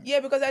another planet? Yeah,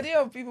 because the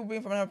idea of people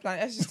being from another planet,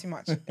 that's just too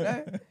much, you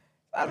know?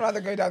 I'd rather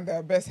go down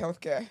the best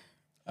healthcare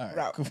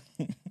route. Cool.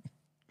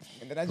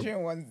 And the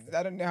Nigerian ones,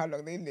 I don't know how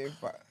long they live,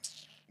 but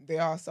they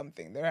are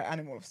something. They're an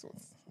animal of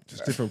sorts.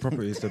 Just different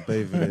properties to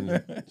bathe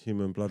in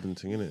human blood and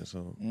thing, innit?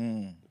 So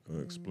go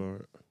explore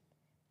it.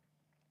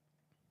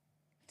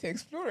 To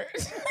explore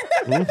it.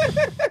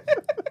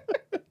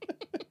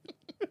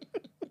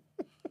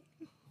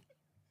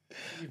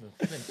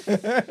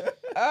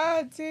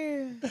 Oh,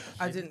 dear.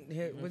 I didn't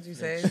hear. What did you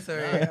say?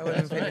 Sorry, I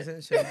wasn't paying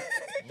attention.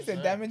 The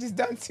damage is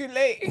done too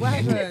late. What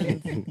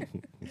happened?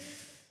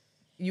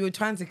 You were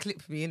trying to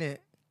clip me, innit?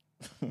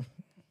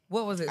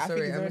 What was it? I think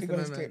Sorry, he's I already missed the got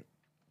his moment. clip.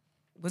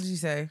 What did you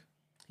say?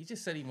 He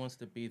just said he wants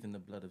to bathe in the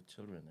blood of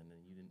children, and then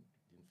you didn't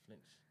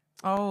flinch.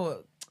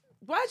 Oh,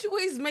 why do you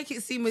always make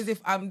it seem as if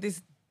I'm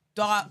this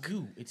dark?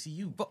 It's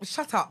you. But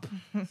shut up.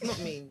 It's not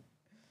me.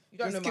 You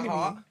don't You're know my skinny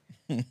heart.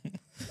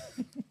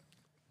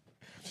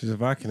 She's a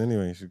Viking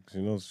anyway. She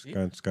knows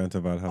she's going to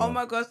Valhalla. Oh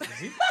my gosh.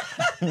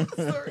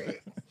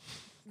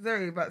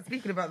 Sorry, but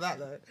speaking about that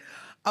though,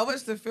 I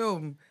watched the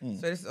film.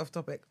 So this is off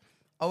topic.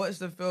 I watched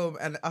the film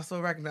and I saw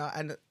Ragnar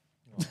and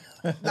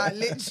like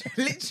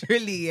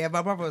literally, yeah,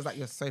 my brother was like,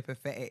 "You're so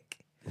pathetic."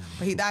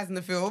 But he dies in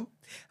the film.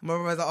 And my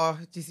brother was like, "Oh,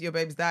 do you see your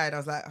baby's died?" I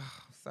was like, "Oh,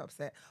 I'm so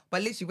upset."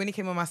 But literally, when he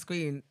came on my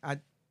screen, I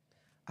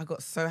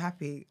got so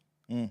happy.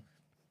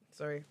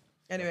 Sorry.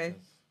 Anyway,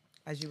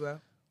 as you were.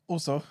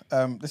 Also,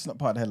 this is not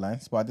part of the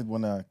headlines, but I did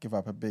want to give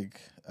up a big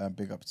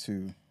up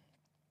to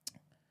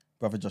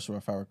Brother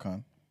Joshua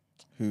Farrakhan,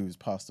 who's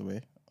passed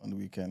away on the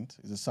weekend.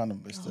 He's the son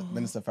of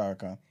Minister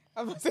Farrakhan.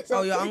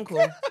 Oh, your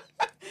uncle.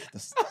 The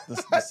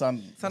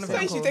son Son of So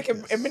your you should uncle.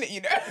 take a minute,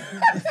 you know.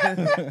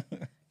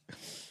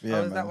 Yeah,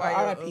 Oh, man. is that why you're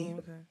R.I.P.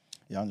 okay.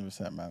 Yeah,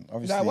 100%, man. Is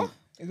Obviously, that what?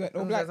 Is that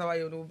all black? That's why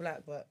you're all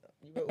black, but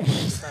you were all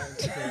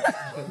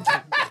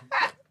black.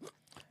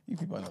 you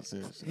people are not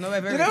serious. No,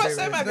 we're very You know what's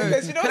serious. so mad? No.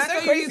 Because you know Can what's I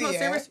so tell you he's crazy, not yeah?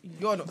 serious?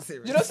 You're not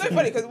serious. You know, so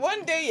funny because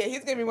one day, yeah,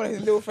 he's gonna be one of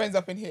his little friends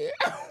up in here.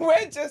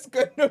 We're just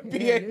gonna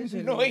be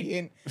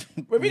annoying.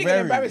 We're really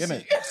gonna Very, embarrass you.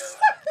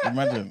 innit?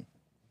 Imagine.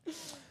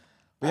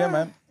 But yeah,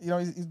 man, you know,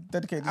 he's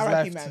dedicated his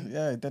R.I.P., life.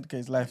 man. He dedicated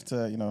his life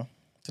to, you know,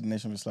 to the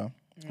Nation of Islam.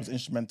 He was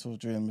instrumental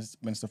during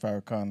Minister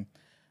Farrakhan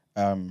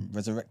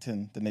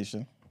resurrecting the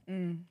nation.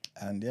 And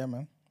yeah,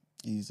 man,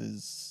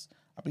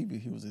 I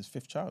believe he was his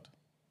fifth child.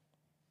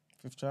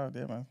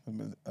 Yeah, man.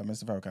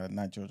 Minister Farrakhan had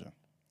 9 children.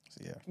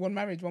 So yeah. One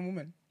marriage, one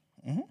woman.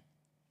 9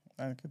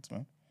 kids,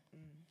 man.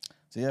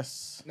 So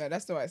yes. No,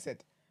 that's not what I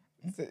said.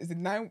 Is it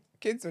 9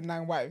 kids or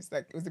 9 wives?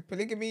 Like, was it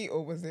polygamy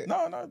or was it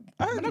No.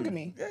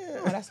 monogamy? Yeah.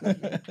 Oh, that's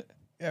lovely.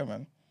 Yeah,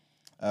 man.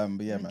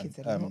 But yeah, 9 man. kids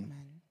are a lot,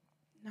 man.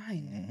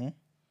 9.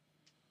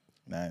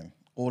 9.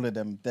 All of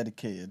them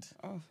dedicated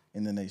Oh.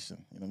 in the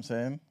nation. You know what I'm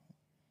saying?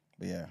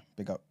 But yeah,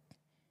 big up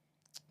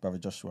Brother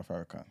Joshua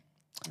Farrakhan.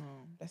 Oh,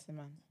 that's the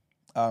man.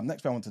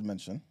 Next thing I wanted to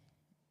mention,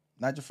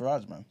 Nigel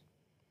Farage, man.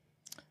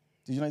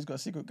 Did you know he's got a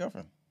secret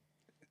girlfriend?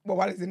 Well,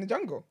 while he's in the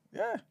jungle.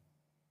 Yeah.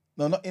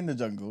 No, not in the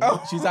jungle.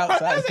 Oh. She's I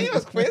outside. was saying it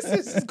was quiz.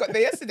 She's got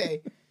there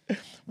yesterday.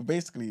 But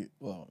basically,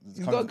 well,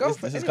 He's got a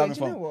girlfriend. this is Anyway, coming do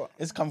you from know what?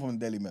 it's come from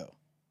the Daily Mail.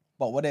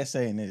 But what they're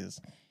saying is,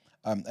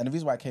 and the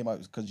reason why I came out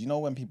is because you know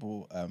when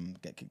people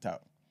get kicked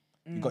out,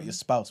 you got your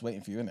spouse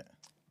waiting for you, innit?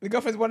 The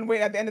girlfriend's one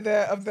way at the end of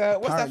the what's that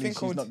Apparently thing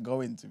called? she's not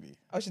going to be.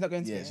 Oh, she's not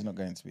going to. Yeah, be. she's not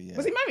going to be. Yeah.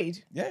 Was he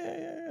married?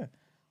 Yeah.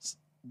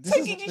 So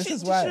you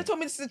should have told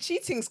me this is a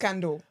cheating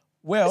scandal.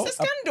 Well, It's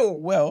a scandal.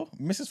 Well,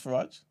 Mrs.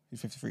 Farage, who's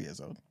 53 years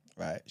old,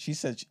 right? She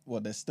said,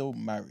 they're still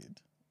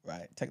married,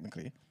 right?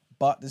 Technically.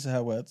 But this is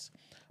her words.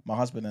 My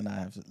husband and I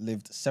have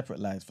lived separate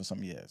lives for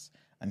some years.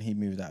 and he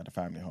moved out of the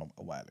family home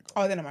a while ago.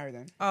 Oh, they're not married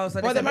then. Oh,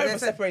 so Well, they're married they're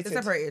but separated.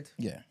 They're separated.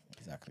 Yeah,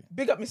 exactly.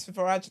 Big up Mr.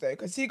 Farage though,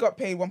 because he got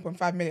paid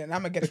 1.5 million.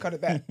 I'm gonna get a cut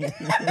of that.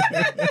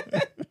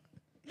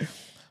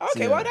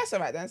 Okay, well that's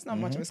alright then. It's not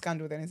much of a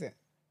scandal then, is it?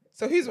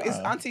 So is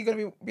Auntie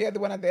gonna be the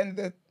one at the end of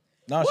the?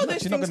 No, what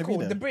she's not going to be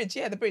called? there. The bridge,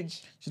 yeah, the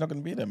bridge. She's not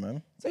going to be there,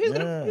 man. So who's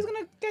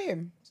gonna get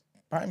him?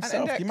 By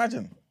himself? Can you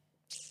imagine?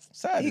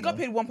 Sad. He got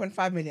paid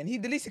 1.5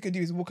 million. The least he could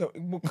do is walk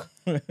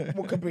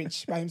a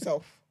bridge by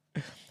himself.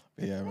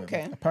 Yeah,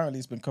 okay. Apparently,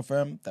 it's been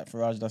confirmed that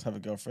Farage does have a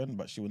girlfriend,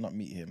 but she will not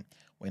meet him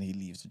when he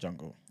leaves the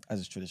jungle, as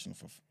is tradition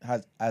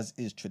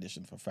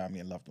for family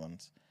and loved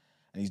ones,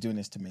 and he's doing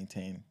this to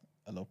maintain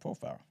a low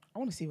profile. I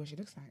want to see what she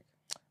looks like.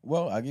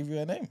 Well, I'll give you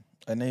a name.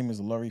 Her name is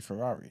Laurie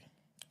Ferrari.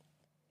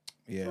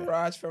 Yeah,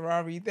 Farage,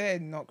 Ferrari, they're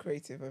not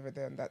creative over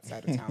there on that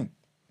side of town.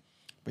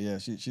 But yeah,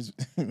 she's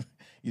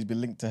he's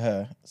been linked to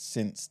her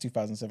since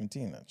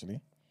 2017.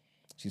 Actually,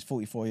 she's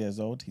 44 years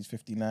old. He's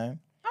 59.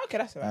 Okay,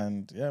 that's all right.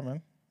 And yeah,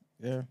 man,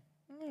 yeah.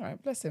 All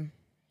right, bless him.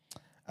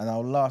 And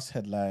our last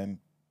headline,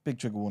 big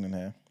trigger warning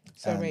here.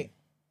 So wait,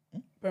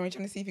 Bro, we're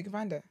trying to see if you can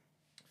find her.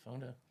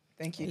 Found her.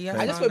 Thank you. Yeah,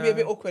 I just want to be a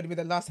bit awkward with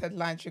the last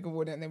headline trigger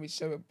warning, and then we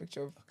show a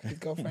picture of his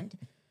girlfriend.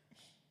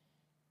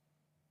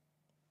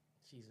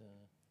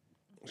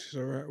 She's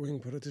a right-wing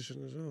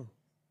politician as well.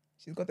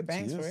 She's got the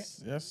bangs for it.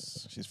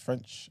 Yes, she's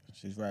French.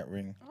 She's right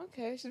wing.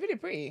 Okay, she's really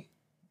pretty.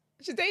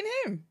 She's dating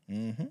him.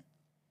 Mm-hmm.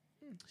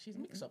 She's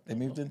mixed up. They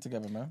moved in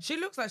together, man. She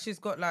looks like she's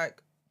got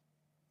like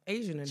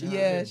Asian in her.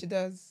 Yeah, she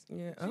does.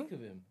 Yeah. Cheek of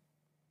him.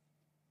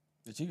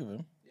 The cheek of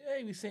him. Yeah,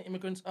 he was saying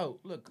immigrants out.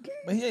 Look.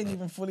 But he ain't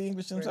even fully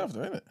English himself,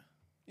 though, innit?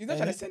 He's not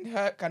trying to send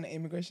her kind of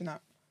immigration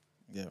out.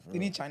 Yeah, They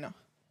need China.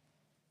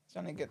 He's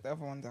trying to get the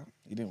other ones out.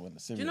 He didn't want the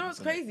Do Syrians. you know what's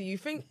crazy? You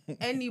think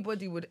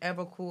anybody would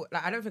ever call?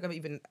 Like, I don't think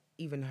I've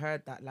even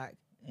heard that. Like,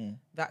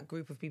 that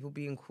group of people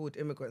being called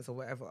immigrants or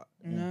whatever.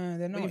 No,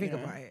 they're not. When you think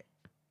about it,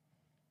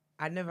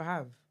 I never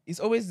have. It's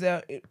always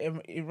the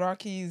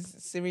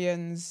Iraqis,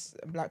 Syrians,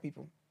 and black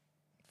people.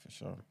 For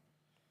sure.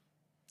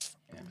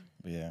 Yeah.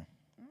 But yeah.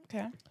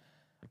 Okay.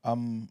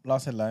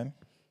 Last headline.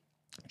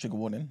 Trigger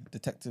warning.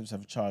 Detectives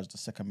have charged a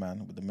second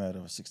man with the murder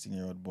of a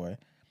 16-year-old boy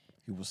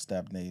who was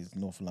stabbed near his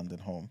North London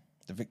home.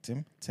 The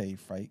victim, Tay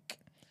Frake,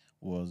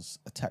 was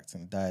attacked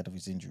and died of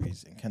his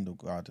injuries in Kendall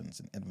Gardens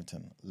in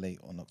Edmonton late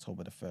on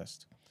October the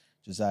 1st.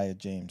 Josiah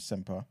James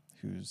Semper,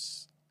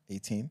 who's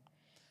 18,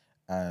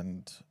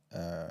 and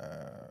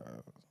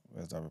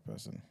where's the other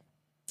person?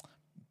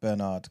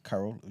 Bernard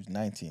Carroll, who's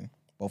 19.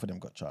 Both of them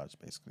got charged,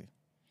 basically.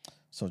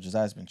 So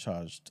Josiah's been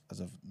charged as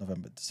of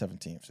November the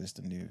 17th. So it's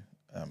the new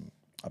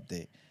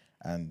update.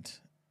 And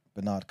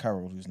Bernard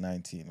Carroll, who's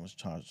 19, was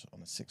charged on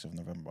the 6th of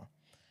November.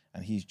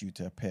 And he's due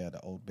to appear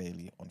at Old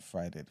Bailey on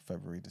Friday,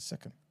 February the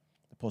 2nd.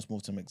 The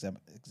post-mortem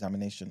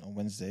examination on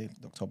Wednesday,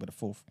 October the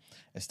 4th,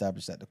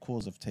 established that the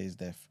cause of Tay's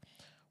death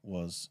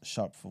was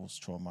sharp force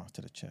trauma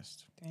to the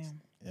chest. Damn.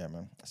 Yeah,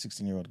 man. A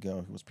 16-year-old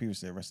girl who was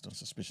previously arrested on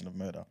suspicion of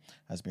murder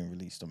has been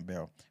released on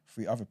bail.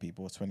 3 other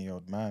people, a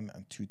 20-year-old man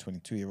and 2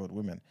 22-year-old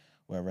women,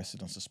 were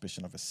arrested on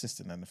suspicion of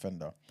assisting an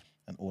offender,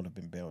 and all have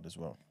been bailed as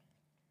well.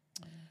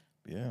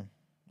 But yeah,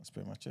 that's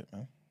pretty much it,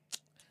 man.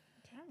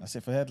 Okay. That's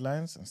it for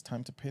headlines. It's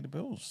time to pay the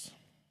bills.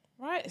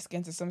 Right, let's get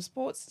into some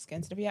sports. Let's get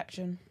into the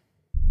reaction.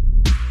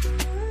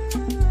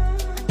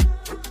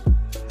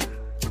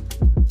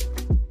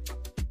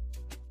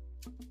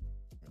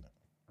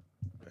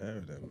 Pair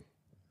of them.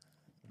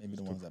 Maybe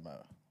the ones that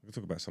matter. We'll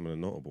talk about some of the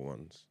notable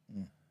ones.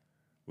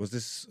 Was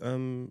this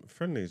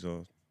friendlies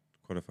or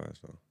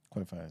qualifiers though?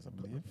 Qualifiers, I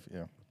believe.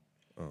 Yeah.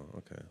 Oh,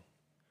 okay.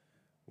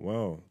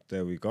 Well,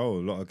 there we go. A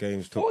lot of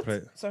games took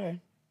place. Sorry.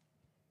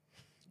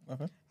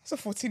 Okay. It's a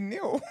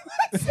 14-0.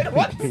 I said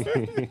what?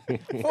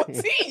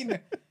 14.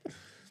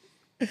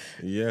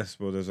 Yes,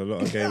 well, there's a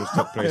lot of games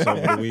took place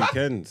over the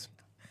weekend.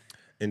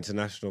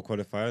 International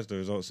qualifiers. The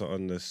results are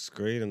on the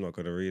screen. I'm not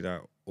going to read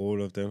out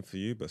all of them for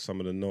you, but some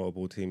of the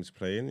notable teams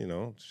playing, you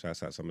know,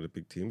 shouts out some of the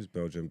big teams.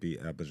 Belgium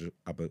beat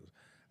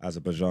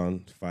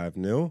Azerbaijan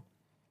 5-0.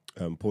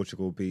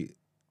 Portugal beat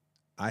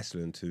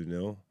Iceland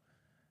 2-0.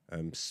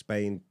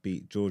 Spain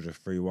beat Georgia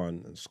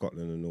 3-1. And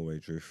Scotland and Norway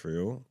drew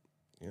 3-0.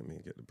 Let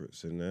me get the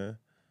Brits in there.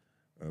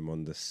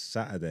 On the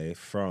Saturday,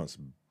 France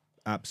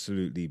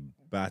absolutely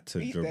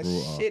battered Beat Gibraltar.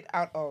 the shit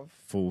out of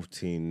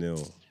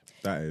 14-0.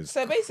 That is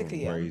so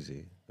basically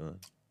crazy. Because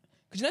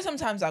you know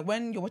sometimes like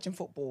when you're watching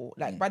football,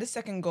 like by the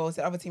second goal,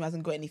 the other team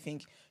hasn't got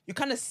anything. You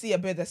kind of see a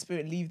bit of their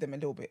spirit leave them a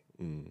little bit.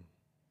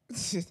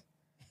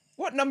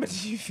 What number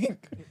do you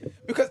think?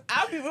 Because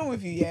I'll be real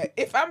with you, yeah.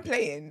 If I'm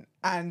playing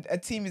and a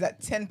team is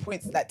at 10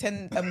 points, like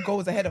 10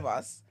 goals ahead of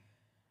us,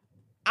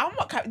 I'm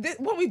not.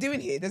 What are we doing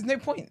here? There's no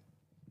point.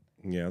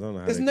 Yeah, I don't know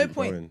how There's they no keep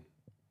point. going.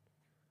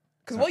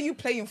 Because what are you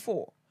playing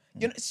for?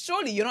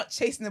 Surely you're not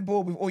chasing the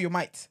ball with all your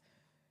might.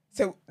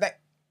 So like,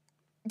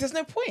 there's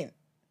no point.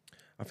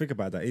 I think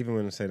about that even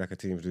when say like a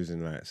team's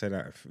losing like say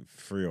like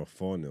 3 or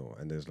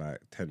 4-0 and there's like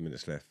 10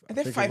 minutes left. And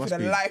they fight for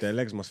their life. Their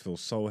legs must feel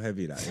so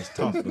heavy. Like it's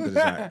tough because it's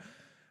like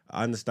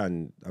I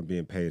understand I'm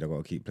being paid. I got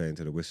to keep playing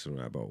to the whistle,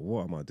 right? But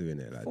what am I doing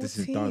here? Like 14. This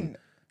is done.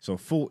 So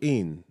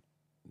 14.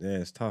 Yeah,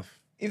 it's tough.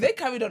 If they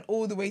carried on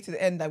all the way to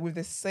the end, like with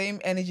the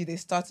same energy they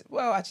started,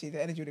 well, actually,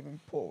 the energy would have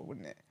been poor,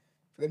 wouldn't it?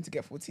 For them to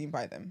get 14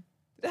 by them.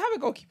 Did they have a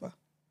goalkeeper?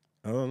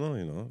 I don't know,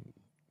 you know.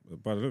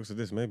 By the looks of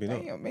this, maybe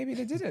not. Maybe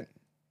they didn't.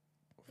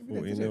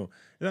 14-0. Is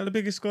that the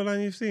biggest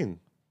scoreline you've seen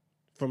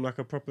from like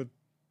a proper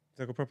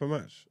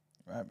match?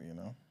 Right, but you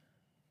know.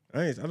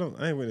 I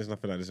ain't witnessed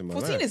nothing like this in my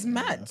life. 14 is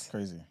mad. Yeah, that's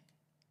crazy.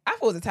 I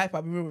thought it was a type,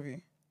 I'll be real with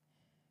you.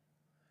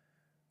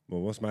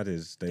 Well, what's mad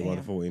is they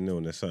won 14-0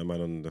 and there's certain man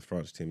on the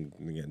France team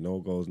and get no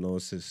goals, no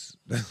assists.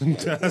 That's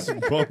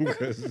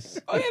bonkers.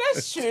 Oh yeah,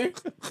 that's true.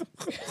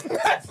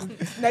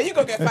 Now you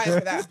gotta get fined for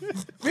that.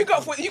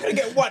 You could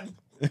get one.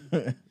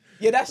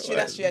 Yeah, that's true.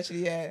 That's true.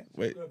 Actually, yeah.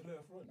 Wait,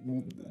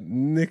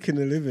 Nick in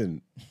the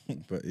living,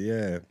 but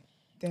yeah.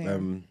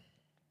 Damn.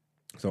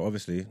 So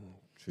obviously,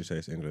 should we say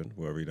it's England?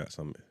 We'll read out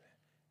some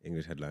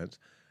English headlines.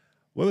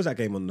 Where was that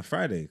game on the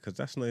Friday? Because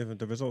that's not even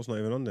the result's not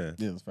even on there.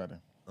 Yeah, it was Friday.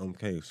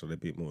 Okay, so they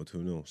beat Malta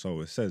 2-0.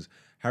 So it says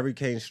Harry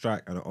Kane's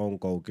strike and an own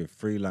goal give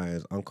Three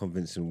Lions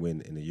unconvincing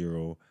win in the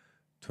Euro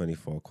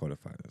 24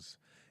 qualifiers.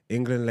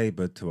 England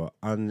laboured to an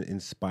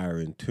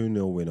uninspiring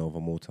 2-0 win over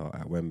Malta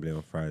at Wembley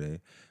on Friday,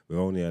 with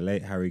only a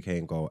late Harry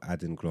Kane goal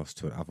adding gloss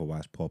to an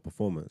otherwise poor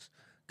performance.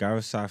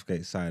 Gareth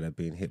Southgate's side had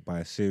been hit by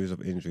a series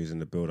of injuries in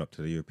the build-up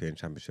to the European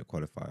Championship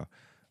qualifier,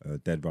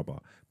 dead rubber.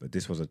 But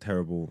this was a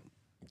terrible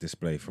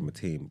display from a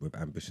team with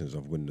ambitions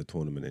of winning the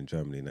tournament in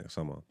Germany next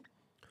summer.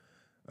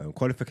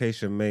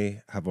 Qualification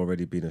may have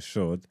already been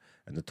assured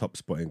and the top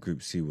spot in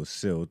Group C was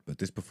sealed, but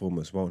this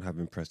performance won't have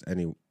impressed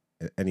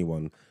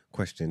anyone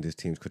questioning this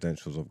team's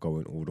credentials of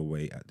going all the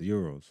way at the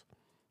Euros.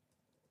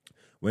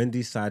 When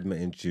these side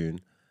met in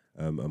June,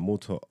 a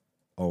Malta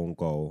own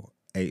goal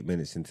 8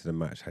 minutes into the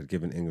match had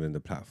given England the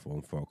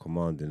platform for a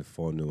commanding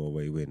 4-0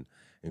 away win.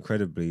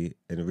 Incredibly,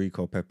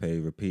 Enrico Pepe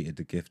repeated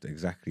the gift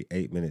exactly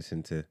 8 minutes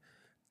into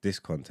this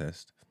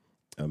contest,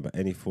 but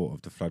any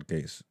thoughts the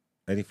floodgates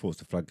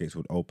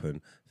would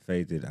open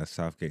faded as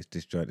Southgate's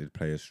disjointed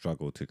players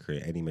struggled to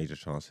create any major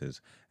chances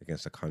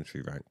against a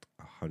country ranked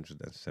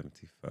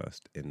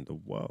 171st in the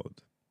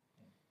world.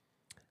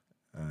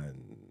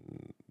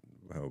 And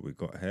well, we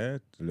got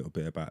here a little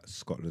bit about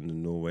Scotland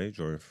and Norway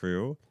drawing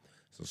 3-0.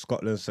 So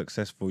Scotland's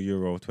successful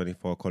Euro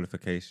 24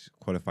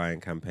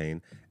 qualifying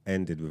campaign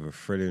ended with a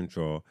thrilling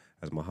draw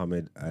as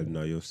Mohamed Al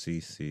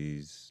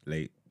Nayossi's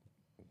late.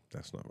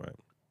 That's not right.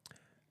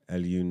 How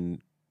do you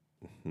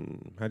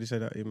say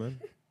that, Iman?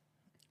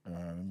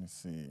 Let me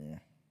see.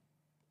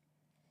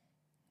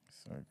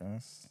 Sorry,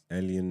 guys.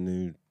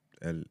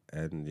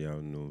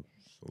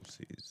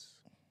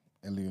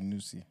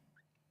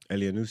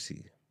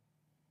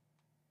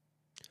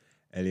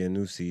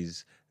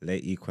 Elianussi's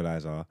late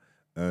equaliser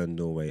earned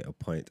Norway a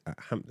point at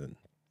Hampden.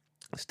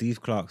 Steve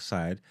Clarke's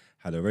side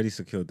had already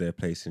secured their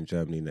place in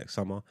Germany next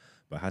summer,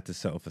 but had to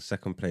settle for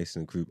second place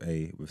in Group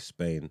A with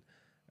Spain,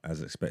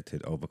 as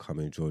expected,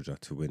 overcoming Georgia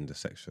to win the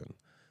section.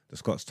 The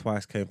Scots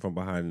twice came from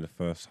behind in the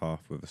first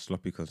half with a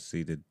sloppy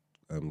conceded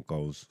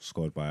goals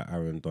scored by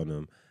Aaron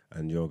Donham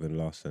and Jørgen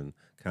Larsson,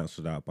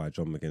 cancelled out by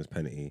John McGinn's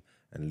penalty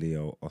and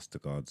Leo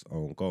Ostergaard's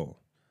own goal.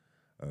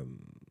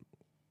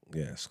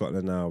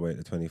 Scotland now await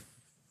the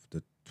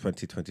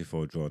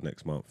 2024 draw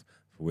next month,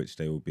 for which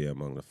they will be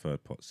among the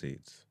third pot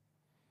seeds.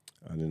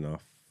 And in our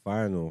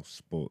final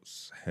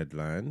sports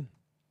headline,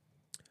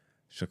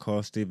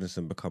 Shakur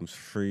Stevenson becomes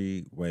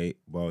free-weight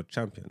world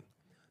champion.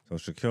 So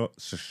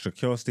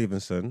Shakur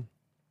Stevenson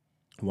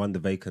won the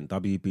vacant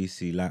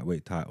WBC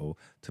lightweight title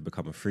to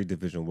become a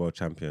three-division world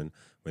champion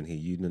when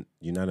he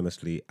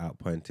unanimously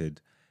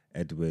outpointed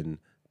Edwin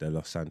de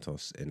los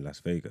Santos in Las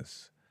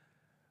Vegas.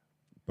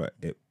 But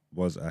it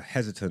was a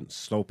hesitant,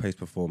 slow-paced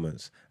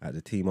performance at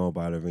the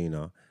T-Mobile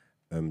Arena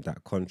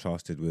that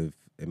contrasted with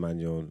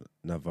Emmanuel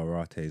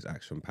Navarrete's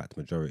action-packed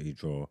majority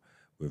draw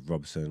with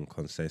Robson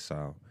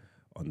Conceição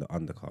on the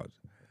undercard.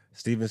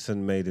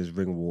 Stevenson made his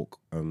ring walk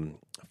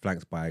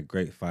flanked by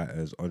great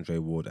fighters Andre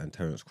Ward and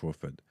Terence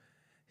Crawford.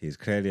 He is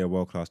clearly a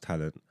world-class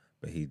talent,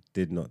 but he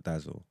did not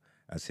dazzle,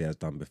 as he has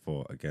done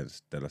before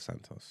against De Los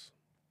Santos.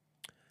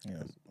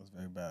 Yeah, it was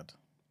very bad.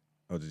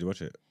 Oh, did you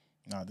watch it?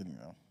 No, I didn't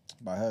know.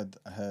 But I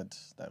heard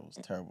that it was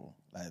terrible,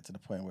 like to the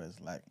point where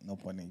it's like no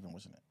point in even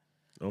watching it.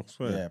 Oh, I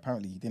swear. Yeah,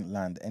 apparently he didn't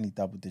land any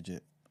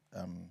double-digit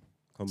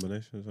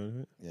combinations or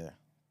anything. Yeah,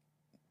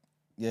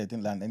 he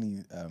didn't land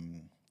any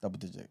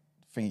double-digit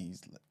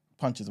thingies,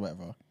 punches, or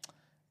whatever,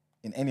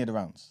 in any of the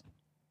rounds.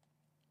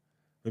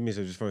 What do you mean?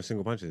 So just throwing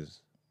single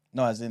punches?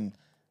 No, as in,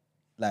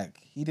 like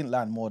he didn't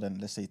land more than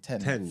let's say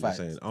 10. 10, you're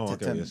saying? Oh, I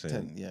get what you're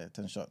saying.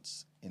 10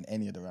 shots in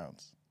any of the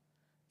rounds.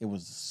 It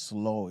was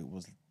slow. It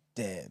was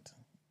dead.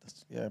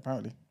 Yeah,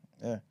 apparently.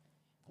 Yeah.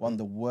 One of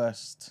the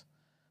worst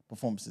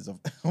performances of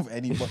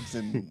any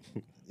boxing.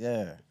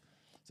 Yeah.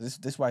 So this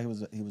is why he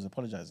was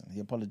apologizing. He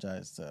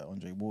apologized to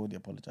Andre Ward, he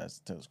apologized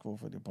to Terence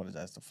Crawford, he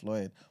apologized to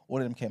Floyd. All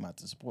of them came out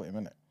to support him,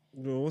 innit?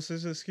 Well, what's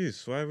his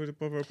excuse? Why would he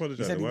bother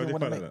apologizing? He said he Why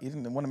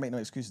didn't want to make no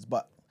excuses,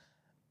 but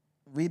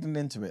reading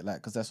into it, like,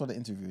 because I saw the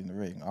interview in the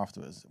ring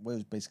afterwards, what he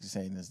was basically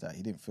saying is that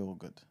he didn't feel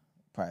good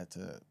prior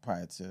to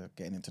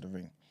getting into the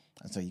ring.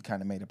 And so he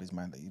kind of made up his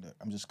mind that,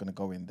 I'm just going to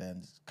go in there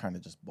and kind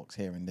of just box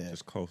here and there.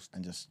 Just coast.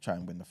 And just try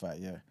and win the fight,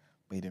 yeah.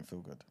 But he didn't feel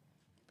good.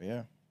 But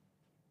yeah.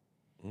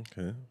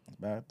 Okay. It's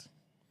bad.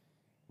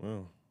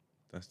 Well,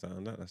 that's that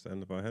and that. That's the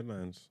end of our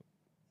headlines.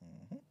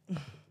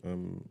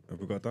 Have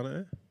we got done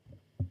it?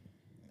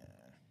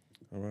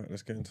 Yeah. All right,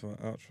 let's get into our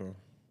outro.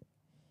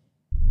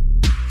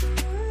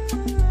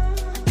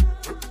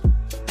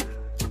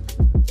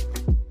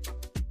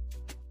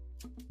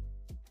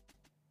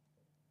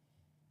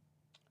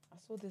 I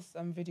saw this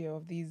video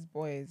of these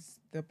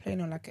boys. They're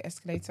playing on like an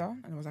escalator,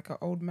 and it was like an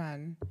old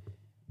man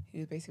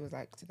who basically was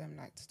like to them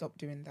like, stop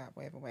doing that,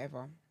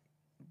 whatever.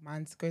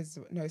 Man goes,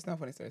 no, it's not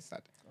funny, so it's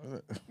sad.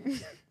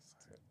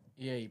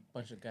 Yeah, you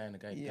punch a guy and the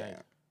guy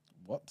died.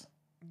 What?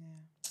 Yeah.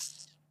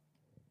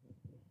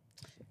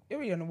 You're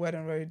really on a word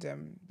and road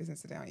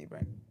business today, aren't you,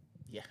 Brent?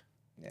 Yeah.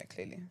 Yeah,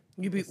 clearly.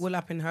 You be all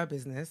up in her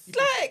business.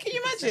 Like, can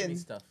you imagine?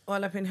 Stuff.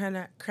 All up in her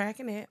neck,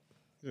 cracking it.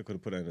 You could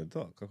have put that in the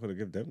dock. I could have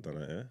given them done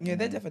it, yeah? Yeah,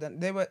 they're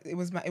definitely. It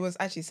was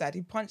actually sad.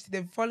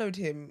 They followed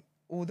him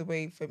all the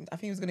way from, I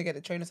think he was going to get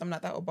a train or something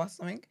like that, or bus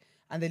something.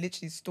 And they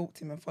literally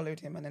stalked him and followed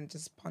him and then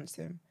just punched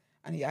him.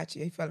 And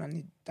he fell and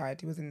he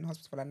died. He was in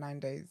hospital for like 9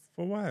 days.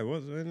 For why?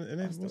 What's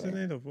in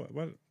aid of?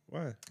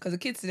 Why? Because the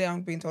kids today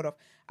aren't being told off.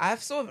 I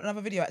saw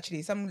another video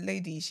actually. Some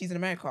lady, she's in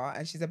America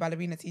and she's a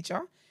ballerina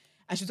teacher.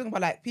 And she was talking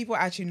about like people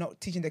actually not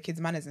teaching their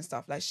kids manners and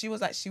stuff. Like she was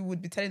like, she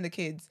would be telling the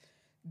kids,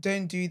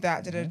 don't do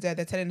that.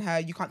 They're telling her,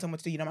 you can't tell me what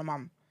to do, you're not my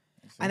mum.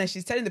 And then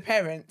she's telling the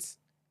parents,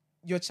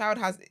 your child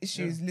has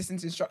issues, listen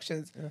to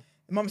instructions. Yeah.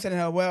 The mum's telling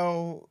her,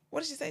 well,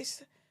 what did she say?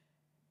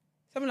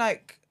 Something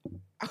like,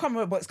 I can't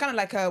remember, but it's kind of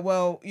like,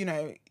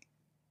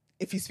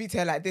 if you speak to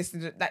her like this,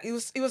 like it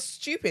was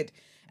stupid.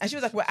 And she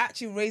was like, we're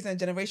actually raising a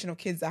generation of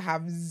kids that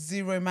have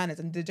zero manners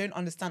and they don't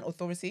understand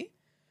authority.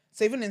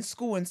 So even in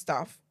school and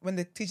stuff, when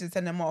the teachers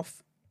send them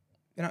off,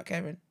 they're not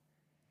caring.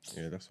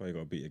 Yeah, that's why you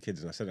got to beat your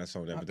kids. And I said that to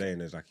someone the other day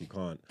and it's like, you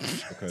can't.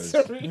 Because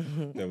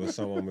there was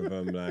someone with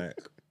like,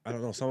 I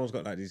don't know, someone's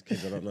got like these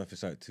kids, I don't know if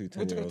it's like 2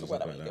 10-year-olds or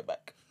something like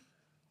that.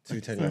 2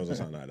 10-year-olds or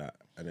something like that.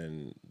 And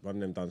then one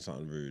of them done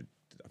something rude.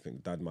 I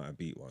think dad might have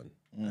beat one.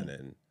 And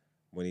then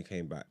when he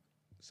came back,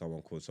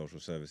 someone called social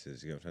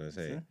services, you know what I'm trying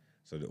to say?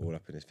 So they're all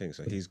up in his thing.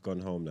 So he's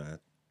gone home now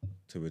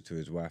to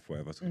his wife,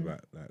 whatever, talking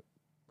about like,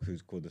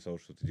 who's called the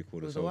social? Did you call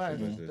the social?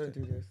 Don't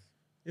do this.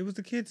 It was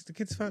the kids. The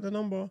kids found the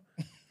number.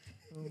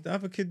 The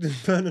other kid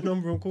found the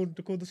number and called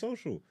the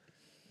social.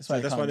 That's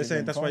why they're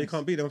saying. That's why you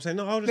can't beat them. I'm saying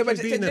no. I'll just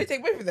keep beating them. They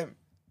take both of them.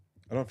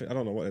 I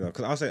don't know what they know.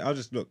 Because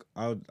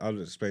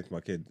I'll explain to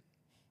my kid.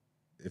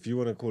 If you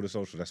want to call the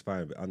social, that's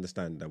fine. But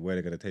understand that where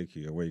they're gonna take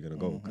you and where you're gonna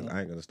go. Because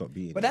I ain't gonna stop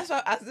beating. But that's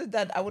why, as a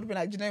dad, I would have been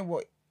like, do you know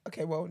what?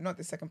 Okay, well, not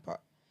the second part.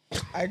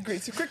 I agree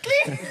too quickly.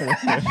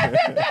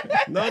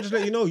 No, just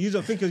let you know. You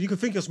can think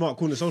you're smart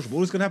calling the social, but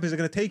all that's gonna happen is they're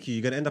gonna take you.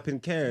 You're gonna end up in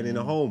care and in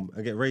a home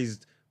and get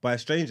raised by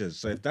strangers.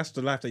 So if that's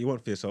the life that you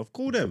want for yourself,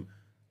 call them.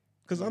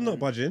 Because I'm not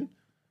budging.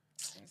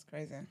 It's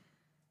crazy.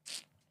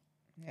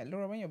 Yeah,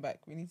 Laura, when you're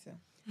back, we need to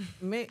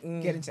get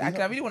into it.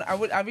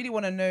 I really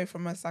want to know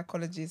from a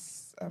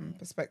psychologist's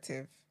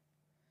perspective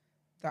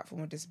that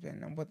form of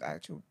discipline and what the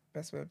actual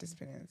best way of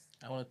discipline is.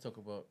 I want to talk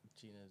about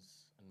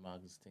Gina's and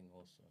Marg's thing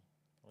also.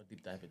 I want to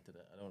deep dive into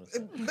that. I don't want to.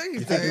 You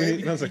think we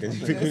need? 1 second.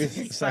 You think we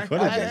need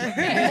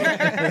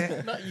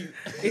psychologist? Not you.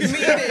 It's me.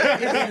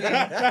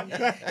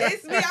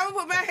 It's me. I'm gonna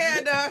put my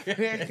hand up.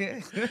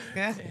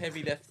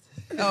 Heavy left.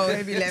 Oh,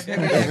 heavy left.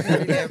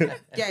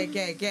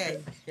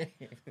 Gang.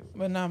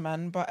 But no,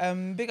 man. But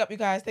big up you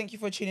guys. Thank you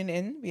for tuning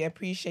in. We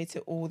appreciate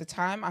it all the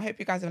time. I hope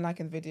you guys have been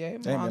liking the video.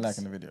 They ain't been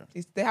liking the video.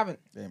 They haven't?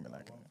 They ain't been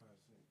liking it.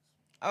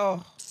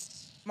 Oh,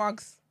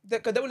 Marks.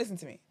 They won't listen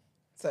to me.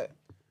 So.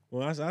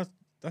 Well,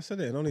 I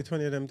said it, and only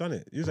 20 of them done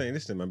it. You ain't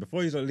listening, man.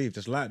 Before you don't leave,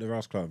 just like the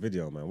Rouse Clark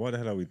video, man. What the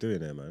hell are we doing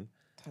there, man?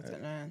 I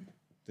don't know.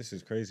 This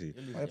is crazy.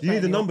 You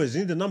need the numbers.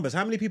 You need the numbers.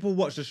 How many people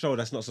watch the show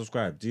that's not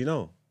subscribed? Do you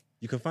know?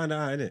 You can find that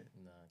out, innit?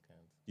 No, I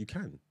can't. You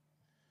can.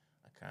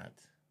 I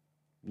can't.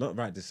 Not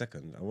right this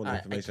second. I want the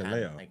information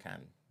later. I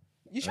can.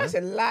 You trying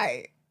to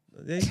lie?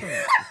 Yeah, you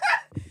can.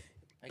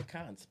 I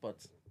can't,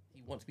 but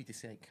he wants me to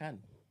say I can.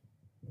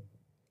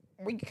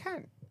 Well, you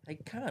can. I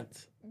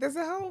can't. There's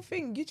a whole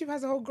thing. YouTube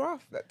has a whole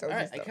graph that tells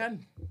you stuff. I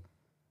can.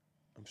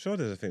 I'm sure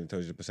there's a thing that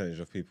tells you the percentage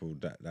of people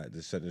that, like, the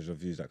percentage of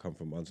views that come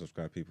from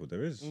unsubscribed people.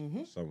 There is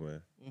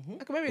somewhere.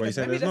 Okay, maybe that's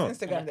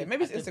Instagram then.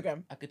 Maybe it's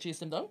Instagram. I could chase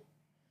them down.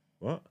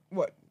 What?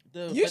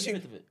 The YouTube.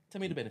 benefit of it. Tell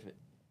me the benefit.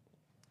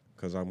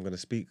 Because I'm going to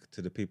speak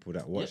to the people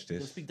that watch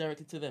this. Speak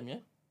directly to them, yeah?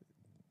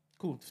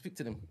 Cool, speak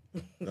to them.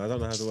 No, I don't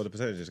know what the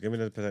percentage is. Give me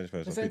the percentage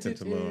first. I'll speak to them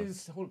tomorrow.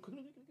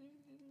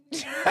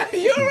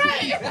 You're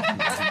right.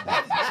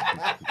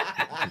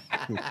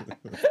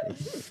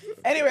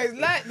 Anyways,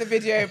 like the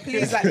video.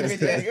 Please like the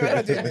video. You're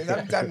not doing this.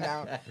 I'm done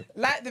now.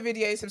 Like the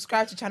video.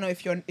 Subscribe to the channel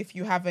if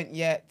you haven't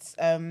yet.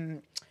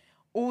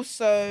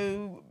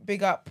 Also,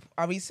 big up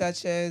our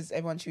researchers.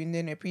 Everyone tuned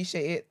in. We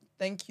appreciate it.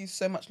 Thank you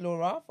so much,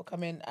 Laura, for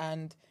coming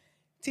and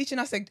teaching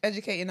us,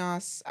 educating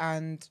us.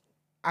 And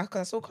I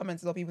saw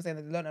comments of people saying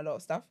that they learned a lot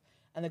of stuff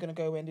and they're going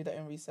to go away and do their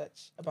own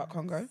research about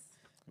Congo.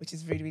 which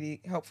is really,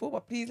 really helpful.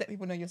 But please let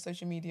people know your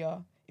social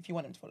media if you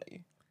want them to follow you.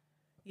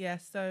 Yeah,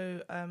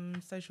 so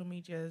social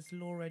media is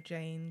Laura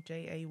Jane,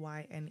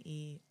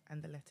 Jayne,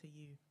 and the letter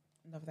U.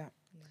 Love that.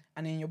 Yeah.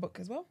 And in your book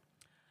as well?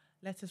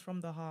 Letters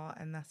from the Heart,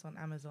 and that's on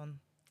Amazon.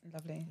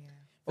 Lovely. Yeah.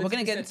 Well, we're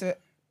going to get into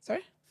it.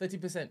 Sorry?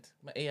 30%.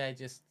 My AI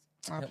just...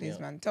 Oh, please,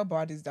 man. Tell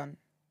Bard he's done.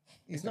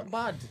 It's not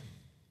bad.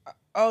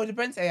 Oh, the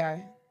Brent's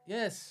AI?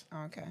 Yes.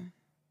 Oh, okay.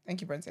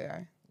 Thank you, Brent's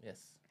AI. Yes.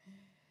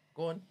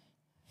 Go on.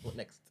 What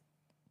next?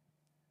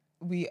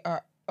 We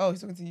are... Oh, he's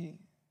talking to you.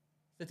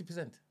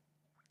 30%.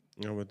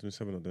 No, we're doing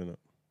 7 not doing that.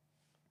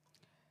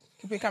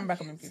 Can you put your camera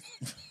back on me, please?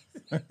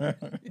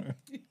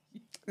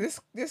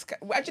 This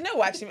actually, you know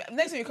what? Actually,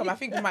 next time you come, I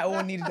think we might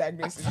all need a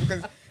diagnosis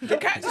because the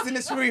characters in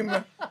this room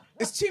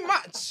is too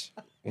much.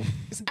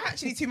 It's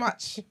actually too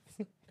much.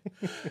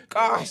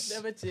 Gosh,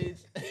 Never change.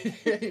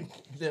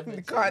 Never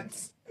we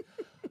can't.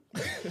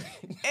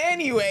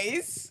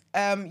 Anyways,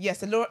 yes,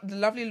 the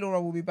lovely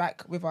Laura will be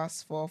back with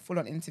us for a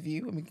full-on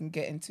interview, and we can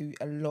get into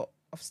a lot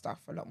more stuff.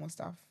 I'm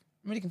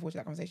really looking forward to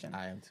that conversation.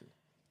 I am too.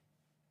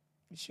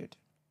 We should.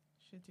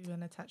 Should do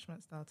an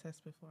attachment style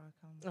test before I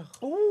come.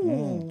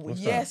 Oh,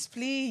 yes,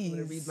 please. I'm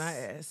gonna read my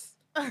ass.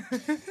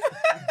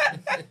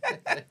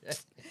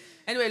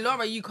 Anyway,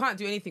 Laura, you can't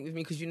do anything with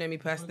me because you know me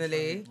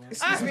personally.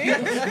 Excuse me?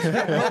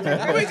 What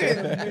are we doing?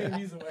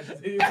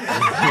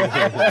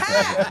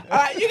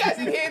 Alright, you guys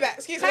didn't hear that.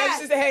 Excuse me, I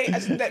just say, hey, I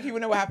should let people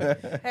know what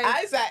happened. Hey.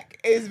 Isaac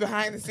is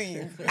behind the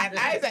scenes, and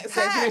Isaac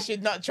said you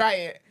should not try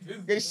it.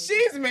 Because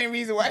she's the main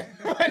reason why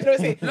I don't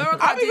say.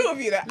 I'll be real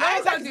with you that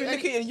Isaac has been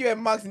looking at you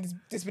and Mugs in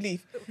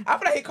disbelief. I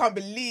feel like he can't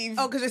believe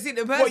because you've seen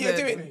the person. What you're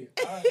doing.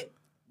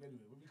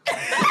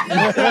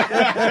 Because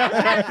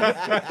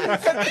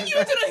when you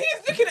were doing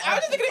he's looking, I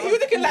was just looking at you,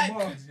 looking like,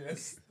 oh,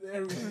 he's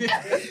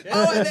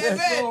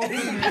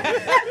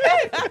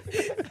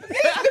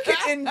looking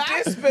in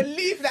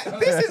disbelief that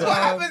this is what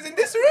happens in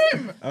this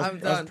room. I'm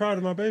done. I was proud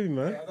of my baby,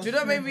 man. Do you know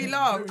what made me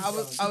laugh? I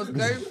was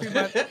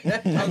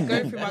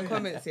going through my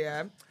comments,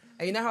 yeah.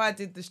 And you know how I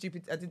did the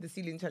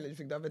ceiling challenge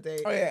thing the other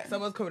day? Oh yeah.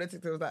 Someone's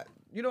commented, was like,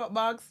 you know what,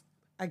 Bugs?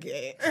 I get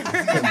it.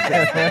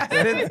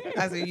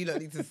 I said, you don't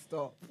need to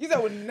stop. You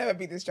said would never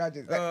beat this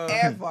charges, like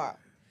ever.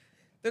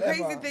 The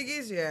crazy thing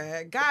is,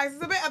 yeah, guys,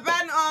 it's a bit of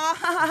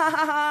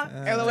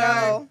banter.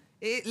 LOL.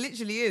 It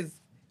literally is.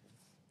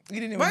 You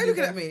didn't even Why are you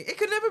looking that. at me? It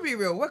could never be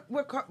real.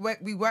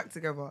 We work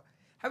together.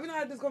 Have you not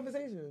had this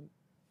conversation?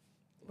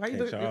 Why are you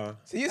looking? HR.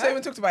 So you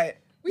even talked about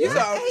it? We had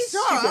HR.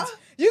 Stupid.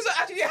 You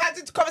actually had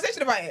a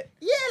conversation about it?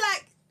 Yeah,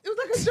 like, it was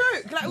like a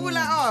joke. Like, we were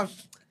like, oh.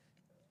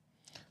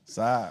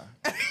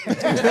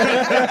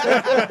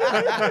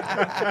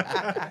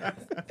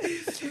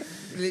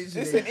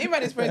 Listen,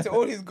 Iman is praying to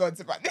all his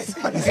gods about this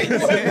one.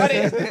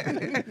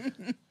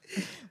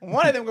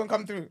 One of them gonna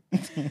come through.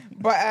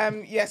 But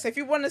yeah, so if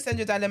you want to send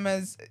your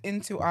dilemmas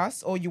into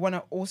us, or you want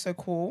to also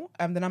call,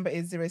 the number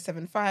is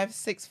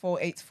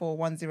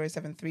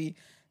 075-6484-1073.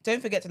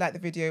 Don't forget to like the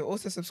video.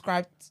 Also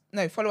follow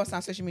us on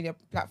our social media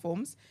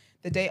platforms.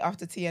 The Day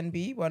After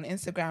TNB. We're on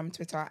Instagram,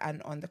 Twitter,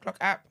 and on the Clock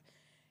app.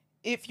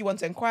 If you want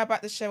to inquire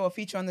about the show or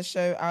feature on the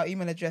show, our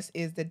email address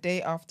is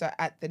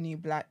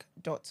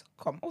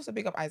thedayafter@thenewblack.com. Also,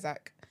 big up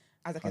Isaac.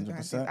 Isaac is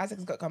behind scenes.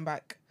 Isaac's got to come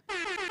back. I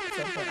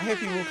hope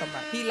he will come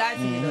back. He lied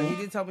to me though. He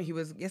did tell me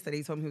yesterday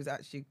he told me he was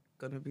actually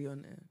going to be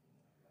on air.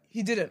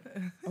 He didn't?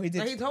 Oh, he did?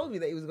 No, he told me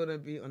that he was going to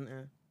be on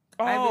air.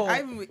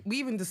 Oh. We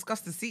even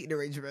discussed the seating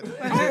arrangement.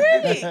 Oh,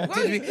 really?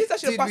 Well, he's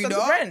actually passed on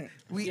to Brent.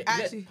 We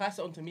actually pass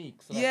it on to me.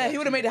 So he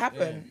would have made it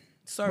happen. Yeah.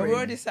 Sorry. But we're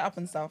already set up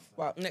and stuff.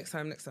 But next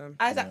time.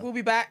 Isaac will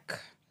be back.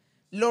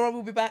 Laura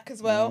will be back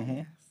as well.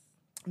 Mm-hmm.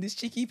 These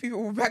cheeky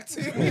people will be back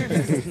too.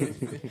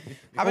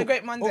 Have a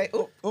great Monday.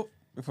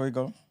 Before you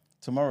go,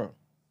 tomorrow.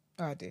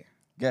 Oh dear.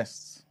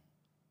 Guests.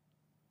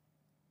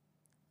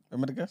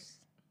 Remember the guests?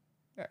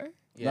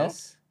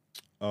 Yes.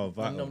 No? Oh,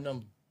 vital.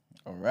 Num.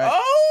 All right.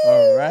 Oh!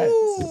 All right.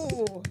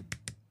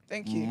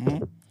 Thank you.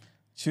 Mm-hmm.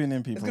 Tune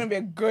in, people. It's going to be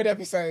a good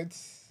episode.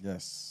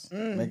 Yes.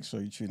 Make sure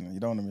you tune in.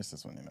 You don't want to miss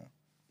this one, you know.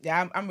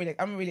 Yeah, I'm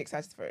really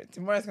excited for it.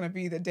 Tomorrow's going to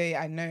be the day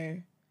I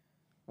know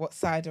what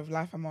side of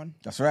life I'm on.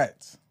 That's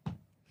right.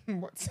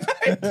 What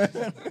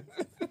side?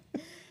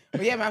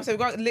 But yeah, man, so we've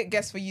got lit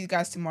guests for you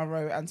guys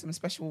tomorrow and some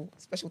special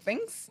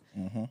things.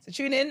 Mm-hmm. So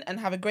tune in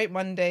and have a great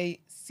Monday.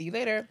 See you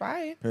later.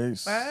 Bye.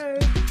 Peace. Bye.